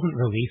it wasn't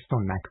released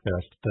on Mac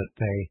first, but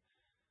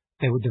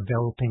they were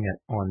developing it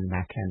on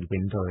Mac and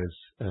Windows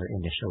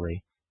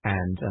initially,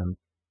 and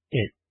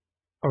it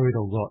owed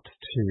a lot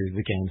to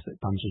the games that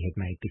Bungie had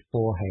made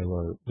before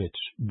Halo, which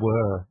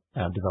were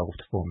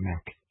developed for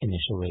Mac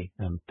initially,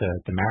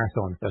 the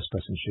Marathon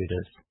first-person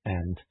shooters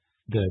and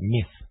the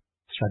Myth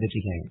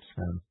strategy games,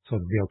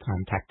 sort of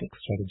real-time tactics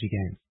strategy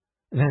games.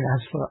 And then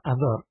as for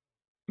other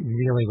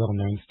really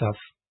well-known stuff,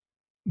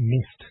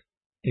 Myst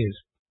is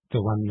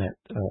the one that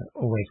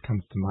always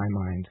comes to my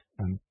mind.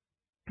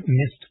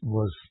 Myst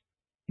was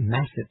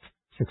massive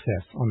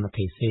success on the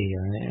PC,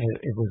 and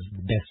it was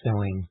the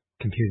best-selling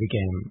computer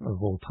game of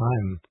all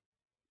time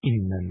in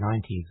the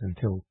 90s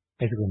until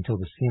The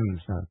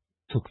Sims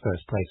took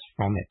first place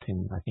from it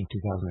in, I think,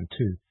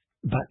 2002.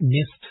 But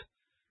Myst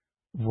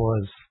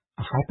was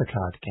a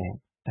HyperCard game,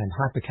 and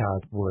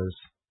HyperCard was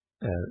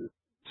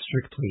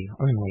strictly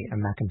only a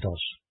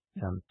Macintosh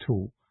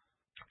tool.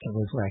 It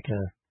was like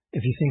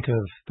if you think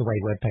of the way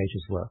web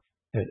pages work,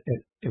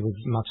 it was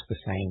much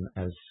the same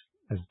as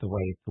the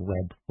way the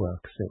web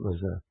works. It was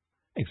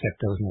except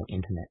there was no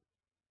internet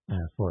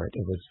for it.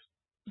 It was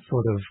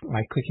sort of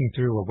like clicking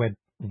through a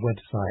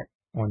website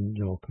on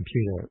your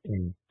computer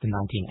in the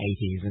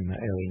 1980s and the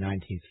early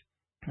 90s.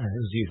 It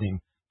was using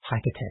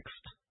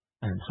hypertext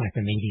and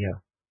hypermedia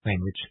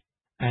language,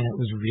 and it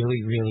was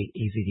really, really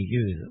easy to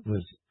use. It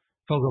was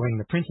following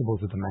the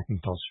principles of the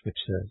Macintosh,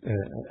 which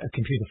a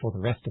computer for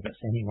the rest of us.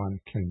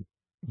 Anyone can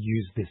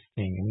use this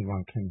thing.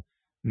 Anyone can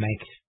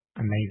make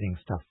amazing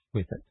stuff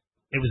with it.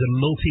 It was a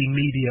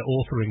multimedia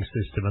authoring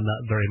system, and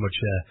that very much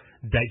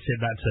dates it,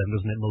 that term,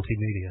 doesn't it?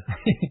 Multimedia.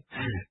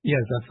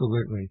 Yes,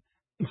 absolutely.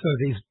 So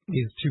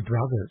these two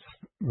brothers,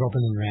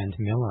 Robin and Rand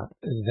Miller,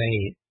 they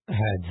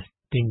had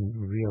been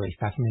really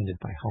fascinated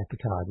by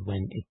HyperCard when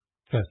it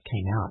first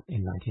came out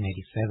in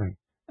 1987.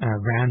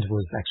 Rand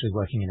was actually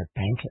working in a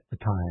bank at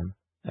the time,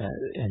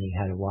 and he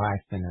had a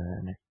wife and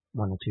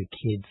one or two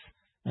kids,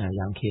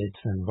 young kids,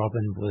 and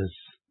Robin was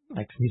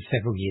he's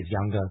several years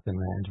younger than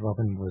Rand.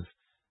 Robin was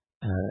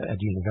at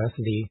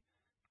university,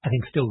 I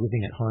think still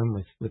living at home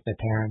with their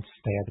parents.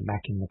 They had a Mac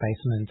in the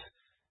basement.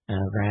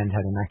 Rand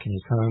had a Mac in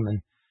his home,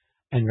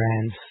 and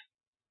Rand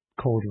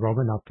called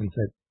Robin up and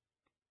said,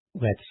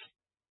 let's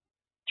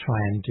try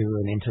and do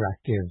an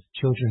interactive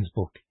children's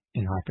book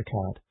in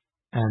HyperCard,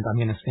 and I'm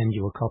going to send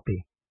you a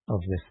copy of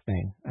this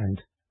thing.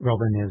 And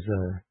Robin is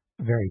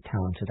a very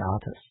talented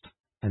artist,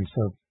 and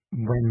so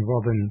when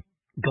Robin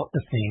got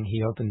the thing,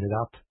 he opened it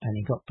up and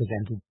he got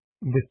presented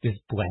with this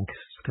blank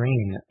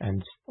screen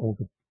and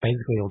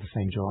basically all the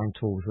same drawing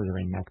tools that are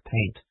in Mac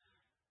Paint.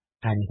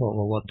 And he thought,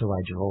 well, what do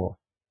I draw?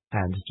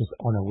 And just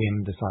on a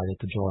whim decided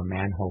to draw a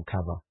manhole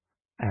cover.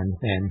 And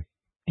then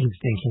he's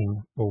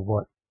thinking, well,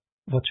 what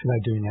should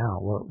I do now?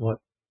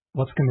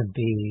 What's going to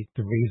be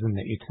the reason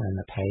that you turn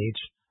the page?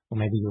 Or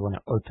maybe you want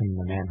to open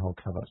the manhole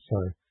cover. So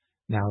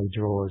now he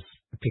draws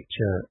a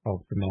picture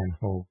of the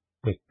manhole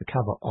with the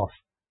cover off.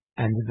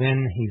 And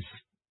then he's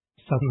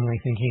suddenly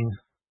thinking,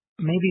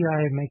 maybe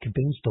I make a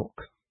beanstalk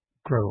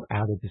grow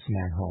out of this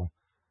manhole.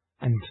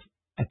 And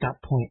at that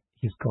point,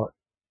 he's got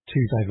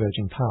two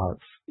diverging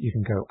paths. You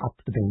can go up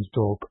the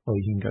beanstalk, or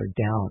you can go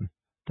down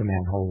the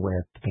manhole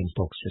where the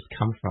beanstalks just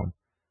come from.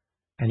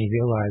 And he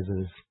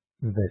realizes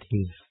that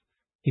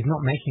he's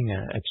not making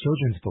a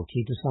children's book.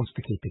 He just wants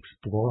to keep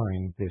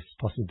exploring this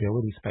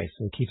possibility space.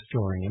 So he keeps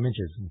drawing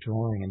images and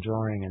drawing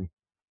and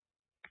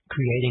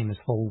creating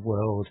this whole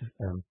world,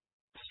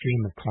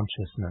 stream of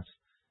consciousness.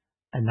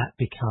 And that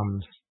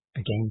becomes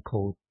a game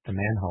called The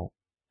Manhole,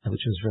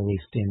 which was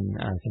released in,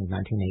 I think,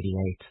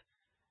 1988,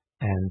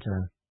 and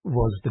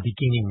was the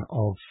beginning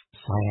of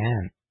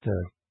Cyan, the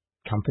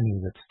company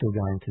that's still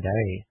going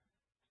today,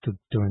 still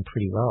doing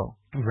pretty well.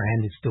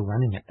 Rand is still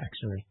running it,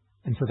 actually.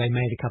 And so they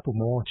made a couple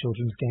more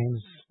children's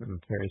games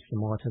very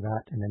similar to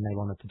that, and then they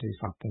wanted to do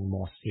something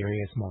more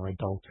serious, more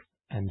adult,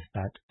 and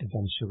that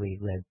eventually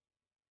led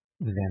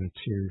them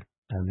to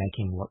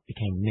making what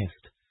became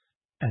Myst.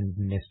 And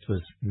Myst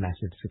was a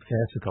massive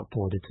success. It got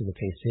ported to the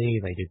PC.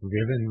 They did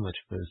Ribbon,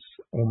 which was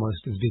almost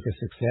as big a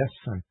success.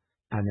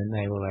 And then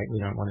they were like, we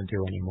don't want to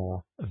do any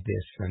more of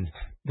this. And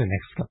the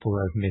next couple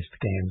of Myst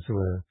games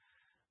were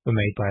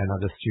made by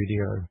another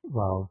studio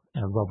while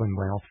Robin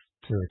went off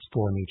to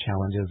explore new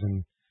challenges.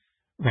 And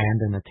Rand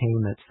and the team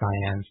at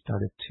Cyan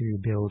started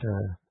to build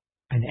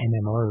an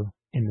MMO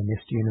in the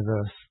Myst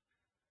universe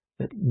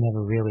that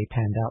never really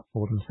panned out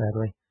for them,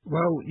 sadly.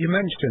 Well, you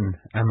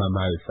mentioned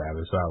MMOs there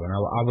as well, and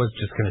I was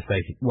just going to say,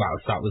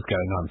 whilst that was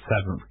going on,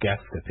 Seventh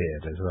Guest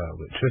appeared as well,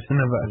 which was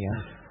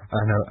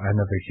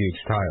another huge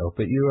title.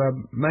 But you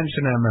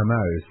mentioned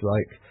MMOs.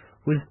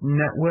 Was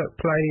network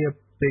play a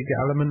big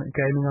element of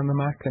gaming on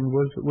the Mac, and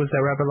was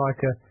there ever a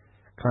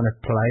kind of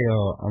play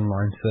or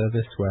online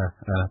service where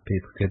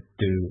people could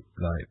do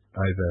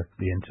over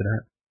the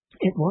internet?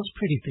 It was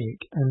pretty big,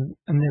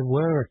 and there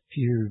were a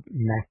few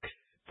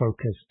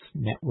Mac-focused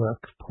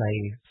network play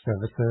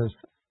services.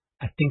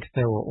 I think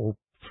they were all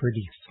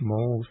pretty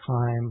small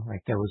time.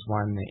 There was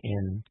one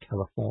in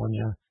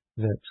California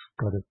that's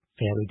got a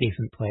fairly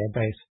decent player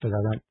base, but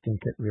I don't think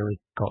it really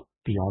got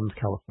beyond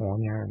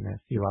California, and a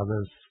few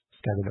others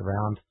scattered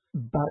around.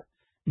 But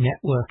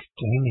network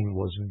gaming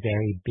was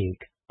very big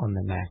on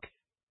the Mac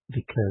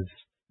because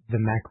the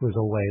Mac was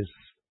always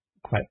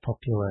quite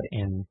popular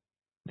in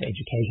the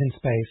education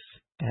space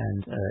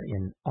and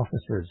in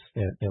offices.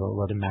 There were a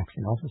lot of Macs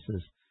in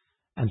offices.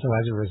 And so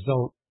as a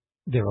result,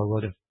 there are a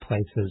lot of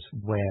places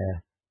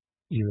where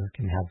you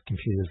can have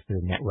computers that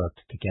are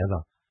networked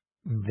together.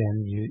 Then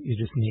you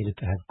just needed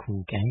to have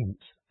cool games.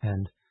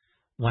 And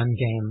one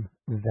game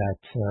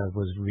that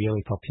was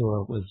really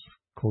popular was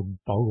called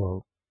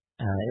Bolo.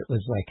 It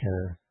was like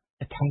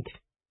a tank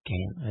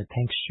game, a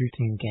tank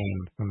shooting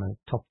game from a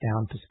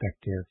top-down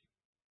perspective.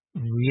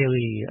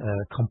 Really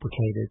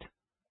complicated,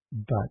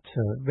 but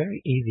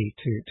very easy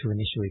to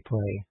initially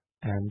play.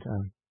 And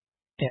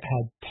it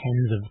had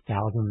tens of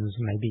thousands,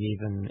 maybe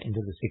even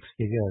into the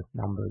six-figure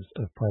numbers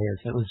of players.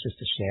 It was just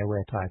a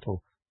shareware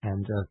title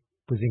and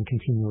was in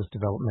continuous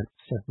development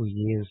for several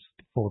years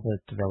before the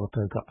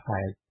developer got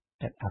hired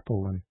at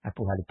Apple, and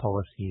Apple had a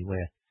policy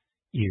where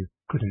you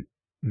couldn't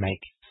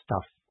make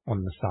stuff on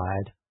the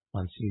side.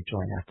 Once you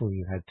joined Apple,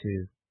 you had to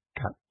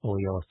cut all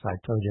your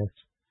side projects.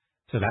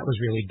 So that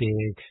was really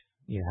big.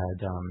 You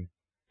had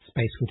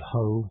Space with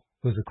Ho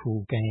was a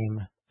cool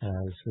game.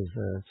 This was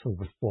a sort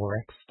of a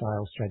 4X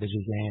style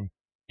strategy game.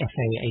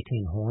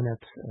 FA-18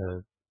 Hornet,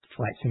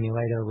 flight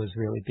simulator, was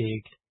really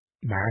big.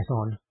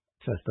 Marathon,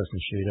 first-person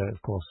shooter,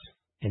 of course.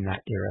 In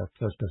that era,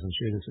 first-person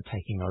shooters were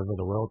taking over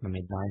the world in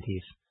the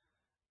mid-90s.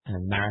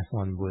 And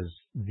Marathon was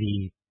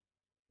the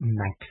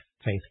Mac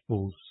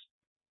faithful's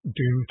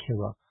Doom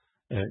killer.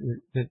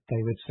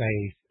 They would say,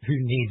 who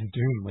needs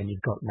Doom when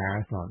you've got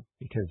Marathon?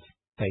 Because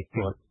they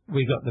thought,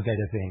 we got the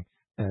better thing.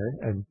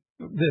 And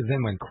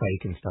then when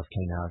Quake and stuff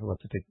came out,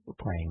 lots of people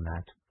were playing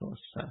that, of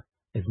course.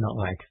 It's not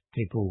like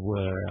people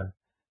were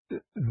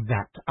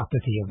that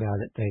uppity about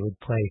it. They would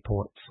play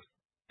ports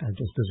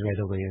just as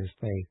readily as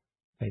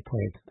they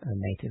played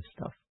native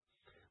stuff.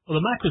 Well,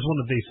 the Mac was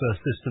one of the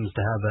first systems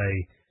to have a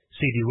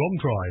CD-ROM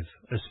drive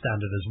as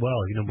standard as well.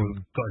 You know, we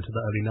got into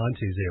the early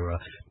 90s era.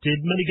 Did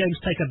many games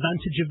take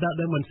advantage of that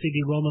then when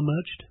CD-ROM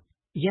emerged?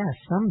 Yeah,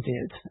 some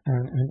did.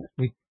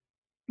 We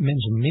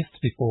mentioned Myst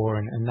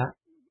before, and that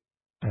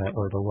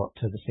owed a lot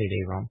to the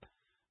CD-ROM.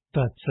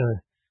 But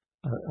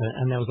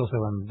and there was also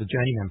the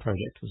Journeyman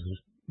project, which was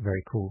a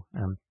very cool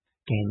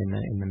game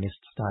in the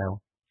Myst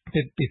style.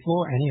 But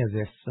before any of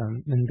this,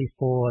 and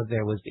before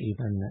there was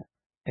even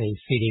a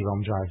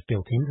CD-ROM drive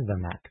built into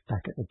the Mac,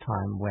 back at the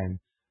time when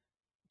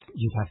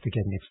you'd have to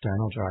get an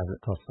external drive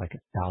that cost like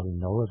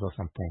 $1,000 or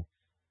something,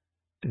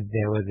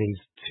 there were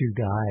these two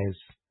guys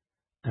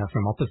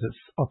from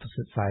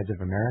opposite sides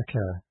of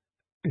America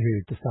who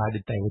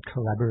decided they would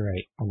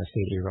collaborate on a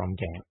CD-ROM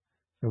game.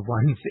 So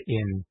one's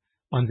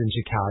in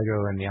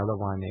Chicago and the other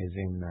one is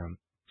in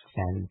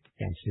San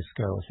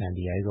Francisco or San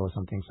Diego or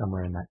something,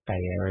 somewhere in that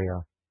Bay Area.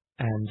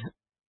 And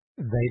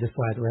they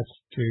decided, let's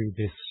do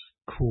this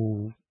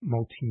cool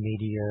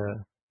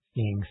multimedia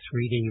thing,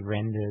 3D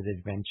rendered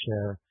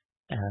adventure.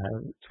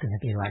 It's going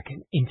to be like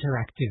an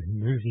interactive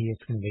movie.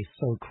 It's going to be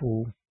so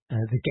cool.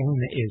 The game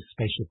is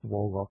Spaceship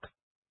Warlock,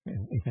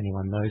 if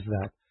anyone knows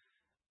that.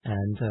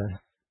 And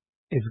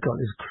it's got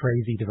this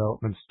crazy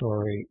development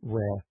story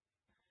where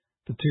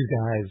the two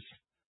guys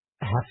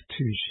have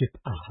to ship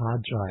a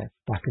hard drive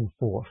back and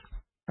forth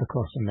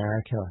across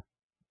America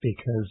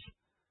because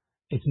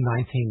it's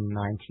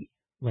 1990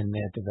 when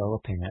they're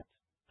developing it,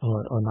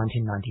 or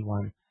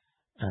 1991,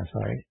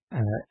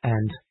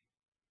 and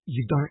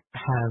you don't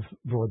have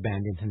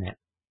broadband internet.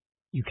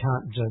 You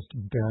can't just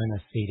burn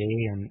a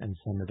CD and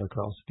send it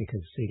across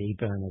because CD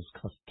burners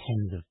cost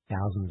tens of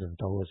thousands of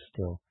dollars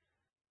still.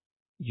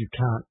 You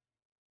can't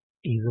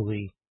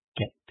easily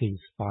get the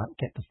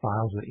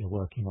files that you're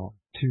working on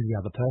to the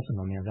other person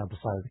on the other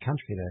side of the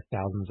country. They're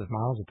thousands of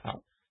miles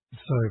apart.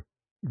 So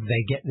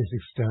they get this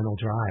external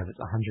drive. It's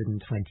 120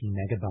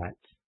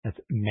 megabytes. That's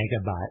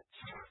megabytes.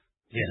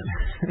 Yeah.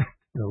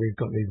 We've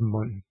got these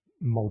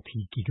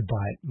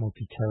multi-gigabyte,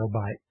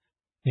 multi-terabyte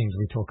things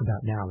we talk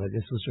about now, but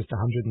this was just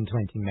 120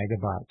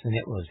 megabytes, and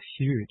it was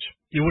huge.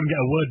 You wouldn't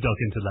get a Word doc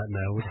into that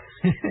now, would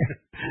you?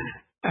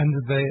 And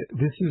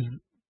this is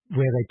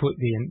where they put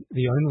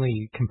the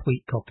only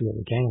complete copy of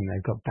the game.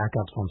 They've got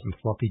backups on some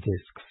floppy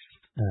disks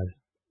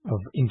of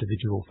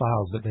individual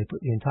files, but they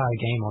put the entire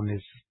game on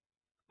this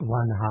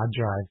one hard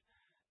drive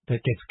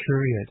that gets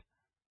couriered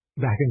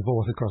back and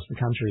forth across the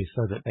country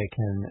so that they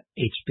can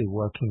each be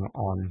working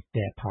on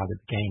their part of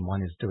the game.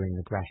 One is doing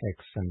the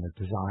graphics and the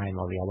design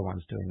while the other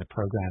one's doing the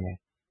programming.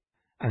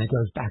 And it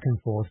goes back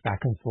and forth, back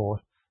and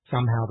forth.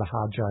 Somehow the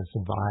hard drive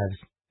survives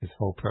this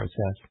whole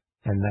process,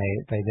 and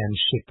they then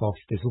ship off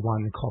this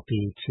one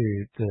copy to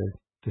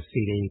the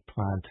CD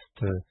plant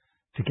to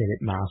get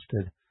it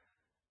mastered.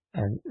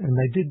 And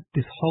they did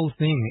this whole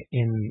thing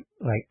in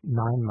like 9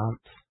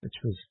 months, which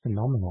was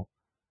phenomenal.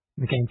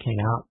 The game came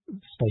out,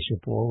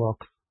 Spaceship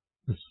Warlock,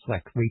 was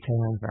like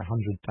retailing for $100,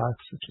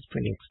 which is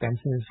pretty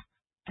expensive,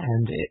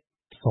 and it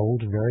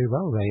sold very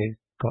well. They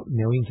got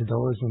millions of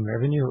dollars in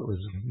revenue. It was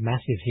a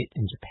massive hit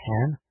in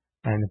Japan,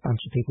 and a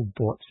bunch of people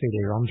bought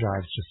CD-ROM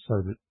drives just so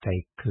that they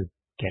could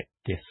get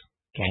this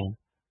game.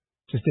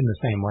 Just in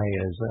the same way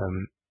as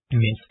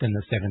Myst and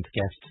the Seventh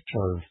Guest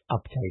drove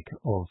uptake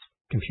of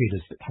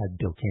computers that had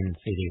built-in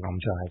CD-ROM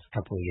drives a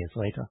couple of years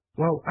later.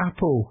 Well,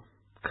 Apple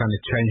kind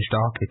of changed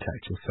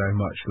architecture so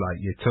much,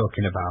 like you're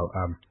talking about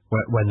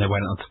when they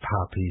went onto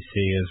PowerPC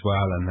as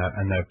well,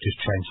 and they've just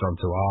changed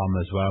onto ARM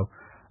as well.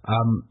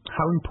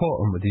 How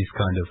important were these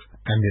kind of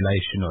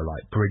emulation or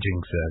like bridging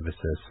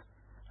services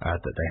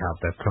that they have?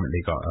 They've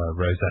currently got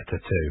Rosetta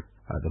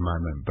 2 at the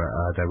moment, but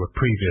there were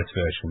previous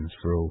versions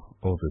for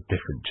all the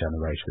different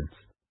generations.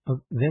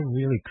 They're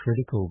really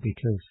critical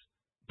because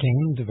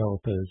game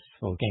developers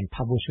or game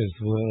publishers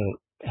were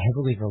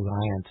heavily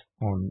reliant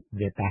on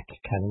their back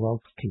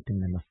catalogs, keeping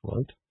them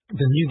afloat.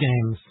 The new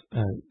games,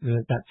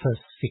 that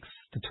first 6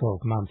 to 12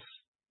 months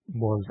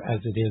was, as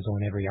it is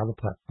on every other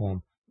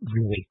platform,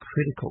 really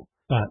critical.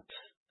 But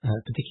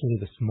particularly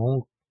the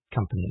small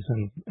companies,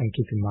 and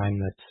keep in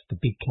mind that the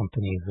big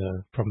companies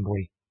are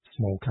probably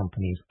small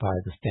companies by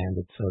the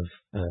standards of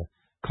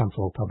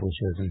console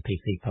publishers and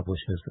PC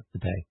publishers of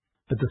the day.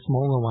 But the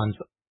smaller ones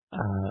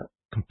are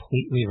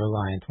completely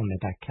reliant on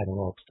their back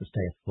catalogs to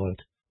stay afloat.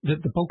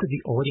 The bulk of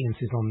the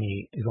audience is on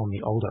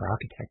the older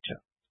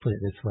architecture, put it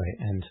this way,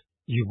 and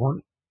you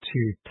want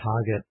to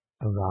target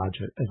as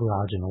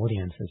large an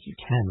audience as you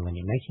can when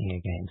you're making a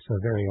game. So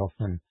very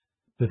often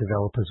the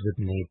developers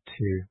would need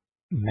to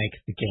make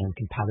the game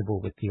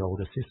compatible with the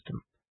older system.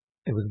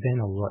 It was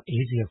then a lot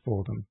easier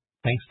for them,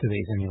 thanks to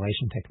these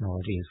emulation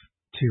technologies,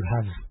 to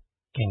have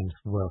games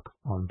work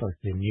on both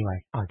the new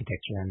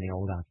architecture and the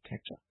old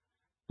architecture.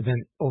 But then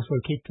also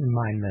keep in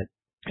mind that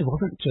it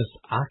wasn't just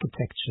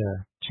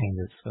architecture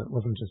changes, so it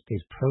wasn't just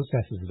these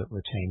processes that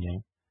were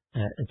changing.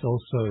 It's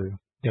also,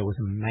 there was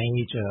a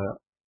major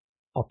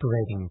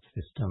operating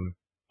system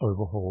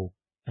overhaul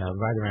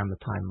right around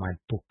the time my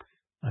book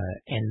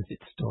ends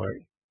its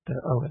story.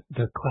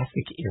 The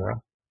classic era,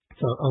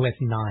 so OS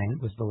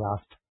 9 was the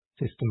last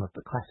system of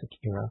the classic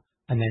era,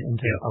 and then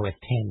into OS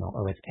 10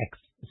 or OS X,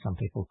 as some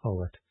people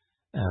call it,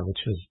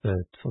 which was the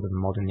sort of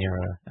modern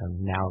era.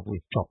 Now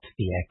we've dropped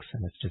the X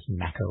and it's just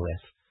Mac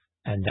OS.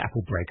 And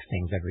Apple breaks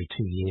things every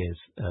 2 years,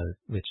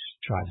 which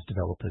drives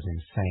developers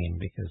insane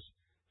because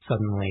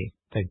suddenly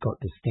they've got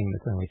this thing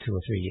that's only 2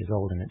 or 3 years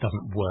old and it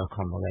doesn't work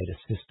on the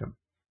latest system.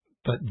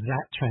 But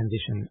that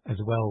transition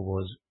as well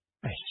was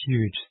a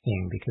huge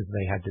thing because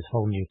they had this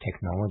whole new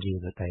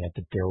technology that they had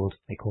to build.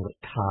 They called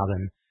it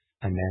Carbon,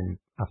 and then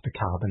after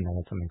Carbon they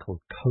had something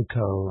called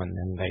Cocoa, and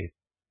then they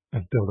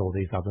have built all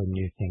these other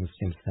new things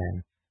since then.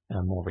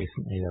 More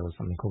recently there was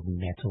something called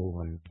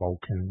Metal and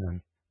Vulkan,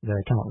 and they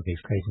come up with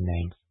these crazy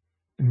names.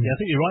 Yeah, I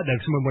think you're right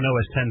there, because when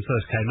OS 10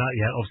 first came out,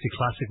 obviously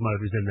classic mode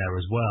was in there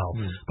as well.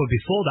 But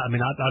before that, I mean,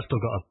 I've still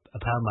got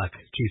a PowerMac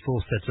G4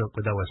 set up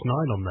with OS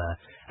 9 on there,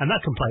 and that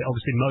can play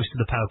obviously most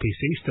of the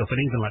PowerPC stuff, and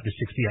even like the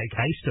 68K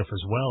stuff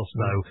as well.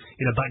 So,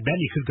 back then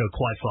you could go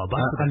quite far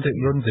back. And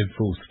it runs in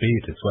full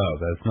speed as well.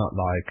 There's not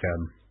like,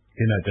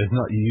 there's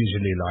not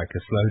usually like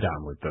a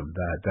slowdown with them.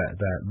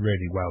 They're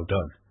really well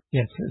done.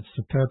 Yes, it's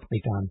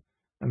superbly done.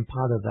 And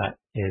part of that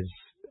is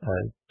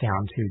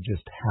down to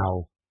just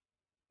how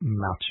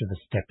much of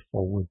a step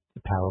forward the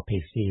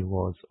PowerPC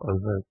was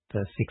over the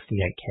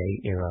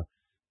 68K era,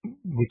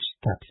 which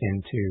taps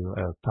into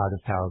part of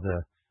how the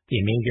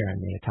Amiga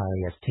and the Atari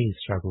ST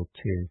struggled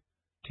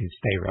to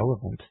stay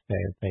relevant.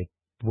 They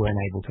weren't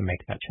able to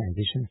make that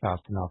transition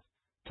fast enough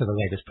to the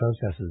latest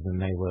processors,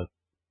 and they were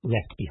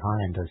left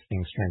behind as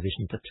things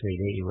transitioned to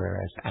 3D,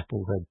 whereas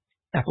Apple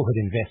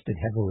had invested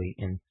heavily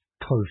in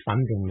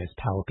co-funding this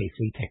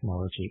PowerPC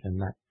technology, and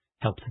that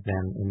helped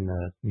them in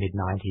the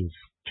mid-90s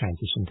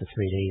transition to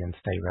 3D and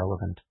stay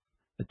relevant.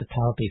 But the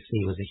PowerPC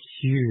was a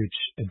huge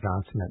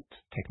advancement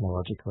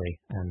technologically,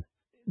 and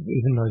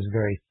even those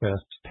very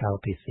first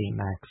PowerPC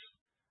Macs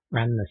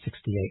ran the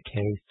 68K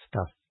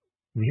stuff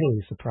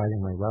really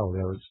surprisingly well.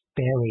 There was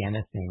barely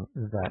anything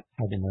that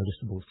had a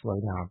noticeable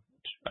slowdown,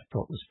 which I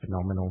thought was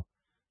phenomenal.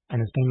 And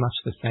it's been much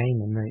the same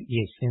in the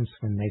years since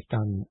when they've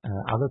done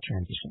other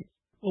transitions.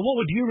 Well, what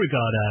would you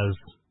regard as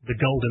the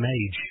golden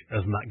age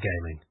of Mac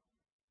gaming?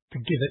 To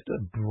give it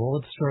a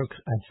broad stroke,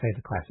 I'd say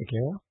the classic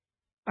era.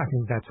 I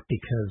think that's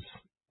because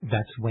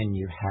that's when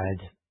you had,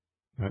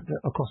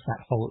 across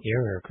that whole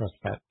era, across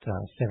that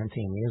 17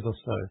 years or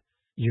so,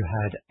 you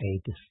had a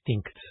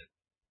distinct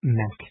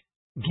Mac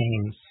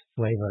games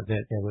flavor.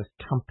 There were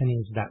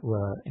companies that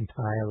were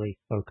entirely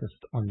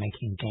focused on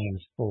making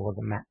games for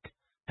the Mac,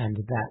 and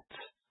that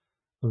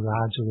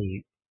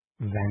largely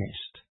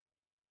vanished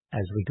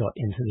as we got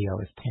into the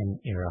OS X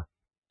era.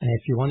 And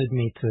if you wanted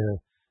me to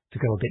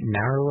go a bit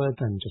narrower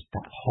than just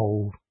that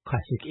whole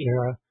classic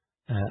era,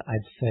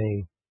 I'd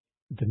say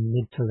the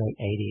mid to late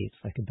 80s,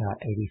 like about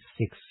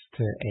 86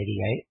 to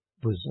 88,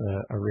 was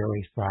a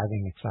really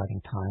thriving,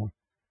 exciting time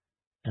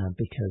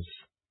because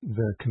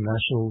the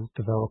commercial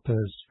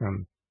developers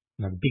from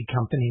the big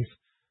companies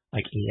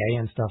like EA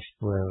and stuff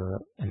were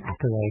an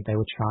accolade. They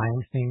were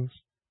trying things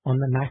on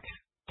the Mac,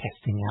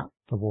 testing out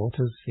the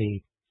waters,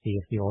 see see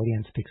if the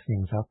audience picks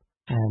things up.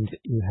 And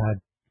you had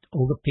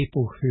all the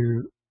people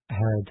who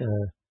had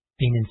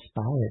been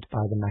inspired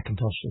by the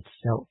Macintosh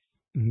itself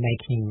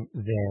making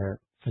their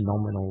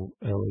phenomenal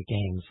early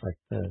games, like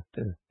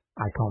the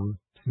Icon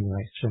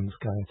Simulations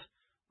guys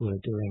were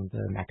doing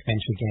the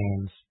MacVenture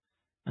games,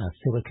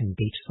 Silicon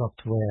Beach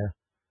Software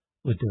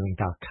were doing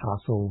Dark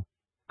Castle,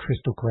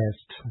 Crystal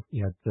Quest,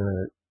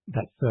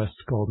 that first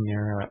golden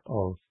era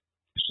of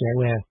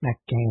shareware Mac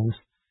games.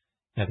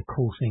 They had a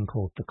cool thing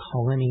called The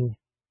Colony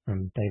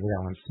from David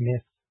Allen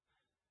Smith,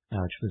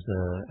 which was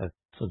a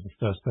sort of a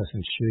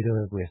first-person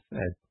shooter with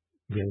a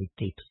really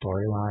deep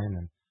storyline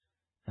and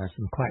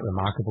some quite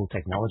remarkable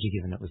technology,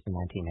 given it was the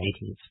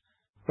 1980s.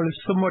 Well, if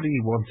somebody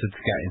wanted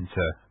to get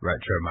into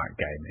retro Mac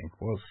gaming,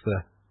 what's the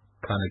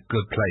kind of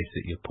good place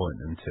that you point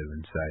them to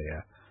and say,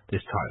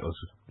 this title's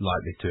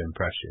likely to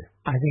impress you?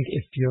 I think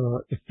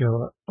if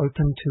you're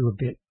open to a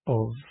bit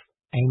of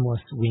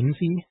aimless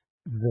whimsy,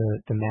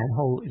 the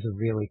Manhole is a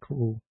really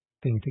cool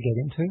thing to get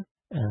into.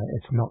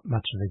 It's not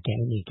much of a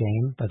gamey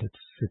game, but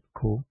it's super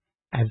cool.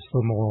 As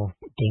for more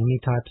gamey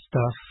type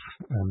stuff,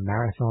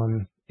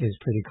 Marathon is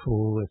pretty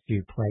cool. If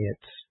you play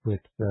it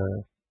with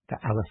the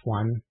Alice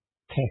 1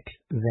 tech,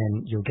 then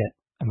you'll get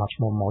a much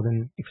more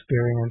modern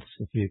experience.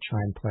 If you try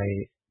and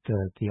play the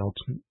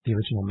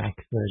original Mac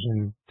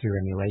version through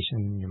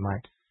emulation, you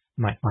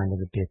might find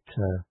it a bit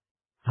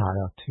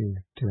harder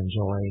to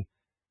enjoy.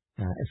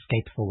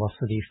 Escape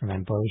Velocity from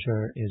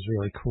Ambrosia is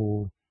really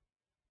cool.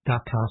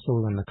 Dark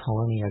Castle and The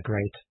Colony are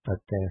great, but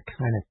they're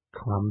kind of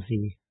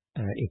clumsy.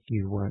 If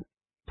you weren't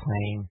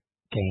playing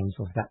games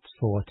of that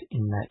sort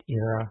in that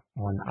era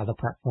on other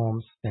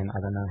platforms, then I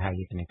don't know how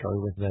you're going to go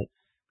with it.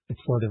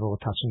 It's sort of all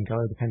touch and go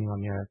depending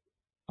on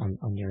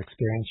your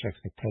experience, your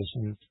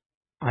expectations.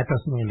 I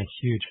personally am a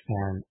huge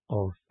fan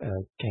of a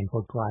game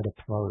called Glider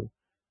Pro,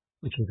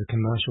 which was a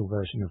commercial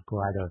version of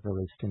Glider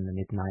released in the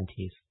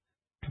mid-90s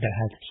that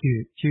has a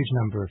huge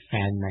number of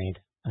fan-made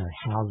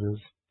houses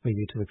for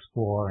you to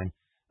explore,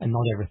 and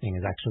not everything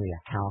is actually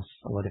a house.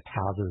 A lot of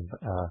houses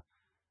are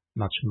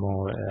much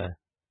more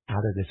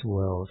out of this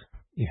world.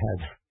 You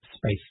have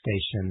space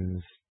stations.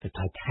 The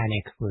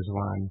Titanic was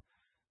one.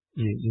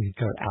 You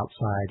go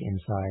outside,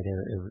 inside,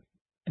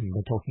 and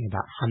we're talking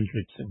about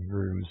hundreds of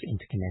rooms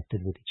interconnected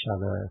with each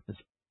other.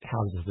 There's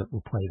houses that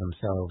will play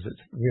themselves.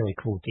 It's a really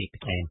cool, deep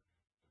game.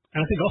 And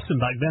I think often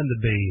back then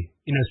there'd be,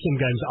 some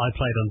games that I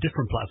played on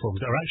different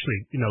platforms that are actually,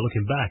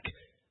 looking back,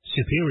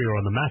 superior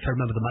on the Mac. I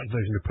remember the Mac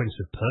version of Prince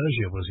of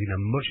Persia was,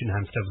 much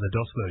enhanced over the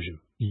DOS version.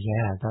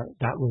 Yeah,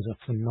 that was a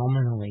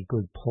phenomenally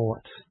good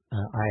port.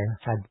 I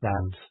had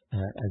that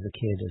as a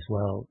kid as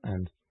well,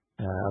 and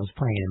I was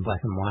playing it in black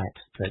and white,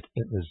 but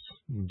it was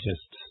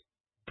just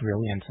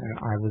brilliant. And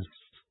I was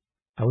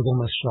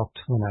almost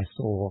shocked when I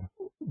saw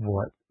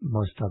what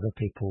most other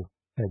people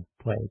had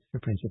played for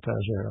Prince of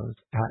Persia.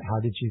 How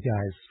did you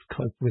guys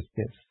cope with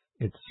this?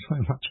 It's so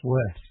much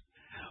worse.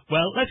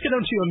 Well, let's get on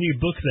to your new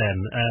book then,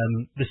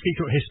 The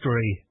Secret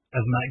History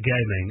of Mac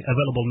Gaming,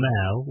 available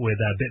now with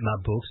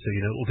Bitmap Books, so,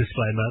 little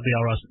disclaimer, they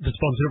are the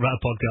sponsor of our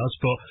podcast,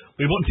 but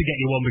we want to get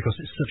you on because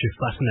it's such a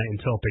fascinating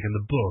topic, and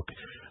the book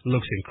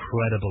looks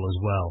incredible as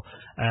well.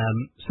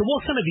 So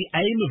what's kind of the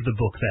aim of the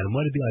book then, and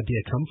where did the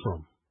idea come from?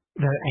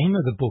 The aim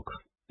of the book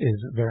is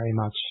very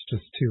much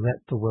just to let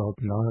the world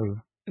know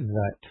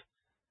that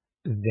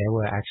there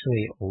were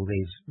actually all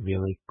these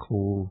really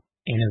cool,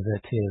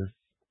 innovative,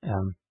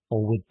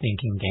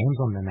 forward-thinking games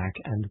on the Mac,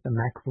 and the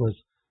Mac was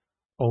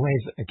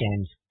always a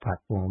games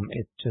platform.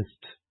 It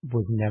just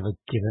was never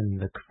given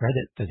the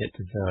credit that it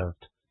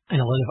deserved.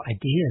 And a lot of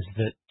ideas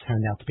that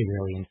turned out to be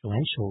really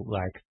influential,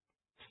 like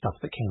stuff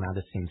that came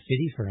out of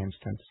SimCity, for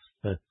instance,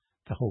 the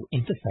whole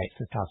interface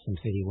of how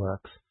SimCity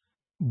works,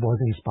 was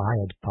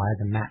inspired by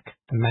the Mac.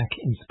 The Mac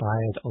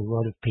inspired a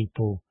lot of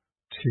people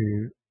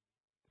to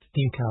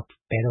think up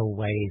better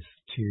ways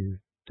to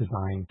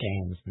design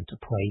games and to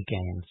play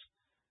games,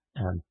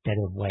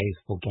 better ways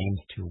for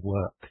games to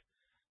work.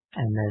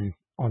 And then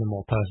on a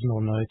more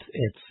personal note,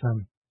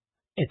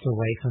 it's a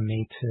way for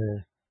me to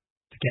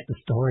get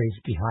the stories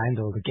behind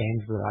all the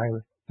games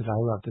that I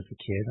loved as a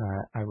kid.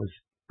 I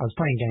was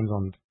playing games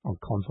on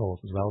consoles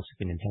as well,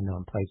 Super Nintendo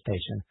and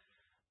PlayStation,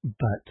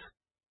 but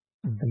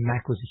the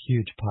Mac was a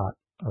huge part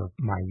of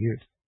my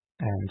youth,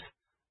 and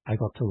I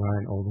got to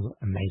learn all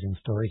the amazing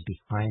stories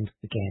behind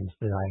the games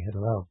that I had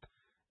loved.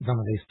 Some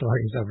of these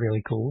stories are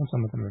really cool,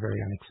 some of them are very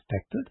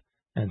unexpected,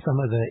 and some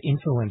of the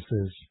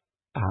influences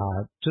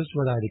are just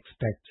what I'd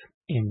expect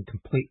in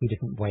completely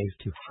different ways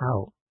to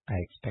how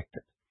I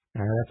expected.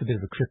 Now, that's a bit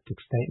of a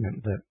cryptic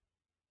statement, but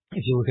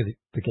if you look at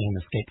the game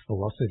Escape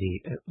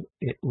Velocity,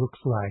 it looks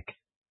like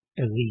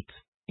Elite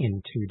in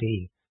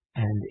 2D,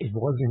 and it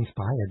was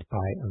inspired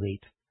by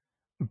Elite,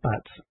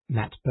 but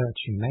Matt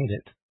Birch, who made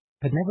it,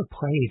 had never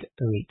played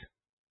Elite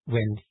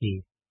when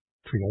he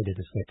created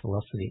Escape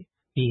Velocity.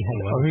 He had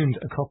owned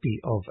a copy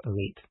of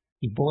Elite.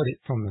 He bought it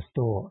from the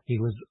store. He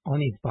was on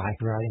his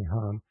bike riding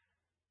home,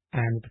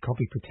 and the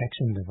copy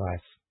protection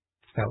device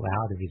fell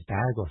out of his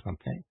bag or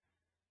something.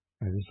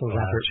 This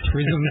elaborate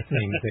prism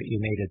thing that you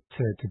needed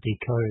to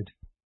decode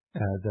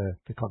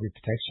the copy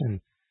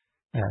protection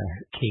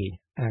key,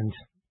 and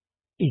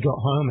he got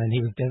home and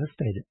he was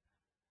devastated.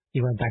 He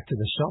went back to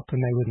the shop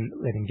and they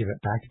wouldn't let him give it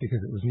back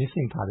because it was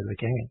missing part of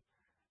the game.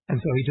 And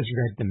so he just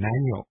read the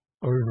manual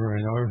over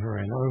and over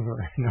and over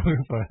and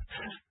over.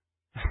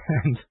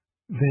 And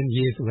then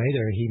years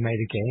later, he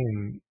made a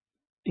game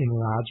in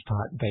large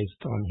part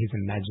based on his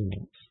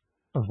imaginings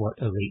of what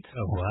Elite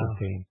must have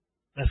been.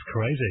 That's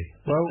crazy.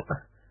 Well,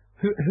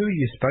 who are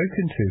you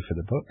spoken to for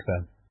the book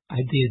then? I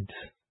did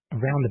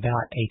around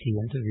about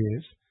 80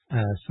 interviews.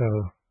 So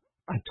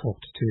I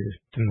talked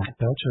to Matt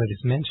Belcher, I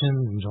just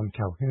mentioned, and John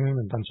Calhoun,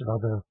 and a bunch of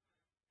other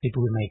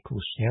people who make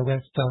cool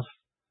shareware stuff.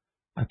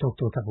 I talked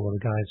to a couple of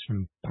the guys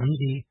from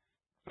Bungie.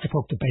 I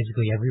talked to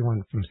basically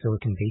everyone from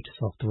Silicon Beach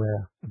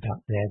Software about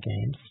their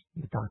games,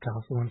 the Dark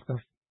Castle and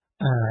stuff.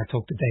 I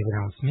talked to David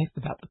Allen Smith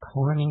about the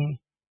Colony.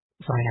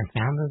 Cyan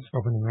founders,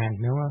 Robin and Rand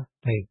Miller.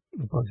 They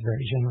were both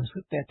very generous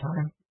with their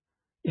time.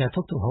 Yeah, I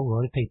talked to a whole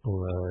lot of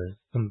people.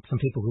 Some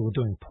people who were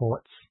doing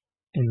ports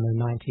in the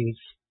 90s.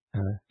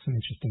 Some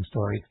interesting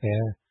stories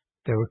there.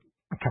 There were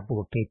a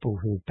couple of people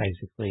who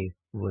basically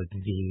were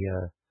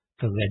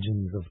the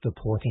legends of the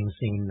porting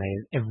scene.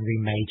 Every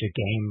major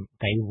game,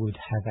 they would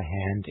have a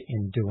hand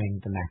in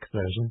doing the Mac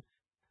version.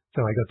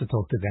 So I got to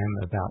talk to them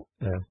about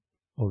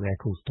all their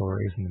cool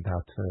stories and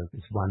about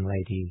this one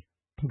lady,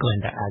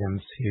 Glenda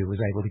Adams, who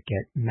was able to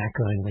get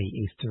Mac-only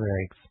Easter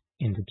eggs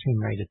into Tomb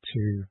Raider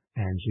 2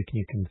 and Duke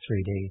Nukem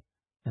 3D.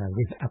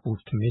 With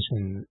Apple's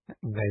permission,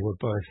 they were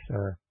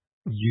both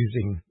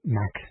using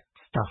Mac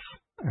stuff.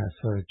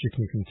 So Duke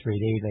Nukem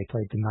 3D,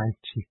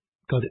 she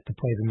got it to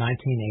play the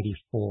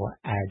 1984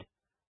 ad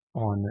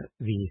on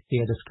the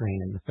theater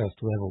screen in the first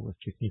level of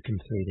Duke Nukem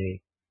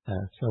 3D.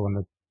 So on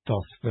the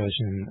DOS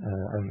version,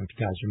 I don't know if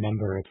you guys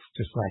remember, it's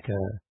just like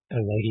a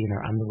lady in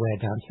her underwear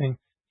dancing.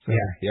 So,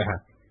 yeah.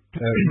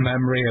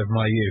 Memory of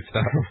my youth.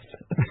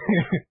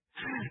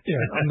 Yeah,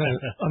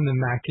 on the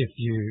Mac, if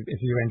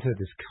you enter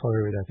this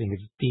code, I think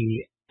it's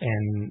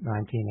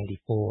DN1984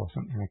 or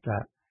something like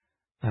that,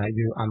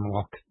 you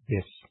unlock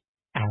this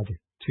ad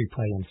to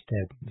play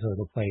instead. So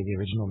it'll play the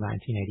original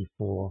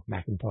 1984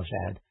 Macintosh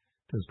ad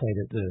that was played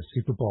at the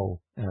Super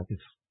Bowl.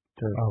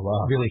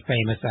 Really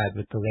famous ad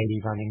with the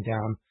lady running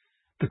down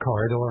the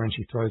corridor and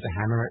she throws a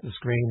hammer at the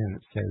screen and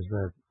it says,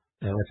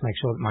 let's make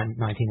sure that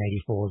 1984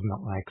 is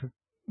not like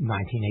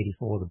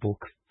 1984 the book,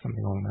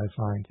 something along those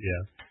lines.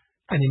 Yeah.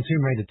 And in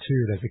Tomb Raider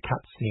 2, there's a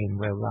cutscene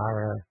where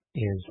Lara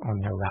is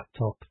on her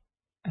laptop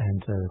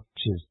and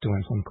she's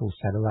doing some cool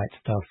satellite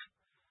stuff.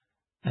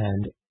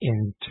 And in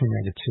Tomb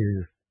Raider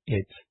 2,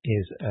 it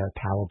is a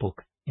power book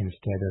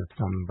instead of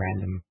some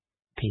random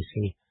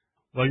PC.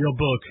 Well, your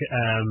book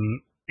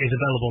is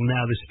available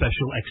now, this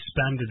special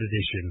expanded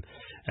edition,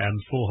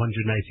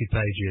 480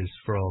 pages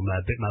from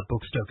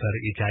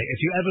bitmapbooks.co.uk. If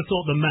you ever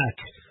thought the Mac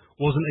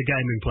wasn't a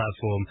gaming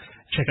platform,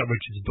 check out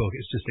Richard's book.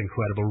 It's just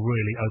incredible.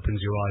 Really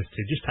opens your eyes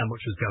to just how much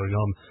was going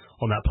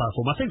on that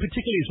platform. I think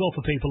particularly as well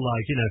for people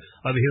like,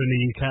 over here in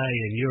the UK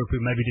and Europe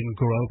who maybe didn't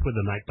grow up with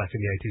the Mac back in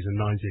the 80s and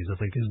 90s, I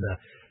think is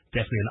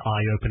definitely an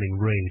eye-opening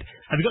read.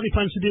 Have you got any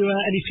plans to do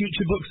any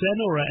future books then,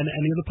 or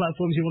any other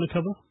platforms you want to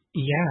cover?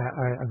 Yeah,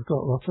 I've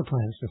got lots of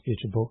plans for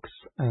future books.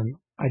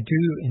 I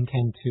do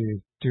intend to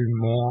do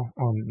more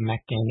on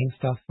Mac gaming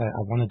stuff.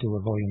 I want to do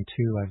a volume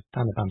 2. I've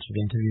done a bunch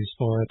of interviews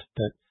for it,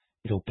 but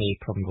it'll be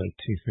probably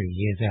 2-3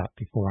 years out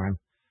before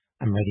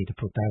I'm ready to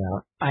put that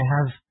out. I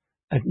have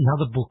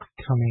another book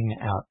coming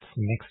out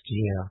next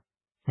year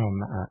from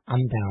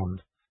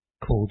Unbound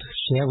called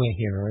Shareware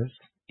Heroes,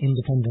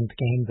 Independent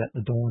Games at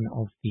the Dawn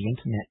of the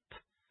Internet.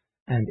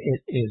 And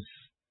it is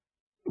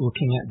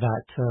looking at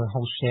that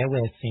whole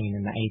shareware scene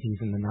in the 80s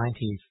and the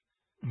 90s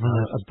from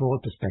a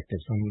broad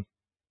perspective.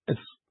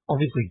 It's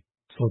obviously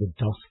sort of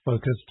DOS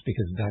focused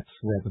because that's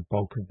where the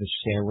bulk of the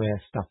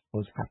shareware stuff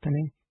was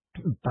happening.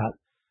 But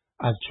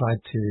I've tried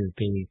to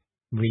be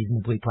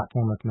reasonably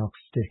platform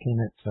agnostic in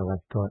it, so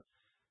I've got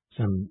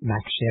some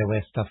Mac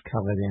shareware stuff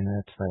covered in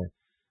it, so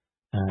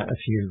a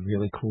few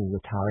really cool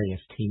Atari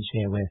ST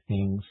shareware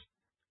things.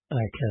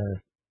 Like,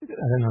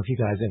 I don't know if you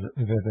guys have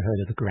ever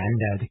heard of the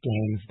Grandad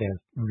games.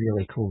 They're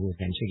really cool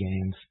adventure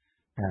games.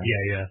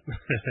 Yeah.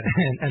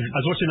 and I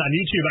was watching that on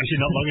YouTube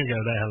actually not long ago.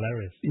 They're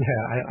hilarious.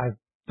 Yeah,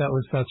 that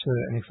was such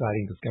an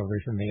exciting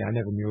discovery for me. I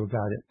never knew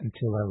about it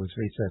until I was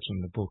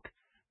researching the book.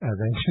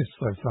 They're just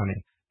so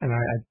funny. And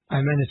I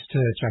managed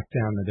to track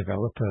down the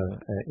developer,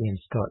 Ian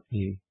Scott.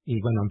 He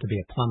went on to be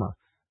a plumber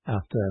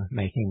after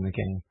making the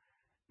game,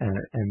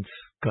 and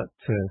got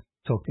to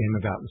talk to him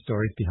about the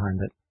stories behind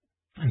it.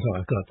 And so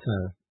I've got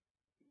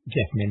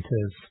Jeff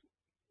Minter's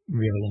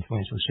really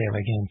influential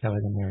shareware game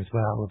covered in there as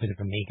well, a bit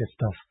of Amiga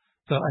stuff.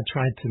 So I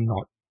tried to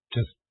not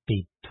just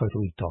be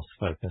totally DOS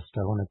focused.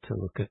 I wanted to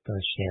look at the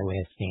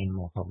shareware scene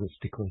more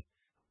holistically.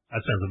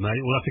 That sounds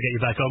amazing. We'll have to get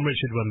you back on,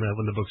 Richard,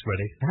 when the book's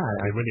ready.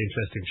 Yeah, a really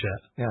interesting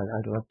chat. Yeah,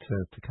 I'd love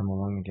to come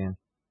along again.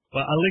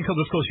 Well, I'll link up,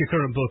 of course, your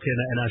current book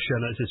in our show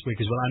notes this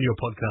week as well, and your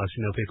podcast.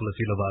 People, if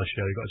you love our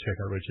show, you've got to check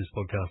out Richard's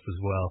podcast as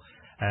well.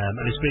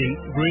 And it's been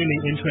really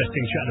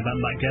interesting chatting about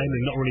Mac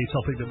gaming, not really a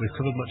topic that we've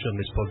covered much on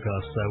this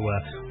podcast, so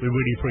we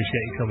really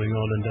appreciate you coming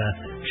on and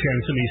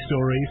sharing some of your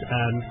stories,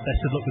 and best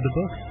of luck with the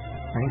book.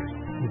 Thanks.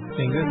 It's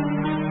been good.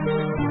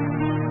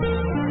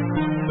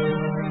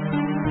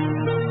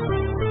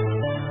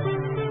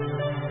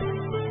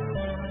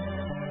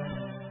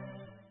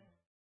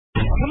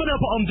 Coming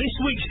up on this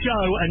week's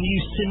show, a new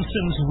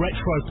Simpsons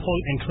retro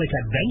point-and-click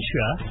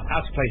adventure.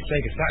 How to play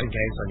Sega Saturn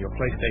games on your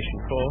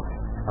PlayStation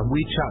 4. And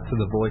we chat to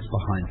the voice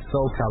behind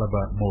Soul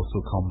Calibur,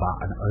 Mortal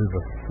Kombat, and over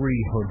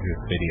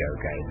 300 video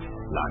games,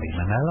 Lanny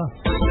Manella.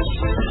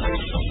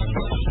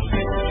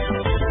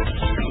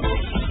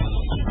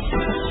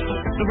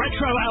 The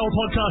Retro Hour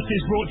podcast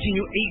is brought to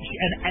you each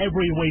and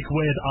every week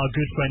with our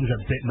good friends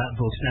at Bitmap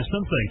Books. Now,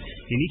 something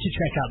you need to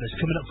check out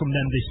that's coming up from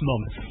them this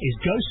month is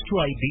Go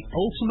Straight, the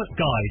ultimate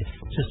guide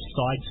to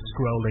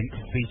side-scrolling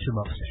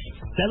beat-em-ups.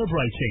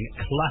 Celebrating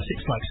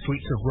classics like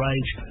Streets of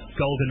Rage,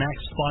 Golden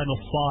Axe, Final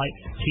Fight,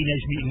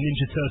 Teenage Mutant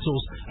Ninja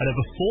Turtles, and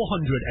over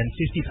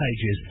 450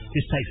 pages,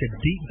 this takes a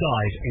deep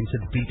dive into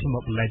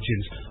beat-em-up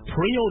legends.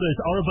 Pre-orders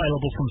are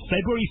available from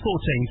February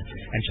 14th,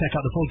 and check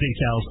out the full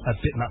details at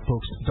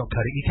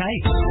bitmapbooks.co.uk.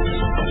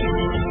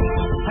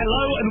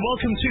 Hello and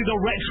welcome to the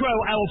Retro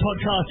Hour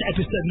podcast,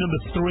 episode number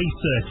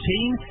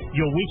 313,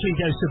 your weekly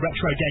dose of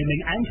retro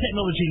gaming and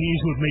technology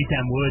news with me,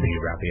 Dan Wood,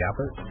 Rappy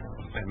Abbott,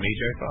 And me,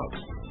 Joe Fox.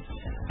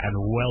 and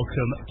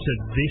welcome to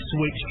this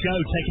week's show,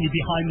 taking you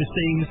behind the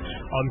scenes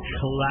on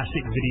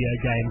classic video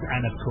games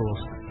and, of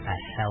course, a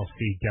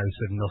healthy dose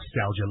of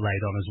nostalgia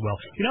laid on as well.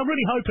 You know, I'm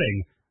really hoping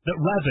that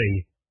Ravi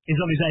is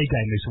on his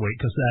A-game this week,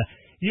 because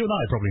you and I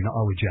are probably not,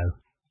 are we, Joe?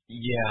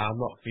 Yeah, I'm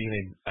not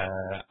feeling,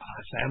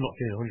 I'd say I'm not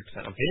feeling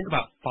 100%. I'm feeling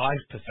about 5%,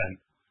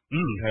 to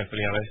be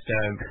perfectly honest.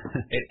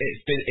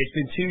 It's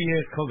been 2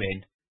 years coming,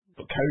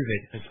 but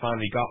COVID has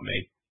finally got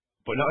me.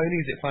 But not only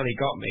has it finally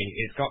got me,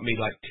 it's got me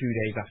like 2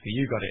 days after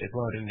you got it as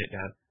well, didn't it,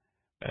 Dan?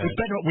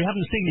 We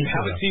haven't seen each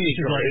other.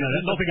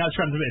 Like, nothing else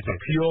transmitted. It's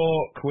a pure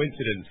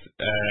coincidence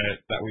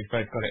that we've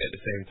both got it at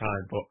the same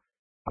time. But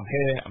I'm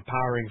here, I'm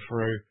powering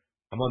through,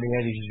 I'm on the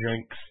energy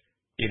drinks,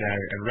 you know,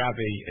 and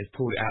Ravi has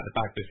pulled it out of the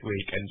bag this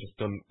week and just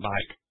done,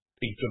 like,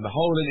 he's done the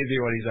whole interview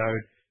on his own.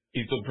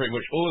 He's done pretty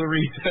much all the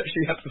research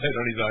he had to do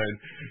on his own,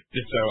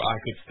 just so I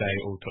could stay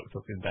all tucked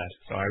up in bed.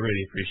 So I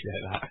really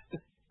appreciate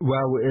that.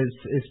 Well,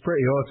 it's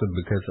pretty awesome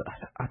because,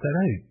 I don't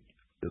know,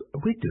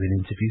 we're doing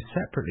interviews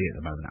separately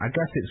at the moment. I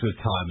guess it's with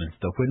time and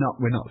stuff. We're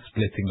not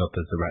splitting up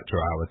as the Retro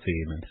Hour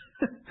team. And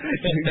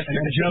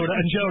Joe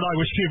and I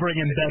were shivering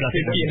in bed, I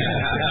think. Yeah,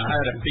 I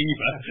had a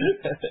fever.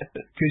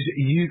 Because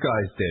you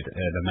guys did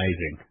an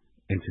amazing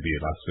interview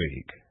last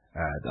week.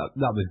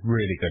 That was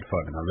really good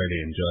fun, and I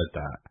really enjoyed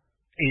that.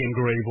 Ian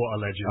Grieve,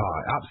 what a legend. Oh,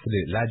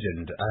 absolute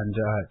legend. And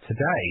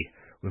today,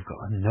 we've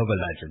got another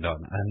legend on,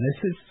 and this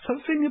is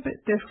something a bit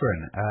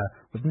different.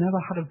 We've never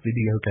had a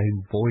video game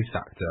voice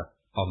actor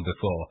on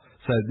before,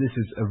 so this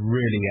is a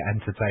really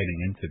entertaining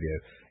interview.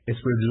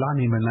 It's with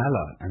Lanny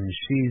Manella, and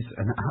she's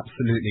an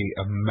absolutely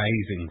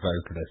amazing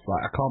vocalist.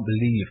 Like, I can't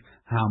believe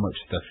how much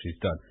stuff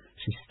she's done.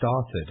 She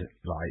started,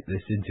 like,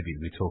 this interview,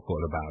 we talk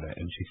all about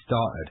it, and she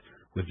started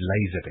with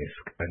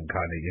Laserdisc and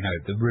kind of, you know,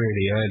 the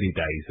really early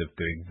days of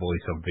doing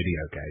voice on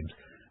video games.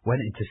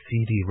 Went into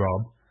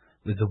CD-ROM,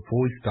 was a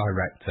voice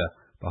director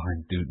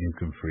behind Duke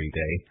Nukem 3D.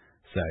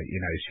 So, you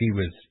know, she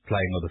was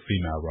playing other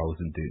female roles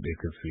in Duke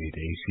Nukem 3D.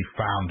 She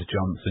found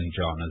Johnson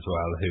John as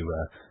well, who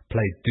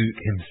played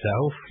Duke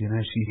himself. You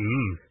know,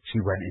 she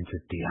went into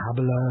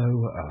Diablo,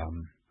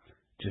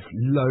 just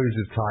loads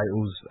of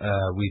titles.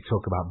 We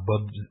talk about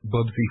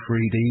Bubsy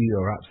 3D,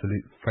 your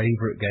absolute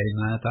favourite game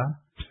there, Dan.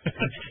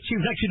 She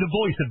was actually the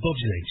voice of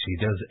Bubsy.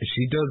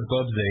 She does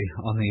Bubsy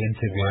on the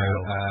interview.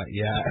 Wow.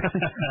 Yeah.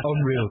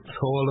 Unreal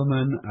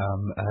Tournament.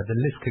 The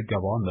list could go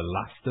on. The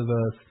Last of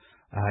Us.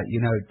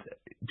 You know,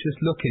 just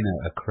looking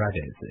at her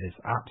credits is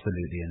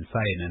absolutely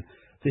insane. And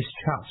this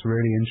chat's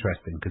really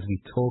interesting because we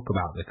talk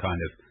about the kind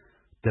of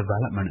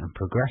development and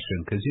progression.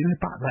 Because, you know,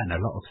 back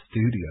then a lot of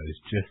studios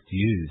just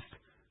used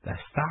their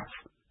staff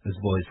as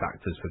voice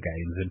actors for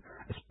games, and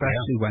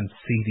especially when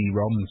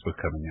CD-ROMs were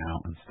coming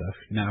out and stuff.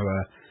 You know,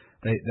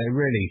 they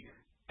really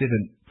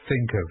didn't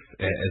think of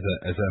it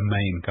as a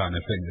main kind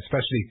of thing,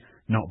 especially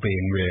not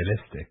being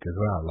realistic as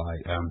well.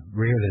 Like,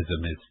 realism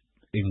is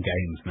in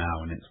games now,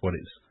 and it's what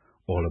it's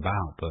all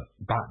about. But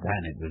back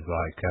then, it was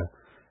like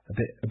a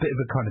bit of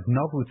a kind of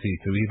novelty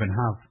to even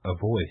have a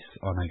voice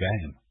on a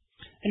game.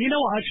 And you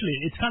know what?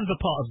 Actually, it's kind of a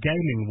part of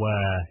gaming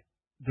where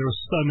there are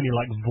so many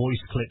like voice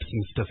clips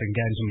and stuff in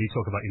games. When you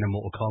talk about, you know,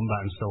 Mortal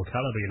Kombat and Soul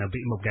Calibur, you know,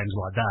 beat 'em up games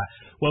like that,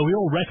 well, we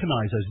all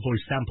recognise those voice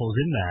samples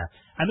in there,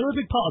 and they're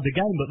a big part of the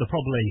game, but they're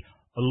probably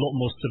a lot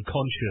more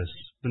subconscious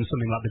than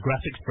something like the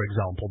graphics, for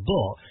example.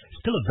 But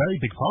still a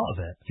very big part of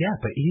it. Yeah,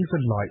 but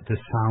even like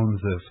the sounds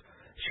of,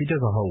 she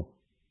does a whole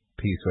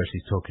piece where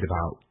she's talking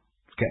about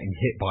getting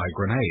hit by a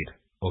grenade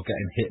or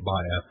getting hit by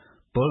a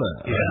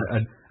bullet,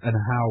 and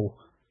how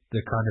the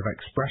kind of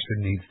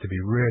expression needs to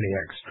be really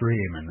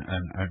extreme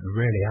and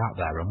really out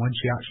there. And when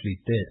she actually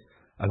did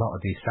a lot of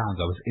these sounds,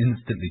 I was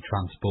instantly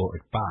transported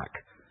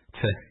back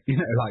to,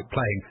 like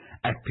playing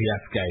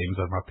FPS games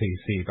on my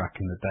PC back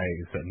in the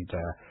days. And,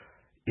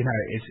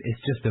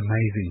 it's just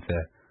amazing to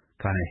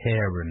kind of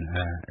hear. And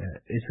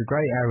it's a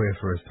great area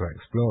for us to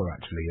explore,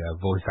 actually,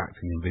 voice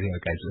acting in video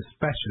games,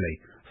 especially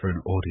for an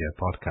audio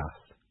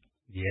podcast.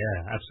 Yeah,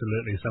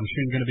 absolutely. So I'm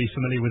sure you're going to be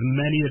familiar with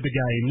many of the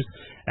games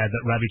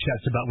that Ravi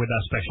chats about with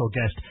our special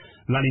guest,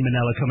 Lanny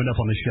Manella, coming up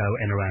on the show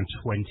in around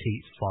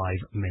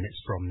 25 minutes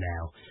from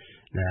now.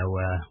 Now,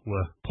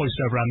 we're poised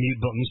over our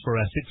mute buttons for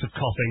fits of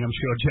coughing, I'm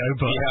sure, Joe,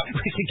 but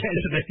we can get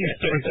into the news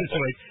stories this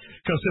week.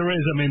 Because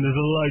there's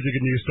loads of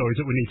good news stories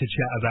that we need to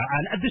chat about.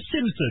 And The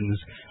Simpsons,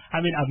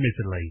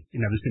 admittedly,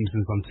 The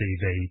Simpsons on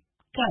TV,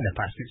 kind of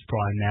past its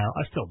prime now.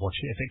 I still watch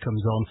it if it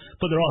comes on,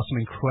 but there are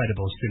some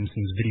incredible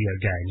Simpsons video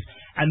games.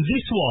 And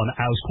this one,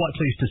 I was quite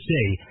pleased to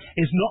see,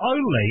 is not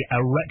only a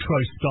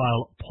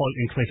retro-style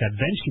point-and-click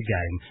adventure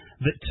game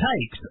that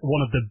takes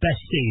one of the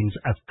best scenes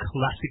of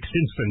classic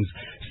Simpsons.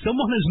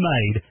 Someone has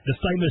made the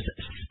famous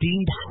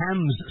steamed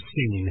hams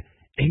scene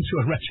into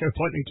a retro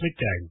point-and-click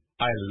game.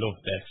 I love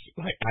this.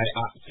 I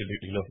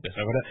absolutely love this.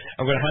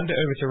 I'm gonna hand it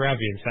over to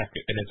Ravi in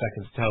a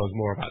second to tell us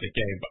more about the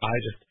game, but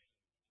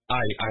I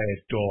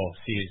adore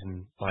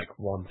season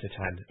 1 to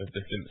 10 of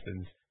The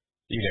Simpsons,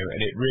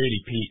 and it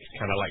really peaks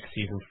kind of like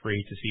season 3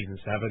 to season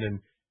 7, and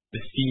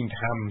the steamed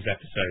hams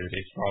episode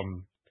is from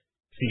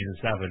season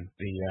 7,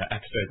 the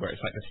episode where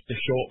it's like the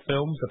short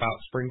films about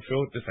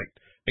Springfield. It's like,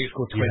 I think it's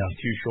called 22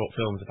 short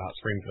films about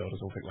Springfield or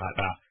something like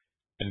that.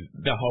 And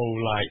the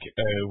whole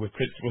with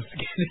Principal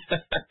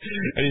Skinner,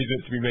 and he's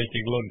meant to be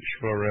making lunch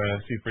for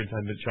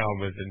Superintendent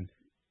Chalmers, and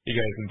he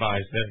goes and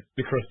buys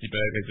the Krusty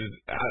Burgers.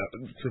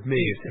 To me,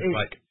 it's just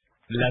like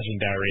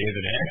legendary,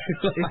 isn't it?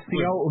 It's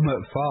the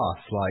ultimate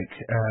farce.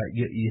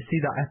 You see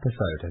that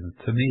episode, and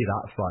to me,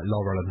 that's like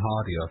Laurel and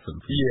Hardy or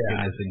something.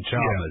 Skinners and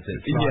Chalmers.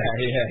 It's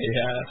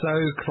so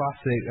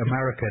classic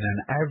American, and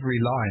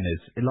every line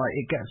is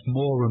it gets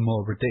more and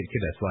more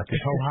ridiculous. Like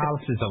his whole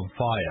house is on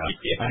fire,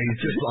 and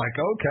he's just like,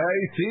 "Okay,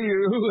 see you."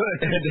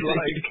 And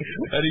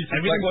he's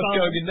just like,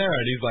 "What's going in there?"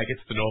 And he's like,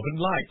 "It's the Northern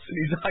Lights." And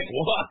he's like,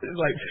 "What?" It's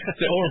like,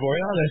 "The Aurora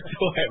Borealis,"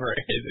 whatever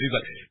it is. And he's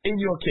like, "In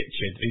your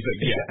kitchen." And he's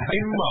like, "Yeah."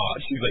 In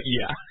March, he's like, "Yeah."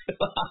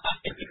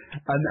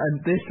 and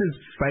this has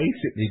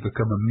basically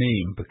become a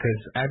meme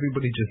because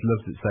everybody just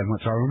loves it so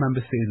much. I remember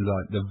seeing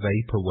the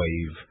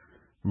vaporwave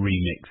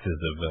remixes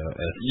of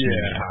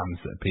hams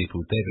that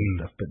people did and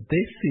stuff, but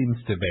this seems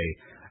to be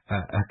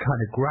a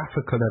kind of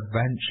graphical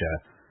adventure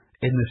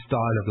in the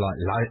style of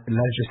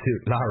Leisure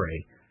Suit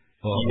Larry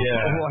or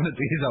one of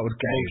these old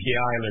games. Monkey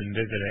Island,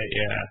 isn't it?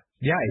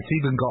 Yeah, it's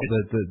even got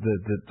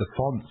the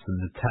fonts and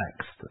the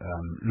text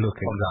look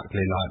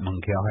exactly like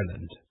Monkey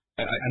Island.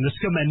 And the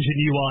Scum Engine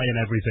UI and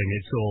everything,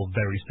 it's all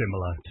very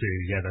similar to,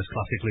 those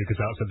classic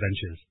LucasArts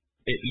adventures.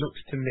 It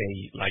looks to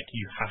me like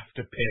you have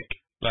to pick,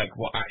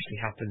 what actually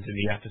happens in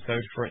the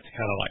episode for it to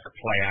kind of,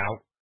 play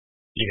out,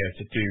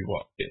 to do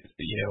what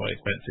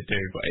it's meant to do.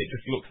 But it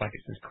just looks like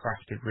it's just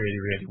crafted really,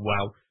 really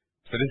well.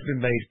 So this has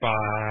been made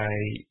by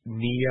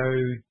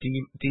Neo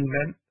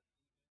Demon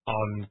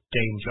on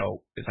Game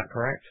Jolt. Is that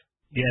correct?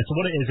 Yeah, so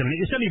what it is,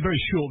 it's only a very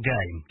short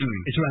game.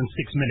 It's around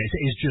 6 minutes.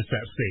 It is just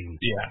that scene.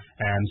 Yeah.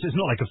 So it's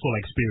not like a full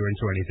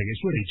experience or anything. It's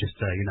really just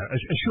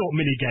a short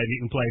mini game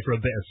you can play for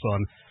a bit of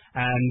fun.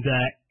 And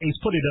he's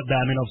put it up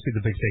there. Obviously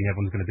the big thing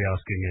everyone's going to be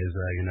asking is,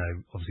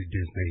 obviously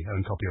Disney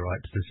own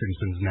copyright to The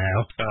Simpsons now.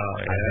 Oh,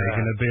 yeah. Are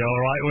they going to be all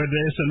right with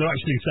this? And they're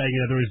actually saying,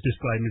 there is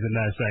disclaimers in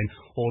there saying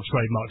all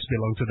trademarks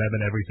belong to them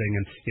and everything.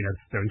 And,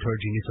 they're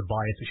encouraging you to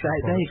buy it.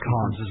 They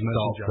can't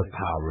stop the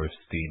power of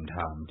steamed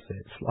hams.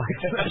 It's like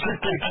such a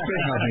big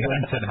thing on the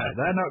internet.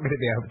 They're not going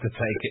to be able to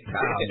take it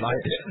down.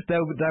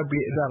 They'll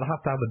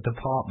have to have a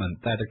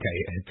department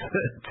dedicated to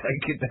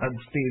taking down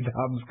steamed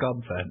hams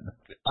content.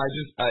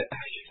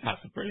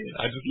 That's brilliant.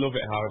 I just love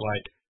it how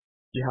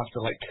you have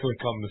to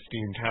click on the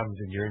steamed hams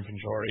in your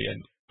inventory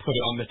and put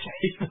it on the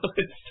table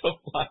and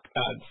stuff like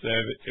that and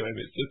serve it to him.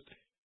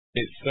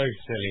 It's so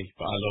silly,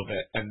 but I love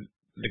it. And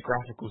the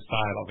graphical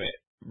style of it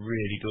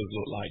really does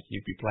look like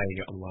you'd be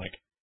playing it on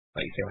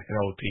you say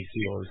an old PC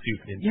or a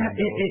Super Nintendo.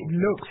 Yeah,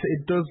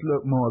 it does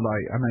look more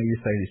like, I know you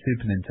say the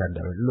Super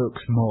Nintendo, it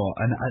looks more,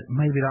 and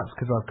maybe that's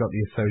because I've got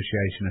the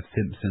association of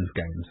Simpsons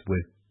games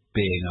with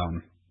being on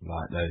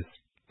those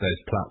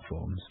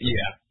platforms.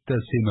 Yeah. It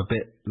does seem a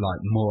bit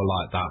more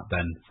like that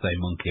than say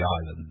Monkey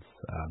Island,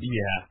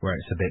 where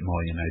it's a bit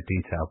more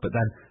detailed. But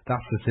then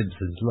that's the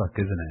Simpsons look,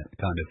 isn't it?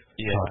 Kind of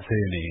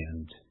cartoony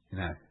and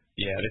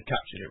Yeah, they've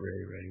captured it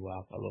really, really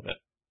well. I love it.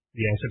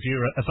 Yeah, so if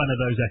you're a fan of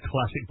those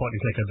classic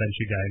point-and-click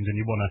adventure games and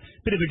you want a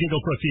bit of a giggle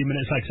for a few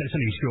minutes, like I said, it's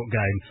only a short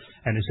game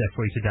and it's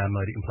free to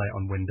download. You can play it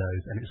on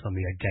Windows and it's on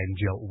the Game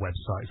Jolt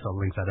website, so I'll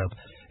link that up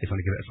if you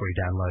want to give it a free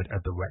download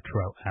at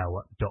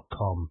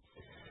theretrohour.com.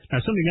 Now,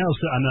 something else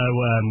that I know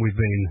we've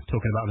been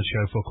talking about on the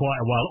show for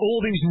quite a while, all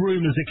these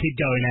rumours that keep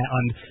going out,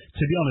 and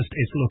to be honest,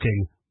 it's looking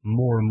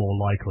more and more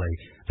likely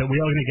that we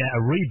are going to get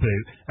a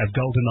reboot of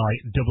GoldenEye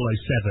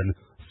 007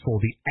 for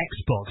the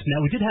Xbox.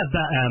 Now, we did have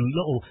that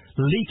little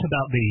leak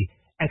about the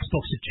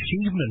Xbox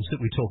achievements that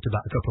we talked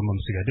about a couple of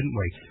months ago, didn't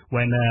we?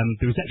 When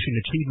there was actually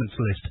an achievements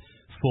list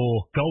for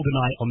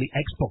GoldenEye on the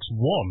Xbox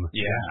One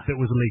that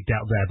was leaked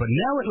out there. But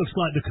now it looks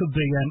like there could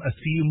be a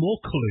few more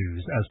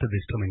clues as to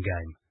this coming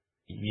game.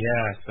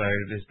 Yeah, so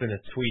there's been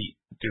a tweet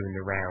doing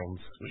the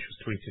rounds, which was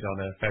tweeted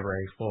on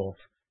February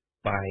 4th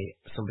by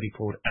somebody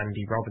called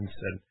Andy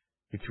Robinson,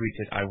 who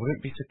tweeted, "I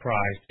wouldn't be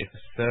surprised if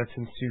a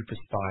certain super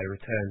spy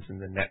returns in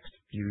the next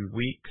few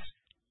weeks."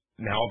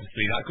 Now,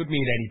 obviously, that could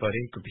mean anybody.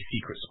 It could be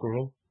Secret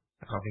Squirrel.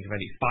 I can't think of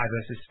any spy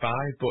versus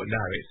spy, but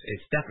no,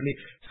 it's definitely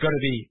it's got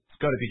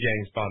to be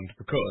James Bond,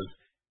 because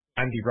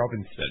Andy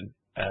Robinson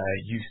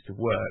used to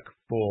work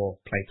for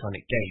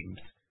Playtonic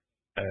Games,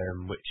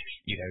 which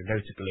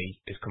notably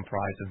is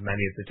comprised of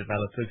many of the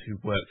developers who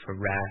worked for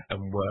Rare and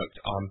worked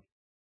on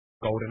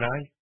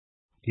GoldenEye.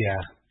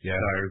 Yeah.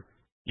 So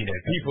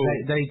people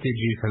they did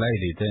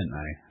Ukulele, didn't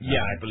they?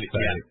 Yeah, I believe.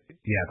 So,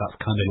 yeah, that's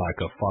kind of like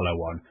a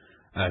follow-on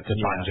to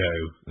Banjo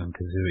and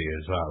Kazooie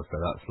as well. So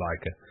that's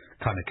like a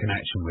kind of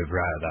connection with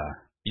Rare there.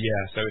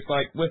 Yeah, so it's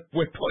like we're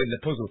putting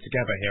the puzzle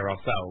together here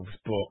ourselves,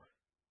 but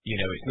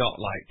it's not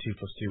like 2 +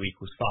 2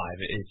 =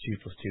 5. It is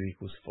 2 + 2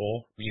 =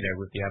 4.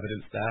 With the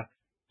evidence there.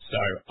 So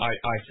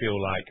I feel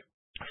like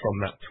from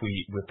that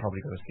tweet we're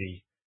probably going to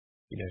see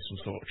some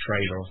sort of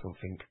trailer or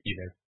something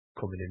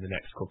coming in the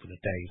next couple of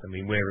days. I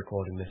mean, we're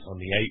recording this on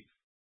the 8th,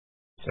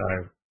 so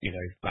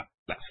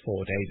that's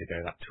 4 days ago.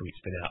 That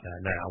tweet's been out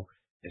there now.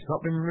 It's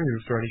not been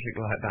removed or anything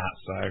like that,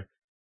 so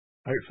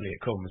hopefully it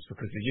comes,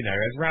 because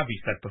as Ravi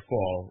said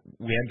before,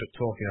 we end up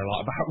talking a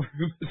lot about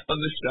rumours on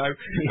the show,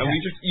 and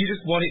you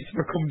just want it to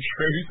become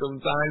true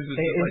sometimes.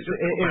 It's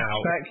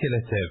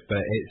speculative, but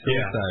it's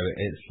also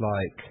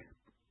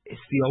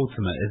it's the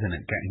ultimate, isn't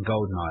it? Getting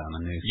GoldenEye on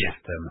a new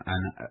system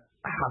and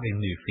having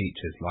new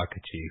features like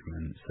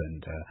achievements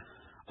and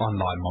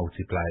online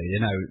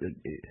multiplayer.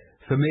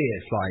 For me,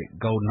 it's like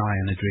GoldenEye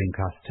and a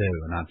Dreamcast 2,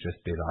 and I'd just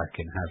be like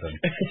in heaven.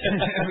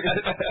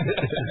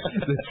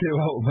 The two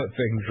ultimate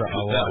things that I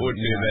want. That would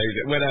be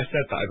amazing. When I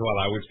said that as well,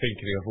 I was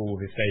thinking of all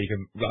the Sega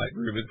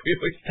rumours we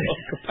always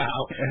talk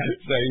about.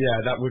 So yeah,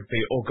 that would be,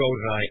 or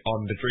GoldenEye on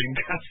the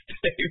Dreamcast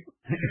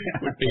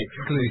 2 would be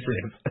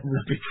exclusive.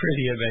 Would be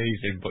pretty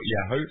amazing. But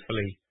yeah,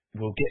 hopefully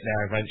we'll get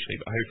there eventually.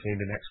 But hopefully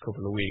in the next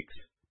couple of weeks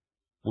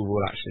we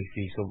will actually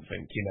see something,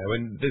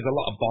 and there's a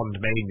lot of Bond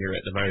mania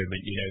at the moment,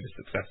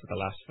 the success of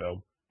the last film.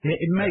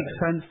 It makes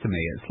sense to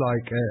me. It's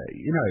like,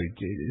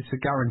 it's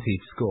a guaranteed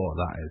score,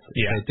 that is.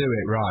 If they do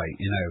it right,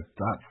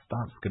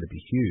 that's going to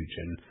be huge.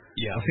 And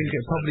I think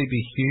it'll probably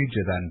be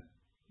huger than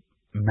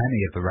many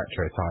of the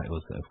retro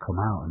titles that have come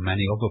out and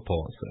many other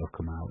ports that have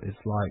come out.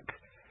 It's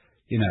like,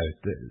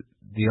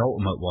 the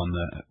ultimate one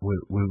that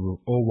we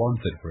all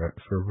wanted for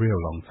a real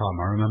long time.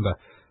 I remember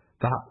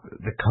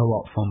the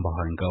co-op fun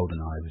behind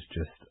GoldenEye was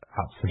just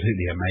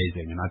absolutely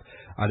amazing, and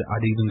I'd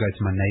even go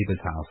to my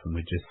neighbour's house and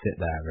we'd just sit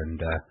there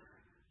and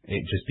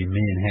it'd just be me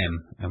and him,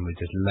 and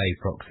we'd just lay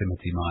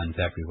proximity mines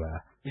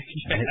everywhere.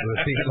 And it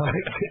would be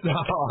like the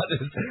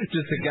hardest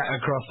just to get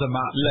across the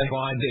map to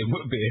find him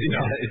would be.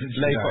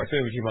 Lay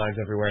proximity mines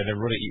everywhere and then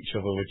run at each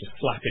other with just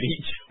slapping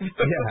each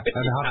other. Yeah,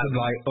 and have them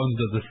like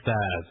under the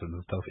stairs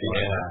and stuff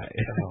like that.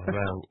 Oh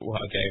man,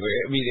 what a game.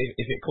 I mean,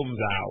 if it comes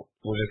out,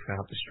 we're just going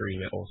to have to stream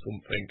it or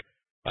something,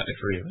 like the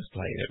three of us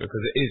playing it,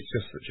 because it is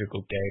just such a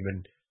good game.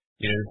 And,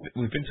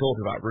 we've been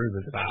talking about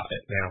rumours about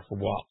it now for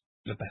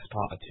the best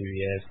part of 2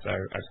 years, so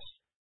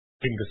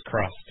fingers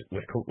crossed,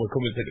 we're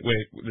coming to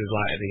there's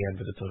light at the end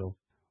of the tunnel.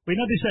 We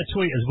noticed that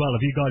tweet as well.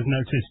 Have you guys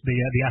noticed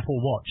the Apple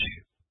Watch?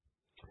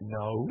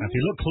 No. If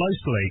you look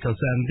closely, because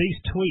these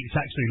tweets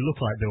actually look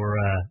like they were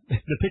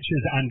the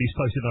pictures Andy's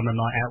posted on a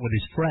night out with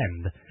his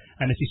friend.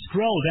 And if you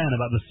scroll down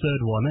about the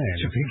third one in,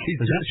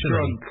 there's actually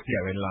drunk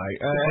going like,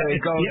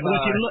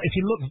 if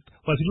you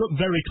look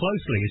very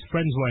closely, his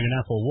friend's wearing an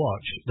Apple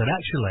Watch that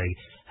actually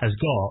has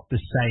got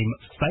the same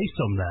face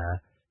on there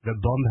that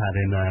Bond had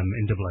in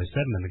 007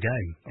 in the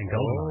game, in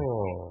GoldenEye.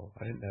 Oh,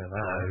 I didn't know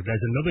that.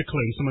 There's another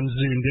clue. Someone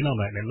zoomed in on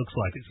it, and it looks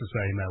like it's the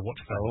same watch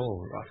face. Oh,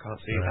 I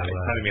can't see that. It's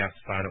telling me I have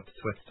to sign up to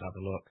Twitter to have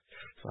a look.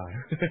 So.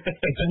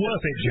 It's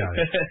worth it, Joe.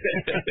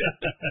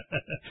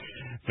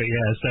 But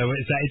yeah, so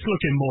it's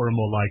looking more and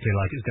more likely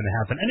like it's going to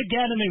happen. And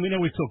again, I mean, we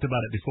know we've talked about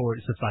it before.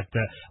 It's the fact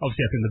that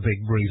obviously I think the big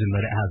reason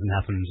that it hasn't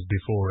happened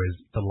before is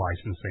the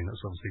licensing.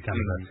 That's obviously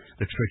kind of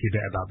the tricky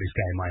bit about this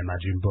game, I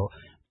imagine. But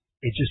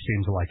it just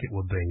seems like it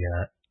would be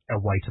a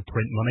way to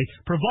print money,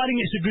 providing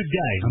it's a good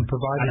game. And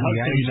providing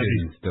the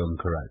engine's done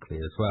correctly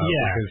as well.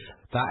 Yeah. Because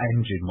that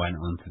engine went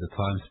onto the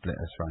Time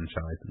Splitters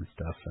franchise and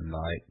stuff, and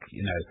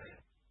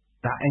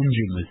that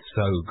engine was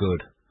so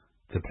good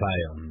to play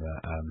on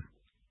that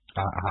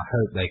I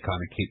hope they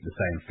kind of keep the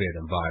same feel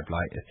and vibe.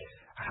 Like,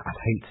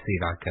 I'd hate to see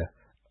like a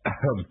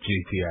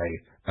GTA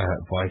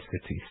Vice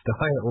City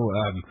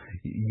style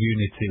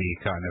Unity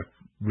kind of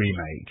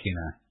remake,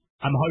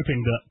 I'm hoping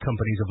that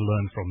companies have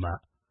learned from that.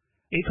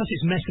 Because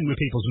it's messing with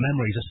people's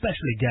memories,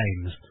 especially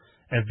games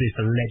of this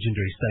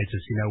legendary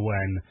status,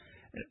 when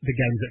the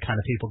games that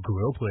kind of people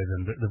grew up with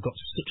and that they've got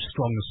such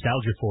strong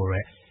nostalgia for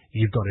it,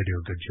 you've got to do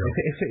a good job.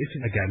 If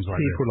at games like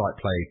people this. like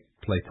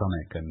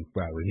Platonic, and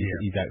well, Yeah.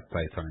 you don't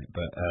Platonic,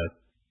 but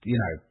you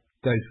know,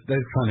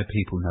 those kind of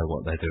people know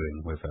what they're doing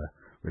with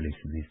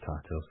releasing these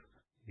titles.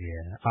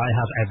 Yeah, I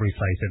have every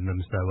faith in them,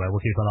 so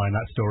we'll keep an eye on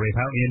that story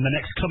apparently in the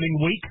next coming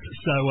week.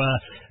 So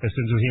as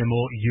soon as we hear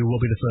more, you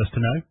will be the first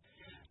to know.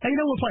 Now, you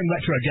know, we're playing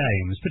retro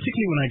games,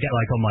 particularly when I get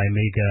like on my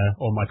Amiga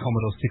or my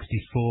Commodore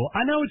 64.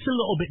 I know it's a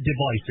little bit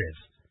divisive,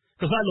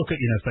 because I look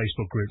at, you know,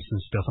 Facebook groups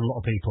and stuff, and a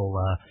lot of people,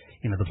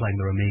 you know, they're playing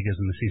their Amigas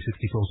and the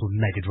C64s with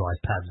Mega Drive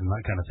pads and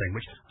that kind of thing,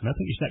 which I don't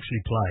think you should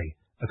actually play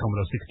a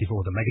Commodore 64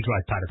 with a Mega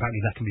Drive pad.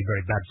 Apparently that can be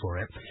very bad for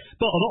it.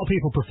 But a lot of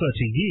people prefer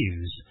to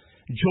use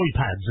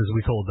joypads, as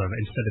we call them,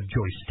 instead of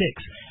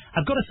joysticks.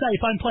 I've got to say,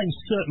 if I'm playing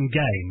certain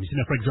games, you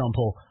know, for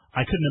example,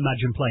 I couldn't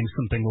imagine playing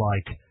something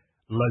like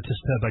Lotus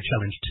Turbo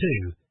Challenge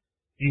 2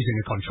 using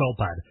a control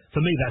pad. For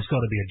me, that's got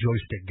to be a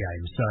joystick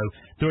game. So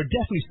there are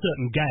definitely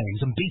certain games,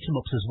 and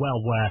beat-em-ups as well,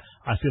 where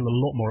I feel a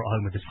lot more at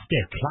home with a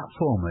stick.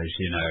 Platformers,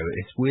 you know,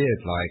 it's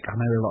weird. Like, I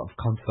know a lot of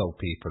console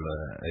people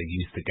are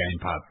used to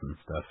gamepads and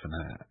stuff, and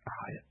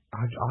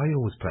I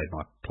always played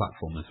my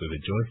platformers with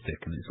a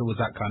joystick, and it's always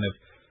that kind of,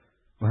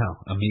 well,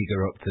 Amiga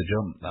up to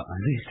jump that I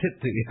needed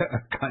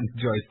a kind of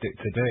joystick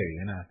to do,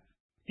 you know.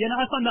 Yeah, no,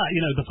 I find that,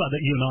 you know, the fact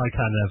that you and I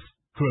kind of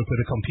grew up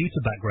with a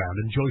computer background,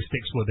 and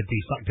joysticks were the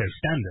de facto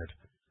standard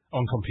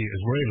on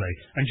computers, really.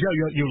 And Joe,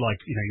 you're like,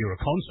 you know, you're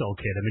a console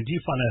kid. I mean, do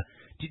you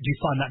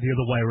find that the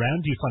other way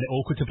around? Do you find it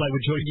awkward to play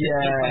with joysticks?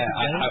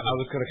 Yeah, I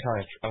was going to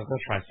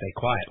try and stay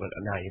quiet, but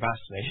now you've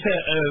asked me.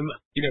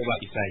 You know,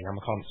 like you say, I'm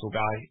a console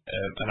guy,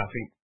 and I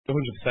think 100%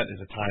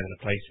 there's a time and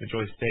a place for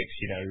joysticks.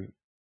 You know,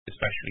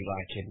 especially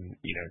like in,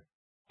 you know,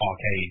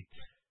 arcades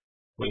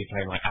where you're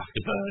playing like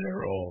Afterburner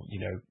or,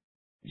 you know,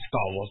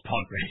 Star Wars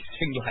pod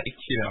racing. Like,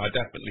 you know, I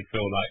definitely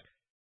feel like,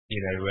 you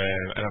know,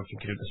 and I'm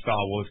thinking of the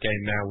Star Wars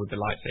game now with the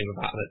lightsaber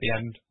battle at the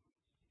end.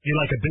 You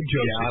like a big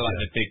joystick? Yeah, I like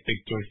the big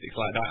joysticks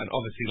like that, and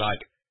obviously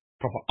like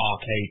proper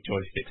arcade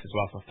joysticks as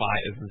well for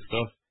fighters and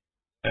stuff.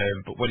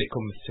 But when it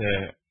comes to,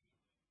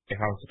 if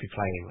I was to be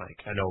playing like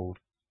an old,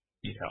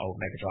 you know, old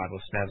Mega Drive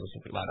or SNES or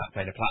something like that,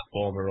 playing a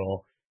platformer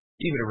or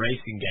even a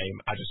racing game,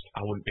 I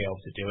wouldn't be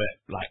able to do it.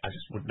 Like, I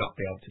just would not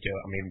be able to do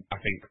it. I mean, I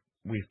think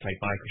we've played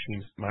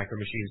micro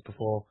machines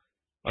before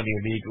on the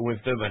Amiga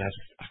with them, and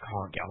I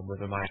can't get on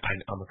with them. I'm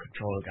a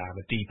controller guy.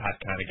 I'm a D-pad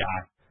kind of guy.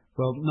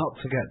 Well, not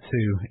to get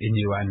too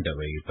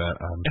innuendo-y, but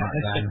back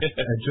then,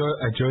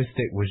 a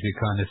joystick was your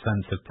kind of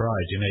sense of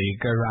pride. You know,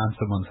 you'd go around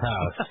someone's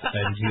house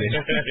and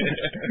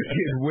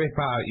you'd whip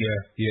out your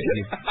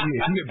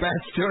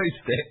best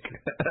joystick.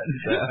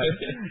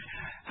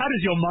 How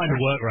does your mind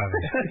work,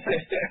 Ravi?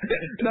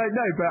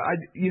 No, but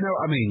you know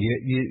what I mean.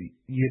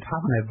 You'd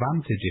have an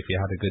advantage if you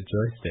had a good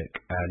joystick,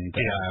 and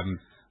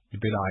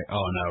you'd be like,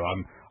 oh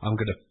no, I'm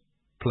going to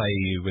play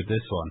you with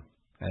this one.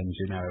 And,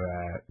 you know,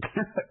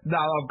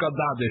 now I've gone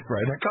down this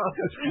road. I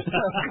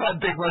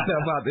can't dig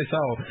myself out this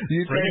hole.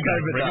 You take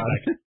over, Dan.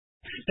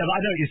 No, I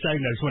know what you're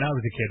saying, though. So when I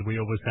was a kid, we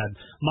always had...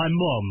 My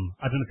mum,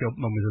 I don't know if your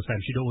mum was the same,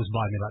 she'd always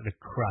buy me, like,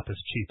 the crappiest,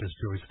 cheapest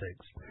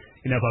joysticks.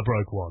 You know, if I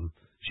broke one,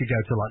 she'd go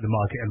to, like, the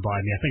market and buy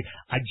me. I think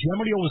I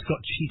generally always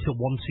got Cheetah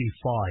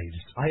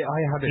 125s.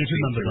 I had a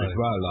Cheetah as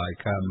well.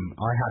 Like,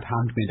 I had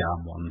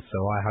hand-me-down ones. So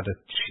I had a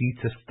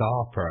Cheetah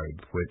Star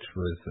Probe, which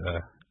was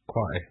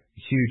quite a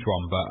huge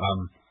one, but...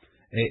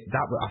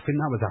 I think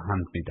that was a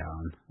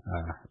hand-me-down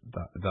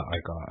that I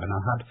got, and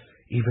I had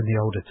even the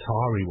old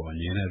Atari one,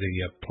 you know,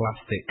 the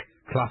plastic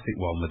classic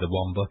one with the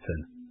one button.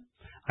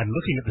 I'm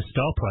looking at the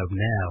Star Probe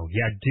now.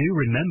 Yeah, I do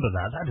remember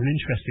that. That had an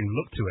interesting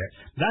look to it.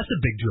 That's a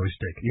big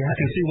joystick. Yeah, I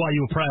can see why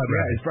you were proud of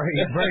it.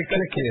 It's very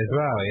clicky as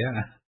well.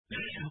 Yeah.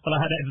 Well,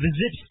 the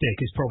Zip Stick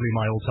is probably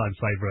my all-time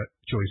favourite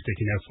joystick,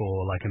 you know, for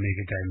like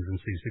Amiga games and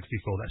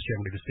C64. That's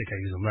generally the stick I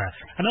use on there.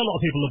 I know a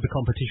lot of people love the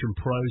Competition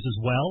Pros as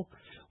well,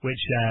 which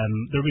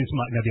there have been some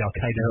like, you know, the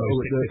arcade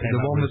joystick.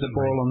 The one with the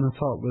ball on the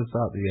top, was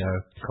that the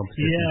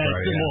Competition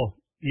Pro?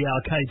 Yeah,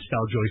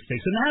 arcade-style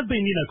joysticks. And there have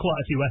been, you know, quite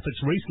a few efforts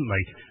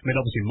recently. I mean,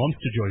 obviously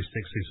Monster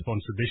Joysticks, who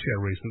sponsored this show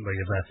recently,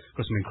 have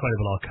got some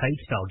incredible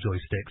arcade-style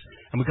joysticks.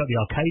 And we've got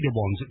the arcade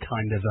ones that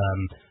kind of,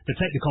 they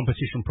take the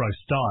Competition Pro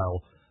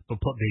style, but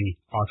put the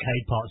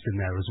arcade parts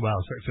in there as well,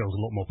 so it feels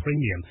a lot more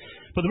premium.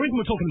 But the reason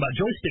we're talking about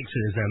joysticks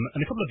is,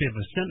 and a couple of people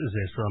have sent us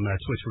this from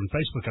Twitter and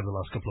Facebook over the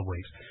last couple of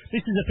weeks,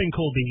 this is a thing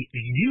called the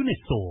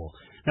Unithor.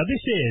 Now,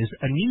 this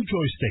is a new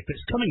joystick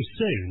that's coming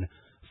soon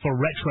for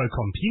retro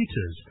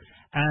computers,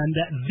 and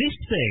this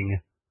thing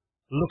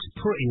looks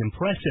pretty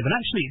impressive, and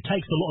actually it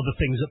takes a lot of the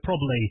things that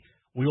probably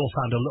we all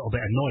found a little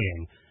bit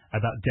annoying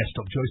about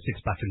desktop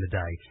joysticks back in the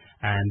day,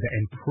 and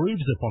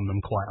improves upon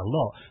them quite a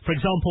lot. For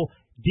example,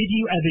 did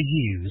you ever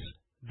use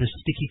the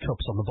sticky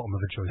cups on the bottom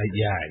of a joystick?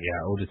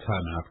 Yeah, all the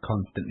time, and I've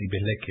constantly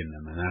been licking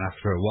them, and then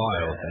after a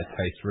while, they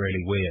taste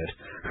really weird.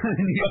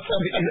 You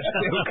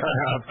still kind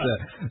of have to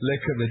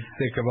lick them and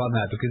stick them on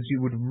there, because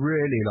you would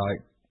really,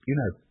 like, you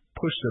know,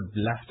 push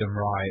them left and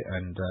right,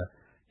 and,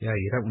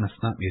 you don't want to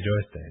snap your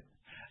joystick.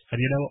 And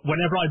you know,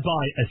 whenever I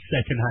buy a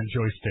second-hand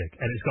joystick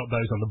and it's got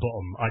those on the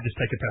bottom, I just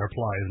take a pair of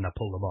pliers and I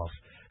pull them off.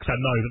 Because I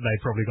know that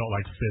they've probably got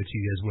like 30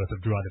 years worth of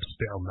dried up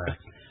spit on there.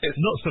 It's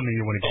not something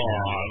you want to get out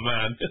of. Oh,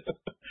 man.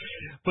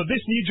 But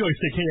this new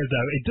joystick here,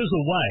 though, it does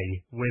away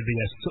with the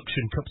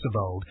suction cups of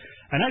old.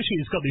 And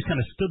actually, it's got these kind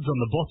of studs on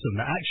the bottom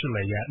that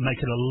actually make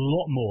it a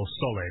lot more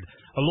solid,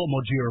 a lot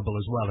more durable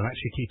as well, and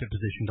actually keep it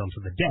positioned onto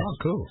the desk.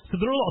 Oh, cool. So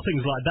there are a lot of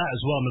things like that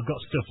as well. And they've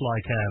got stuff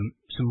like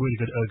some really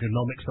good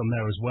ergonomics on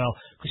there as well.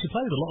 Because you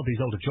play with a lot of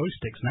these older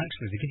joysticks, and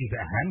actually they give you a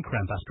bit of hand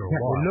cramp after a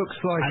while. It looks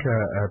like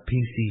a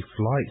PC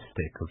flight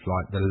stick of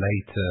like the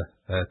later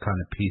kind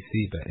of PC,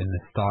 but in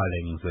the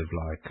stylings of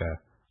like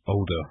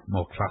older,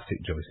 more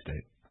classic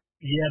joystick.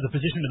 Yeah, the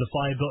position of the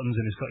fire buttons,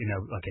 and it's got, you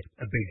know, like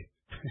a big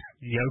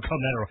yoke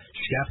on there, or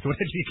shaft,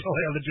 whatever you call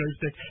it on the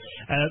joystick.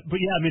 But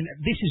yeah, I mean,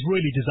 this is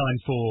really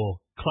designed for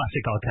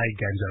classic arcade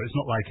games, though. It's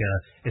not like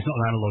it's not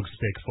an analog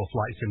stick for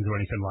flight sims or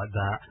anything like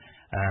that.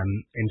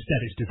 Instead,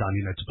 it's designed,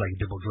 you know, to play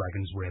Double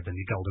Dragons with and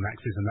your Golden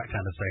Axes and that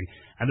kind of thing.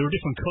 And there are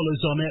different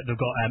colours on it.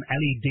 They've got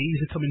LEDs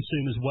are coming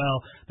soon as well.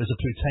 There's a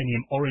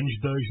plutonium orange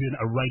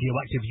version, a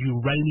radioactive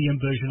uranium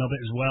version of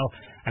it as well.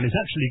 And it's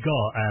actually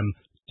got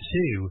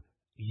two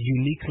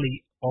uniquely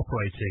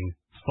operating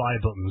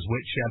fire buttons,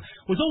 which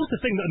was always the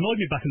thing that annoyed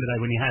me back in the day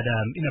when you had,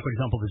 you know, for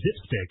example, the Zip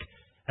Stick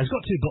has got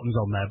two buttons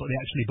on there, but they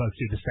actually both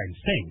do the same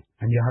thing.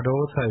 And you had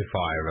auto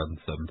fire on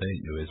some,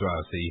 didn't you, as well?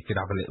 So you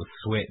could have a little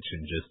switch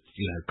and just,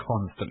 you know,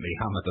 constantly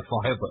hammer the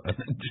fire button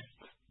and just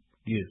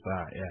use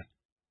that, yeah.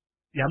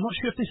 Yeah, I'm not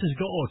sure if this has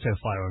got auto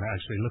fire on it,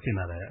 actually, looking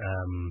at it.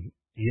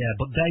 Yeah,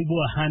 but they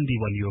were handy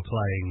when you were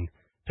playing,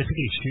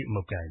 particularly shoot 'em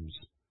up games.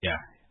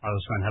 Yeah. I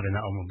was finding having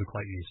that on would be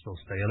quite useful.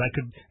 So yeah, that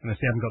could, unless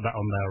they haven't got that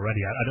on there already,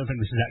 I don't think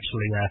this is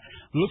actually,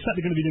 looks like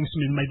they're going to be doing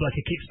something maybe like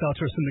a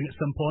Kickstarter or something at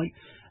some point.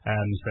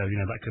 So,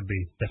 you know, that could be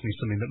definitely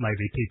something that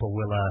maybe people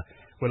will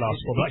ask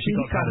for. But actually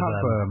got kind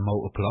have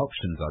multiple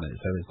options on it.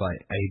 So it's like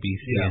A, B,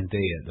 C, and D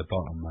at the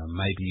bottom.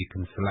 Maybe you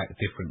can select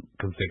different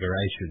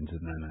configurations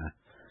and then,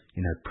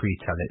 you know,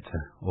 pre-tell it to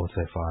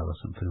auto fire or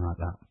something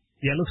like that.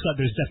 Yeah, it looks like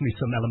there's definitely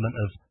some element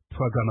of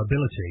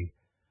programmability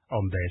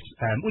on this,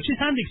 which is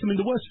handy. Because I mean,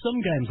 there were some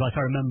games, like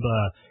I remember,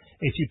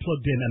 if you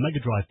plugged in a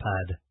Mega Drive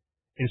pad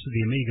into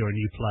the Amiga and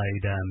you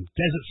played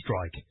Desert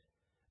Strike,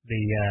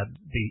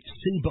 the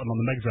C button on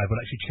the Mega Drive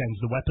would actually change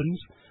the weapons,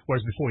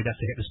 whereas before you'd have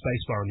to hit the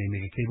spacebar on the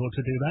Amiga keyboard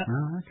to do that.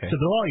 Oh, okay. So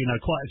there are, you know,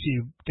 quite a few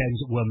games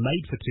that were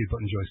made for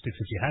two-button joysticks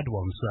if you had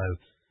one. So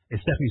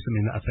it's definitely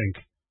something that I think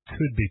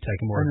could be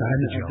taken more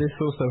advantage of. This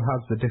also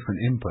has the different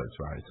inputs,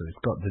 right? So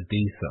it's got the D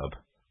sub,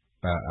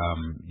 but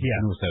you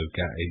can also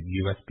get a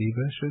USB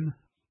version.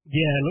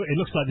 Yeah, it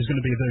looks like there's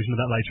going to be a version of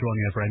that later on,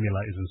 yeah, for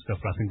emulators and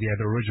stuff. But I think, yeah,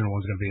 the original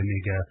one's going to be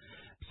Amiga,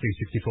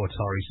 C64,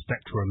 Atari,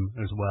 Spectrum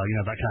as well. You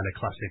know, that kind of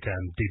classic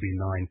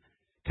DB9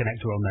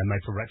 connector on there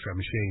made for retro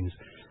machines.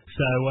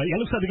 So, yeah, it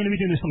looks like they're going to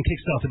be doing this on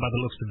Kickstarter by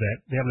the looks of it.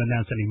 They haven't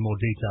announced any more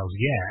details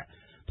yet,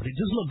 but it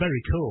does look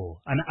very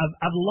cool. And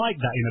I've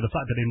liked that, you know, the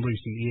fact that in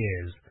recent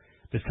years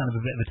there's kind of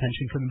a bit of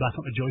attention coming back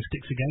on the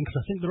joysticks again, because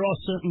I think there are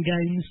certain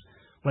games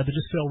where they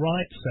just feel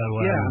right. So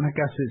yeah, and I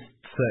guess it's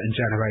certain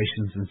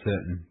generations and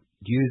certain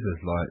users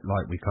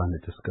like we kind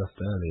of discussed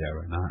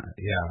earlier, and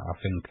yeah, I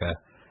think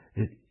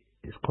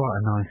it's quite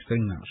a nice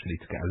thing actually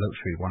to get a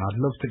luxury one.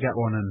 I'd love to get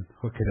one and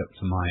hook it up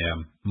to my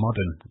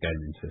modern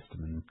gaming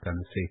system and kind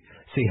of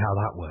see how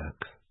that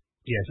works.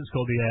 Yes, it's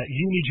called the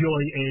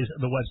Unijoy is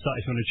the website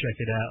if you want to check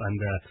it out, and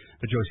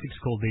the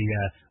joystick's called the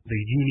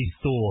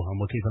Unithor,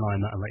 and we'll keep an eye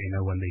on that and let you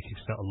know when the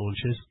Kickstarter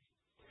launches.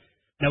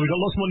 Now, we've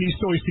got lots more news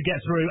stories to get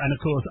through, and of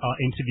course, our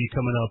interview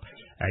coming up,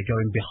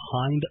 going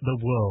behind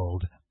the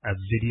world of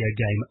video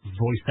game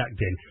voice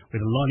acting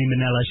with Lonnie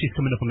Minella. She's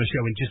coming up on the show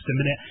in just a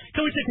minute.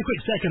 Can we take a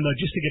quick second, though,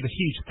 just to give a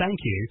huge thank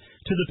you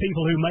to the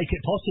people who make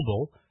it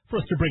possible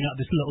for us to bring out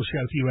this little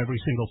show for you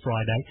every single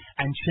Friday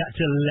and chat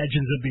to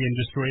legends of the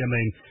industry. I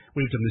mean,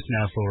 we've done this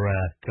now for,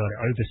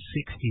 over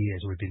 60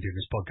 years we've been doing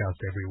this podcast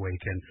every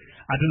week, and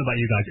I don't know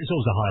about you guys, it's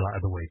always a highlight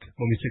of the week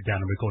when we sit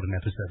down and record an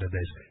episode of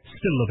this.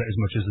 Still love it as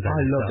much as the day.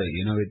 I love it,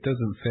 you know, it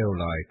doesn't feel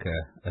like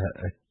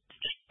a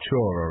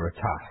chore or a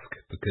task,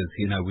 because,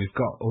 you know, we've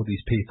got all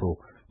these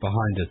people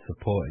behind us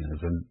supporting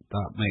us, and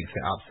that makes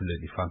it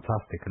absolutely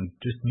fantastic. And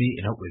just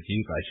meeting up with you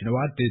guys, you know,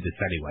 I'd do this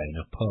anyway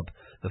in a pub.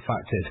 The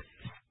fact is,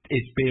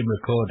 it's being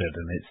recorded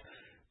and it's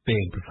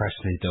being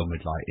professionally done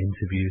with like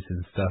interviews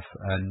and stuff.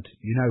 And,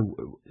 you know,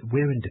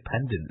 we're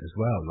independent as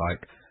well.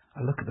 Like,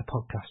 I look at the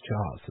podcast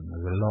charts and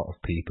there's a lot of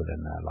people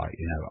in there, like,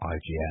 you know,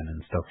 IGN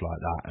and stuff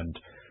like that, and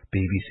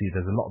BBC.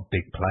 There's a lot of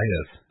big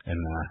players in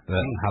there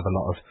that have a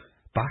lot of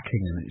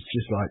backing, and it's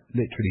just like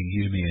literally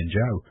you, me, and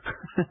Joe.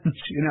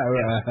 You know,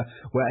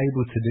 we're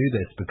able to do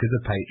this because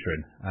of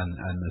Patreon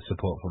and the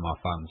support from our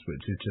fans,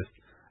 which is just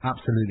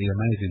absolutely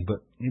amazing.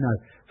 But, you know,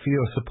 for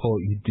your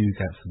support, you do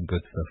get some good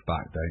stuff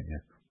back, don't you?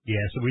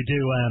 Yeah, so we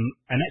do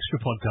an extra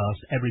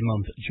podcast every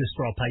month just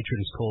for our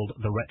patrons called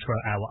the Retro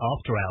Hour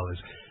After Hours.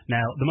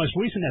 Now, the most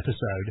recent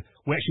episode,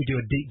 we actually do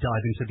a deep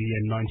dive into the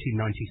year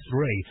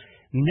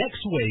 1993.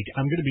 Next week,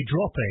 I'm going to be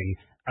dropping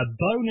a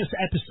bonus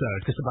episode,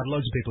 because I've had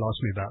loads of people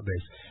ask me about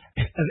this,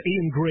 of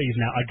Ian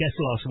Greaves. Now, I guess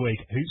last week,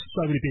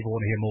 so many people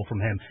want to hear more from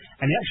him,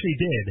 and he actually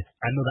did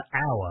another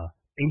hour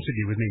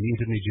interview with me,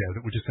 didn't he, Joe,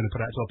 that we're just going to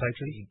put out to our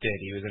patrons? He did.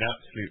 He was an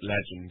absolute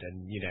legend, and,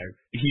 you know,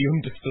 he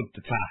understood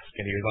the task,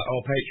 and he was like,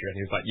 oh, Patreon.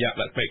 He was like, yeah,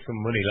 let's make some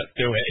money, let's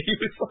do it. He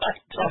was like,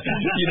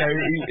 you know,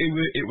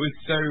 it was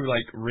so,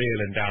 like, real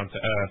and down to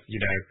earth, you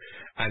know,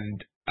 and,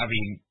 I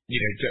mean, you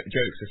know,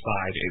 jokes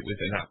aside, it was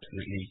an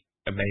absolutely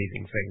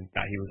amazing thing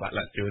that he was like,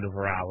 let's do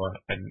another hour,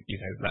 and, you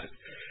know,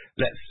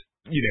 let's,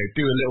 you know,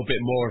 do a little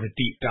bit more of a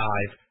deep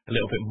dive, a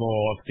little bit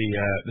more of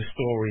the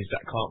stories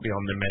that can't be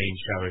on the main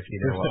show, if you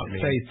know what I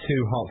mean. Say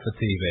too hot for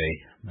TV.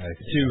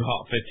 Too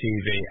hot for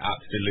TV,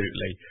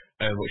 absolutely.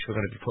 Which we're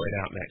going to be putting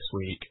out next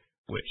week,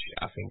 which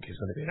I think is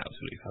going to be an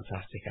absolutely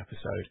fantastic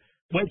episode.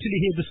 Wait till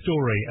you hear the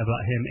story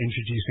about him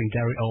introducing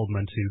Gary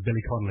Oldman to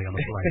Billy Connolly on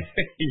a plane.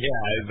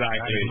 Yeah,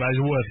 exactly. That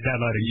is worth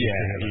downloading.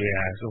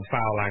 Yeah, some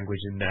foul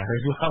language in there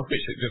as well,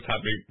 which just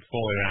had me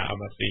falling out of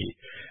my seat.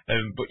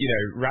 But, you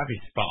know,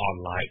 Ravi's spot on,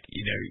 like,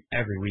 you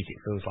know, every week it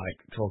feels like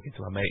talking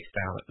to my mates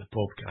down at the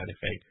pub kind of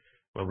thing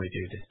when we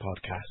do this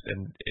podcast.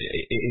 And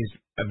it is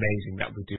amazing that we do